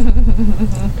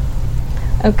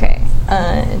 Okay.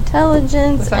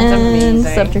 Intelligence That sounds and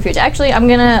amazing. subterfuge. Actually, I'm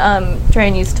gonna try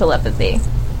and use telepathy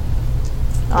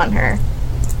on her.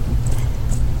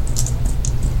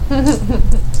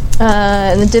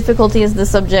 And the difficulty is the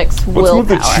subject's Let's willpower. move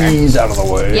the cheese out of the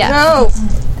way. Yeah. No.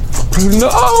 No!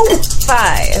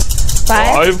 5.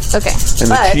 5? Okay. And the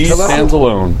But- cheese stands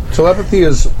alone. Telepathy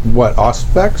is what?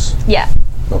 Auspex? Yeah.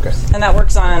 Okay. And that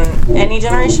works on any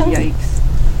generation? Yikes.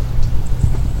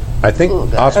 I think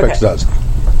Auspex okay. does.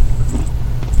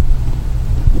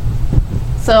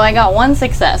 So I got 1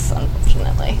 success,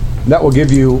 unfortunately. That will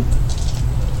give you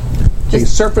a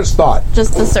surface thought.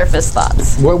 Just the surface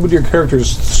thoughts. What would your character's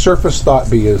surface thought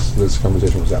be as this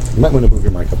conversation was happening? You might want to move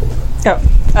your mic up a little bit.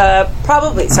 Oh,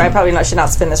 probably. Sorry, I probably should not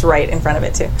spin this right in front of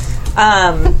it, too.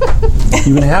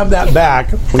 You can have that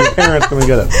back when your parents come and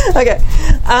get it. Okay.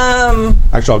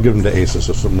 Actually, I'll give them to Aces,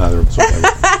 so neither of us will.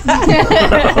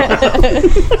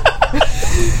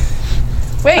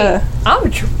 Wait, I'm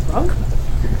drunk.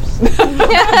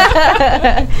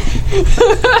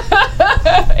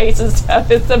 Ace's death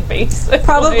is the basic.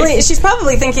 Probably. She's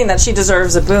probably thinking that she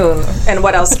deserves a boon, and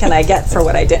what else can I get for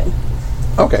what I did?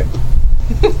 Okay.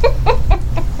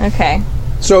 Okay.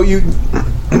 So you,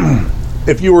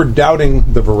 if you were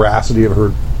doubting the veracity of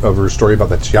her story about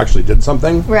that she actually did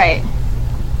something, Right.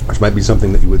 which might be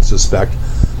something that you would suspect,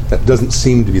 that doesn't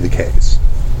seem to be the case.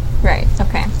 Right.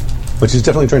 Okay. But she's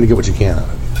definitely trying to get what she can out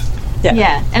of you.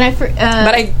 Yeah. And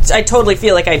But I totally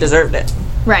feel like I deserved it.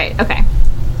 Right, okay.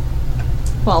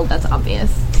 Well, that's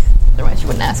obvious. Otherwise you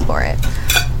wouldn't ask for it.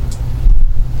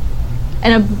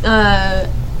 And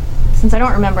since I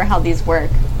don't remember how these work,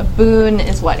 a boon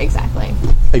is what exactly?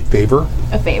 A favor?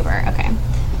 A favor, okay.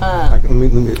 Let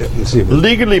me see.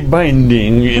 Legally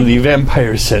binding in the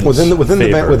vampire sense.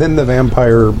 Within the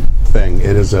vampire thing,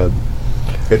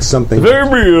 it's something. Very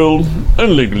real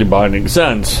and legally binding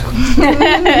sense.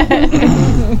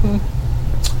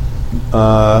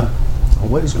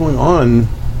 What is going on?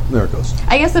 There it goes.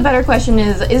 I guess the better question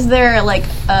is there like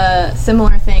a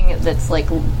similar thing that's like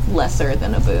lesser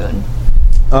than a boon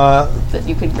that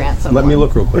you could grant someone? Let me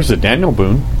look real quick. There's a Daniel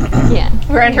boon. Yeah.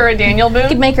 Grant her a Daniel You could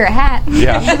boon. make her a hat.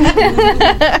 Yeah.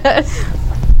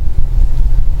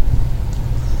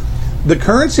 The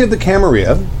currency of the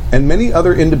Camarilla and many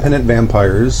other independent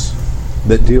vampires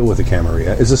that deal with the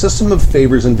Camarilla is a system of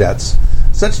favors and debts.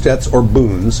 Such debts, or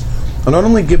boons, are not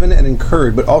only given and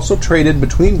incurred, but also traded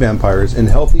between vampires in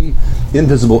healthy,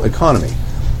 invisible economy.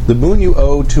 The boon you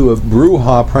owe to a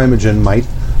Bruja Primogen might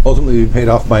ultimately be paid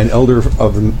off by an elder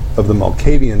of the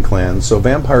Malkavian clan, so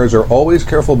vampires are always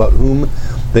careful about whom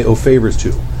they owe favors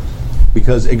to,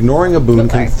 because ignoring a boon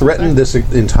can threaten this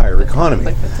entire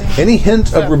economy. Any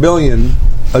hint of rebellion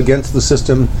against the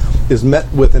system is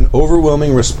met with an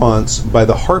overwhelming response by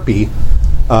the Harpy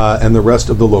and the rest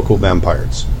of the local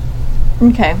vampires.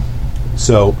 Okay.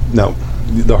 So, now,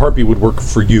 the Harpy would work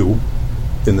for you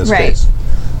in this Right. case.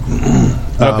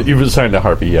 Not that you've assigned a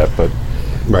harpy yet, but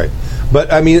Right.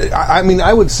 But I mean,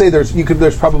 I would say there's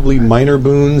probably minor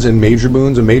boons and major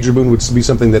boons. A major boon would be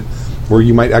something that where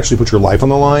you might actually put your life on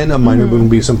the line. A minor boon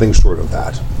would be something short of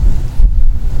that.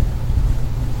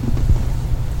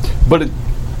 But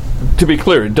to be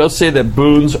clear, it does say that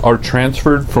boons are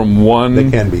transferred from one... They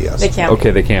can be, yes. They can.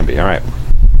 Okay, they can be. All right.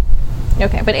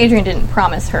 Okay, but Adrian didn't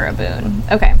promise her a boon.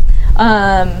 Okay.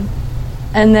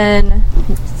 And then,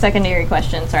 secondary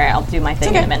question. Sorry, I'll do my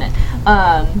thing in a minute.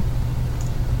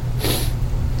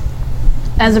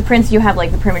 As a prince, you have,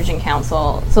 like, the Primogene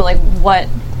Council. So, like, what...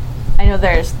 I know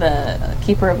there's the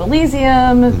Keeper of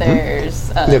Elysium, there's...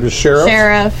 You have the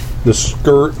sheriff. The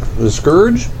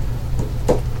Scourge.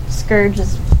 Scourge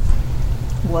is...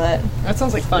 What? That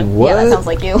sounds like fun. What? Yeah, that sounds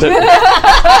like you. Gian in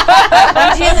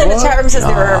the chat room says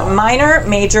there are minor,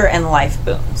 major, and life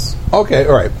boons. Okay,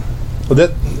 all right. Well,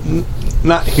 that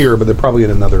not here, but they're probably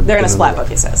in another. They're in a splat book,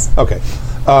 he says. Okay.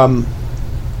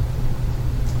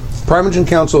 Primogene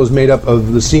Council is made up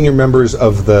of the senior members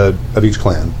of each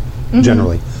clan,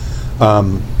 generally.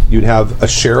 You'd have a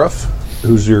sheriff,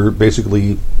 who's your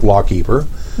basically lawkeeper.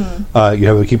 You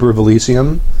have a Keeper of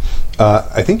Elysium.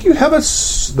 I think you have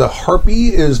the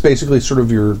Harpy is basically sort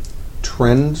of your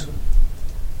trend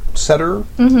setter,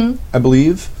 I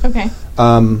believe. Okay.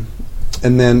 And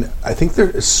then I think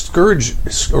there's Scourge.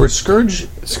 Scourge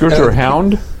or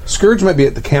Hound? Scourge might be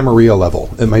at the Camarilla level.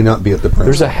 It might not be at the Prince.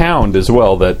 There's a Hound as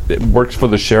well that works for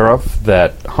the sheriff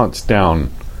that hunts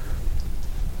down.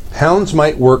 Hounds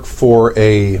might work for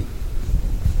I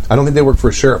don't think they work for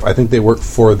a sheriff. I think they work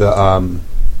for the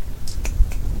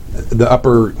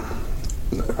upper...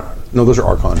 No, those are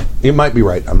Archon. You might be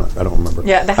right. I don't remember.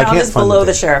 Yeah, the Hound is below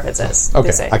the sheriff, it says.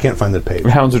 Okay, I can't find the page.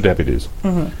 Hounds are deputies.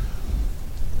 And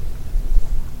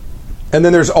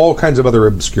then there's all kinds of other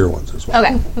obscure ones as well.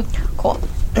 Okay, cool.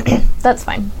 That's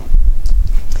fine.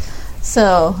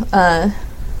 So,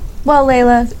 well,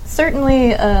 Layla,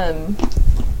 certainly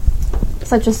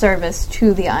such a service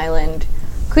to the island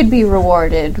could be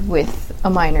rewarded with a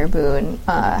minor boon.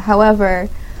 However,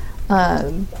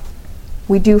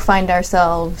 we do find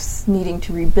ourselves needing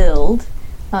to rebuild,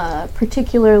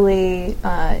 particularly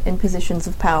in positions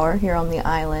of power here on the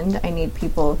island. I need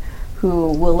people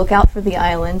who will look out for the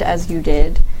island, as you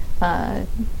did,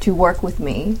 to work with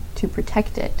me to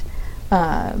protect it.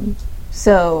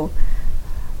 So,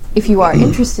 if you are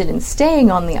interested in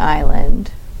staying on the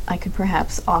island, I could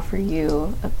perhaps offer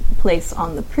you a place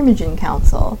on the Primogene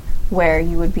Council where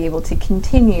you would be able to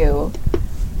continue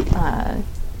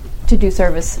to do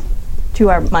service to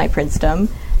my princedom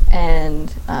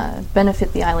and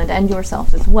benefit the island and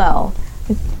yourself as well.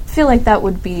 I feel like that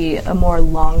would be a more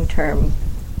long-term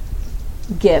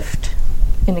gift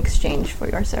in exchange for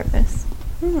your service.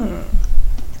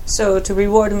 So to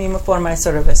reward me for my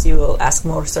service, you will ask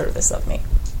more service of me.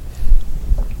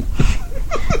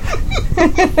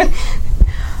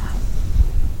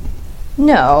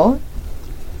 No.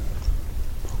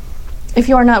 If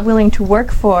you are not willing to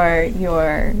work for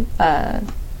your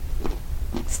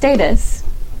status,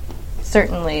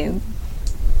 certainly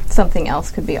something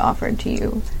else could be offered to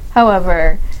you.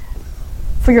 However,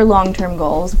 for your long-term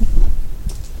goals,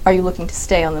 are you looking to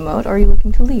stay on the moat or are you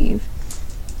looking to leave?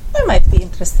 I might be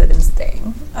interested in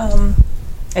staying. I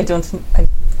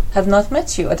have not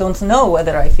met you. I don't know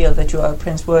whether I feel that you are a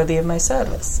prince worthy of my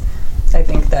service. I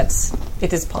think that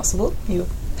it is possible. You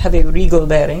have a regal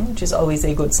bearing, which is always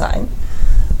a good sign.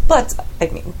 But, I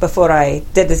mean, before I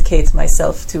dedicate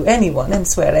myself to anyone and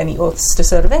swear any oaths to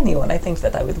serve anyone, I think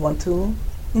that I would want to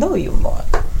know you more.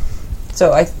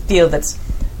 So I feel that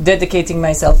dedicating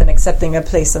myself and accepting a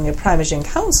place on your Primogene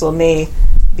Council may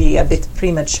be a bit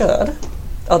premature,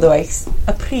 although I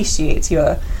appreciate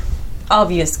your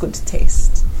obvious good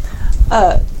taste.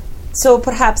 So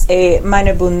perhaps a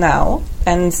minor boon now,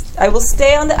 and I will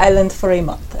stay on the island for a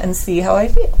month and see how I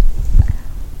feel.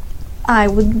 I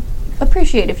would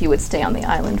appreciate if you would stay on the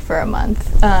island for a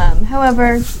month.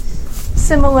 However,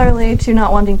 similarly to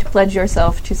not wanting to pledge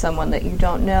yourself to someone that you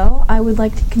don't know, I would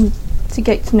like to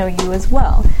get to know you as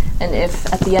well. And if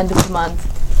at the end of the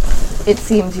month it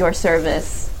seems your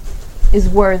service is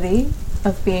worthy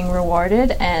of being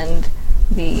rewarded and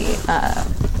the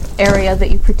area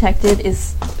that you protected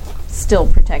is still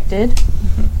protected,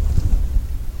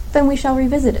 then we shall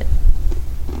revisit it.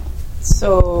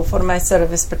 So for my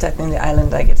service protecting the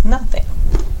island, I get nothing.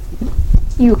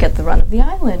 You get the run of the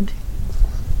island.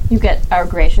 You get our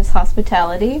gracious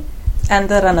hospitality. And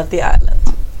the run of the island.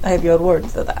 I have your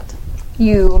word for that.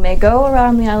 You may go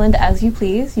around the island as you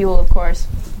please. You will, of course,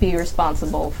 be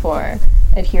responsible for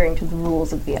adhering to the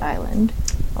rules of the island.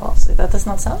 Oh, so that does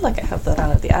not sound like I have the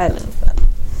run of the island,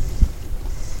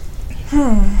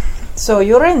 then. So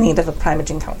you're in need of a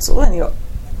Primogene Council, and you're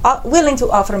willing to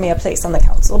offer me a place on the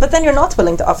council, but then you're not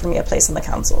willing to offer me a place on the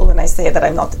council when I say that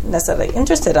I'm not necessarily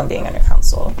interested in being on your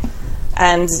council.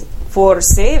 And for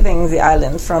saving the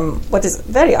island from what is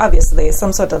very obviously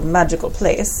some sort of magical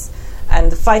place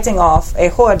and fighting off a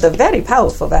horde of very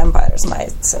powerful vampires,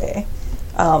 might say,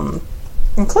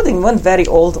 including one very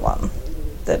old one,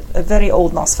 a very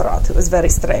old Nosferatu. It was very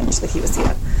strange that he was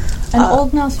here. An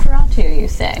old Nosferatu, you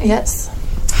say? Yes.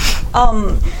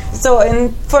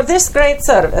 For this great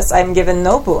service, I am given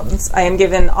no boons. I am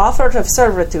given offer of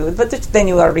servitude, but then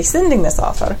you are rescinding this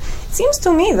offer. It seems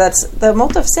to me that the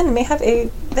Mote of Sin may have a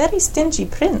very stingy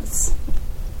prince.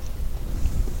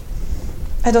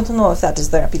 I don't know if that is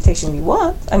the reputation you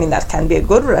want. I mean, that can be a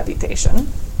good reputation.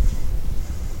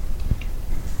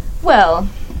 Well,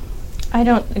 I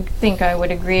don't think I would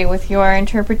agree with your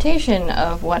interpretation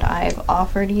of what I've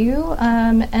offered you,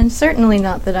 and certainly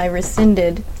not that I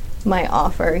rescinded my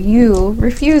offer. You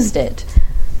refused it.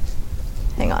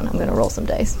 Hang on, I'm going to roll some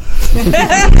dice.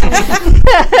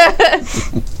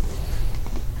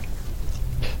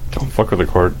 Don't fuck with a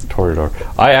Toreador.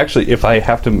 I actually, if I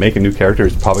have to make a new character,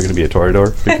 it's probably going to be a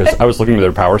Toreador because I was looking at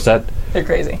their power set. They're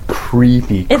crazy.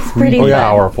 Creepy. It's pretty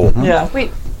powerful. Mm-hmm. Yeah. Wait,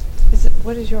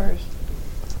 what is yours?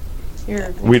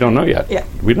 We don't know yet. Yeah.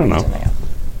 We don't know.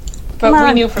 But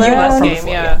we knew from the last from game, before,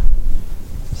 yeah.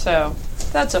 So,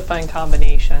 that's a fun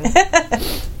combination.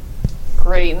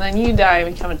 Great, and then you die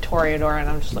and become a Toreador, and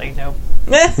I'm just like, nope.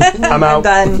 I'm out.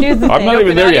 Done. Here's the I'm thing. not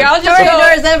even there yet. I'll just go.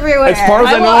 Toreadors everywhere. As far as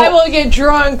I know, I will get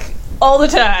drunk all the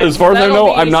time. as far as I That'll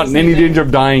know, be I'm not in any danger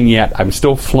of dying yet. I'm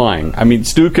still flying. I mean,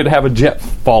 Stu could have a jet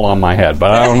fall on my head,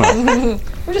 but I don't know.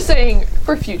 I'm just saying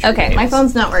for future. Okay, games. my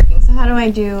phone's not working. So how do I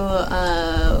do,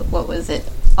 what was it?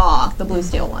 The blue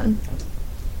steel one.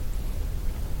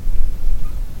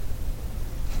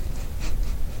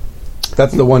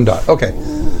 That's the one dot. Okay.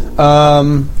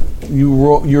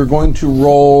 You're going to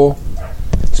roll.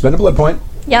 Spend a blood point,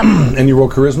 Yep. and you roll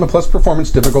charisma plus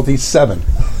performance difficulty 7.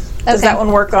 Does that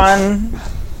one work on...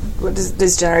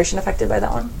 Is generation affected by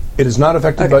that one? It is not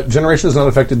affected by generation. Is not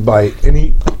affected by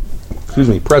any.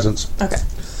 Presence. Okay.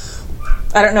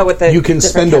 I don't know what the... You can different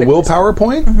spend a categories willpower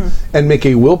point and make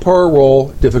a willpower roll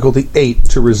difficulty 8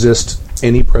 to resist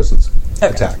any presence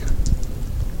attack.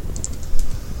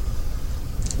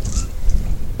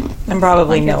 I'm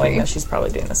probably knowing that she's probably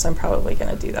doing this. I'm probably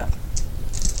going to do that.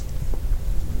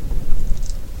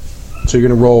 So you're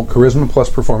going to roll charisma plus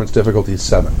performance difficulty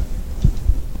 7.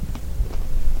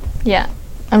 Yeah.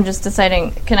 I'm just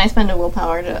deciding, can I spend a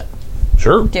willpower to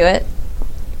Sure. do it?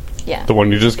 Yeah. The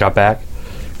one you just got back?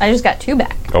 I just got 2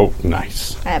 back. Oh,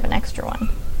 nice. I have an extra one.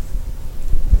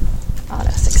 Auto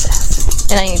success.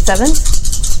 And I need 7s?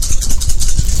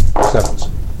 7s.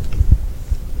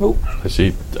 I see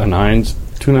a 9s,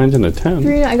 2 9s, and a 10.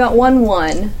 3, I got 1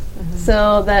 1.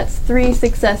 So that's 3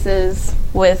 successes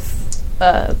with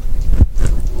the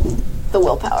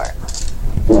willpower.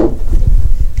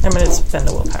 I'm going to spend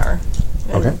a willpower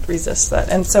and Okay. resist that.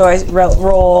 And so I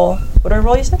roll... What do I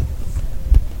roll, you said?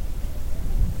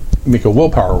 Make a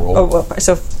willpower roll. Oh, willpower.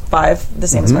 So 5, the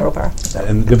same as my willpower. So,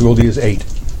 And difficulty is 8.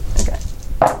 okay.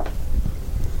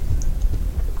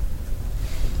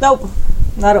 Nope.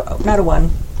 Not a 1.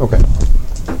 Okay.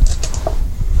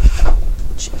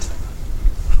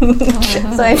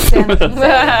 So I stand up and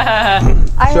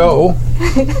say, So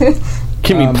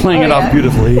Kimmy playing it off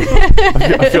beautifully.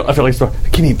 I feel like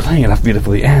Kimmy playing it off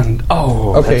beautifully, and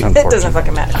Okay. that's It doesn't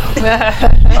unfortunate.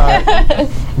 fucking matter.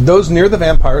 those near the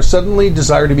vampire suddenly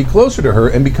desire to be closer to her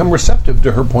and become receptive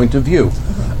to her point of view.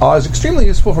 Is extremely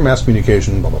useful for mass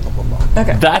communication. Blah blah blah blah blah.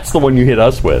 Okay. That's the one you hit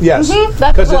us with. Yes,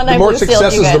 That's because the one the I more blue sealed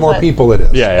successes, you guys the more with. people it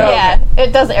is. Yeah. yeah,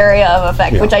 it does area of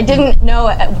effect, Yeah. which I didn't know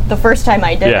the first time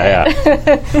I did Yeah,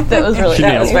 it. That was really She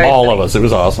that was nailed very all funny. of us. It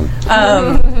was awesome.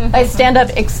 I stand up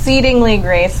exceedingly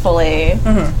gracefully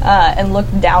and look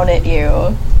down at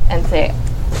you and say,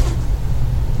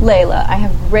 Layla, I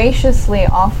have graciously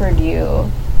offered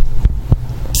you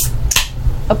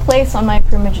a place on my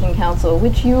Primogen Council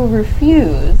which you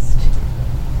refused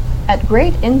at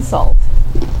great insult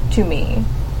to me.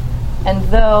 And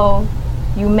though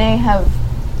you may have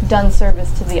done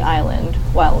service to the island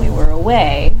while we were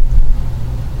away,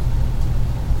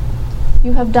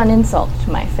 you have done insult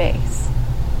to my face.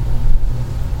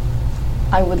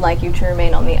 I would like you to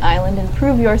remain on the island and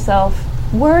prove yourself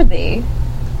worthy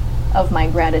of my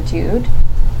gratitude.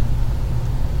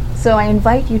 So I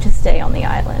invite you to stay on the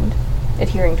island,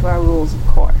 adhering to our rules, of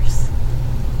course.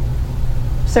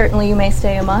 Certainly you may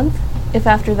stay a month. If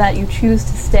after that you choose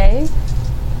to stay,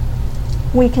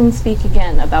 we can speak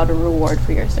again about a reward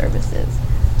for your services.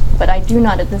 But I do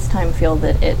not at this time feel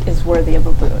that it is worthy of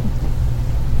a boon.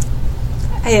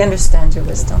 I understand your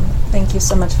wisdom. Thank you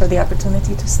so much for the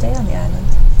opportunity to stay on the island.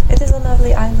 It is a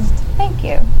lovely island. Thank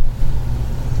you.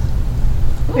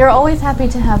 We're always happy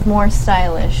to have more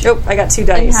stylish. Nope, I got 2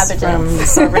 dice Inhabitants. from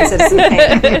Sovereign Citizen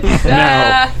Pain.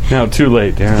 Now, too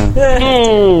late, Darren.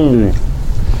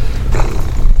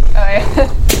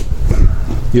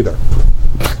 You there.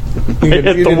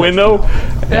 Hit the window.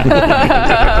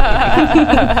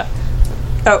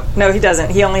 Oh, no, he doesn't.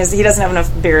 He doesn't have enough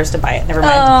beers to buy it. Never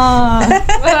mind.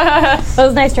 That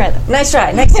was a nice try, though. Nice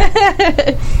try. Next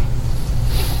time.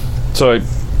 So I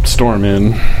storm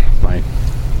in.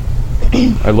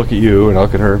 I look at you and I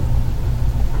look at her.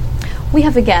 We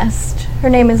have a guest. Her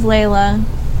name is Layla.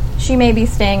 She may be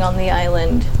staying on the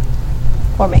island,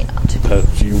 or may not.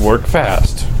 You work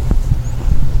fast.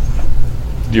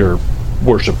 Your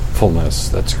worshipfulness.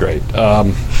 That's great.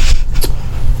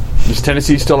 Is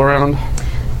Tennessee still around?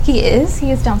 He is.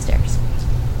 He is downstairs.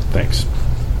 Thanks.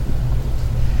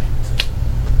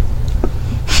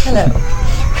 Hello.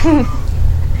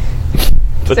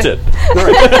 That's it.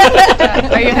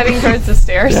 Are you heading towards the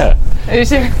stairs? Yeah. Are you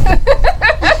sure?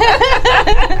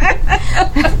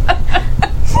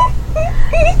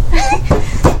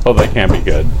 Oh, that can't be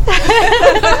good.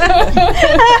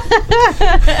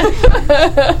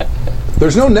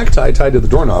 There's no necktie tied to the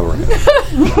doorknob or anything.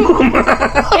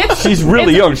 She's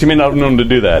really young. She may not have known to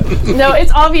do that. No,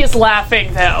 it's obvious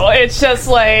laughing, though. It's just,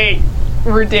 like,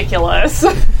 ridiculous.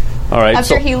 All right.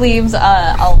 After he leaves,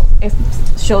 I'll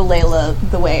show Layla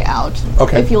the way out.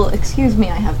 Okay. If you'll excuse me,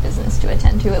 I have business to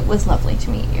attend to. It was lovely to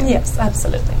meet you. Yes,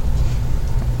 absolutely.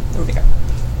 There we go.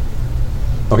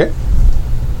 Okay.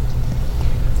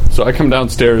 So I come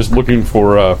downstairs looking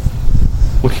for,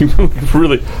 looking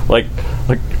really,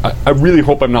 I really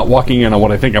hope I'm not walking in on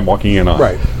what I think I'm walking in on.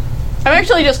 Right. I'm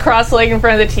actually just cross-legged in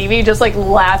front of the TV, just, like,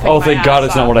 laughing. Oh, thank God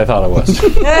it's not what I thought it was.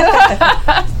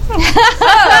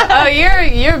 Oh,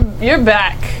 you're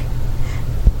back.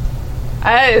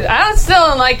 I still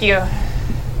don't like you.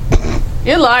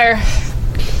 You're a liar.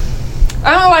 I'm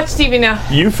gonna watch TV now.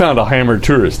 You found a hammered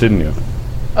tourist, didn't you?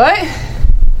 What?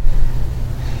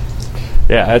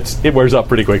 Yeah, it wears up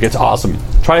pretty quick. It's awesome.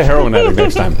 Try a heroin addict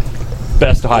next time.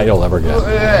 Best high you'll ever get.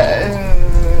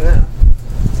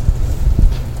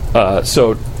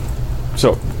 So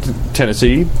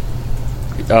Tennessee.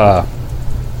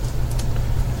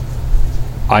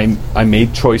 I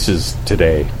made choices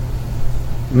today.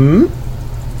 Hmm?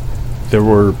 There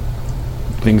were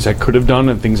things I could have done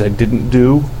and things I didn't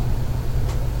do.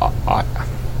 I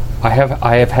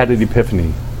have had an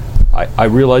epiphany. I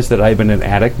realize that I've been an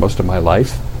addict most of my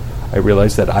life. I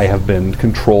realize that I have been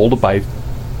controlled by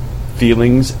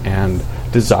feelings and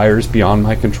desires beyond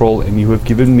my control, and you have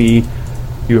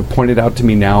pointed out to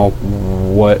me now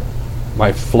what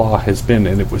my flaw has been,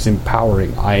 and it was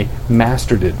empowering. I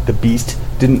mastered it. The beast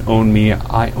didn't own me.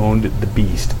 I owned the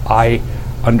beast. I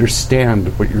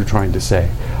understand what you're trying to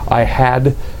say. I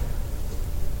had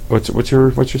what's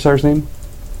your sire's name?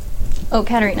 Oh,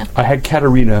 Katerina. I had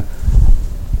Katerina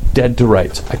dead to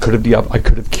rights. I could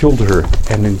have killed her,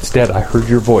 and instead I heard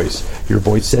your voice. Your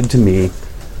voice said to me,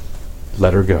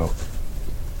 "Let her go.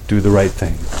 Do the right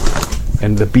thing."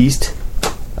 And the beast,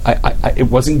 it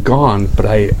wasn't gone, but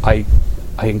I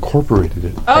incorporated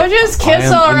it. Oh, just kiss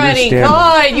am already. understanding.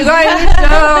 God, you guys are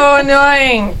so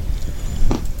annoying.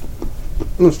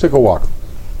 Let's take a walk.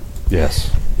 Yes.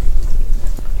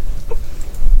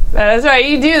 That's right,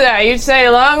 you do that. You say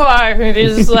long walk and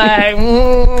just like...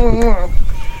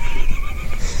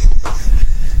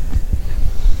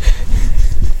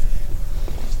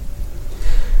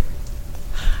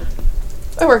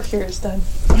 My work here is done.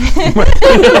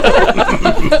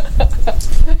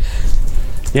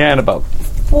 Yeah, and about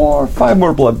 4 or 5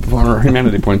 more blood or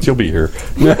humanity points, you'll be here.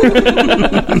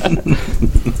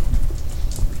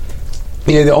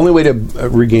 Yeah, the only way to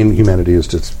regain humanity is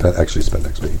to actually spend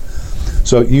XP.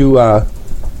 So you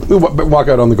walk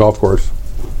out on the golf course.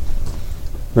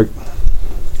 Like,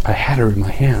 I had her in my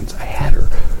hands. I had her.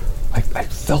 I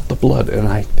felt the blood, and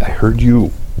I heard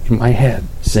you in my head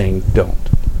saying, "Don't.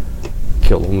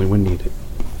 Kill only when needed.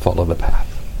 Follow the path."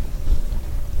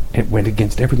 It went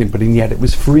against everything, but yet it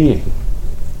was freeing.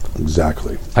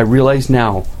 exactly. I realize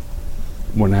now,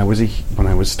 when I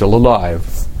was still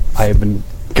alive, I have been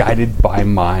guided by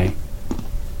my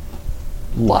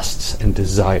lusts and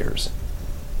desires,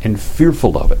 and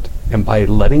fearful of it. And by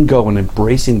letting go and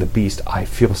embracing the beast, I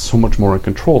feel so much more in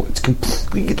control. It's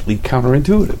completely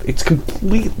counterintuitive. It's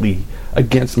completely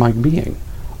against my being.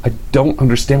 I don't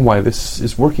understand why this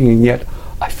is working, and yet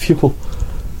I feel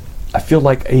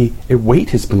like a weight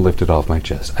has been lifted off my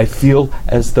chest. I feel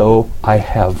as though I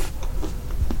have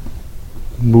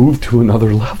moved to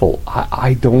another level.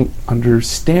 I don't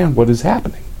understand what is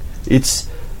happening.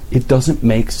 It doesn't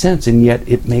make sense, and yet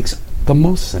it makes the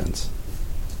most sense.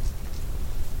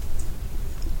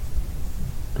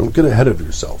 Don't get ahead of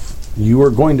yourself. You are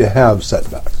going to have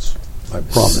setbacks. I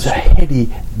promise This is a you. heady,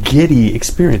 giddy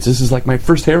experience. This is like my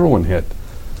first heroin hit.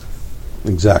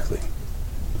 Exactly.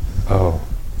 Oh.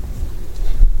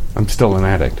 I'm still an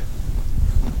addict.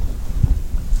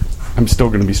 I'm still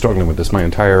going to be struggling with this my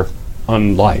entire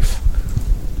life.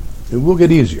 It will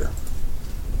get easier.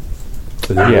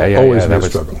 But it will always be a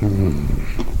struggle.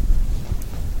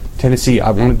 Tennessee,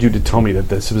 I wanted you to tell me that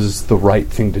this was the right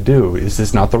thing to do. Is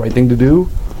this not the right thing to do?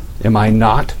 Am I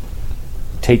not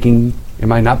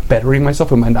bettering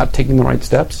myself? Am I not taking the right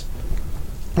steps?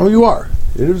 Oh, you are.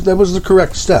 That was the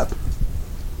correct step.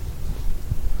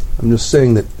 I'm just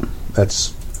saying that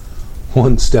that's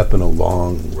one step in a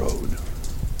long road.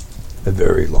 A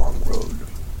very long road.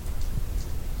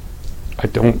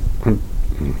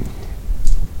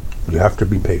 You have to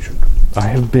be patient. I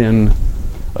have been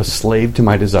a slave to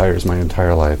my desires my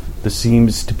entire life. This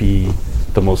seems to be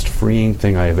the most freeing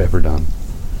thing I have ever done.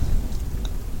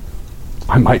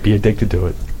 I might be addicted to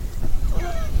it.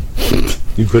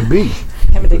 You could be.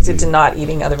 I'm addicted to not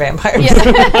eating other vampires.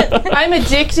 I'm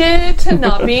addicted to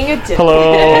not being addicted.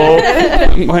 Hello,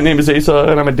 my name is Asa,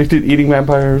 and I'm addicted to eating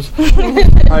vampires.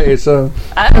 Hi, Asa.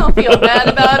 I don't feel bad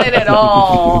about it at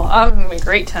all. I'm having a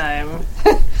great time.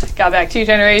 Got back 2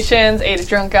 generations, ate a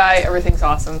drunk guy, everything's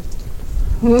awesome.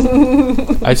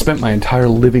 I spent my entire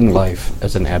living life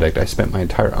as an addict. I spent my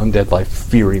entire undead life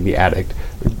fearing the addict,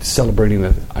 celebrating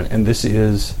the, and this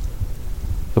is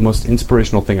the most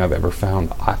inspirational thing I've ever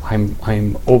found.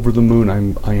 I'm over the moon.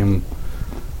 I am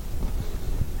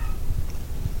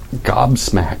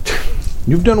gobsmacked.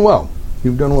 You've done well.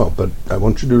 You've done well, but I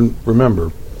want you to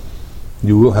remember,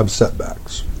 you will have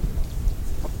setbacks.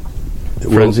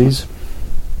 Frenzies?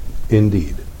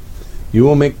 Indeed. You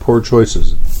will make poor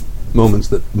choices at moments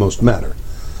that most matter.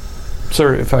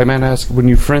 Sir, if I might ask, when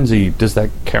you frenzy, does that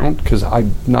count? Because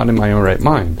I'm not in my own right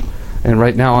mind. And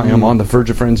right now I am on the verge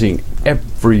of frenzying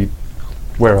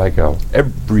everywhere I go.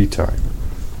 Every time.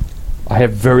 I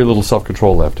have very little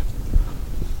self-control left.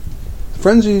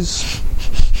 Frenzies...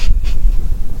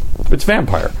 It's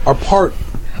vampire. Are part...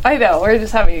 I know, we're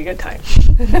just having a good time.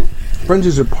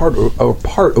 Frenzies are part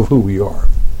of who we are.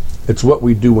 It's what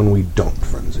we do when we don't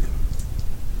frenzy.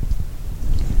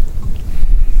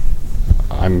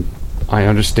 I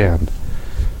understand.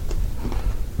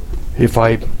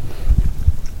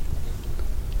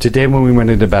 Today when we went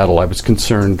into battle, I was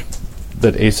concerned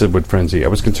that Asa would frenzy. I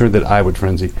was concerned that I would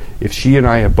frenzy. If she and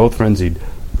I have both frenzied,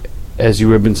 as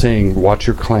you have been saying, watch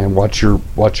your clan, watch your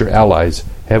allies.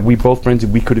 Had we both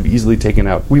frenzied, we could have easily taken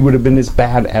out. We would have been as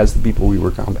bad as the people we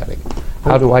were combating.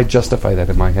 How do I justify that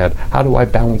in my head? How do I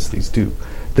balance these two?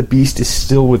 The beast is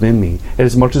still within me. And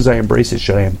as much as I embrace it,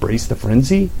 should I embrace the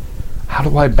frenzy? How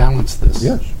do I balance this?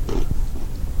 Yes.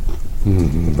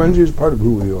 Frenzy is part of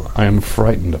who we are. I am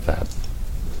frightened of that.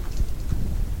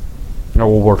 I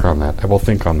will work on that. I will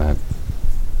think on that.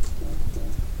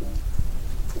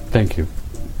 Thank you.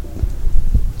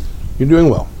 You're doing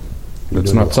well.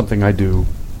 It's not something I do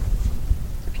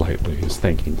lightly, is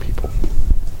thanking people.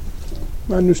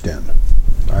 I understand.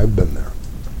 I've been there.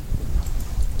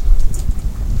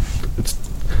 It's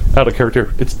out of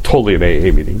character. It's totally an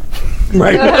AA meeting.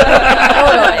 Right.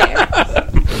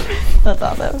 That's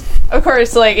awesome. Of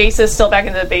course, like, Asa's still back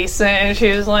in the basement, and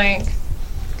she was like,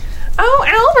 "Oh,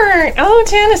 Albert! Oh,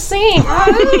 Tennessee!"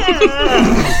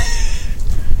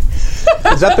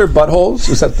 Is that their buttholes?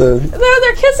 Is that the...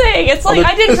 They're kissing. It's like,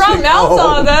 I didn't draw kissing. mouths Oh.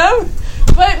 on them,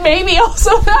 but maybe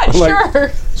also not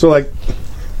sure. So, like...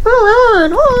 Is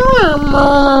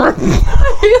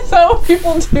that what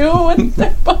people do with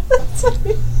their butts?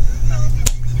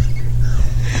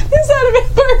 Is that a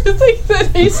vampire thing that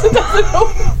Asa doesn't know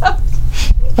about?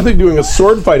 I think doing a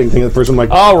sword fighting thing at first. I'm like...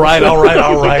 All right.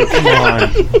 Come on.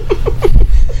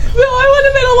 No, I would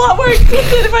have been a lot more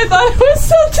excited if I thought it was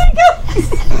something else.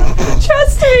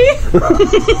 Trust me.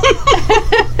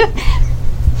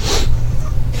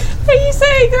 Are you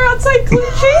saying they're outside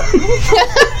clinching?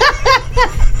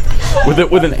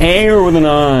 With an A or with an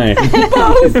I?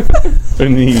 Both.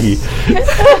 An E.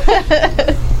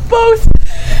 Both.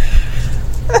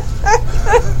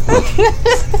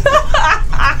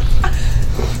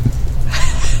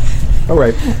 All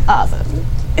right. Awesome.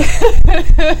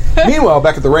 Meanwhile,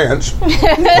 back at the ranch...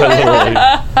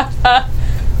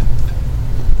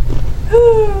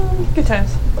 Good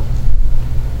times.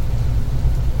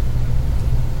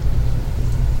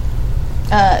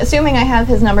 Assuming I have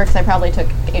his number, because I probably took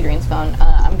Adrian's phone,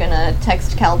 I'm gonna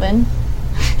text Calvin.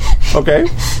 Okay.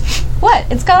 What?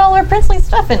 It's got all our princely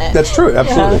stuff in it. That's true,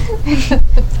 absolutely.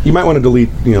 You might want to delete,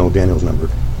 Daniel's number.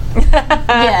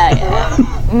 Yeah.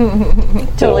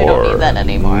 Totally don't Or need that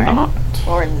anymore. not.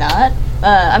 Or not.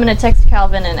 I'm going to text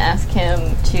Calvin and ask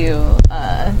him to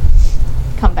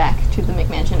come back to the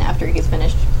McMansion after he's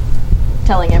finished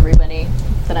telling everybody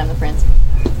that I'm the prince.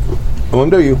 I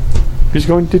wonder you. He's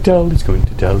going to tell, he's going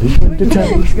to tell, he's going to tell.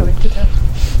 He's going to tell.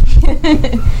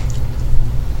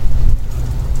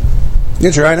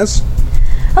 Yes, Your Highness.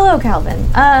 Hello, Calvin.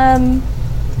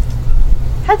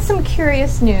 Had some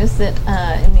curious news that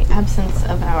in the absence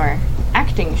of our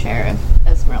acting sheriff,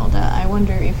 Esmeralda, I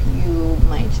wonder if you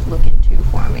might look into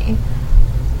for me.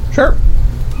 Sure.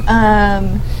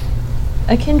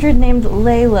 A kindred named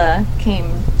Layla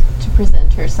came to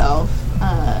present herself.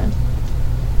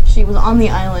 She was on the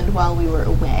island while we were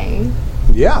away.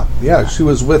 Yeah. She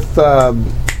was with.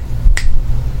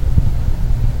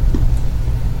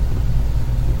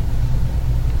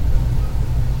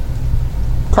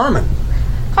 Carmen.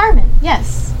 Carmen,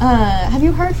 yes. Have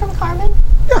you heard from Carmen?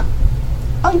 Yeah.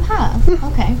 Oh, you have?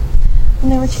 Okay.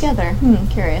 And they were together.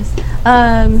 Curious.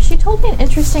 She told me an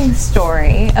interesting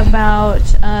story about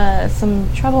some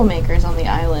troublemakers on the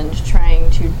island trying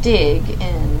to dig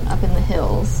up in the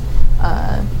hills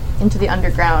into the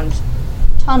underground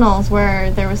tunnels where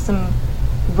there was some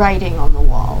writing on the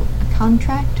wall. A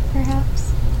contract,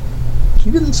 perhaps?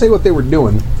 She didn't say what they were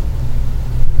doing,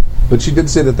 but she did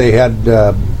say that they had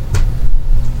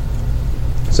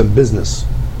some business.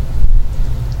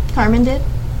 Carmen did?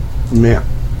 Yeah.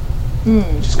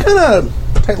 She's kind of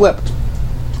tight-lipped.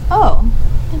 Oh,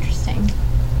 interesting.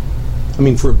 I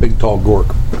mean, for a big, tall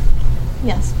gork.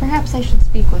 Yes, perhaps I should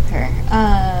speak with her.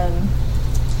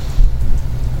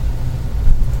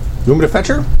 You want me to fetch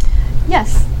her?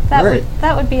 Yes, Great.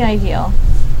 that would be ideal.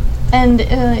 And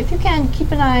if you can,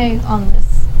 keep an eye on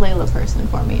this Layla person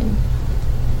for me.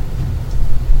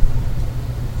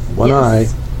 One Yes. eye.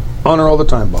 On her all the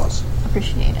time, boss.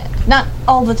 Appreciate it. Not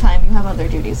all the time. You have other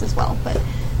duties as well, but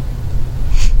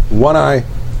One eye,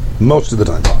 most of the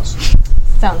time, boss.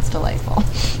 sounds delightful.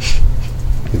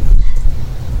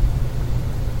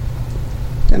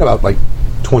 And about,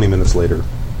 20 minutes later,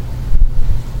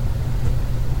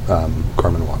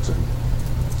 Carmen walks in.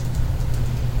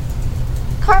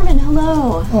 Carmen,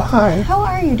 hello. Oh, hi. How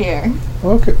are you, dear?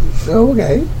 Okay.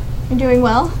 Okay. You're doing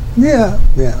well? Yeah.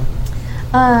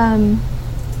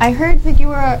 I heard that you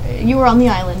were on the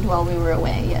island while we were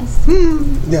away, yes?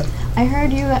 Yeah. I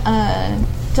heard you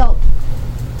dealt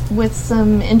with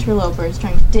some interlopers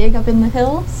trying to dig up in the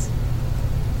hills.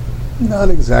 Not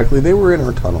exactly. They were in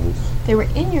our tunnels. They were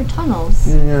in your tunnels.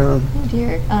 Yeah. Oh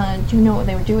dear. Do you know what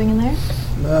they were doing in there?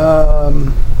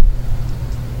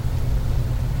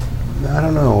 I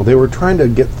don't know. They were trying to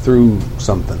get through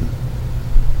something.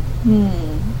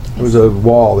 There was a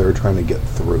wall they were trying to get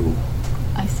through.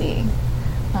 I see.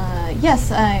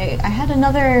 Yes, I had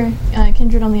another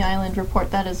kindred on the island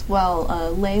report that as well.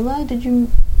 Layla, did you?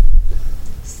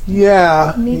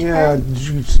 Yeah. Meet Yeah. her? Did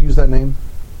you use that name?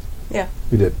 Yeah.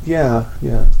 You did. Yeah.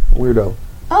 Weirdo.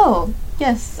 Oh,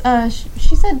 yes.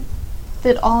 She said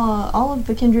that all of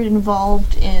the kindred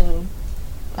involved in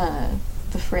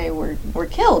the fray were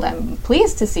killed. I'm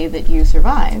pleased to see that you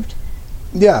survived.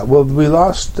 Yeah. Well, we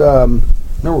lost. There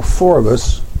were 4 of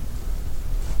us.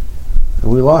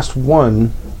 And we lost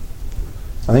one.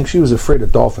 I think she was afraid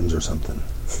of dolphins or something.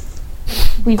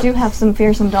 We do have some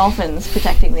fearsome dolphins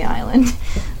protecting the island.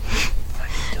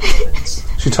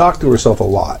 She talked to herself a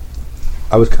lot.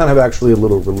 I was kind of actually a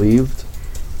little relieved.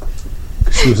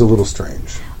 'Cause she was a little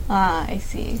strange. Ah, I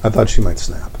see. I thought she might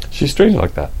snap. She's strange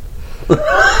like that.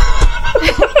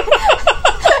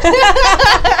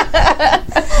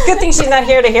 Good thing she's not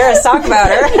here to hear us talk about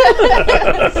her.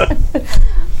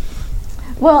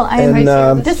 Well, I'm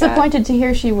And, disappointed to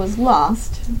hear she was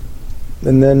lost.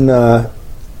 And then, I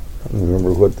don't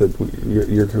remember what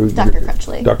your Dr.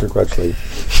 Crutchley. Dr. Crutchley.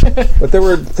 But there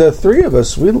were the 3 of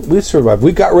us. We survived.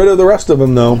 We got rid of the rest of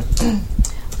them, though.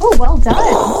 Oh, well done.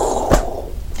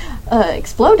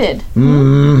 Exploded.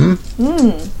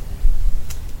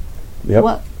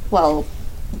 Yep. Well,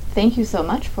 thank you so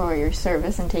much for your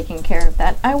service and taking care of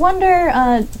that. I wonder,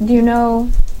 do you know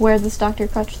where this Dr.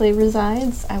 Crutchley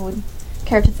resides? I would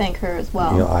care to thank her as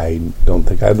well. I don't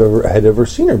think I had ever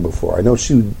seen her before. I know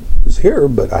she was here,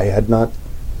 but I had not.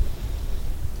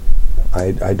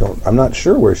 I'm not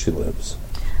sure where she lives.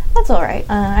 That's all right.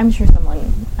 I'm sure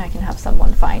I can have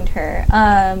someone find her.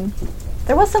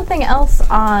 There was something else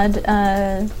odd.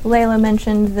 Layla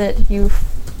mentioned that you,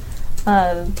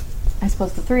 I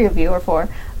suppose the 3 of you, or 4,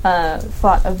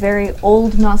 fought a very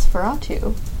old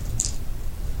Nosferatu.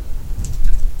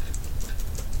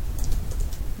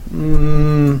 I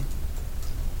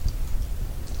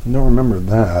don't remember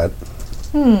that.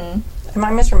 Am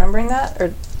I misremembering that?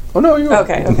 Or Oh no, you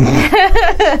okay?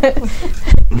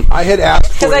 I had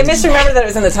asked Because I misremembered that it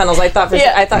was in the tunnels. I thought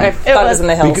I thought it was in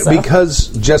the hills. because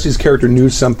Jesse's character knew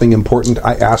something important.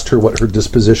 I asked her what her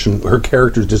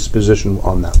character's disposition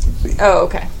on that would be. Oh,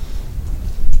 okay.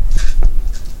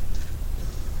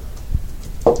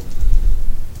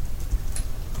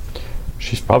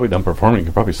 She's probably done performing. You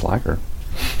could probably slack her.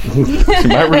 She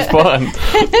might respond.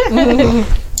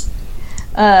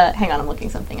 Hang on, I'm looking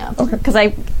something up. Okay. Because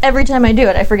every time I do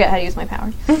it, I forget how to use my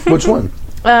powers. Which one?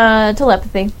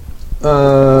 Telepathy.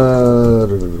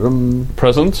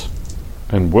 Presence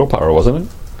and willpower, wasn't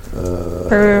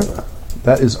it?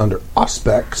 That is under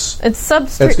aspects. It's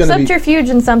subterfuge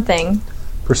and something.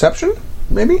 Perception,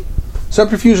 maybe?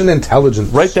 Subterfuge and intelligence.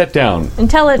 Write that down.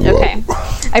 Okay.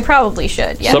 I probably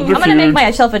should. Yeah. I'm going to make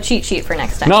myself a cheat sheet for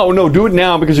next time. No, do it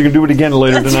now because you can do it again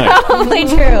later tonight. Probably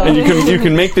true. And you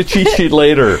can make the cheat sheet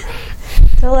later.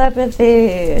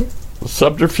 Telepathy.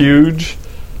 Subterfuge.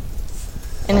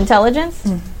 And intelligence?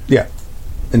 Yeah.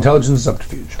 Intelligence and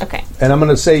subterfuge. Okay. And I'm going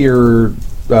to say your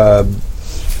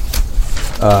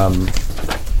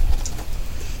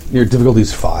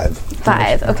difficulty's 5.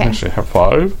 5, okay. I actually have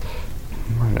 5. I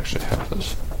might actually have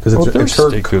this. Because it's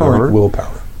her current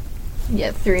willpower.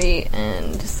 Yeah, 3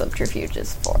 and subterfuge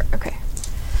is 4. Okay.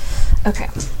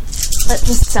 That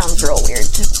just sounds real weird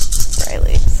to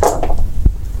Riley.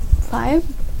 5?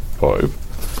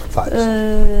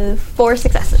 4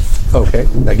 successes. Okay,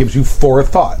 that gives you 4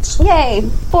 thoughts. Yay!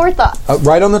 4 thoughts.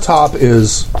 Right on the top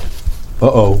is,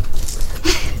 now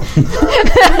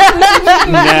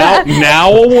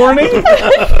a warning?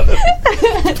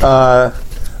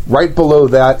 Right below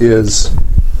that is,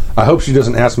 I hope she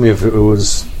doesn't ask me if it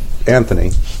was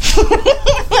Anthony.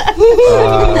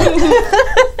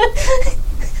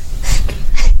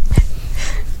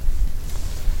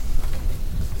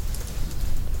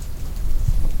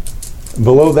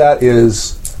 Below that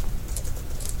is,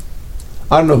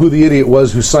 I don't know who the idiot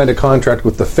was who signed a contract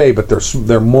with the Fae, but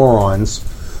they're morons.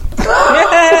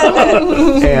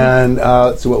 And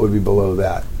so what would be below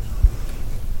that?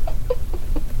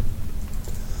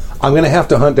 I'm going to have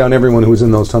to hunt down everyone who was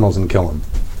in those tunnels and kill them.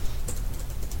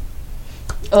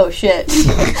 Oh, shit.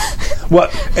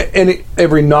 What?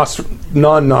 Every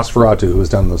non-Nosferatu who was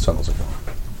down in those tunnels and kill them.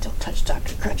 Don't touch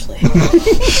Dr. Crutchley.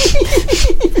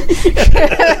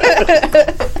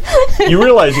 You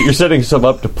realize that you're setting yourself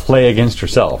up to play against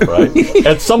yourself, right?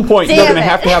 At some point, you're going to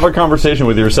have a conversation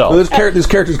with yourself. Well, these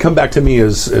characters come back to me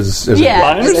as yeah,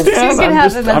 I understand.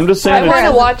 I'm just saying. I want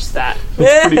to watch that.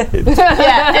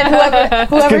 And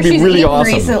whoever she's really eaten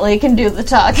awesome. recently can do the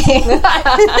talking.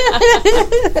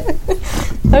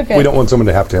 Okay. We don't want someone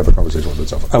to have a conversation with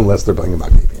themselves unless they're playing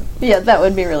about Octavian. Yeah, that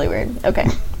would be really weird. Okay.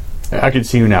 I can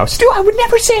see you now. Stu, I would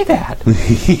never say that.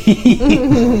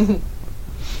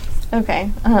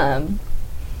 Okay.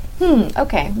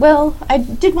 Okay. Well, I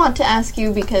did want to ask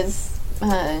you because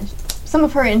some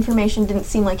of her information didn't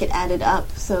seem like it added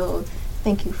up, so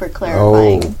thank you for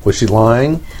clarifying. Oh, was she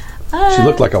lying? She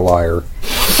looked like a liar.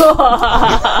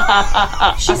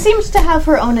 She seems to have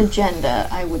her own agenda,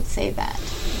 I would say that.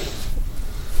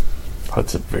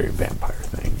 That's a very vampire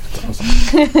thing. That's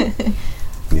awesome.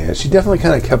 Yeah, she definitely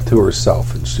kind of kept to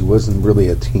herself, and she wasn't really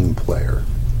a team player.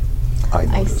 I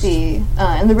noticed. I see.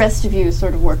 And the rest of you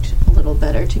sort of worked a little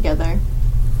better together.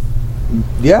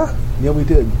 Yeah, we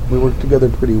did. We worked together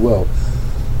pretty well.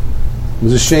 It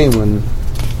was a shame when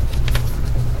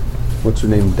what's her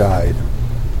name died.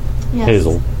 Yes,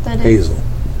 Hazel. Hazel.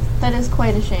 That is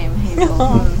quite a shame,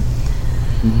 Hazel.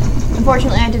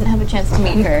 Unfortunately, I didn't have a chance to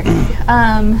meet her.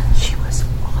 She was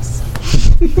awesome.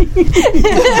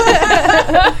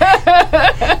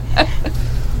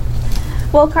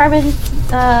 Well, Carmen,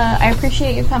 I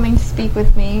appreciate you coming to speak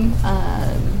with me.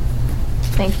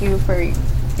 Thank you for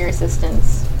your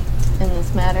assistance in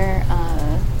this matter.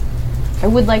 I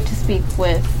would like to speak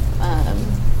with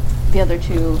the other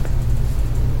two,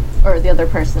 or the other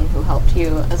person who helped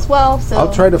you as well. So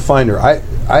I'll try to find her. I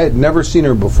had never seen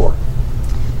her before.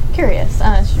 Curious.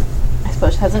 She, I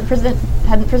suppose,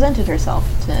 hadn't presented herself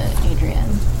to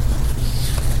Adrienne.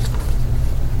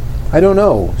 I don't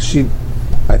know.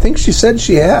 I think she said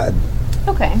she had.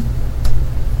 Okay.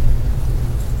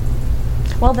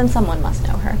 Well, then someone must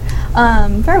know her.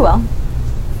 Very well.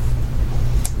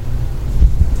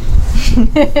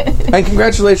 And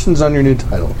congratulations on your new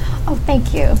title. Oh,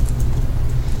 thank you.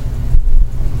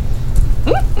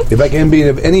 If I can be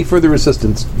of any further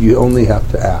assistance, you only have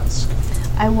to ask.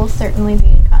 I will certainly be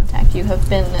in contact. You have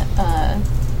been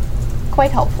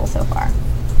quite helpful so far.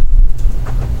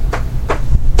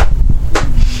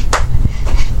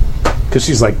 Because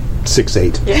she's like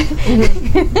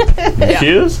 6'8". She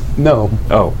is? No,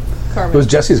 Oh. it was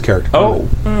Jesse's character. Oh.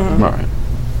 All right.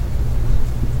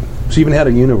 She even had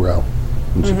a unibrow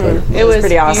when she played her. It was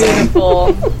pretty awesome.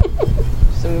 beautiful.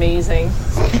 It's amazing.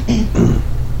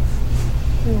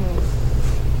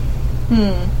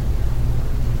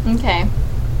 Okay.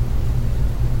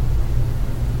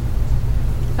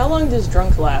 How long does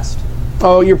drunk last?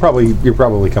 Oh, you're probably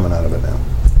coming out of it now.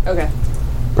 Okay.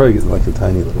 Probably getting like a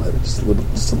tiny little head, just a little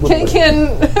bit.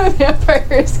 Can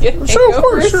vampires get Sure, of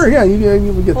course, hangovers? sure, yeah,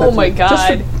 you would get that. Oh my too.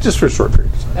 God. Just for a short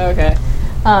period of time. Okay.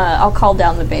 I'll call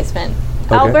down the basement.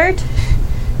 Okay. Albert,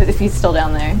 if he's still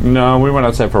down there. No, we went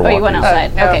outside for a Oh, walk. you went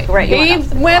outside. No. Okay, right. You He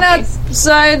went went outside.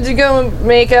 outside to go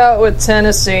make out with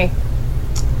Tennessee.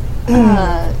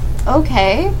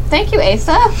 Okay. Thank you,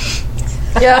 Asa.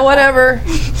 Yeah, whatever.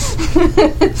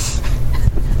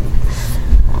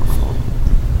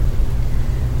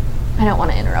 I don't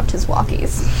want to interrupt his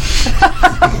walkies.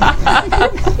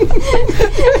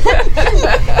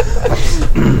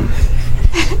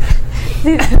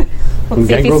 When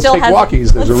See if he gangrels still take has.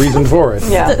 walkies, there's a reason for it.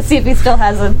 Yeah. See if he still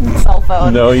has a cell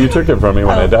phone. No, you took it from me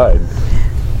when Oh. I died.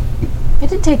 I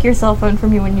did take your cell phone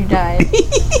from you when you died.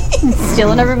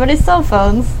 Stealing everybody's cell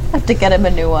phones. I have to get him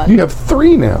a new one. You have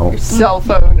 3 now. Cell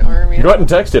phone army. Go out and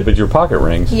text it, but your pocket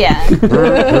rings. Yeah.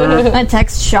 I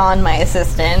text Sean, my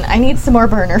assistant. I need some more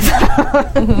burner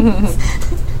phones.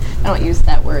 I don't use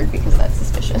that word because that's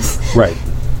suspicious. Right.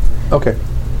 Okay.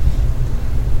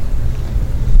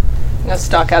 I'm gonna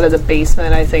stalk out of the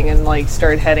basement, I think, and like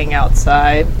start heading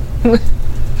outside.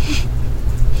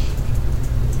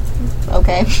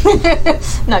 Okay.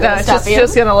 Not gonna stop you.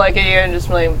 Just gonna look at you and just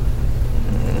like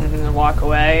and walk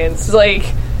away. And it's like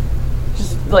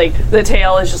just like the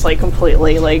tail is just like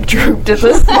completely like drooped at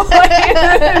this point.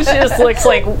 It just looks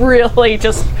like really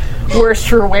just worse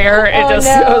for wear. It just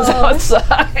goes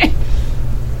outside.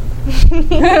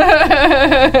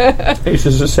 He's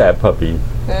just a sad puppy.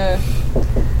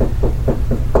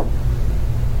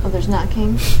 Oh, there's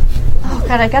knocking. Oh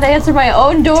god, I gotta answer my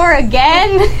own door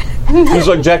again. It's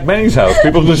like Jack Benny's house.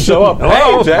 People just show up.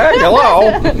 Hey, Jack. Hello.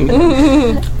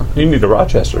 You need a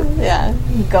Rochester. Yeah.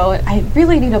 Go. I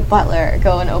really need a butler.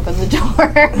 Go and open the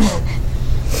door.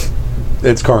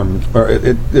 It's Carmen. Or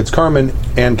it's Carmen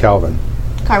and Calvin.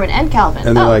 Carmen and Calvin.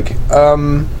 And they're like,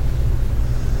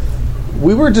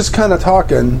 we were just kind of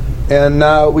talking, and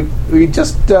we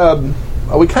just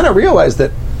we kind of realized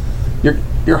that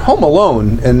you're home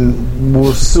alone,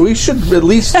 and so we should at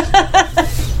least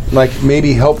like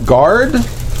maybe help guard.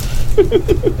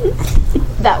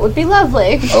 That would be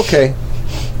lovely. Okay,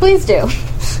 Please do.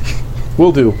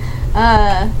 we'll do.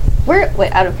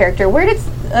 Wait, out of character. Where did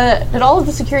all of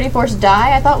the security force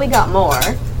die? I thought we got more.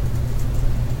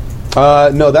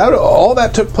 No, all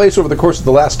that took place over the course of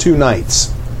the last 2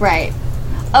 nights. Right.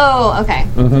 Oh, okay.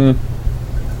 Mm-hmm.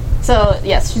 So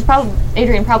yes,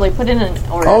 Adrian probably put in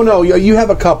an order. Oh no, you have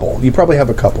a couple. You probably have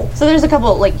a couple. So there's a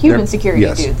couple like human There- security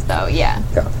yes. dudes, though. Yeah.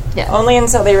 Yeah. Yeah. Only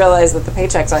until they realize that the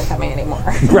paychecks aren't coming anymore.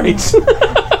 Right.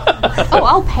 Oh,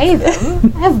 I'll pay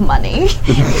them. I have money.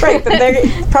 Right, but they're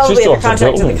probably She still under has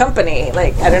contract to her the own. company.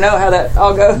 Like, I don't know how that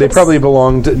all goes. They probably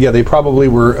belonged. They probably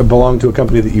belonged to a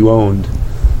company that you owned,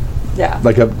 yeah,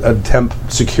 like a temp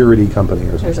security company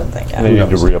or or something. something. And you Yeah,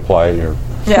 need to reapply your...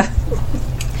 yeah.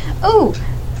 Oh,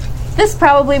 this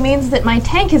probably means that my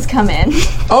tank has come in.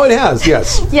 Oh, it has.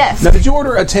 Yes. Yes. Now, did you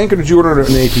order a tank or did you order an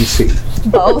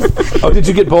APC? Both. Oh, did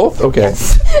you get both? Okay.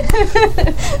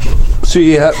 So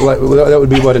you had, that would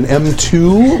be what, an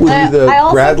M2 would be the I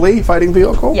also- Bradley fighting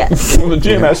vehicle? Yes. When the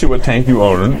GM asks you what tank you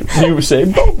own, you say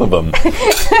both of them.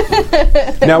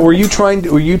 Now, were you trying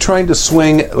to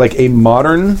swing like a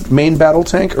modern main battle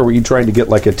tank, or were you trying to get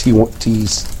like a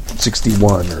T61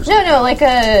 or something? No, like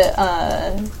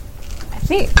I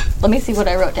think. Let me see what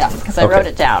I wrote down because I Okay. wrote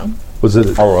it down. Was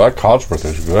it? Oh, that Codsworth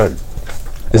is good.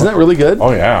 Isn't that really good?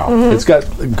 Oh, yeah. It's got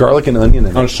garlic and onion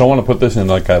in I it. just want to put this in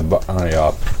like an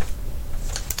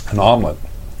omelet.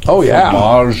 Oh yeah.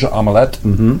 Fromage omelette.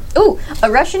 Ooh,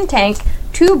 a Russian tank,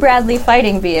 2 Bradley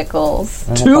fighting vehicles.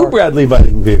 2 Bradley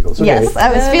fighting vehicles. Okay. Yes,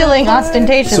 I was feeling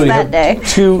ostentatious So you that have day.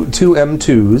 two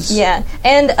M2s. Yeah,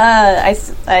 and I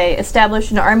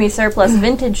established an army surplus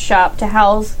vintage shop to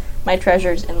house my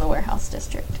treasures in the warehouse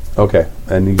district. Okay,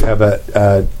 and you have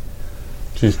a.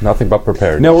 She's nothing but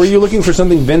prepared. Now, were you looking for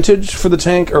something vintage for the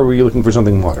tank, or were you looking for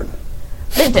something modern?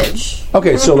 Vintage,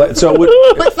 Okay, so but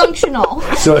functional.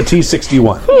 so a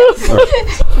T61.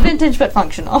 Vintage but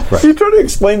functional. You're trying to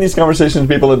explain these conversations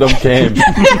to people that don't game.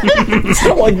 It's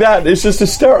not like that. It's just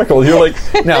hysterical. You're like,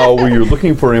 now, were you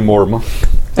looking for a more...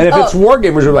 And if it's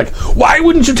wargamers, you're like, why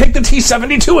wouldn't you take the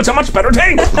T-72? It's a much better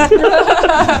tank.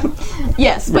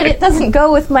 Yes, but it doesn't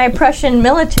go with my Prussian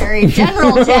military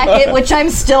general jacket, which I'm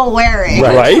still wearing.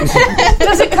 Right?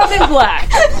 Does it come in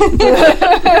black?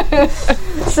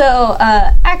 So,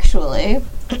 actually,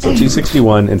 So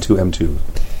T-61 and 2 M2.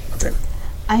 Okay.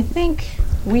 I think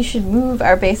we should move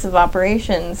our base of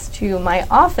operations to my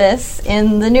office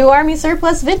in the new Army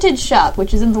Surplus Vintage Shop,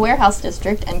 which is in the warehouse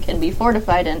district and can be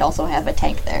fortified and also have a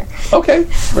tank there. Okay.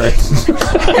 Right.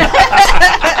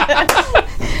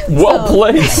 Well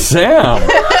played, Sam.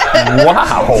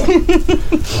 Wow.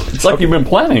 It's like you've been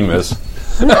planning this.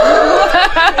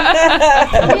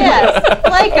 Yes,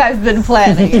 like I've been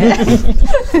planning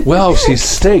it. Well, she's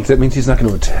staked. That means he's not going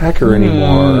to attack her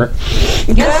anymore.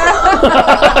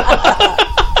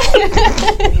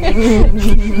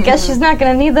 Guess she's not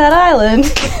going to need that island.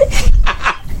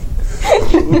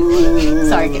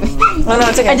 Sorry, Kimmy. Oh, no,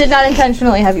 it's okay. I did not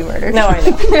intentionally have you murdered. No, I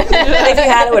know. If you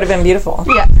had it, would have been beautiful.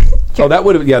 Yeah. Oh, that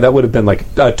would have been like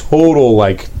a total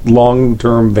like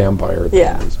long-term vampire thing.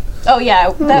 Yeah. Oh, yeah,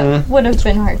 that would have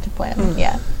been hard to plan.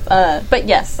 Yeah. But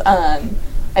yes, I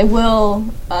will.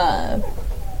 The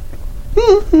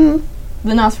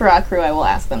Nosferatu crew, I will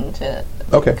ask them to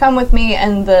Okay. come with me,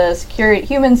 and the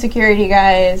human security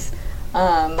guys,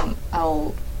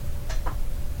 I'll,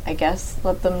 I guess,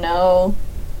 let them know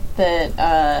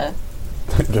that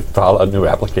To file a new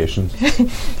application.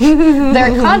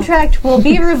 their contract will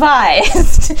be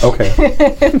revised. Okay.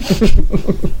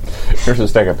 Here's a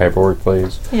stack of paperwork,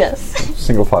 please. Yes.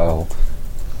 Single file.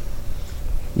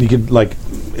 You could like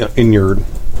in your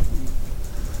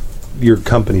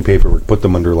company paperwork put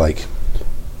them under like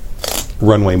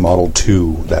runway model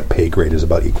 2. That pay grade is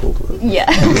about equal to it. Yeah.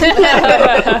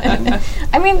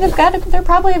 I mean, they're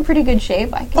probably in pretty good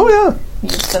shape. I can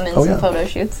use them in some photo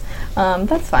shoots.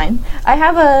 That's fine. I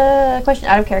have a question,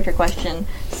 out of character question.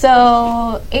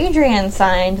 So, Adrian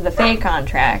signed the Fae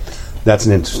contract. That's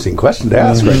an interesting question to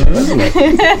ask, right? Isn't it?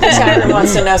 Skyrim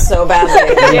wants to know so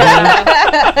badly.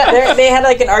 Yeah. They had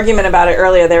like an argument about it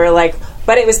earlier. They were like,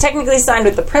 but it was technically signed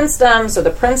with the princedom, so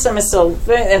the princedom is still...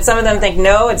 And some of them think,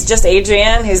 no, it's just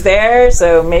Adrian who's there,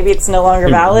 so maybe it's no longer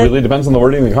valid. It really depends on the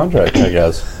wording of the contract, I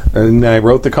guess. And I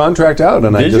wrote the contract out,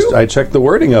 and I checked the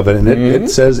wording of it, and it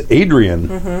says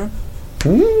Adrian.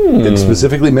 It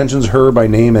specifically mentions her by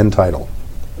name and title.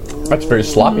 That's very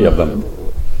sloppy of them.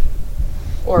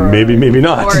 Or Maybe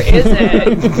not. Or is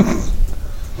it?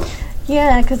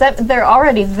 Yeah, because they're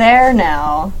already there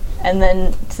now. And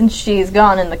then, since she's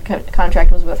gone and the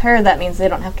contract was with her, that means they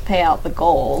don't have to pay out the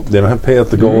gold. They don't have to pay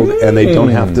out the gold, and they don't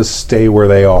have to stay where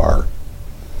they are.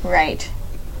 Right.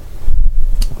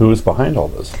 Who is behind all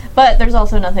this? But there's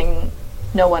also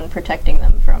no one protecting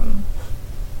them from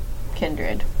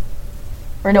Kindred.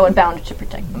 Or no one bound to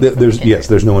protect them from Kindred.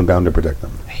 There's no one bound to protect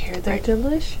them. I hear they're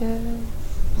delicious.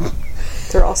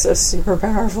 They're also super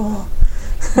powerful.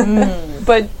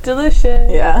 But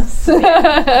delicious. Yes.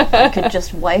 I could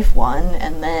just wife one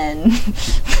and then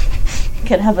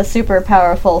could have a super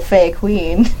powerful Fae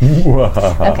queen.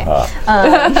 Okay.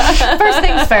 First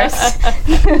things first.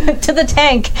 To the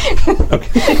tank.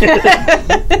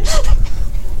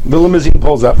 The limousine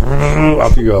pulls up.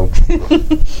 Off you go.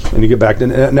 And you get back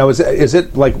to... Now, is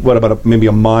it like, what, about maybe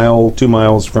a mile, 2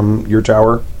 miles from your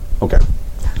tower? Okay.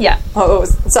 Yeah. Oh,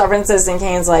 Sovereign says, and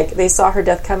Kane's like, they saw her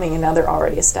death coming and now they're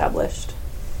already established.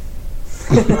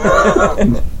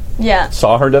 Yeah.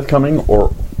 Saw her death coming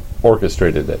or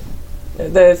orchestrated it?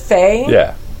 The Fae?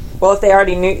 Yeah. Well, if they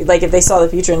already knew, like, if they saw the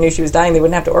future and knew she was dying, they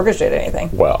wouldn't have to orchestrate anything.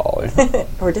 Well,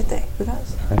 Or did they? Who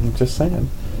knows? I'm just saying.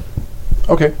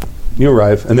 Okay. You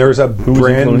arrive, and there's a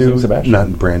brand new... Sebastian?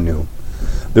 Not brand new.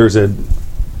 There's a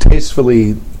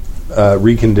tastefully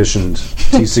reconditioned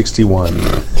T-61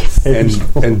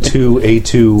 and 2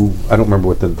 A2... I don't remember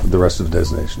what the rest of the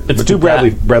designation is. It's But 2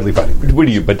 Bradley fighting. What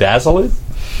do you, bedazzle it?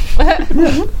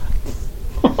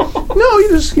 No, you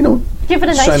just, Give it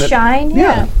a nice shine.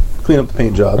 Yeah. Clean up the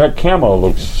paint job. That camo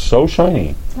looks so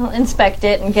shiny. I'll inspect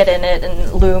it and get in it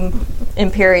and loom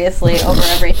imperiously over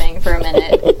everything for a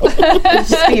minute.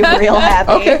 Just be real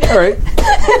happy. Okay, all right.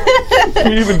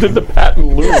 You even did the patent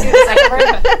loom. Did you see the second part?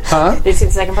 Huh? Did you see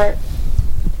the second part?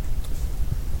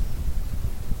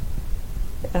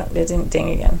 It didn't ding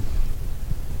again.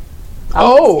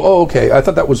 Oh, okay. I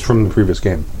thought that was from the previous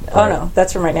game. Oh, no.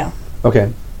 That's from right now.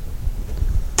 Okay.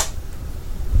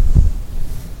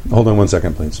 Hold on 1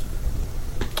 second, please.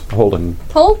 Holding.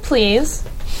 Hold, please.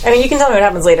 I mean, you can tell me what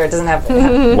happens later. It doesn't have to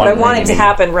happen. But I want it to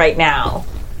happen right now.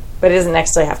 But it doesn't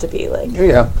actually have to be, like...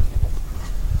 Yeah.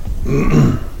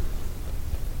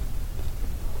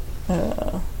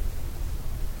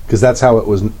 Because that's how it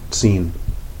was seen.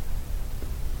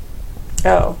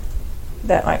 Oh,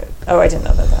 that might. Oh, I didn't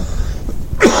know that then.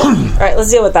 All right, let's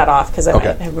deal with that off because I Okay.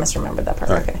 might have misremembered that part.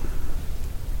 All right. Okay.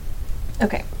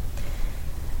 Okay.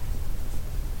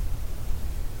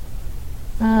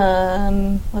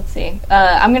 Let's see.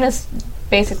 I'm gonna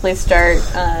basically start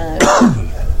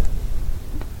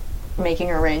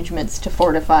making arrangements to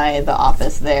fortify the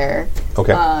office there.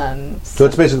 Okay. So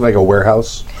it's basically like a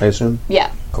warehouse, I assume?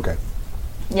 Yeah. Okay.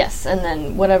 Yes, and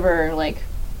then whatever, like,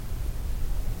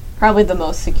 probably the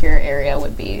most secure area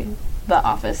would be the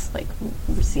office, like,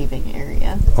 receiving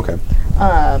area. Okay.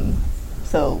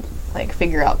 So, like,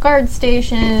 figure out guard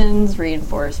stations,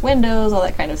 reinforce windows, all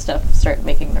that kind of stuff. Start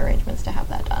making the arrangements to have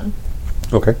that done.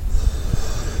 Okay.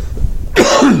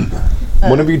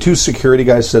 One of your two security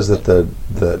guys says that there's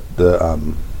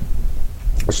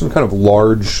some kind of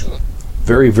large,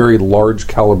 very, very large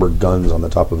caliber guns on the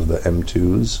top of the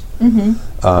M2s.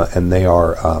 Mm-hmm. And they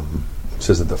are,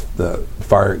 says that the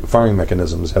firing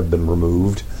mechanisms have been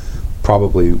removed,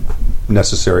 probably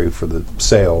necessary for the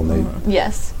sale. And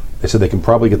Yes. they said they can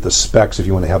probably get the specs if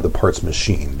you want to have the parts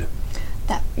machined.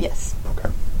 That, yes. Okay.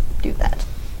 Do that.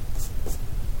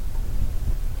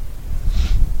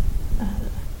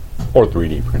 Or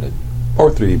 3D printed.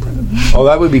 Or 3D printed. Oh,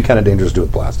 that would be kind of dangerous to do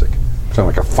with plastic. Sound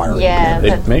like a firing Yeah.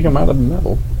 pin. They make them out of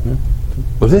metal. Yeah.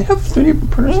 Well, do they have 3D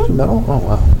printers in metal? Oh,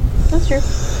 wow. That's true.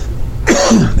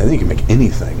 I think you can make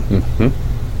anything. Mm-hmm.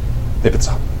 If it's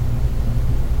going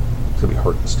to be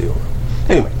hard and steel.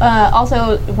 Anyway.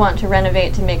 Also want to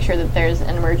renovate to make sure that there's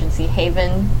an emergency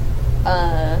haven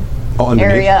Underneath?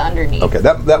 area underneath. Okay,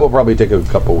 that will probably take a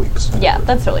couple weeks. Yeah,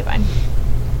 that's totally fine.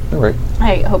 All right.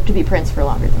 I hope to be Prince for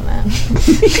longer than that.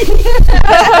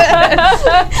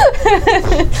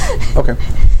 Okay.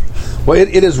 Well,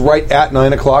 it is right at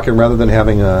 9 o'clock, and rather than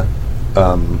having a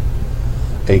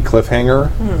cliffhanger,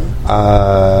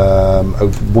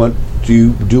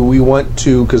 do we want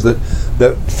to? Because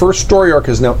the first story arc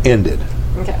has now ended.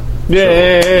 Okay.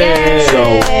 Yay!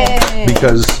 So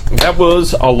because That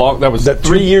was a long. That was That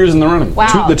 3 two- years in the running.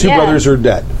 Wow. the two yeah. brothers are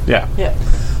dead. Yeah. Yeah.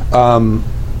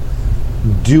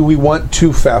 Do we want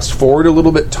to fast forward a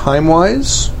little bit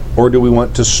time-wise, or do we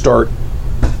want to start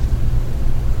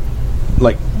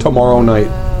like tomorrow night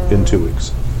in 2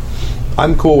 weeks?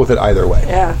 I'm cool with it either way.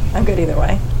 Yeah. I'm good either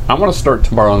way. I'm going to start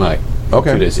tomorrow night.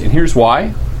 Okay. 2 days. And here's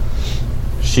why.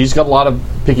 She's got a lot of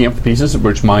picking up the pieces,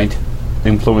 which might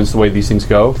influence the way these things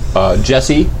go.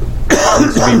 Jesse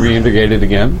needs to be reintegrated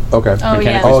again. Okay.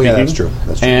 mechanically Oh, yeah, speaking. that's true.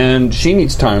 That's true. And she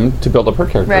needs time to build up her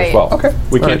character Right. as well. Okay.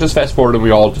 We All can't right. just fast forward and we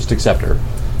all just accept her.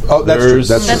 Oh, that's There's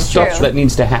true. That's That's true. stuff true. that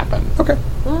needs to happen. Okay.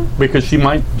 Because she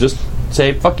might just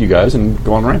say, fuck you guys, and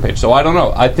go on a rampage. So I don't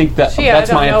know. I think that's I my don't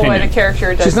know opinion. what a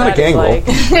character does. She's not a that is gangle.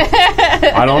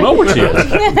 like. I don't know what she is.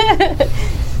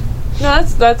 No,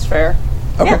 that's fair.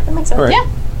 Okay. Yeah, that makes sense. All right.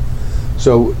 Yeah.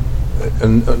 So,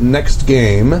 next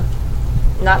game,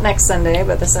 Not next Sunday,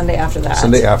 but the Sunday after that.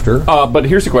 Sunday after. But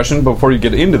here's the question before you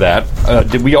get into that.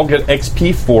 Did we all get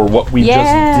XP for what we Yeah.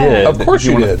 just did? Of course if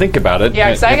you you want to did. think about it. Yeah,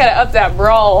 because I gotta up that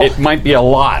brawl. It might be a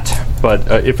lot, but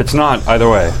if it's not, either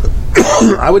way.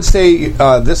 I would say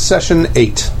this session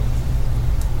 8.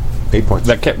 8 points.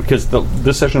 That kept, because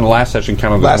this session and the last session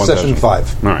counted as Last one session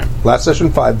 5. All right. Last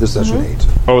session 5. This session 8.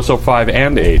 Oh, so 5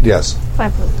 and 8. Yes.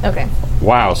 Okay.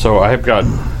 Wow. So I've got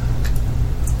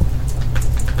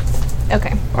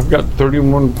Okay.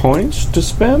 31 points to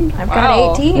spend. I've Wow.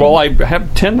 got 18. Well, I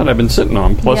have 10 that I've been sitting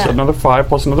on, plus Yeah. another 5,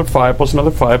 plus another 5, plus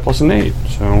another 5, plus an 8.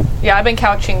 So Yeah, I've been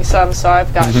couching some, so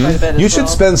I've got quite a bit. You as should well.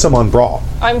 spend some on Brawl.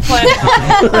 I'm planning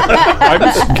on it. I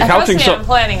was couching Trust me, I'm some.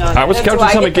 planning on it. I was Do couching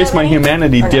I some get in case that my right?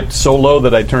 humanity Or no? dipped so low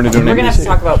that I turned into an We're going to have to NPC.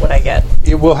 talk about what I get.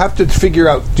 We'll have to figure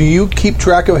out. Do you keep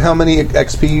track of how many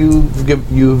XP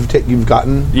you've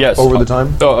gotten? Yes. Over the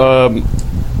time.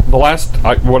 The last,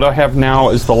 what I have now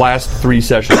is the last 3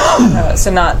 sessions.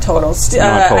 So not totals.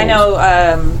 Not totals. I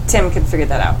know Tim can figure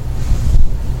that out.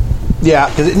 Yeah,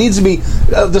 because it needs to be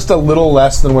just a little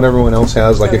less than what everyone else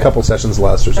has, like a Okay. couple sessions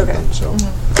less or something. Okay. So,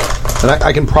 and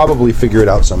I can probably figure it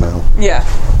out somehow. Yeah.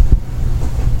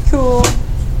 Cool.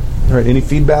 All right. Any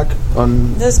feedback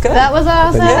on That's good. That was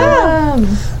awesome.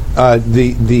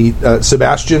 the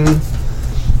Sebastian?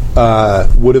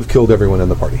 Would have killed everyone in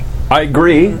the party. I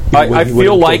agree. I he feel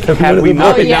would've like killed had we everyone.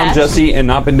 not Oh, been yeah. down Jesse and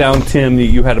not been down Tim,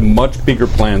 you had much bigger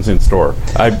plans in store.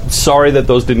 I'm sorry that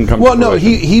those didn't come Well, to no,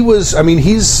 fruition. he was. I mean,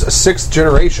 he's 6th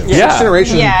generation. Yeah. 6th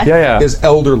generation Yeah. Yeah. is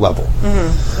elder level.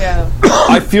 Yeah.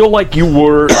 I feel like you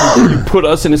put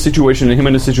us in a situation and him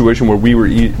in a situation where we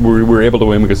were able to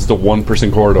win because it's a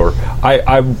 1% corridor.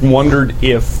 I wondered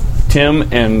if Tim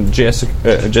and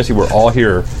Jesse were all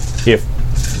here, if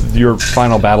your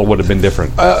final battle would have been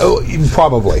different.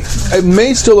 Probably. It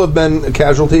may still have been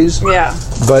casualties. Yeah.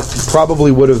 But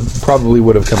probably would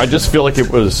have come. I just feel like it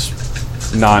was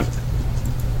not.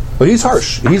 Well, he's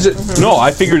harsh. No,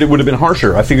 I figured it would have been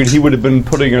harsher. I figured he would have been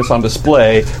putting us on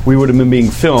display. We would have been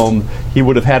being filmed. He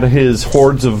would have had his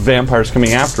hordes of vampires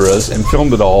coming after us and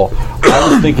filmed it all. I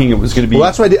was thinking it was going to be. Well,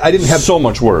 that's why I didn't have so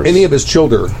much worse. Any of his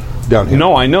children down here.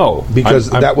 No, I know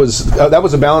because that was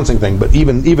a balancing thing. But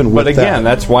even with but again,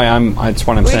 that's what I'm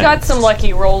saying. We got some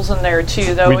lucky rolls in there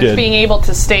too, though. We with did. being able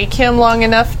to stake him long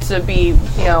enough to be,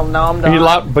 nommed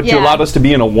on. You allowed us to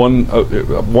be in a one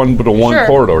Sure.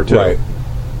 corridor too.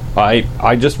 Right.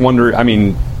 I just wonder. I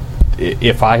mean,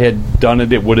 if I had done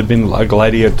it, it would have been a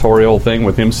gladiatorial thing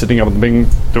with him sitting up on the thing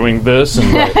doing this,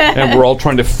 and, and we're all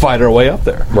trying to fight our way up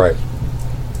there. Right.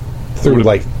 Through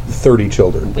like 30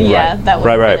 children. Yeah, that would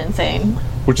have Right. been insane.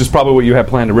 Which is probably what you had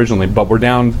planned originally, but we're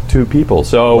down 2 people.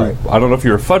 So Right. I don't know if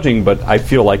you were fudging, but I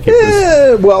feel like it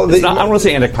was. Well, I don't want to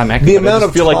say anticlimactic. the but amount I just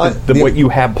of feel time- like what you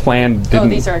had planned didn't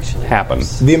these are actually happen.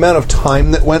 yours. the amount of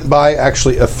time that went by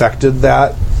actually affected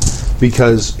that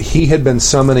because he had been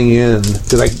summoning in.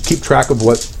 Because I keep track of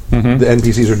what the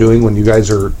NPCs are doing when you guys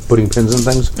are putting pins in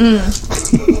things,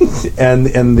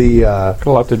 and the Got a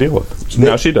lot to deal with.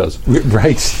 Now she does.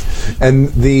 right,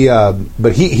 and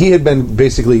but he had been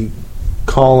basically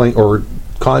calling or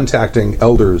contacting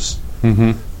elders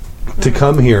to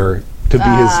come here to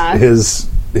be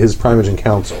his Primogen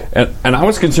council. And I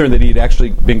was concerned that he had actually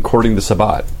been courting the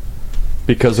Sabbat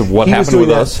because of what He was happened doing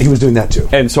with that. us. He was doing that too.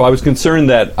 And so I was concerned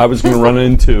that I was going to run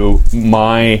into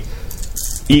my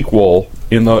equal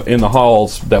in the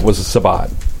halls that was a Sabbat.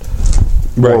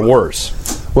 Or Right. worse.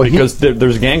 Well, because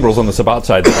there's gangrels on the Sabbat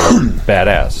side that are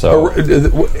badass. So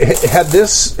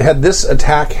Had this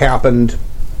attack happened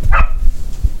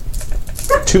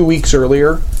 2 weeks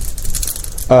earlier,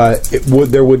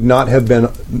 there would not have been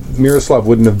Miroslav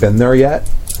wouldn't have been there yet,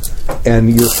 and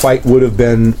your fight would have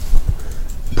been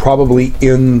probably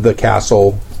in the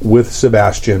castle with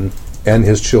Sebastian and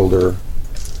his children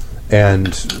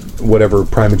and whatever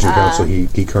Primogen council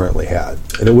he currently had,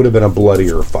 and it would have been a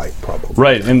bloodier fight probably.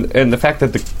 right, and the fact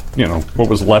that what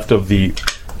was left of the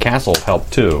castle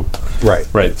helped too.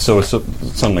 Right. So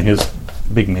suddenly his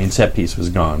big main set piece was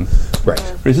gone. Right.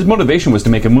 But his motivation was to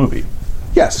make a movie,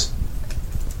 Yes.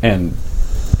 and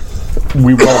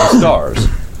we were all the stars.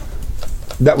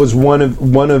 That was one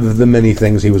of the many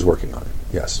things he was working on.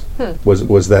 Yes.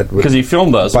 Was that Because he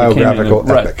filmed us. we came in biographical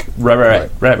and- epic.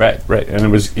 Right. And it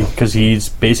was because he's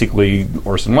basically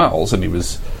Orson Welles, and he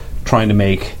was trying to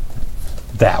make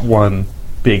that one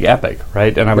big epic,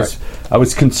 right? And I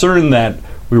was concerned that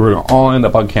we were all end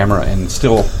up on camera, and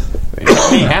still it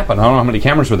may happen. I don't know how many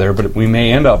cameras were there, but we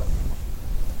may end up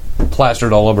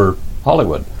plastered all over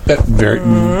Hollywood. Very.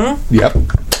 Yep.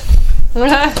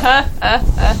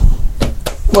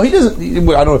 Well, he doesn't. I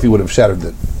don't know if he would have shattered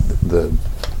the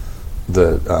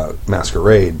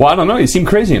masquerade, Well, I don't know. He seemed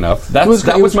crazy enough. That was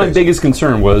my crazy. biggest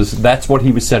concern. Was that's what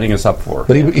he was setting us up for?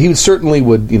 but he certainly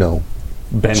would,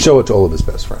 Ben- show it to all of his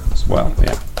best friends. Well,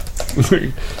 yeah.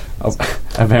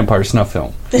 a vampire snuff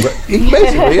film.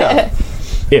 Basically, yeah.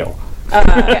 Ew.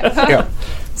 Yeah.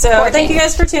 So thank you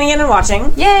guys for tuning in and watching.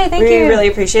 Yay, thank we you. really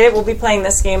appreciate it. We'll be playing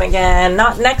this game again,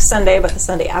 not next Sunday, but the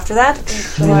Sunday after that.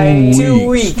 July 2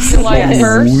 weeks. July Yes.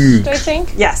 1st, I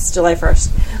think. Yes, July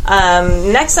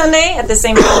 1st. Next Sunday at the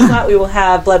same time slot, we will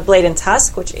have Blood, Blade, and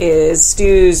Tusk, which is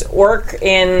Stu's orc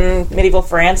in medieval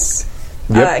France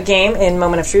game in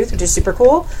Moment of Truth, which is super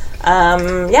cool.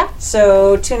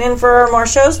 So tune in for more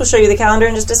shows. We'll show you the calendar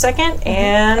in just a second.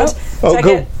 And check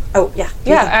cool. it. Oh, yeah.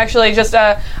 Yeah, actually, just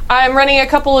I'm running a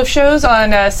couple of shows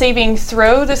on Saving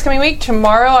Throw this coming week.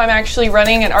 Tomorrow, I'm actually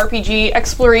running an RPG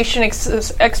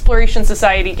Exploration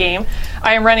Society game.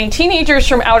 I am running Teenagers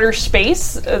from Outer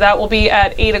Space. That will be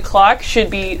at 8 o'clock. Should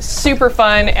be super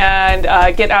fun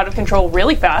and get out of control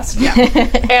really fast. Yeah.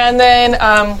 And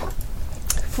then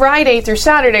Friday through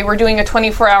Saturday, we're doing a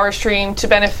 24-hour stream to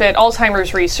benefit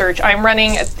Alzheimer's research. I'm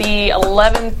running at the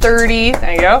 11:30.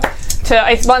 There you go.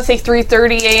 I want to say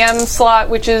 3:30 a.m. slot,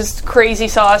 which is crazy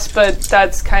sauce, but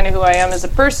that's kind of who I am as a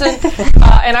person.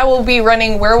 And I will be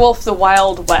running Werewolf the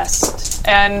Wild West.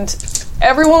 And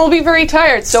everyone will be very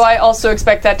tired, so I also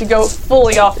expect that to go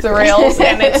fully off the rails,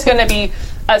 and it's going to be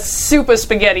a super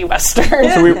spaghetti western.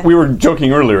 So we were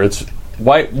joking earlier. It's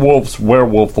White Wolf's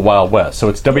Werewolf the Wild West. So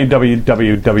it's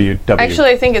www. Actually,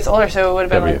 I think it's older, so it would have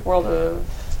been W. like World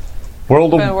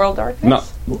World Darkness.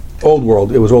 No. Old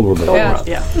World. It was Old World. Yeah.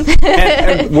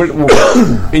 Yeah.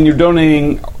 And you're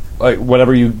donating like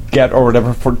whatever you get or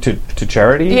whatever to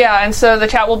charity? Yeah, and so the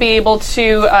chat will be able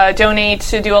to donate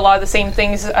to do a lot of the same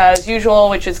things as usual,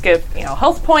 which is give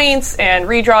health points and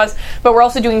redraws. But we're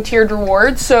also doing tiered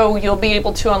rewards, so you'll be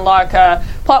able to unlock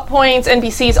plot points,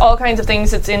 NPCs, all kinds of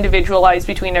things that's individualized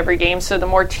between every game. So the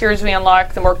more tiers we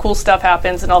unlock, the more cool stuff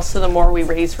happens, and also the more we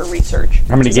raise for research.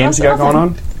 How many games you got going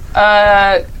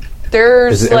on?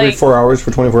 There's Is it every 4 hours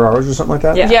for 24 hours or something like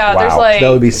that? Yeah, there's Wow. like That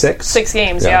would be 6? 6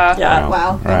 games. Yeah.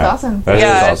 Wow, that's awesome. That is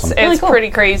Yeah, awesome. it's Really cool. pretty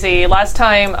crazy. Last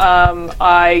time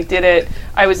I did it,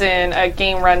 I was in a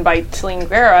game run by Celine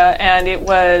Guerra, and it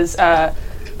was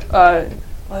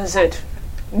what is it?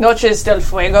 Noches del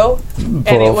Fuego, and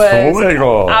it was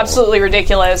absolutely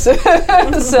ridiculous.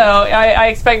 So I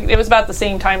expect it was about the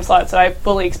same time slot, so I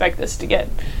fully expect this to get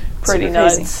pretty Super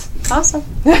crazy. nuts. Awesome.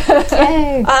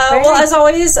 Yay. Well, as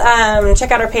always,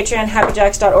 check out our Patreon,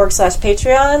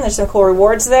 happyjacks.org/Patreon. There's some cool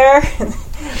rewards there.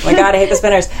 Oh my god, I hate the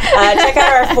spinners. Check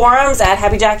out our forums at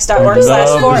Love the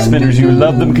happyjacks.org/forum. spinners. You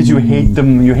love them because you hate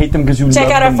them. You hate them because you love them.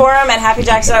 Check out our forum at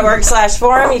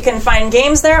happyjacks.org/forum. You can find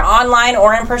games there, online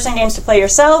or in-person games to play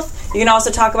yourself. You can also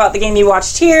talk about the game you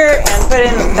watched here and put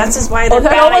in, that's just why they're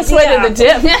That bad almost went in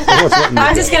idea. the dip.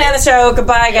 I'm just going to end the show.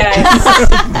 Goodbye, guys.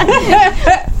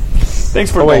 Thanks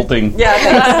for adulting. Yeah,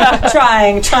 thanks.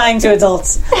 trying to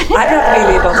adults. I don't have to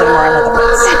be the adult anymore. I'm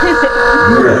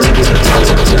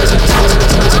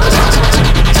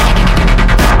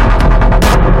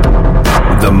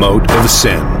The Moat of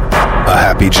Sin, a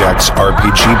Happy Jacks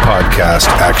RPG podcast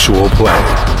actual play.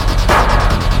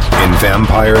 In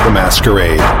Vampire the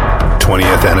Masquerade,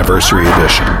 20th Anniversary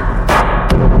Edition.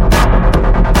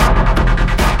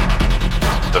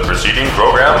 The preceding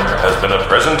program has been a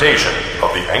presentation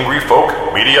of the Angry Folk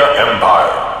Media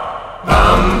Empire.